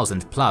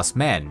 100,000-plus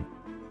men.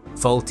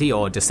 Faulty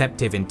or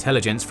deceptive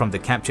intelligence from the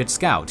captured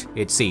scout,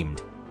 it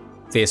seemed.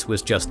 This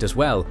was just as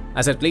well,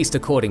 as at least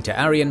according to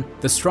Arrian,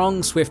 the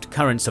strong, swift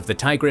currents of the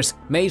Tigris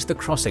made the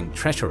crossing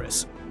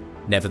treacherous.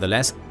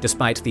 Nevertheless,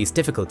 despite these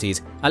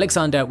difficulties,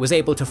 Alexander was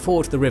able to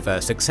ford the river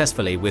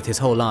successfully with his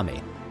whole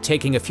army,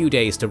 taking a few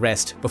days to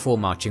rest before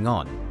marching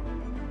on.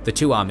 The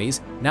two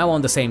armies, now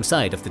on the same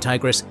side of the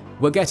Tigris,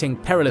 were getting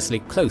perilously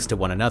close to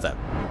one another.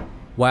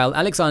 While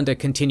Alexander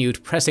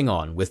continued pressing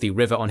on with the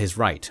river on his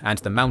right and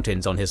the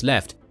mountains on his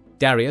left,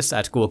 Darius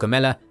at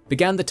Gaugamela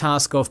began the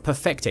task of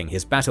perfecting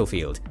his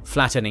battlefield,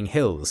 flattening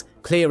hills,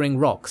 clearing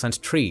rocks and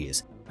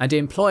trees, and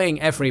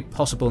employing every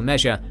possible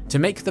measure to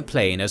make the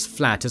plain as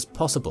flat as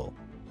possible.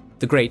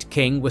 The great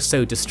king was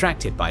so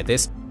distracted by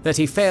this that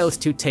he failed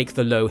to take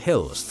the low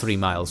hills 3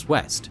 miles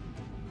west.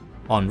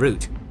 En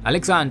route,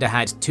 Alexander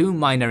had 2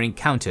 minor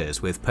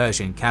encounters with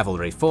Persian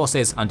cavalry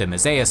forces under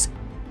Mazaeus,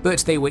 but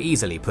they were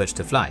easily put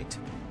to flight.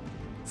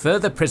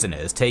 Further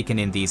prisoners taken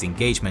in these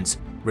engagements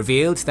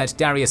revealed that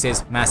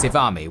Darius's massive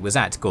army was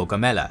at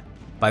Gaugamela,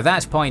 by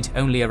that point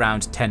only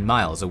around 10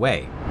 miles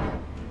away.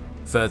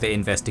 Further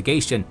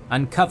investigation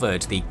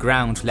uncovered the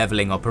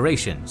ground-leveling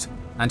operations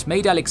and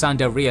made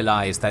Alexander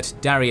realize that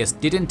Darius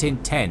didn't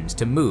intend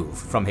to move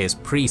from his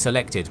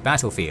pre-selected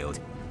battlefield,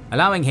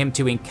 allowing him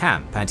to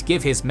encamp and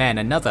give his men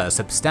another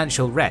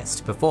substantial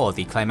rest before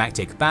the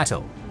climactic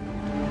battle.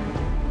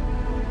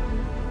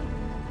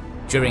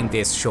 During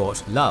this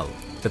short lull,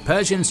 the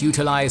Persians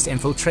utilized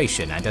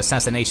infiltration and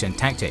assassination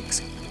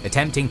tactics,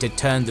 attempting to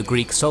turn the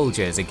Greek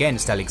soldiers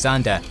against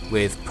Alexander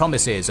with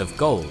promises of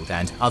gold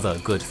and other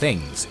good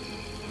things.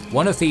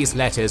 One of these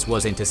letters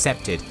was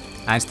intercepted,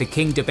 and the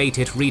king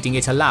debated reading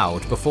it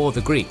aloud before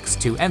the Greeks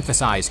to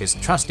emphasize his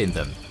trust in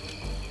them.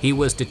 He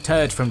was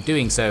deterred from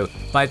doing so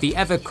by the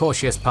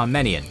ever-cautious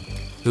Parmenion,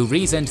 who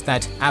reasoned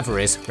that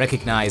avarice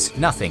recognized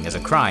nothing as a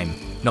crime,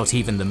 not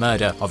even the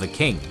murder of a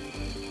king.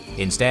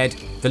 Instead,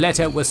 the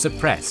letter was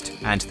suppressed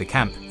and the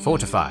camp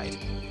fortified.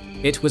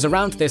 It was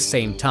around this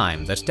same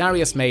time that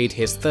Darius made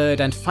his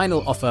third and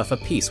final offer for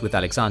peace with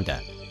Alexander.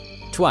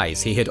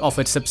 Twice he had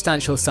offered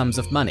substantial sums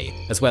of money,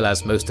 as well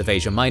as most of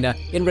Asia Minor,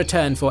 in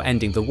return for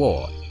ending the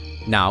war.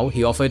 Now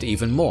he offered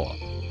even more.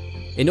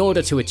 In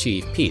order to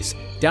achieve peace,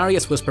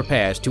 Darius was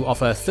prepared to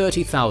offer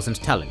 30,000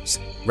 talents,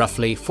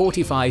 roughly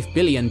 $45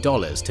 billion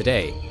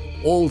today,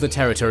 all the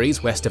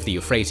territories west of the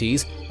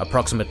Euphrates,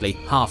 approximately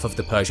half of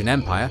the Persian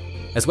Empire,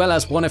 as well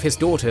as one of his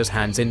daughter's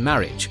hands in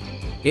marriage.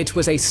 It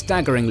was a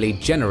staggeringly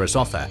generous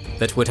offer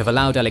that would have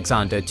allowed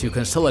Alexander to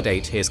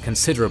consolidate his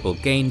considerable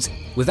gains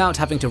without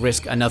having to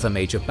risk another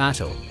major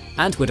battle,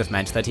 and would have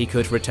meant that he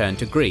could return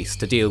to Greece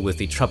to deal with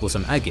the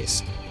troublesome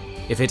Agis.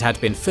 If it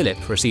had been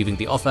Philip receiving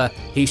the offer,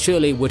 he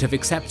surely would have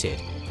accepted,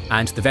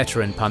 and the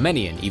veteran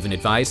Parmenion even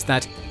advised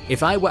that,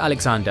 "If I were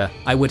Alexander,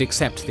 I would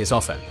accept this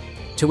offer,"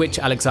 to which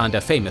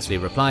Alexander famously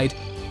replied,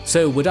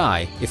 "So would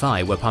I if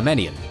I were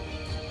Parmenion."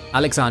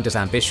 Alexander's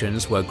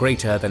ambitions were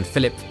greater than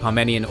Philip,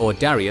 Parmenion or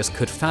Darius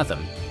could fathom.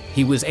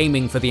 He was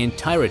aiming for the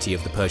entirety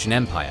of the Persian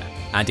Empire,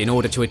 and in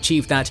order to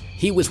achieve that,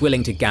 he was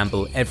willing to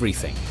gamble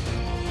everything.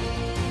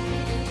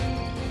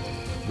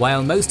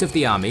 While most of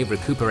the army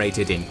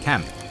recuperated in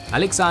camp,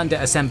 Alexander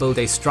assembled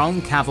a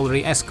strong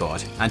cavalry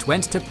escort and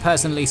went to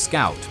personally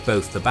scout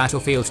both the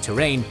battlefield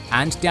terrain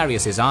and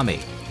Darius's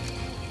army.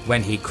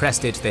 When he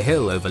crested the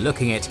hill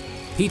overlooking it,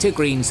 Peter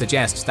Green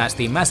suggests that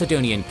the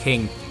Macedonian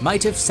king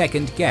might have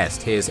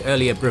second-guessed his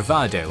earlier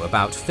bravado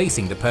about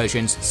facing the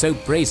Persians so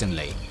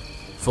brazenly,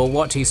 for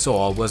what he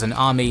saw was an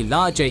army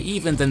larger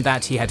even than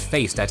that he had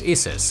faced at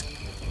Issus.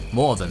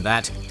 More than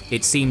that,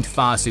 it seemed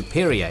far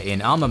superior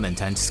in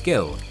armament and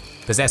skill,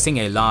 possessing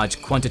a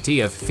large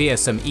quantity of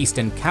fearsome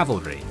eastern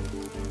cavalry.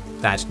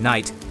 That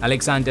night,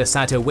 Alexander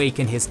sat awake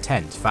in his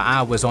tent for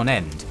hours on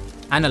end,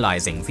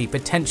 analysing the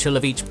potential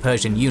of each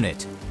Persian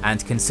unit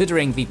and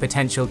considering the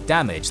potential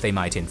damage they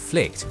might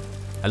inflict,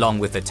 along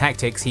with the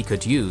tactics he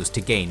could use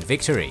to gain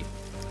victory.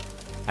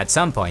 At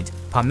some point,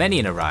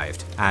 Parmenion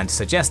arrived and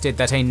suggested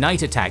that a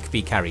night attack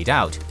be carried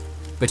out,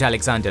 but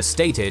Alexander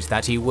stated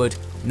that he would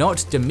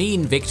not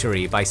demean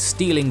victory by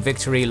stealing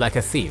victory like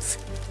a thief.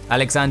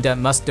 Alexander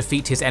must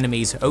defeat his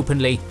enemies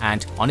openly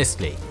and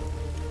honestly.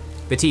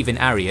 But even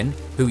Arrian,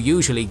 who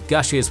usually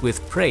gushes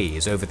with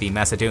praise over the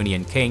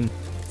Macedonian king,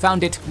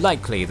 found it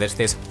likely that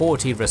this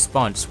haughty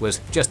response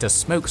was just a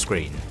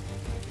smokescreen.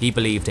 He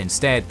believed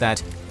instead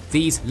that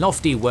these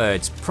lofty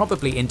words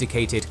probably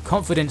indicated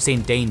confidence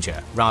in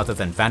danger rather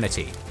than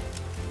vanity.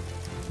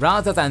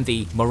 Rather than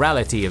the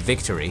morality of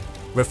victory,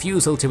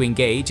 refusal to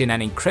engage in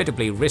an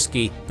incredibly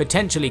risky,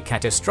 potentially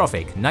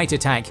catastrophic night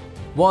attack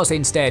was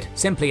instead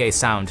simply a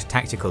sound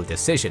tactical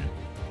decision.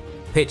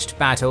 Pitched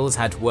battles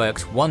had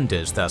worked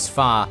wonders thus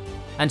far,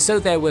 and so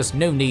there was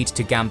no need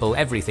to gamble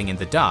everything in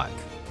the dark.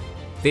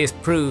 This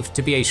proved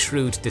to be a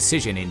shrewd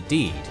decision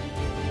indeed.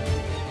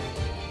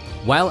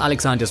 While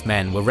Alexander's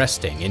men were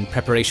resting in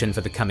preparation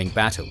for the coming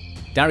battle,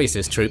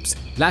 Darius's troops,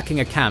 lacking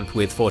a camp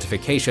with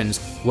fortifications,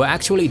 were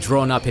actually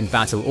drawn up in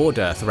battle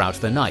order throughout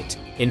the night,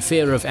 in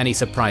fear of any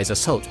surprise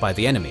assault by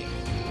the enemy.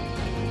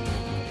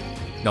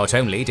 Not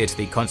only did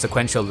the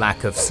consequential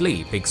lack of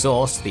sleep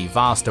exhaust the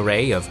vast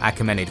array of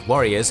Achaemenid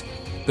warriors,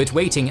 but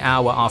waiting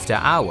hour after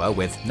hour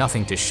with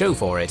nothing to show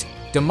for it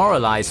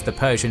demoralized the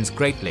Persians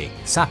greatly,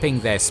 sapping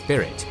their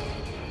spirit.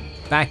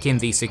 Back in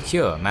the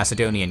secure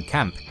Macedonian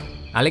camp,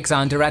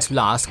 Alexander at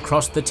last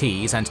crossed the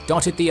T's and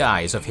dotted the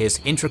I's of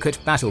his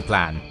intricate battle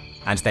plan,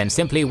 and then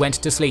simply went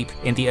to sleep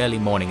in the early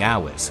morning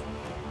hours.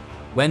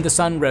 When the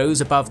sun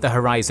rose above the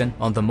horizon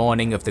on the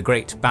morning of the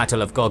great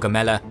Battle of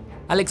Gaugamela,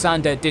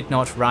 Alexander did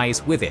not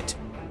rise with it.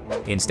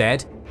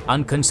 Instead,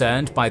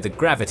 unconcerned by the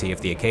gravity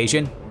of the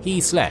occasion, he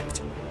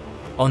slept.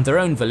 On their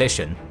own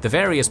volition, the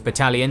various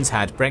battalions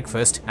had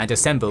breakfast and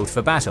assembled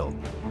for battle.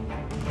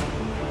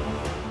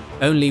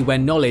 Only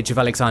when knowledge of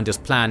Alexander's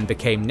plan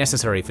became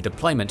necessary for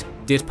deployment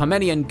did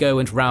Parmenion go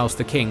and rouse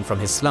the king from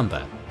his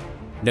slumber.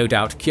 No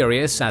doubt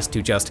curious as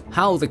to just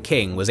how the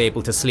king was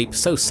able to sleep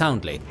so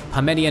soundly,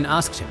 Parmenion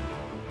asked him.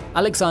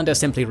 Alexander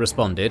simply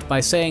responded by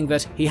saying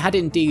that he had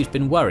indeed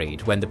been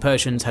worried when the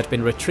Persians had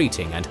been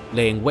retreating and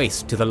laying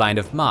waste to the line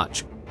of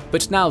march,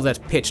 but now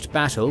that pitched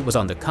battle was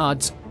on the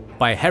cards,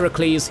 by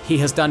Heracles, he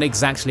has done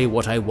exactly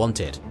what I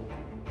wanted.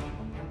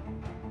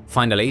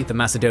 Finally, the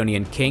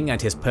Macedonian king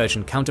and his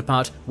Persian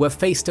counterpart were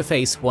face to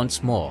face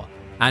once more,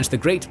 and the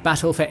great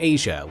battle for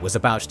Asia was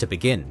about to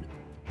begin.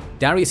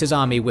 Darius's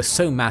army was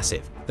so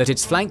massive that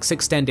its flanks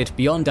extended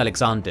beyond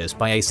Alexander's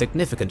by a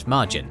significant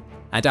margin,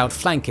 and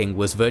outflanking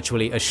was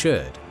virtually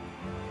assured.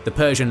 The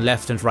Persian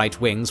left and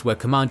right wings were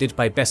commanded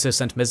by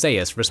Bessus and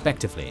Mazaeus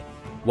respectively,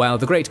 while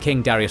the great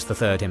king Darius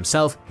III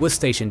himself was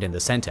stationed in the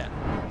center.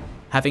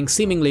 Having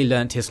seemingly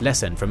learnt his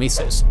lesson from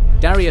Issus,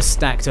 Darius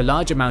stacked a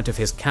large amount of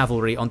his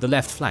cavalry on the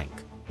left flank,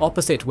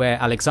 opposite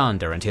where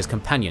Alexander and his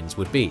companions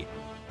would be.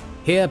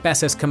 Here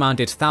Bessus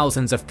commanded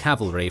thousands of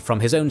cavalry from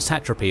his own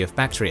satrapy of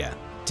Bactria,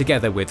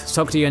 together with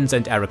Sogdians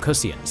and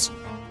Aracosians.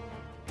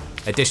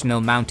 Additional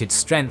mounted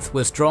strength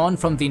was drawn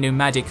from the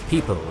nomadic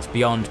peoples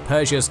beyond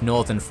Persia's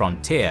northern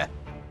frontier,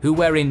 who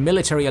were in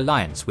military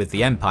alliance with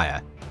the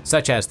empire,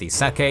 such as the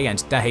Sake and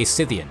Dahe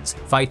Scythians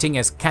fighting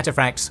as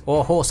cataphracts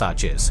or horse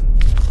archers.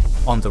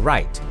 On the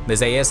right,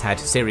 Mazaeus had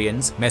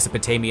Syrians,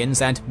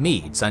 Mesopotamians and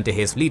Medes under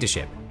his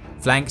leadership,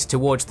 flanked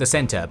towards the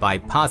center by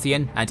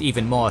Parthian and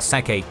even more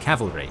Sake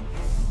cavalry.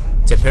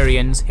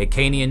 Tepurians,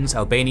 Hyrcanians,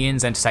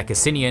 Albanians and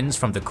Sacassinians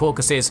from the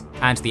Caucasus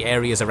and the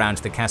areas around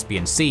the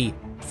Caspian Sea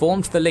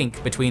formed the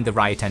link between the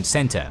right and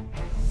center.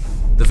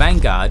 The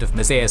vanguard of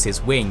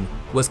Mazaeus' wing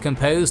was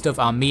composed of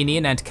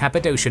Armenian and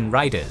Cappadocian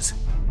riders.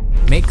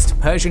 Mixed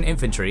Persian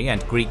infantry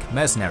and Greek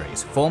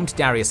mercenaries formed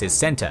Darius'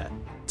 center,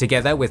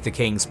 together with the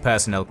king's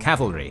personal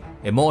cavalry,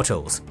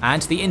 immortals,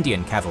 and the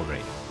Indian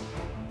cavalry.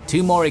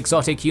 Two more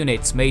exotic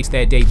units made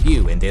their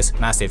debut in this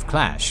massive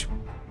clash.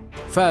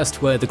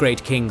 First were the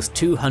great king's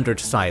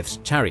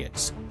 200-scythed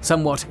chariots,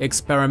 somewhat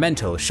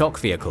experimental shock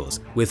vehicles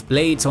with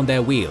blades on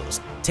their wheels,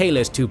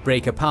 tailored to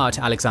break apart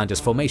Alexander's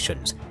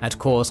formations and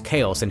cause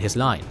chaos in his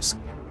lines.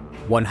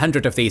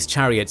 100 of these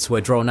chariots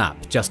were drawn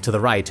up just to the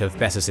right of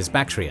Bessus'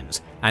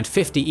 Bactrians, and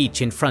 50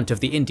 each in front of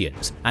the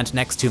Indians and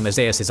next to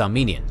Mazaeus'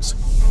 Armenians.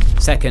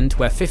 Second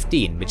were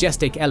 15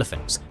 majestic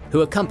elephants,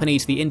 who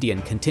accompanied the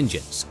Indian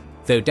contingents,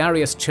 though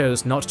Darius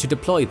chose not to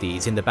deploy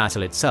these in the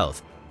battle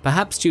itself,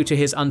 perhaps due to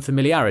his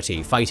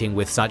unfamiliarity fighting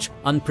with such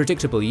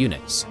unpredictable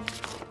units.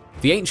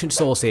 The ancient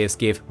sources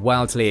give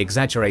wildly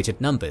exaggerated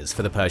numbers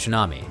for the Persian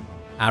army,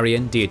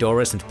 Arrian,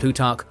 Diodorus and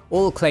Plutarch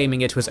all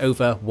claiming it was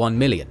over 1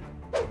 million.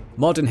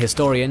 Modern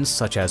historians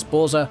such as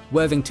Borza,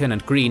 Worthington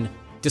and Green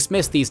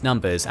dismiss these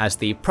numbers as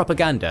the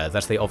propaganda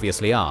that they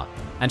obviously are,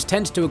 and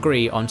tend to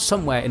agree on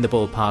somewhere in the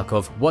ballpark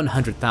of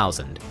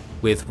 100,000,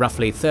 with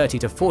roughly 30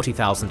 to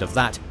 40,000 of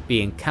that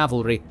being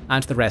cavalry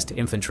and the rest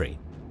infantry.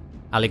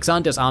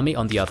 Alexander's army,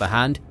 on the other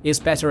hand, is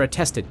better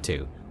attested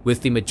to,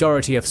 with the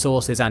majority of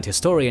sources and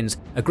historians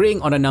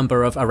agreeing on a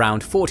number of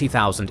around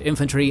 40,000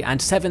 infantry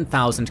and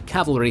 7,000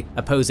 cavalry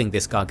opposing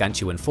this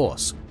gargantuan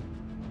force.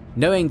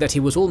 Knowing that he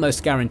was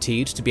almost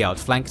guaranteed to be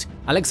outflanked,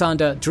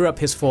 Alexander drew up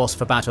his force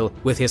for battle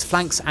with his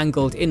flanks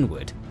angled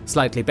inward,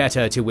 slightly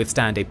better to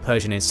withstand a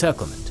Persian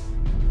encirclement.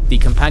 The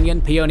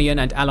companion, Paeonian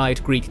and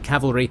allied Greek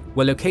cavalry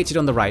were located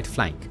on the right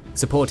flank,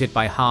 supported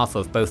by half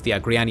of both the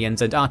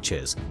Agrianians and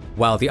archers,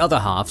 while the other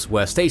halves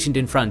were stationed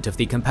in front of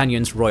the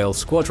companions' royal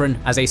squadron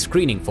as a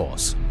screening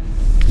force.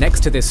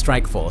 Next to this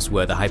strike force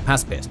were the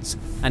Hypaspists,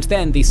 and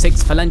then the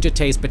 6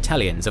 Phalangites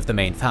battalions of the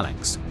main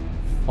phalanx.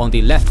 On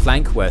the left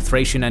flank were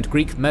Thracian and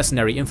Greek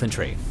mercenary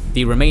infantry,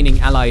 the remaining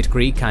allied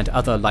Greek and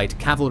other light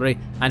cavalry,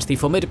 and the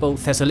formidable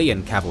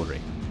Thessalian cavalry.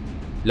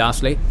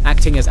 Lastly,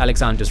 acting as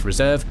Alexander's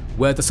reserve,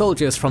 were the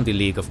soldiers from the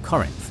League of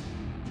Corinth.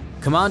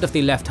 Command of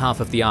the left half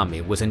of the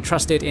army was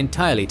entrusted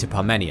entirely to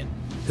Parmenion,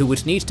 who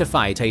would need to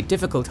fight a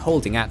difficult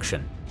holding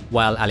action,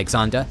 while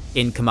Alexander,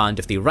 in command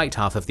of the right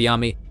half of the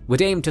army,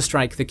 would aim to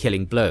strike the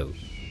killing blow.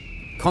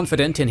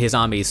 Confident in his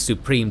army's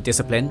supreme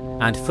discipline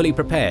and fully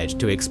prepared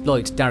to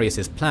exploit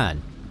Darius'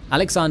 plan,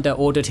 Alexander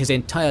ordered his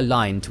entire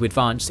line to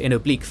advance in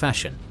oblique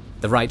fashion,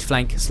 the right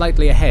flank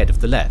slightly ahead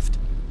of the left.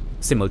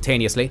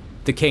 Simultaneously,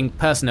 the king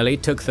personally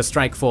took the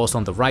strike force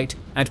on the right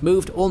and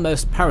moved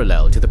almost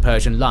parallel to the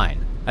Persian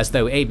line, as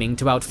though aiming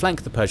to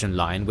outflank the Persian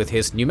line with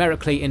his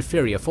numerically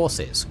inferior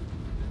forces.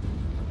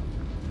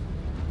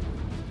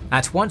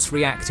 At once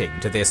reacting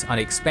to this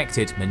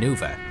unexpected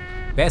maneuver,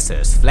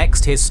 Bessus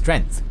flexed his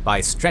strength by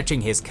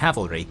stretching his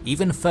cavalry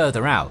even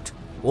further out,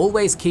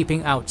 always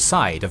keeping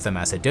outside of the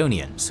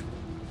Macedonians.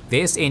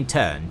 This in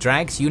turn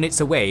dragged units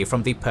away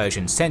from the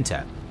Persian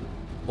center.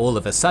 All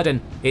of a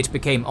sudden, it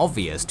became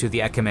obvious to the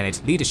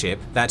Achaemenid leadership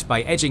that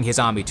by edging his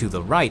army to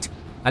the right,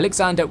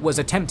 Alexander was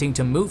attempting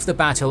to move the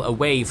battle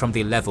away from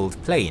the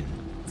leveled plain,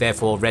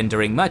 therefore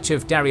rendering much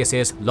of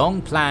Darius'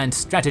 long-planned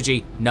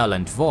strategy null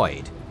and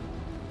void.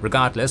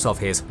 Regardless of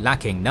his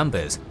lacking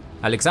numbers,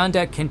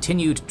 Alexander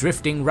continued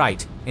drifting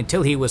right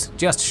until he was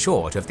just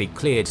short of the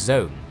cleared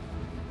zone.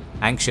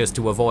 Anxious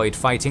to avoid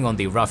fighting on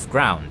the rough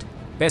ground,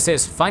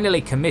 Bessus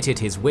finally committed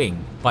his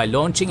wing by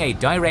launching a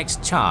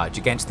direct charge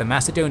against the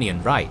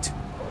Macedonian right.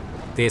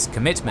 This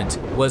commitment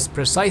was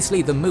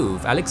precisely the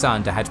move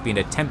Alexander had been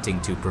attempting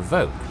to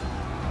provoke.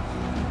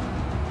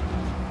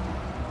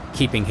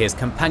 Keeping his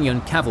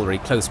companion cavalry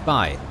close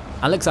by,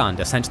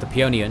 Alexander sent the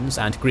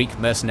Paeonians and Greek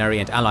mercenary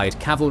and allied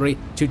cavalry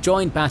to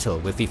join battle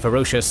with the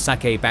ferocious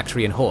Sake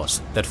Bactrian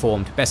horse that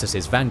formed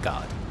Bessus'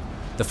 vanguard.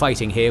 The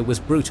fighting here was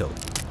brutal,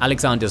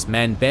 Alexander's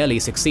men barely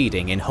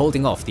succeeding in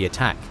holding off the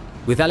attack,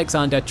 with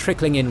Alexander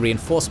trickling in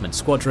reinforcement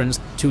squadrons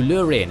to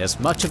lure in as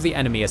much of the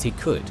enemy as he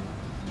could.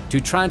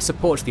 To try and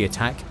support the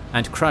attack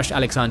and crush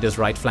Alexander's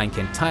right flank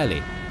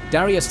entirely,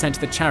 Darius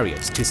sent the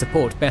chariots to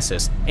support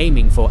Bessus,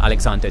 aiming for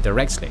Alexander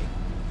directly.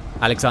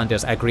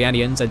 Alexander's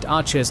Agrianians and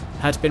archers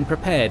had been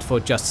prepared for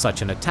just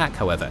such an attack,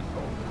 however.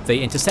 They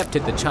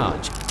intercepted the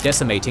charge,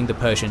 decimating the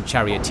Persian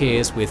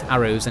charioteers with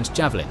arrows and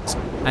javelins,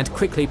 and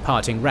quickly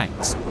parting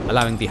ranks,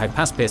 allowing the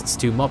Hypaspists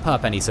to mop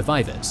up any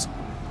survivors.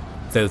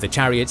 Though the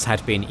chariots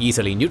had been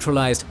easily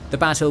neutralized, the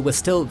battle was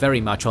still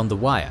very much on the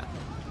wire.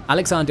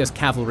 Alexander's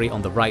cavalry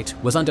on the right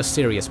was under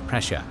serious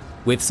pressure,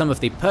 with some of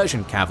the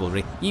Persian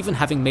cavalry even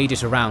having made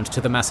it around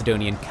to the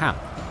Macedonian camp.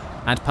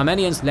 and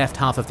Parmenian's left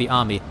half of the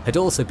army had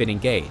also been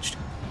engaged,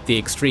 the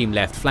extreme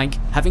left flank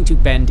having to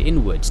bend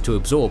inwards to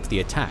absorb the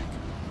attack.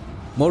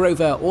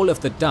 Moreover, all of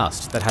the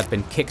dust that had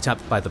been kicked up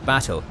by the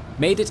battle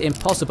made it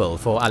impossible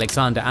for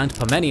Alexander and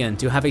Parmenion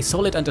to have a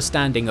solid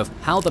understanding of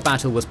how the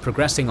battle was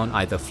progressing on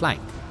either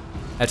flank.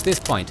 At this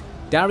point,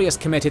 Darius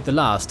committed the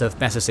last of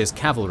Bessus's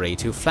cavalry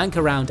to flank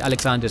around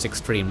Alexander's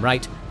extreme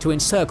right to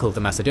encircle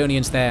the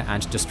Macedonians there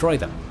and destroy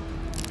them.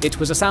 It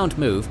was a sound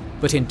move,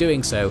 but in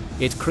doing so,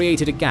 it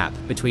created a gap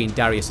between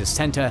Darius's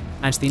centre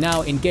and the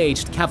now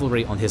engaged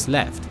cavalry on his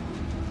left.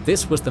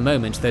 This was the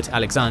moment that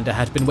Alexander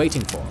had been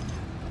waiting for.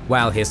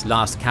 While his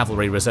last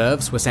cavalry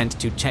reserves were sent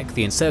to check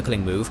the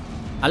encircling move,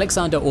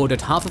 Alexander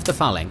ordered half of the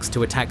phalanx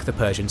to attack the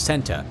Persian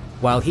centre,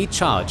 while he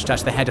charged at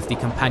the head of the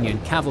companion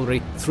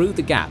cavalry through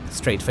the gap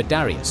straight for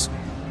Darius.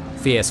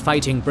 Fierce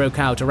fighting broke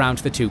out around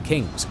the two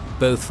kings,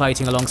 both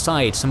fighting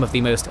alongside some of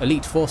the most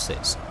elite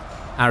forces.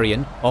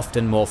 Arrian,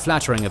 often more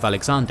flattering of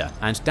Alexander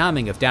and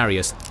damning of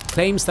Darius,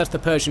 claims that the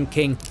Persian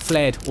king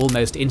fled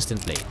almost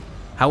instantly.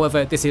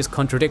 However, this is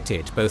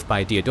contradicted both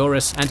by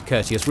Diodorus and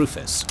Curtius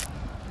Rufus.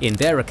 In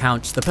their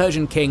accounts, the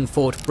Persian king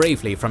fought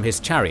bravely from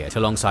his chariot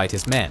alongside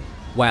his men,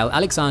 while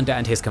Alexander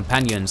and his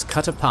companions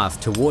cut a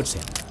path towards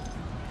him.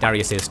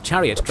 Darius's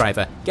chariot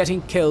driver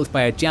getting killed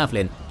by a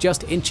javelin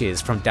just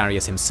inches from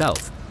Darius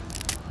himself.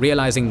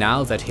 Realizing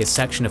now that his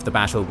section of the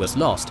battle was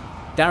lost,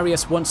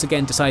 Darius once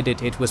again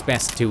decided it was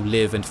best to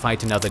live and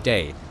fight another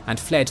day, and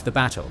fled the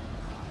battle.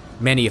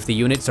 Many of the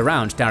units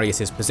around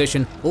Darius's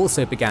position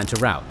also began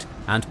to rout,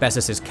 and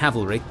Bessus's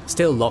cavalry,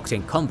 still locked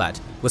in combat,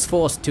 was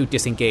forced to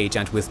disengage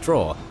and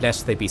withdraw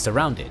lest they be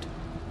surrounded.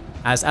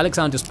 As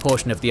Alexander's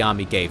portion of the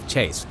army gave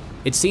chase,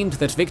 it seemed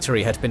that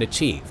victory had been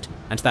achieved,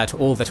 and that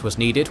all that was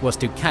needed was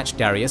to catch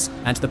Darius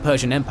and the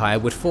Persian Empire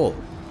would fall.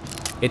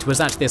 It was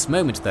at this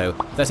moment, though,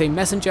 that a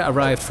messenger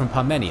arrived from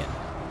Parmenion.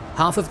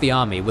 Half of the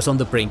army was on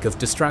the brink of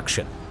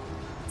destruction.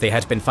 They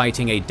had been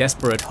fighting a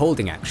desperate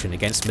holding action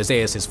against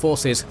Mazaeus'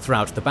 forces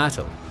throughout the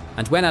battle,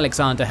 and when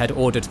Alexander had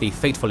ordered the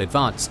fateful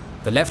advance,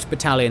 the left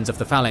battalions of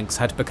the phalanx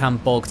had become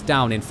bogged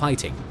down in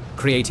fighting,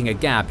 creating a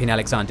gap in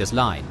Alexander's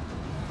line.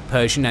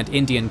 Persian and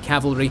Indian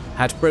cavalry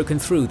had broken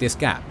through this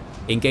gap,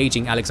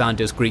 engaging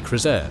Alexander's Greek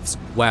reserves,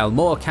 while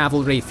more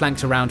cavalry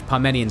flanked around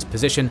Parmenion's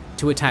position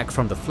to attack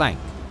from the flank.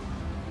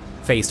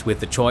 Faced with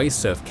the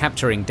choice of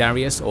capturing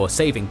Darius or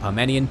saving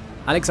Parmenion,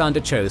 Alexander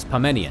chose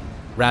Parmenion,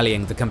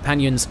 rallying the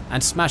companions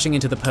and smashing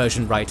into the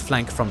Persian right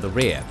flank from the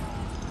rear.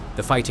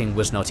 The fighting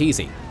was not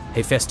easy,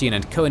 Hephaestion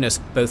and Coenus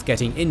both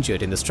getting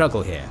injured in the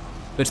struggle here,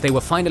 but they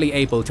were finally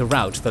able to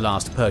rout the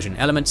last Persian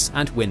elements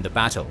and win the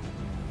battle.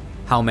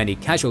 How many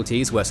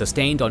casualties were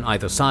sustained on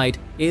either side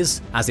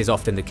is, as is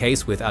often the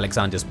case with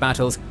Alexander's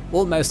battles,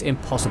 almost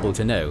impossible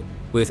to know,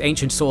 with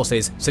ancient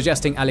sources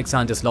suggesting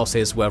Alexander's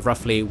losses were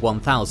roughly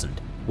 1,000,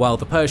 while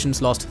the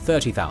Persians lost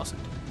 30,000.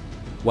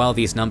 While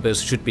these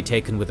numbers should be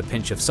taken with a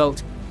pinch of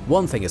salt,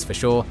 one thing is for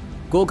sure,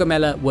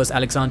 Gaugamela was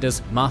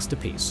Alexander's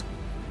masterpiece.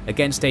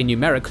 Against a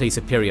numerically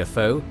superior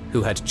foe,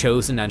 who had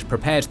chosen and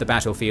prepared the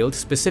battlefield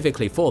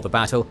specifically for the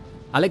battle,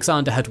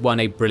 Alexander had won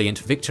a brilliant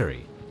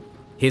victory.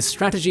 His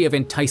strategy of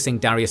enticing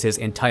Darius's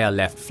entire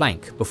left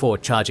flank before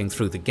charging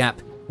through the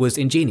gap was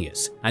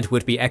ingenious and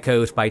would be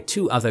echoed by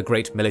two other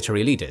great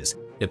military leaders,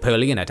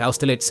 Napoleon at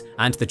Austerlitz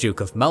and the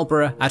Duke of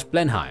Marlborough at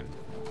Blenheim.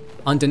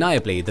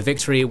 Undeniably, the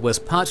victory was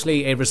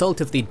partly a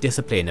result of the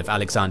discipline of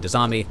Alexander's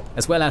army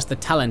as well as the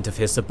talent of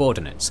his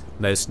subordinates,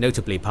 most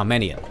notably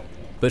Parmenion.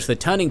 But the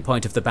turning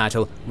point of the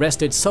battle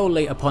rested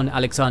solely upon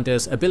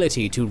Alexander's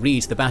ability to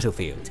read the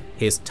battlefield,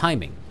 his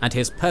timing, and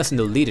his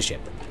personal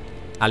leadership.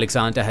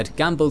 Alexander had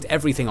gambled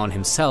everything on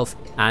himself,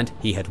 and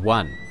he had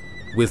won.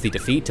 With the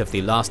defeat of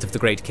the last of the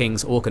great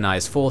king's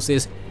organized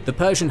forces, the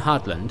Persian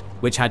heartland,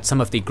 which had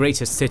some of the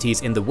greatest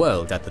cities in the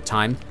world at the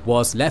time,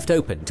 was left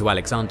open to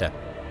Alexander.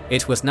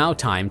 It was now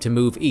time to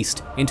move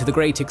east into the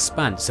great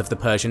expanse of the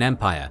Persian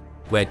Empire,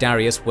 where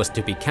Darius was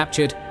to be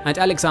captured and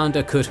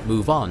Alexander could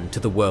move on to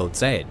the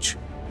world's edge.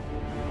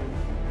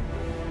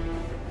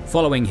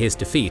 Following his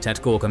defeat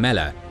at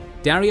Gaugamela,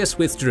 Darius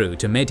withdrew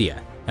to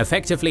Media,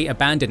 effectively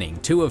abandoning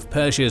two of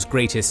Persia's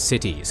greatest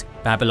cities,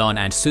 Babylon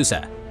and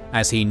Susa,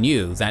 as he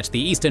knew that the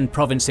eastern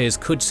provinces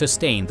could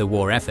sustain the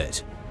war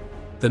effort.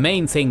 The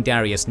main thing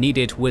Darius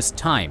needed was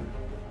time,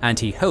 and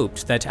he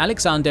hoped that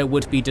Alexander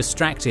would be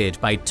distracted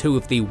by two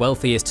of the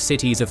wealthiest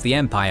cities of the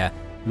empire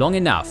long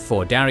enough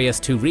for Darius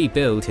to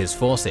rebuild his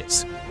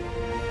forces.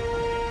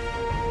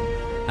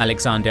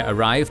 Alexander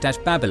arrived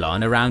at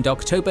Babylon around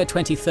October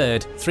 23,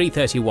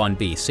 331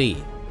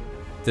 BC.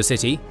 The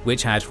city,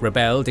 which had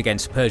rebelled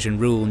against Persian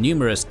rule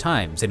numerous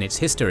times in its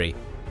history,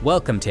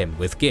 welcomed him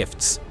with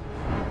gifts.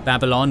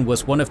 Babylon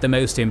was one of the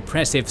most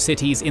impressive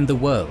cities in the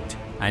world,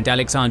 and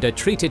Alexander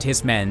treated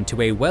his men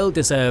to a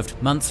well-deserved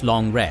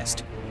month-long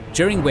rest,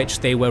 during which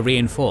they were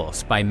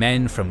reinforced by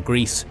men from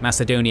Greece,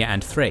 Macedonia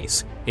and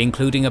Thrace,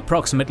 including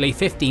approximately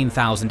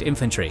 15,000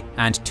 infantry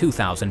and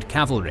 2,000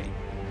 cavalry.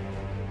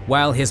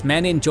 While his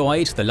men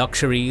enjoyed the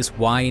luxuries,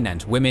 wine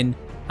and women,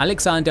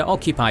 Alexander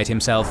occupied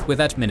himself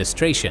with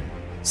administration.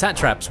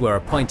 Satraps were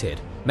appointed,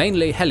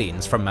 mainly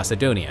Hellenes from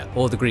Macedonia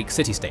or the Greek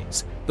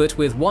city-states, but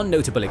with one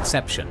notable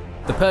exception,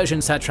 the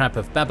Persian satrap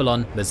of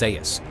Babylon,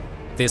 Mazaeus.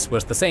 This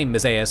was the same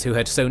Mazaeus who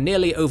had so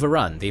nearly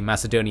overrun the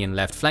Macedonian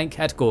left flank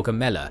at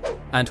Gaugamela,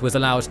 and was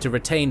allowed to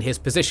retain his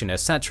position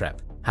as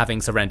satrap,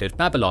 having surrendered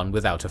Babylon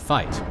without a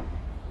fight.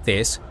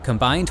 This,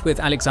 combined with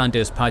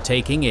Alexander's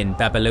partaking in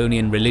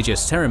Babylonian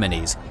religious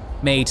ceremonies,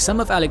 made some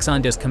of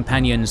Alexander's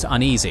companions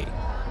uneasy.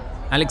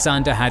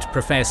 Alexander had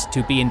professed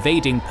to be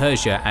invading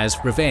Persia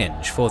as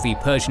revenge for the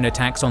Persian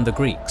attacks on the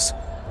Greeks.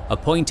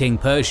 Appointing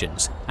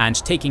Persians and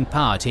taking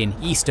part in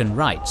Eastern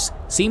rites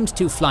seemed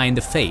to fly in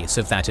the face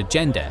of that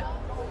agenda.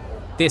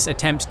 This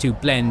attempt to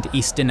blend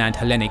Eastern and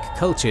Hellenic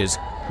cultures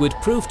would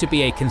prove to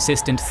be a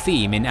consistent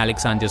theme in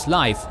Alexander's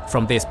life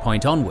from this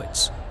point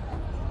onwards.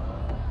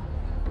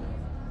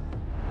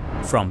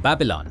 From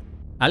Babylon,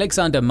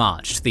 Alexander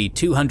marched the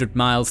 200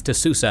 miles to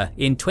Susa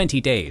in 20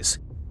 days.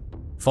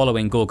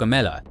 Following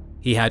Gaugamela,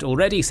 he had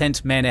already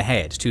sent men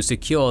ahead to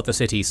secure the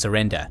city's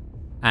surrender,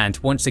 and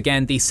once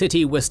again the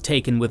city was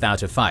taken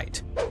without a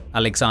fight,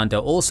 Alexander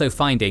also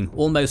finding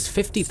almost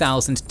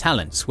 50,000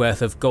 talents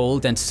worth of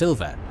gold and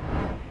silver.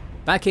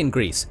 Back in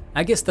Greece,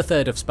 Agis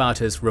III of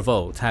Sparta's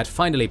revolt had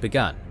finally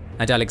begun,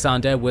 and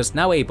Alexander was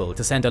now able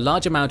to send a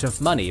large amount of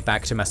money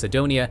back to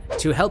Macedonia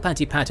to help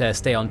Antipater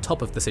stay on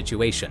top of the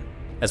situation,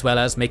 as well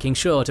as making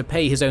sure to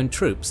pay his own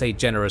troops a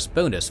generous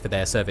bonus for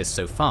their service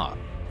so far.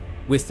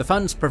 With the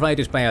funds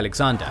provided by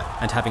Alexander,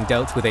 and having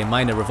dealt with a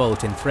minor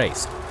revolt in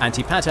Thrace,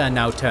 Antipater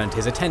now turned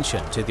his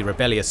attention to the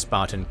rebellious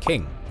Spartan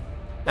king.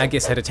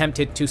 Agis had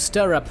attempted to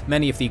stir up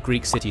many of the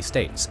Greek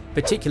city-states,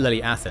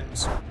 particularly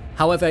Athens.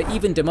 However,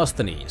 even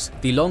Demosthenes,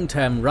 the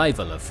long-term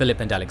rival of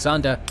Philip and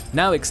Alexander,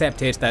 now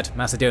accepted that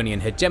Macedonian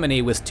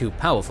hegemony was too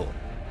powerful.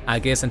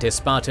 Agis and his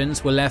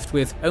Spartans were left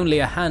with only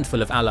a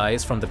handful of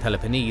allies from the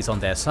Peloponnese on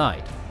their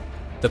side.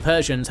 The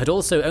Persians had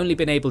also only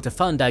been able to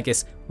fund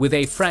Agis with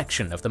a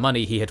fraction of the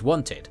money he had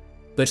wanted,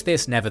 but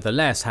this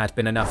nevertheless had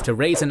been enough to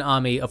raise an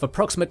army of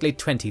approximately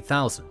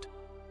 20,000.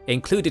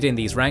 Included in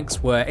these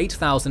ranks were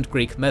 8,000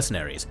 Greek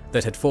mercenaries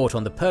that had fought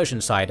on the Persian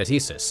side at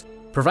Issus,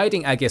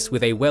 providing Agis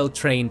with a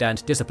well-trained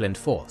and disciplined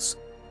force.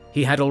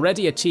 He had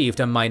already achieved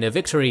a minor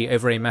victory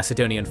over a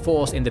Macedonian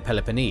force in the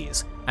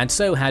Peloponnese, and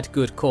so had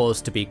good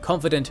cause to be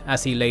confident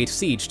as he laid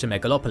siege to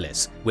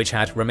Megalopolis, which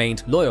had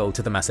remained loyal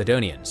to the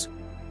Macedonians.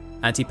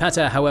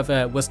 Antipater,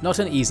 however, was not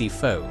an easy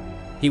foe.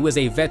 He was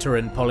a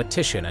veteran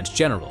politician and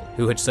general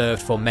who had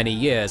served for many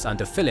years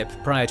under Philip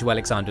prior to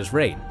Alexander's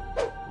reign.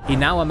 He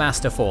now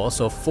amassed a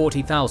force of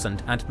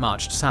 40,000 and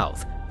marched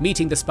south,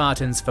 meeting the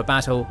Spartans for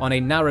battle on a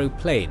narrow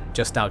plain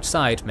just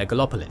outside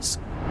Megalopolis.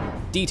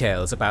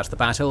 Details about the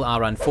battle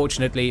are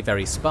unfortunately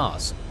very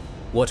sparse.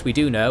 What we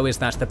do know is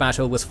that the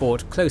battle was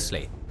fought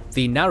closely,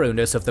 the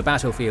narrowness of the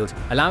battlefield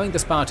allowing the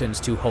Spartans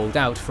to hold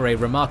out for a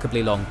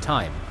remarkably long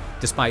time,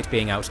 despite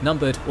being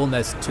outnumbered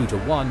almost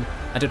 2-1,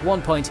 and at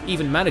one point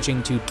even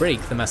managing to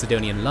break the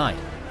Macedonian line.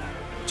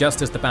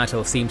 Just as the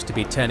battle seemed to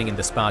be turning in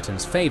the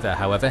Spartans' favour,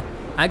 however,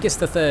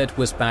 Agis III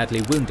was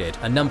badly wounded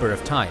a number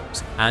of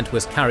times and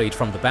was carried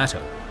from the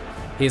battle.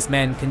 His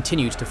men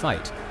continued to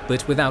fight,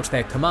 but without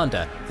their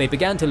commander, they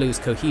began to lose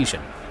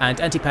cohesion,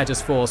 and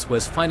Antipater's force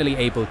was finally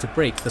able to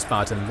break the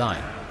Spartan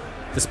line.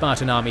 The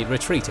Spartan army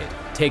retreated,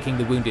 taking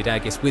the wounded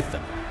Agis with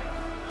them.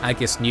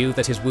 Agis knew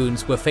that his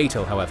wounds were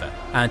fatal, however,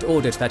 and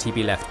ordered that he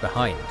be left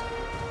behind.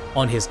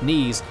 On his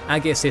knees,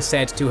 Agis is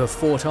said to have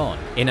fought on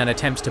in an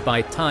attempt to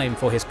buy time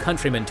for his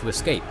countrymen to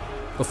escape,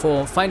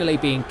 before finally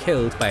being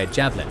killed by a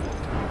javelin.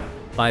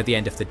 By the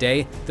end of the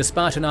day, the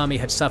Spartan army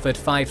had suffered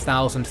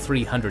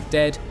 5,300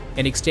 dead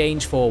in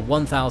exchange for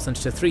 1,000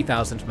 to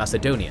 3,000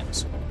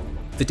 Macedonians.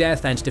 The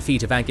death and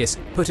defeat of Agis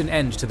put an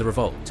end to the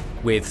revolt,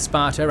 with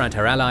Sparta and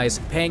her allies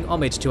paying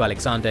homage to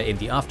Alexander in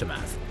the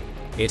aftermath.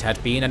 It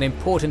had been an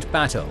important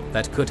battle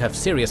that could have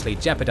seriously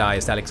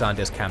jeopardized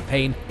Alexander's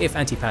campaign if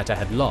Antipater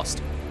had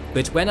lost,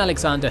 but when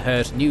Alexander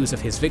heard news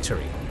of his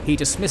victory, he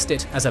dismissed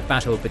it as a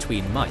battle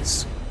between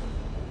mice.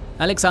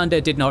 Alexander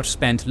did not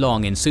spend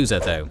long in Susa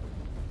though.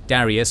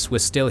 Darius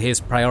was still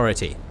his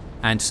priority,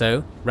 and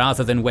so,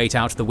 rather than wait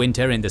out the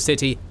winter in the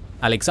city,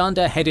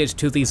 Alexander headed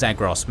to the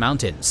Zagros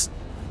Mountains.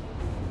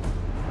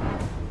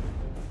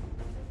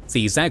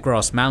 The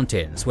Zagros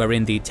Mountains were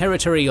in the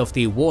territory of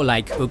the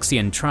warlike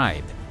Uxian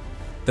tribe.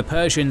 The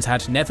Persians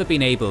had never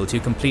been able to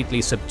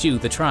completely subdue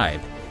the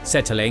tribe,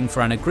 settling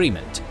for an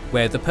agreement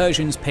where the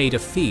Persians paid a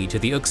fee to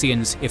the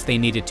Uxians if they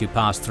needed to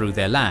pass through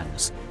their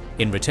lands,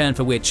 in return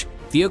for which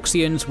the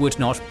Uxians would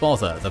not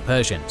bother the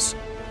Persians.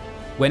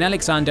 When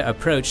Alexander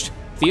approached,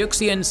 the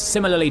Uxians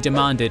similarly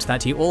demanded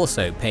that he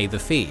also pay the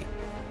fee.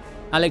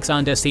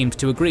 Alexander seemed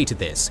to agree to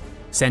this,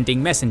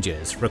 sending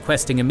messengers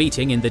requesting a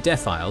meeting in the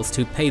defiles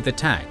to pay the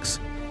tax.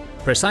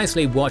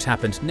 Precisely what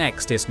happened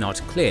next is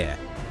not clear,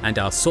 and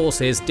our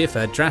sources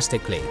differ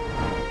drastically.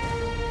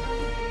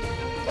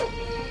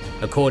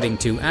 According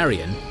to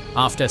Arrian,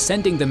 after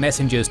sending the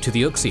messengers to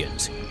the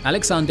Uxians,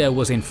 Alexander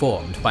was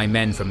informed by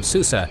men from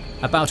Susa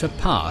about a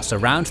pass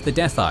around the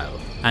defile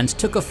and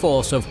took a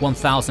force of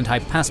 1,000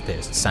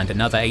 Hypaspists and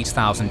another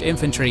 8,000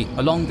 infantry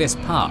along this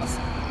path.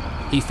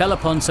 he fell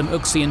upon some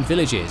Uxian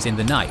villages in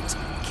the night,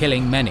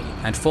 killing many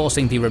and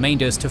forcing the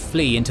remainders to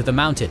flee into the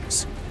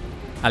mountains.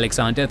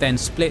 Alexander then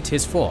split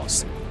his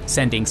force,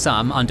 sending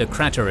some under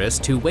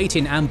Craterus to wait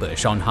in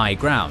ambush on high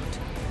ground,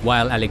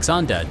 while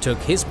Alexander took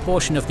his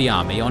portion of the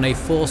army on a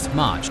forced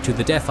march to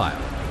the defile,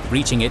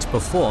 reaching it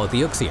before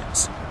the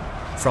Uxians.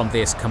 From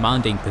this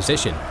commanding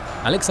position,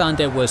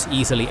 Alexander was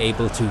easily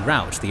able to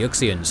rout the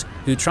Uxians,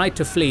 who tried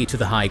to flee to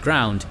the high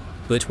ground,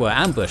 but were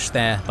ambushed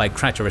there by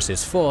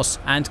Craterus's force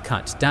and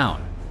cut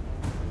down.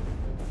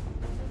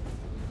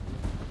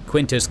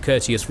 Quintus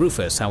Curtius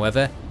Rufus,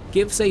 however,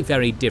 gives a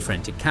very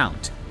different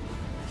account.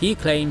 He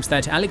claims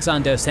that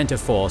Alexander sent a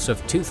force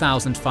of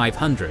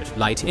 2,500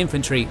 light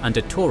infantry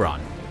under Tauron,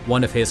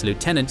 one of his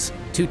lieutenants,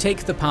 to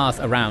take the path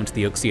around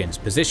the Uxians'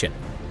 position.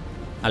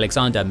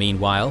 Alexander,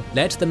 meanwhile,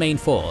 led the main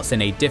force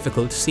in a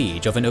difficult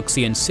siege of an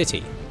Uxian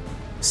city.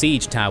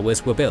 Siege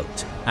towers were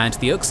built, and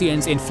the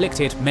Uxians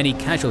inflicted many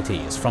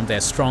casualties from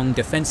their strong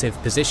defensive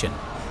position.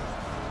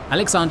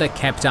 Alexander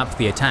kept up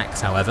the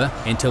attacks, however,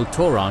 until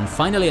Tauron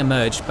finally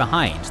emerged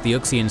behind the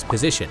Uxians'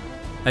 position,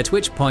 at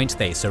which point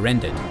they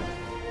surrendered.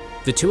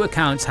 The two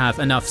accounts have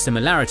enough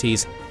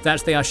similarities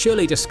that they are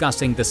surely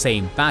discussing the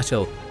same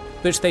battle,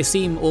 but they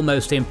seem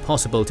almost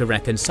impossible to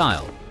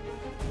reconcile.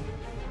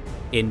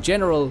 In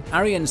general,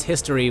 Arrian's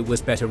history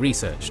was better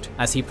researched,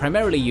 as he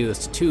primarily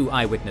used two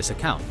eyewitness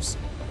accounts.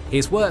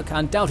 His work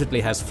undoubtedly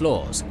has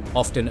flaws,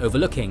 often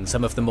overlooking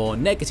some of the more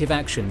negative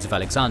actions of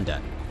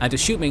Alexander, and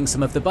assuming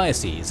some of the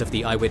biases of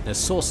the eyewitness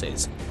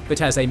sources,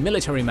 but as a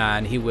military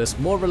man he was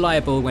more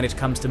reliable when it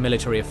comes to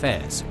military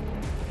affairs.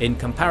 In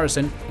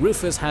comparison,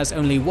 Rufus has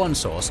only one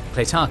source,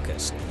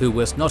 Cleitarchus, who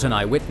was not an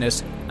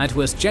eyewitness and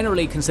was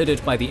generally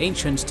considered by the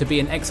ancients to be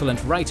an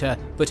excellent writer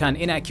but an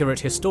inaccurate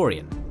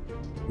historian.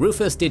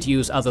 Rufus did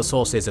use other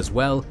sources as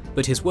well,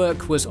 but his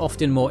work was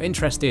often more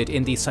interested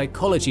in the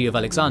psychology of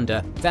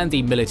Alexander than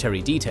the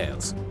military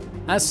details.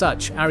 As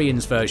such,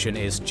 Arrian's version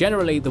is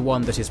generally the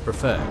one that is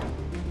preferred.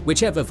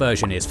 Whichever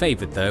version is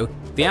favoured though,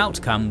 the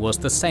outcome was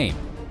the same.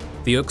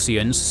 The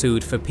Uxians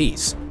sued for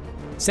peace,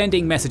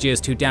 sending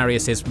messages to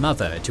Darius's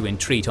mother to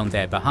entreat on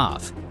their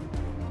behalf.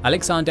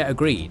 Alexander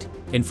agreed,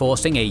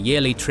 enforcing a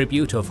yearly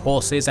tribute of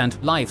horses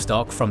and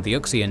livestock from the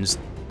Uxians,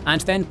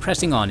 and then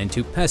pressing on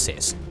into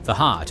Persis, the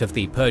heart of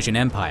the Persian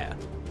Empire.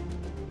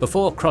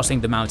 Before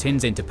crossing the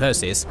mountains into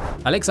Persis,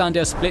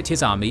 Alexander split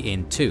his army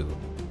in two.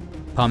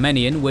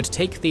 Parmenion would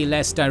take the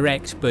less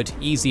direct but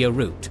easier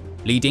route,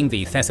 leading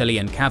the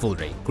Thessalian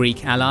cavalry,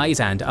 Greek allies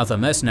and other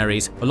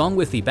mercenaries, along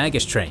with the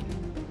baggage train.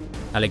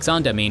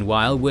 Alexander,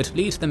 meanwhile, would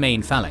lead the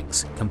main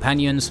phalanx,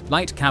 companions,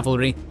 light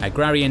cavalry,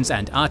 agrarians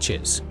and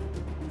archers.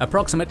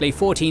 Approximately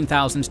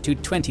 14,000 to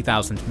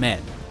 20,000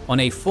 men, on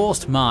a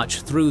forced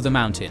march through the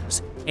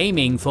mountains,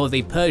 aiming for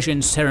the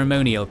Persian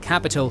ceremonial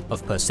capital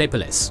of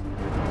Persepolis.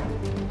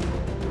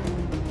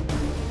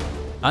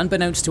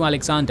 Unbeknownst to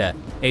Alexander,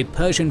 a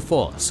Persian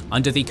force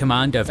under the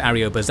command of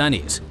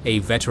Ariobarzanes, a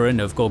veteran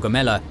of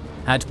Gaugamela,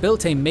 had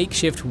built a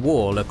makeshift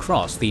wall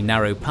across the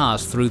narrow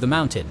pass through the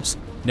mountains,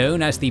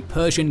 known as the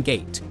Persian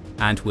Gate,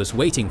 and was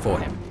waiting for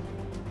him.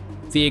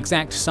 The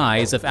exact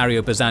size of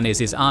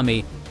Ariobarzanes'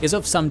 army is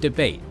of some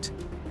debate.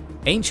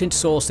 Ancient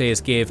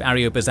sources give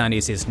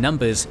Ariobarzanes'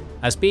 numbers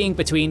as being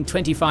between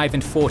 25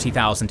 and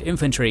 40,000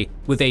 infantry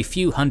with a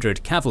few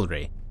hundred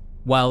cavalry,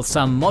 while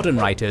some modern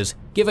writers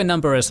give a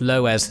number as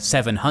low as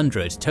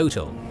 700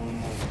 total.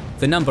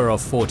 The number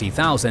of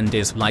 40,000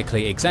 is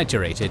likely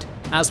exaggerated,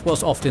 as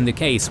was often the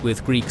case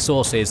with Greek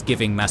sources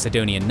giving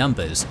Macedonian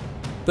numbers,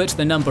 but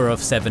the number of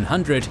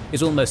 700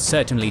 is almost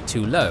certainly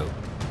too low.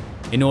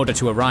 In order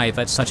to arrive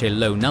at such a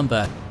low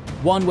number,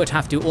 one would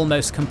have to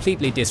almost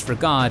completely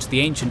disregard the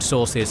ancient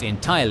sources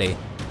entirely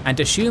and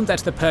assume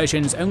that the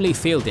Persians only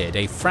fielded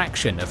a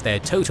fraction of their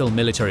total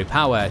military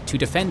power to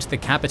defend the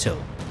capital.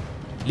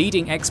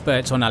 Leading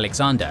experts on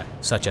Alexander,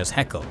 such as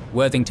Haeckel,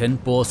 Worthington,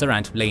 Borza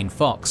and Lane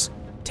Fox,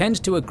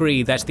 tend to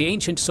agree that the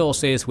ancient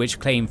sources which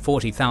claim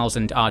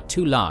 40,000 are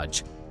too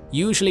large,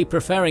 usually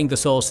preferring the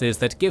sources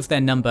that give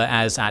their number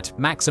as at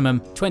maximum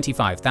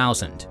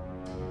 25,000.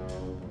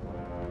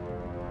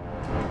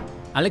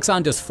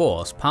 Alexander's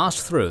force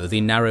passed through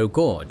the narrow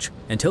gorge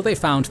until they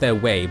found their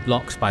way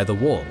blocked by the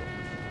wall.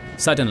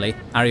 Suddenly,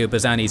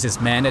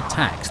 Ariobarzanes' men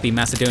attacked the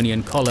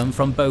Macedonian column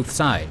from both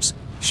sides,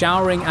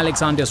 showering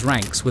Alexander's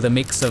ranks with a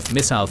mix of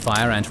missile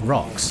fire and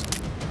rocks.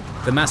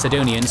 The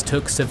Macedonians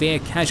took severe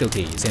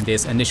casualties in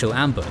this initial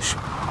ambush,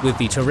 with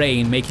the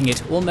terrain making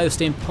it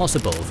almost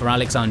impossible for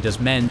Alexander's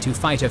men to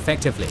fight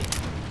effectively.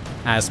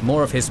 As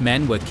more of his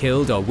men were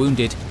killed or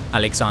wounded,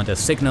 Alexander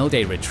signaled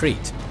a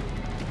retreat.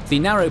 The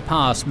narrow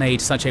pass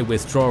made such a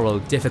withdrawal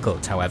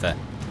difficult, however,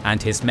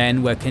 and his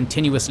men were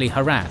continuously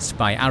harassed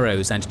by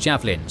arrows and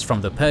javelins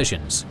from the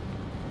Persians.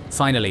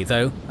 Finally,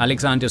 though,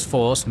 Alexander's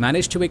force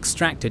managed to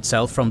extract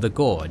itself from the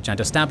gorge and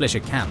establish a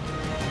camp.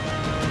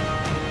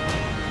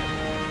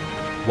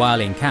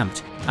 While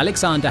encamped,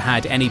 Alexander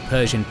had any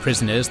Persian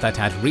prisoners that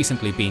had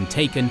recently been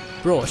taken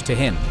brought to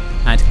him,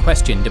 and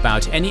questioned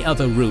about any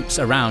other routes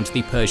around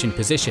the Persian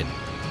position.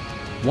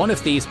 One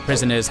of these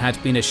prisoners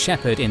had been a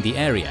shepherd in the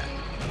area,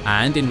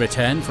 and in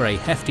return for a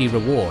hefty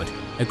reward,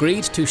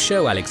 agreed to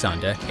show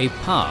Alexander a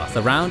path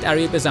around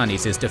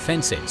Ariobarzanes'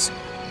 defences.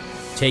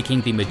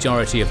 Taking the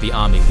majority of the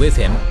army with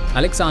him,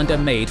 Alexander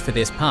made for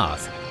this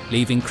path,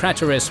 leaving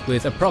Craterus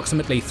with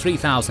approximately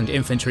 3,000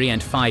 infantry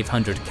and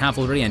 500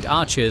 cavalry and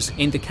archers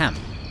in the camp,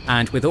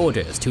 and with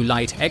orders to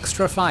light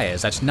extra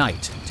fires at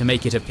night to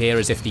make it appear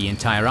as if the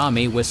entire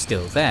army was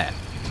still there.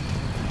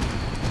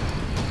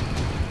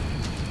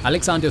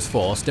 Alexander's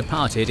force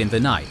departed in the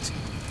night.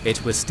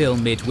 It was still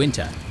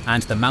midwinter,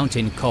 and the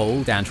mountain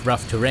cold and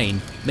rough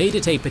terrain made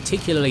it a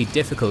particularly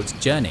difficult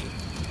journey.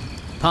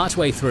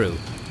 Partway through,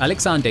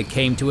 Alexander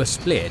came to a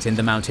split in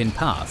the mountain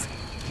path.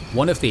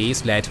 One of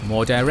these led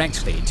more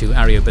directly to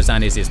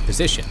Ariobarzanes'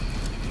 position.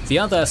 The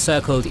other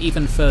circled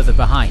even further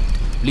behind,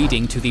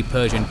 leading to the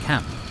Persian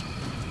camp.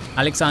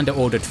 Alexander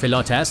ordered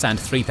Philotas and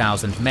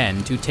 3,000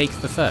 men to take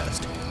the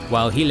first,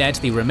 while he led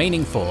the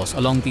remaining force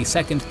along the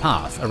second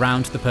path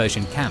around the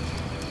Persian camp.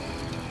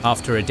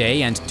 After a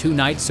day and 2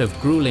 nights of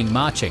grueling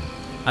marching,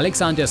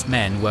 Alexander's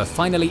men were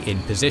finally in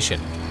position.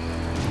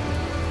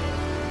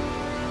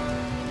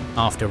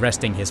 After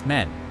resting his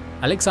men,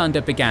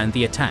 Alexander began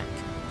the attack,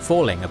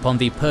 falling upon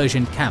the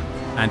Persian camp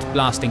and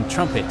blasting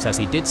trumpets as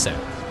he did so.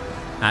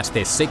 At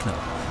this signal,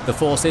 the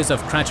forces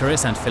of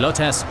Craterus and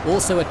Philotas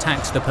also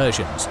attacked the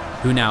Persians,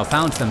 who now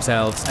found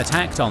themselves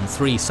attacked on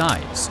 3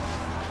 sides.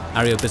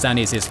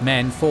 Ariobarzanes'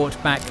 men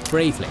fought back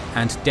bravely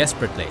and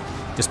desperately,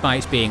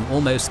 despite being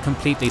almost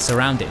completely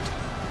surrounded.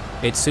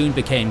 It soon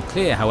became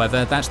clear,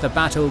 however, that the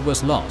battle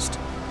was lost,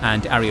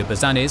 and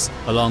Ariobarzanes,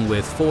 along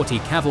with 40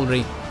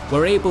 cavalry,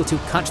 were able to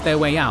cut their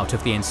way out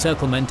of the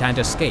encirclement and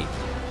escape.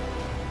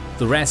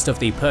 The rest of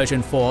the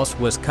Persian force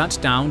was cut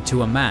down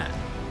to a man.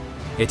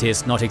 It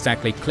is not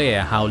exactly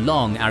clear how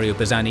long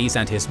Ariobarzanes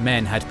and his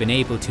men had been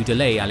able to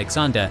delay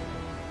Alexander,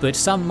 but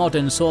some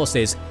modern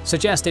sources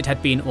suggest it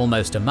had been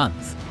almost a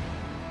month.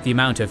 The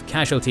amount of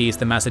casualties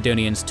the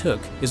Macedonians took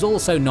is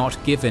also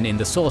not given in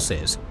the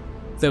sources,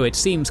 though it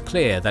seems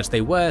clear that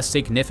they were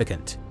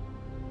significant.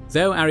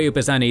 Though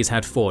Ariobarzanes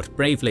had fought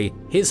bravely,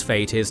 his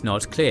fate is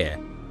not clear.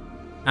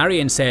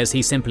 Arrian says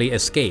he simply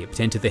escaped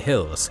into the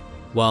hills,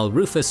 while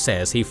Rufus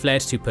says he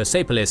fled to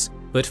Persepolis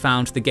but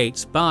found the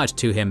gates barred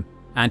to him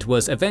and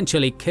was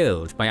eventually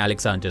killed by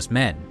Alexander's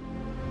men.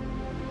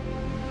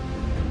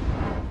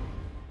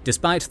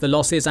 Despite the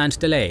losses and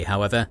delay,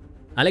 however,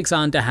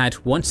 Alexander had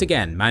once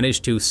again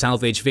managed to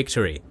salvage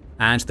victory,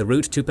 and the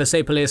route to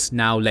Persepolis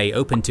now lay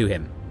open to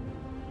him.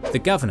 The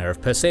governor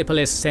of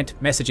Persepolis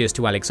sent messages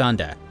to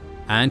Alexander,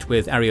 and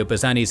with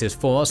Ariobarzanes'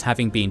 force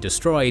having been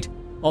destroyed,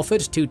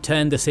 offered to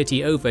turn the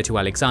city over to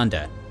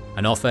Alexander,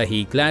 an offer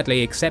he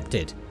gladly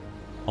accepted.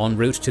 En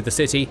route to the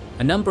city,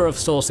 a number of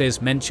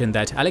sources mention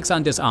that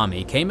Alexander's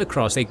army came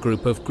across a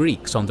group of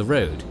Greeks on the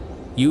road,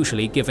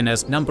 usually given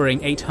as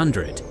numbering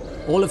 800,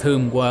 all of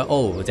whom were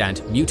old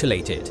and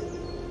mutilated.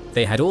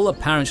 They had all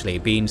apparently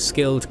been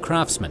skilled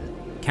craftsmen,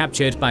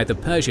 captured by the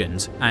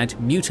Persians and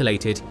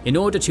mutilated in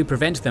order to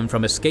prevent them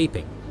from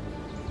escaping.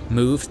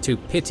 Moved to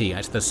pity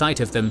at the sight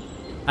of them,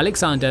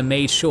 Alexander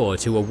made sure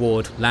to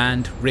award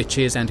land,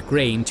 riches and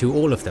grain to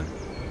all of them,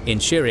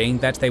 ensuring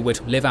that they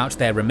would live out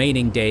their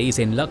remaining days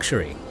in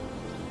luxury.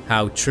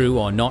 How true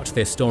or not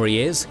this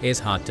story is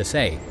hard to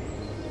say.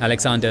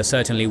 Alexander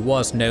certainly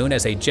was known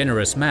as a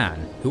generous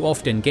man who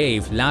often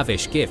gave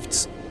lavish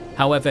gifts.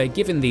 However,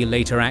 given the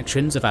later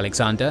actions of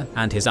Alexander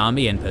and his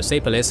army in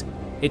Persepolis,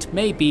 it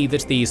may be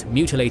that these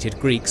mutilated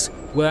Greeks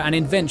were an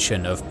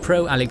invention of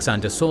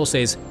pro-Alexander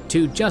sources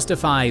to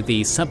justify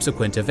the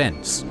subsequent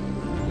events.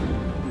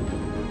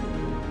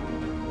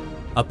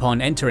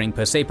 Upon entering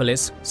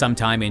Persepolis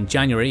sometime in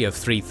January of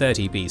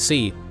 330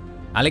 BC,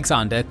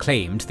 Alexander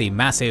claimed the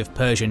massive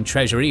Persian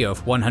treasury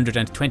of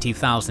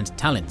 120,000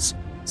 talents,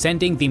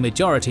 sending the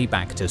majority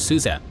back to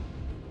Susa.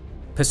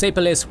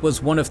 Persepolis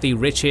was one of the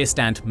richest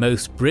and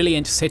most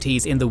brilliant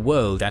cities in the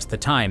world at the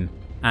time,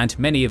 and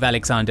many of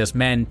Alexander's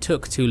men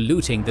took to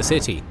looting the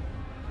city.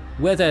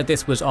 Whether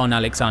this was on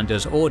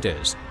Alexander's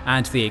orders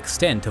and the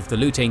extent of the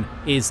looting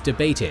is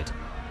debated.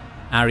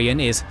 Arrian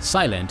is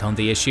silent on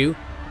the issue,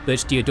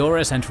 but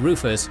Diodorus and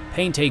Rufus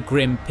paint a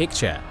grim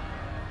picture.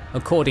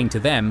 According to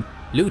them,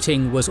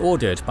 looting was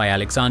ordered by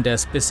Alexander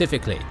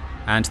specifically,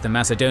 and the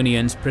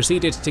Macedonians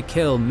proceeded to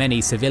kill many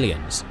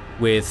civilians,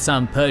 with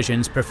some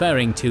Persians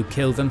preferring to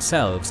kill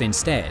themselves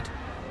instead.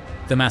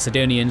 The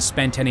Macedonians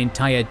spent an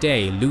entire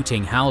day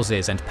looting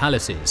houses and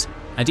palaces,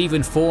 and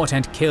even fought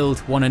and killed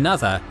one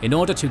another in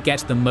order to get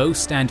the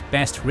most and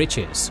best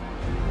riches.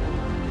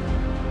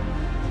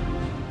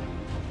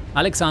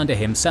 Alexander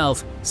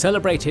himself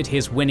celebrated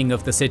his winning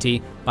of the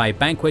city by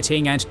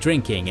banqueting and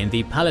drinking in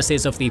the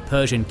palaces of the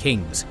Persian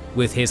kings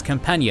with his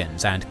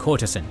companions and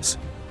courtesans.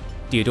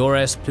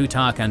 Diodorus,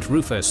 Plutarch and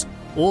Rufus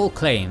all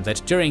claim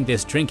that during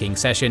this drinking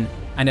session,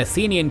 an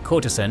Athenian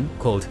courtesan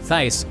called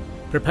Thais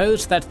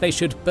proposed that they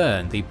should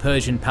burn the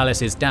Persian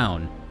palaces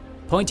down,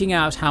 pointing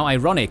out how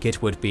ironic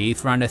it would be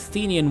for an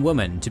Athenian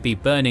woman to be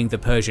burning the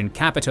Persian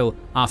capital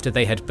after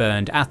they had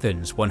burned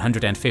Athens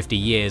 150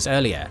 years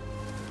earlier.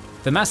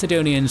 The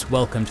Macedonians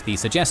welcomed the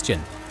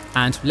suggestion,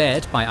 and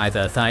led by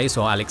either Thais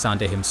or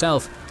Alexander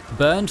himself,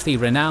 burned the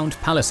renowned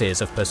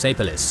palaces of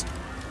Persepolis.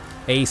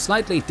 A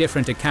slightly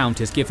different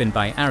account is given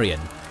by Arrian,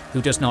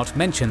 who does not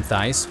mention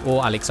Thais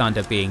or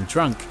Alexander being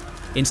drunk,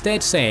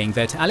 instead saying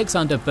that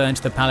Alexander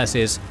burnt the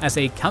palaces as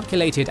a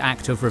calculated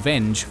act of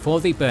revenge for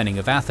the burning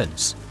of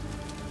Athens.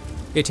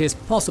 It is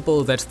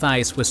possible that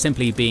Thais was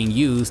simply being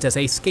used as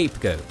a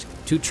scapegoat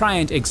to try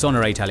and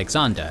exonerate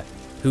Alexander,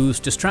 whose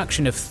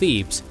destruction of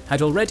Thebes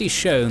had already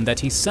shown that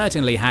he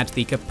certainly had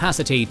the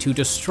capacity to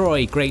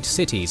destroy great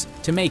cities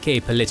to make a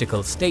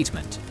political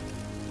statement.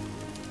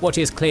 What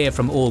is clear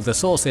from all the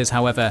sources,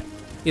 however,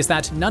 is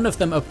that none of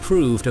them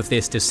approved of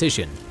this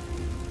decision.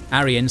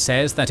 Arrian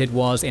says that it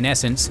was, in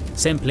essence,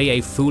 simply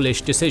a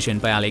foolish decision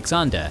by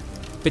Alexander,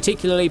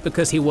 particularly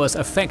because he was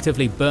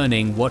effectively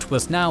burning what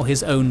was now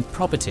his own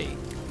property.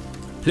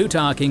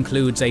 Plutarch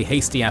includes a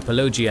hasty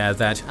apologia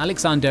that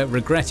Alexander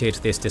regretted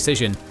this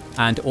decision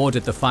and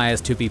ordered the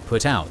fires to be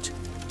put out.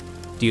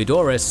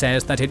 Diodorus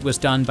says that it was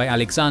done by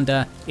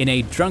Alexander in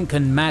a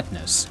drunken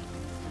madness.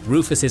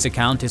 Rufus's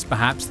account is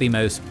perhaps the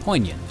most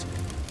poignant.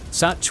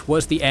 Such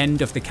was the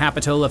end of the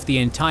capital of the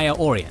entire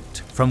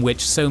Orient, from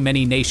which so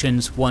many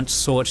nations once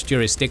sought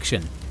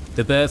jurisdiction,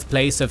 the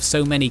birthplace of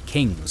so many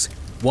kings,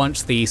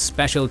 once the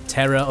special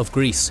terror of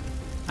Greece,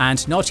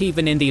 and not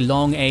even in the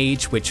long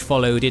age which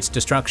followed its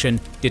destruction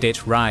did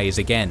it rise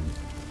again.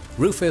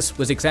 Rufus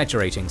was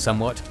exaggerating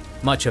somewhat.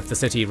 Much of the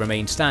city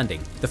remained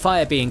standing, the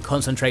fire being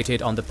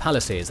concentrated on the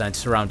palaces and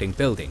surrounding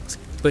buildings,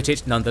 but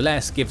it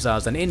nonetheless gives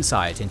us an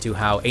insight into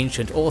how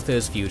ancient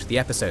authors viewed the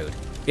episode.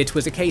 It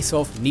was a case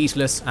of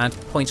needless and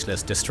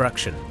pointless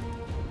destruction.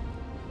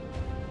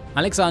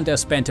 Alexander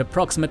spent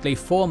approximately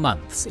 4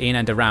 months in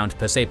and around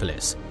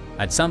Persepolis,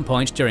 at some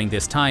point during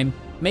this time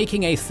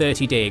making a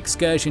 30-day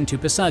excursion to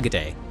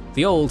Pasargadae,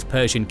 the old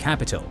Persian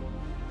capital.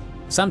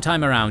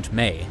 Sometime around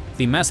May,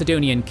 the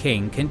Macedonian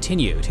king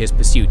continued his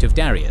pursuit of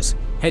Darius,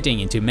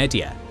 heading into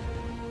Media.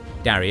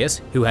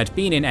 Darius, who had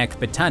been in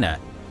Ecbatana,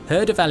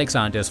 heard of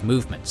Alexander's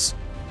movements.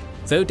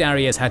 Though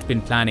Darius had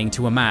been planning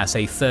to amass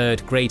a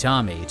third great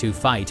army to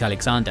fight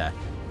Alexander,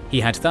 he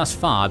had thus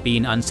far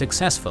been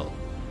unsuccessful,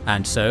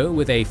 and so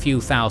with a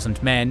few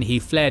thousand men he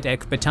fled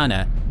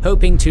Ecbatana,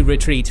 hoping to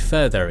retreat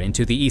further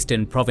into the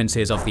eastern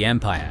provinces of the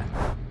empire.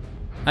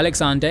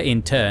 Alexander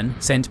in turn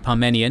sent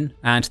Parmenion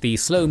and the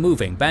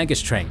slow-moving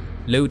baggage train,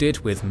 loaded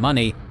with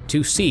money,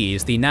 to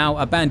seize the now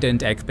abandoned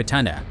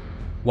Ecbatana,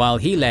 while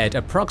he led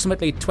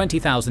approximately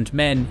 20,000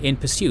 men in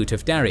pursuit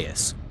of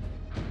Darius.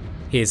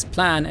 His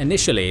plan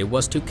initially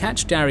was to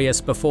catch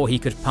Darius before he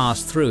could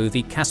pass through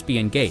the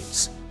Caspian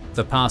Gates,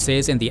 the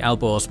passes in the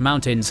Alborz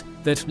Mountains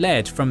that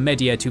led from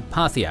Media to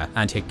Parthia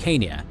and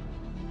Hyrcania.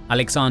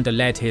 Alexander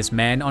led his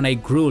men on a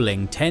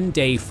grueling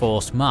 10-day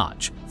forced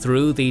march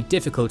through the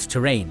difficult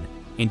terrain,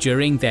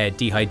 enduring their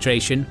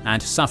dehydration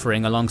and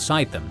suffering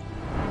alongside them.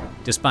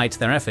 Despite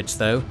their efforts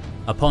though,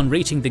 upon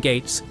reaching the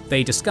gates,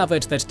 they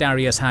discovered that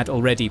Darius had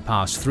already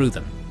passed through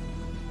them.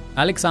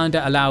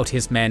 Alexander allowed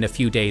his men a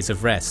few days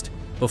of rest,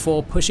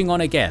 before pushing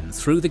on again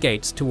through the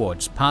gates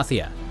towards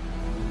Parthia.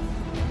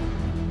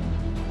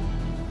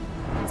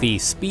 The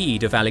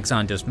speed of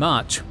Alexander's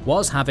march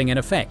was having an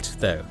effect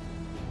though.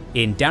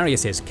 In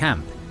Darius's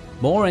camp,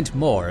 more and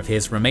more of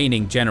his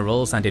remaining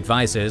generals and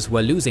advisors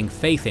were losing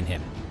faith in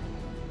him.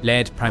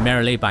 Led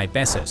primarily by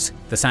Bessus,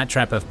 the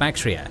satrap of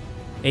Bactria,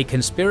 a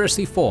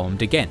conspiracy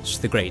formed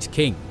against the great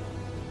king.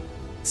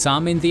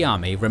 Some in the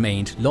army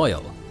remained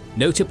loyal,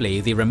 notably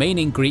the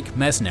remaining Greek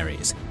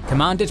mercenaries,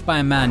 commanded by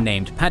a man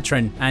named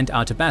Patron and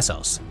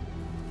Artabasos.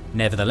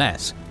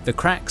 Nevertheless, the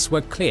cracks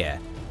were clear.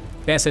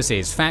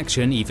 Bessus's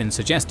faction even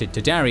suggested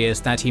to Darius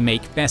that he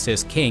make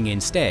Bessus king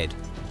instead,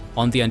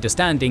 on the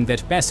understanding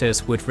that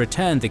Bessus would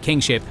return the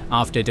kingship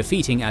after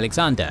defeating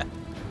Alexander,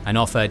 an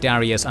offer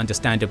Darius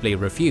understandably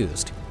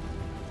refused.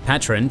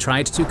 Patron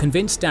tried to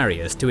convince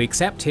Darius to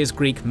accept his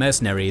Greek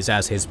mercenaries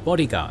as his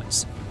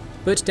bodyguards,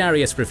 but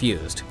Darius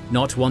refused,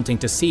 not wanting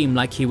to seem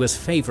like he was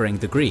favoring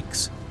the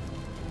Greeks.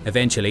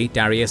 Eventually,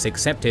 Darius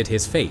accepted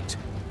his fate.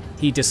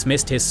 He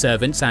dismissed his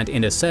servants and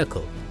inner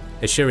circle,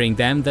 assuring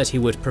them that he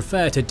would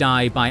prefer to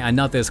die by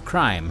another's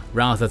crime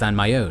rather than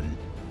my own.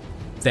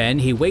 Then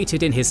he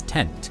waited in his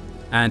tent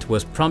and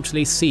was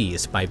promptly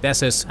seized by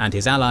Bessus and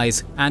his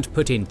allies and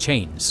put in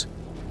chains.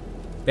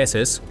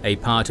 Bessus, a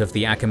part of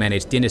the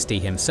Achaemenid dynasty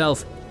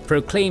himself,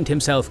 proclaimed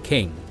himself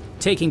king,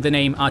 taking the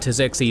name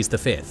Artaxerxes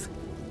V.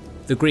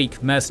 The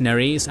Greek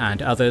mercenaries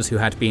and others who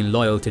had been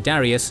loyal to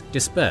Darius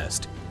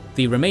dispersed,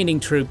 the remaining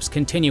troops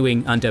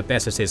continuing under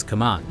Bessus's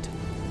command.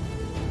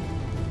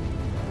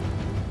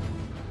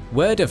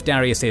 Word of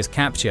Darius's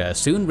capture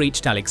soon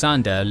reached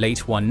Alexander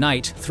late one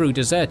night through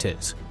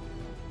deserters.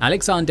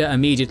 Alexander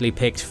immediately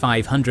picked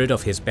 500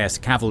 of his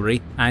best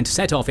cavalry and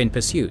set off in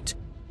pursuit.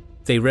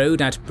 They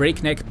rode at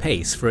breakneck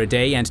pace for a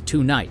day and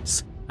 2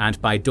 nights,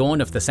 and by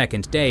dawn of the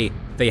second day,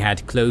 they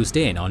had closed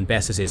in on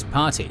Bessus's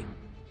party.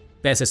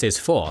 Bessus's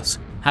force,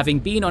 having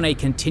been on a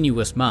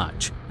continuous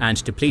march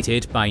and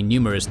depleted by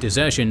numerous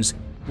desertions,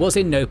 was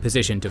in no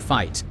position to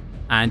fight,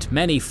 and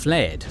many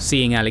fled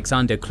seeing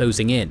Alexander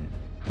closing in.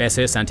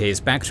 Bessus and his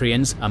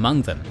Bactrians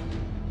among them.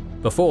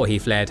 Before he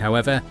fled,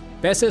 however,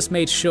 Bessus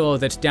made sure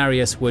that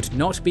Darius would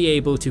not be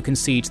able to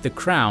concede the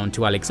crown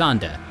to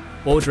Alexander,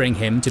 ordering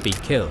him to be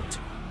killed.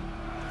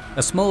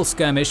 A small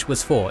skirmish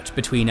was fought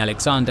between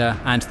Alexander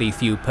and the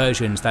few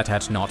Persians that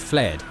had not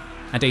fled,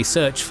 and a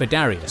search for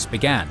Darius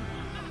began.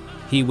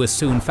 He was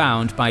soon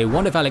found by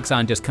one of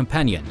Alexander's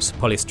companions,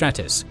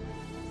 Polystratus.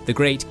 The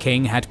great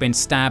king had been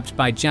stabbed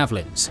by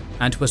javelins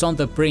and was on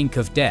the brink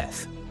of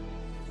death.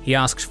 He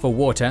asked for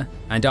water,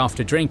 and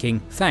after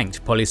drinking,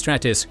 thanked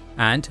Polystratus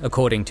and,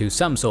 according to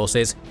some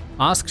sources,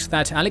 asked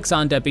that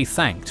Alexander be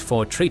thanked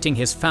for treating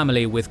his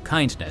family with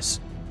kindness.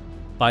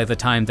 By the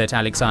time that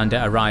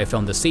Alexander arrived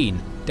on the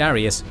scene,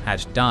 Darius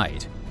had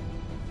died.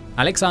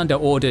 Alexander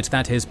ordered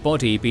that his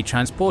body be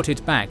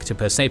transported back to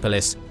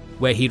Persepolis,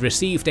 where he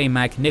received a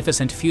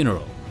magnificent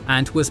funeral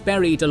and was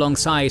buried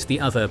alongside the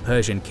other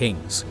Persian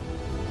kings.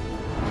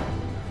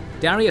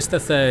 Darius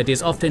III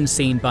is often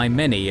seen by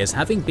many as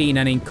having been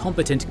an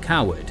incompetent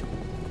coward.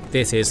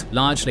 This is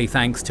largely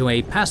thanks to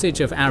a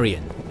passage of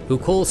Arrian, who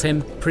calls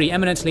him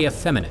preeminently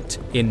effeminate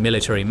in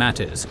military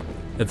matters,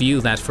 a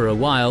view that for a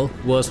while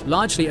was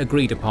largely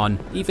agreed upon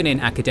even in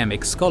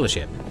academic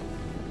scholarship.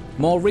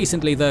 More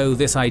recently though,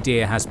 this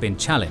idea has been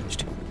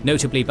challenged,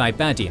 notably by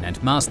Badian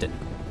and Marston.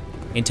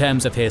 In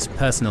terms of his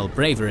personal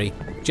bravery,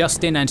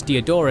 Justin and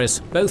Diodorus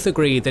both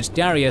agree that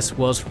Darius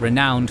was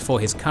renowned for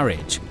his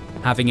courage,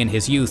 having in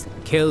his youth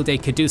killed a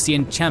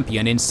Caducean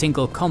champion in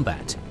single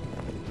combat.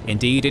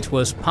 Indeed, it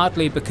was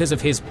partly because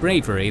of his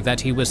bravery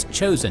that he was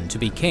chosen to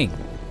be king.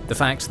 The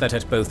fact that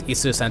at both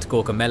Issus and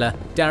Gaugamela,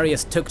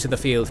 Darius took to the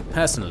field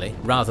personally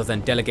rather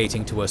than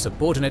delegating to a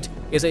subordinate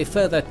is a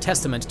further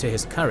testament to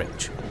his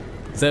courage.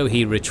 Though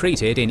he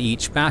retreated in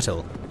each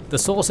battle, the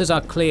sources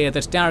are clear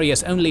that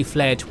Darius only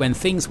fled when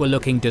things were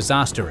looking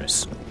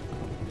disastrous.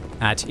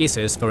 At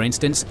Issus, for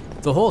instance,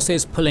 the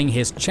horses pulling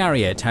his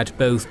chariot had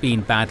both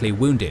been badly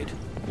wounded,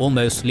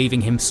 almost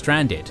leaving him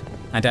stranded,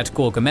 and at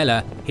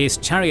Gaugamela, his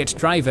chariot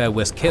driver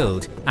was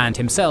killed and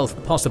himself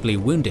possibly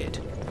wounded.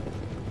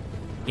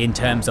 In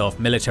terms of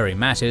military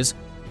matters,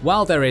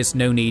 while there is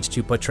no need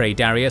to portray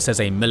Darius as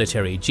a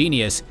military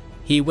genius,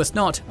 he was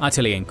not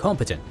utterly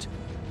incompetent.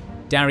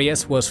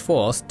 Darius was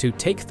forced to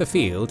take the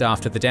field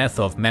after the death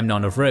of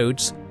Memnon of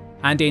Rhodes,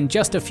 and in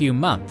just a few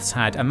months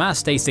had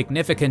amassed a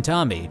significant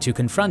army to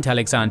confront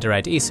Alexander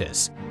at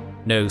Issus,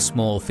 no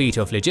small feat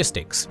of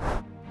logistics.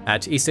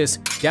 At Issus,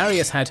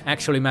 Darius had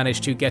actually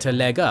managed to get a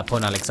leg up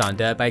on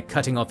Alexander by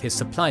cutting off his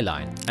supply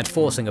line and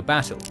forcing a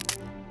battle.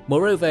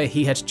 Moreover,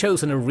 he had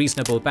chosen a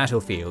reasonable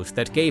battlefield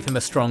that gave him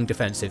a strong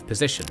defensive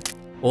position,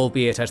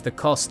 albeit at the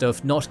cost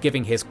of not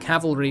giving his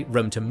cavalry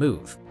room to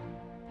move.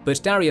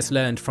 But Darius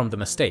learned from the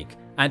mistake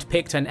and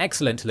picked an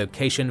excellent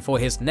location for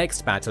his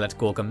next battle at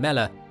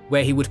Gaugamela,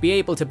 where he would be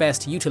able to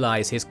best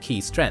utilize his key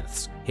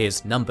strengths,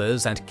 his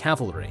numbers and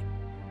cavalry.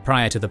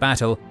 Prior to the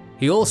battle,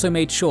 he also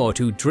made sure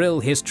to drill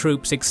his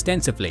troops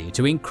extensively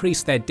to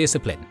increase their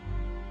discipline.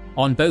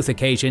 On both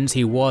occasions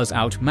he was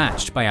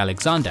outmatched by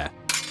Alexander.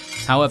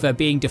 However,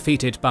 being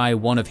defeated by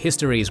one of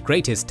history's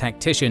greatest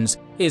tacticians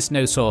is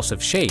no source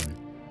of shame.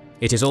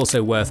 It is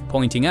also worth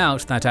pointing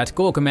out that at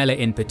Gaugamela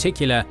in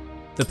particular,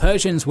 the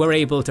Persians were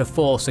able to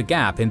force a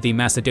gap in the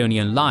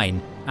Macedonian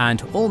line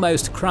and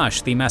almost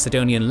crush the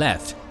Macedonian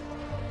left.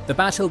 The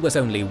battle was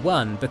only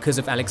won because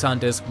of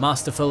Alexander's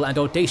masterful and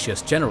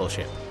audacious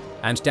generalship,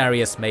 and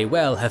Darius may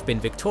well have been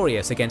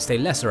victorious against a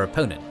lesser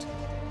opponent.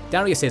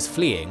 Darius's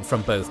fleeing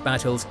from both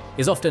battles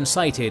is often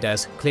cited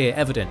as clear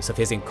evidence of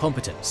his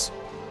incompetence.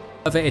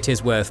 However, it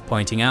is worth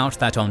pointing out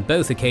that on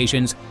both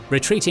occasions,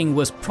 retreating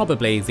was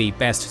probably the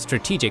best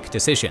strategic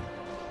decision.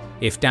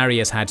 If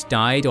Darius had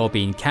died or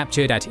been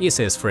captured at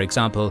Issus, for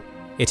example,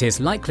 it is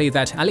likely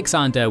that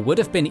Alexander would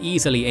have been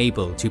easily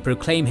able to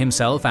proclaim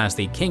himself as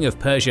the king of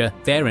Persia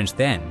there and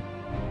then.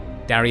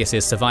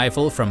 Darius's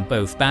survival from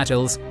both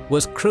battles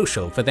was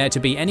crucial for there to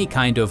be any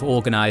kind of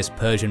organized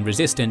Persian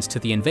resistance to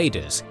the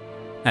invaders.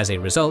 As a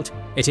result,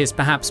 it is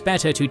perhaps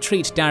better to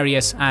treat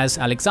Darius as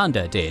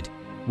Alexander did,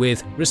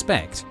 with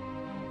respect.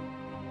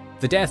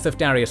 The death of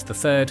Darius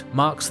III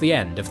marks the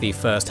end of the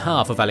first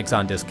half of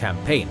Alexander's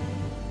campaign.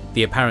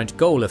 The apparent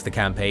goal of the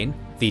campaign,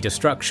 the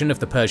destruction of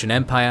the Persian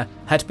Empire,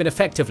 had been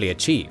effectively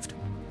achieved.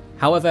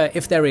 However,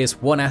 if there is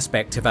one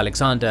aspect of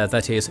Alexander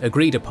that is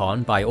agreed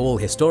upon by all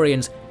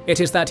historians, it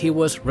is that he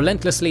was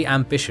relentlessly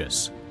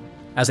ambitious.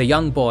 As a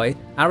young boy,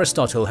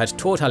 Aristotle had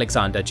taught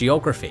Alexander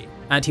geography,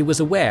 and he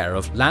was aware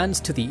of lands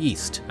to the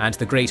east and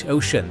the great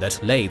ocean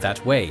that lay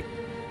that way.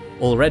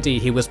 Already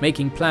he was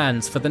making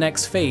plans for the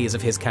next phase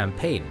of his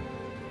campaign.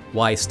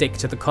 Why stick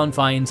to the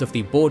confines of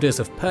the borders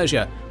of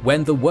Persia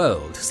when the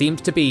world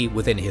seemed to be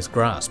within his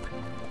grasp?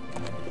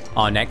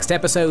 Our next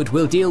episode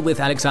will deal with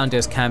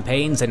Alexander's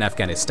campaigns in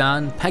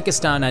Afghanistan,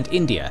 Pakistan and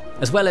India,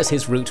 as well as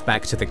his route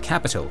back to the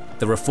capital,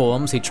 the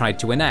reforms he tried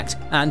to enact,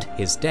 and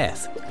his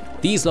death.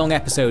 These long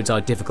episodes are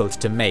difficult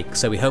to make,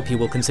 so we hope you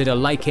will consider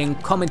liking,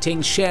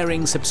 commenting,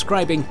 sharing,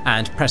 subscribing,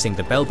 and pressing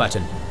the bell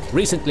button.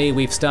 Recently,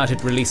 we've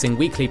started releasing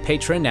weekly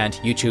Patreon and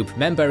YouTube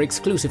member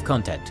exclusive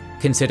content.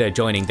 Consider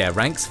joining their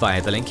ranks via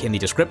the link in the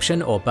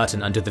description or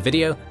button under the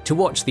video to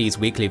watch these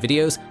weekly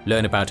videos,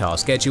 learn about our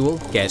schedule,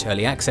 get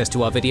early access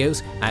to our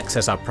videos,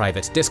 access our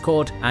private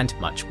Discord, and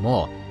much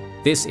more.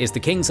 This is the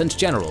Kings and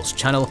Generals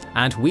channel,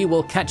 and we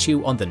will catch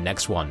you on the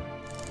next one.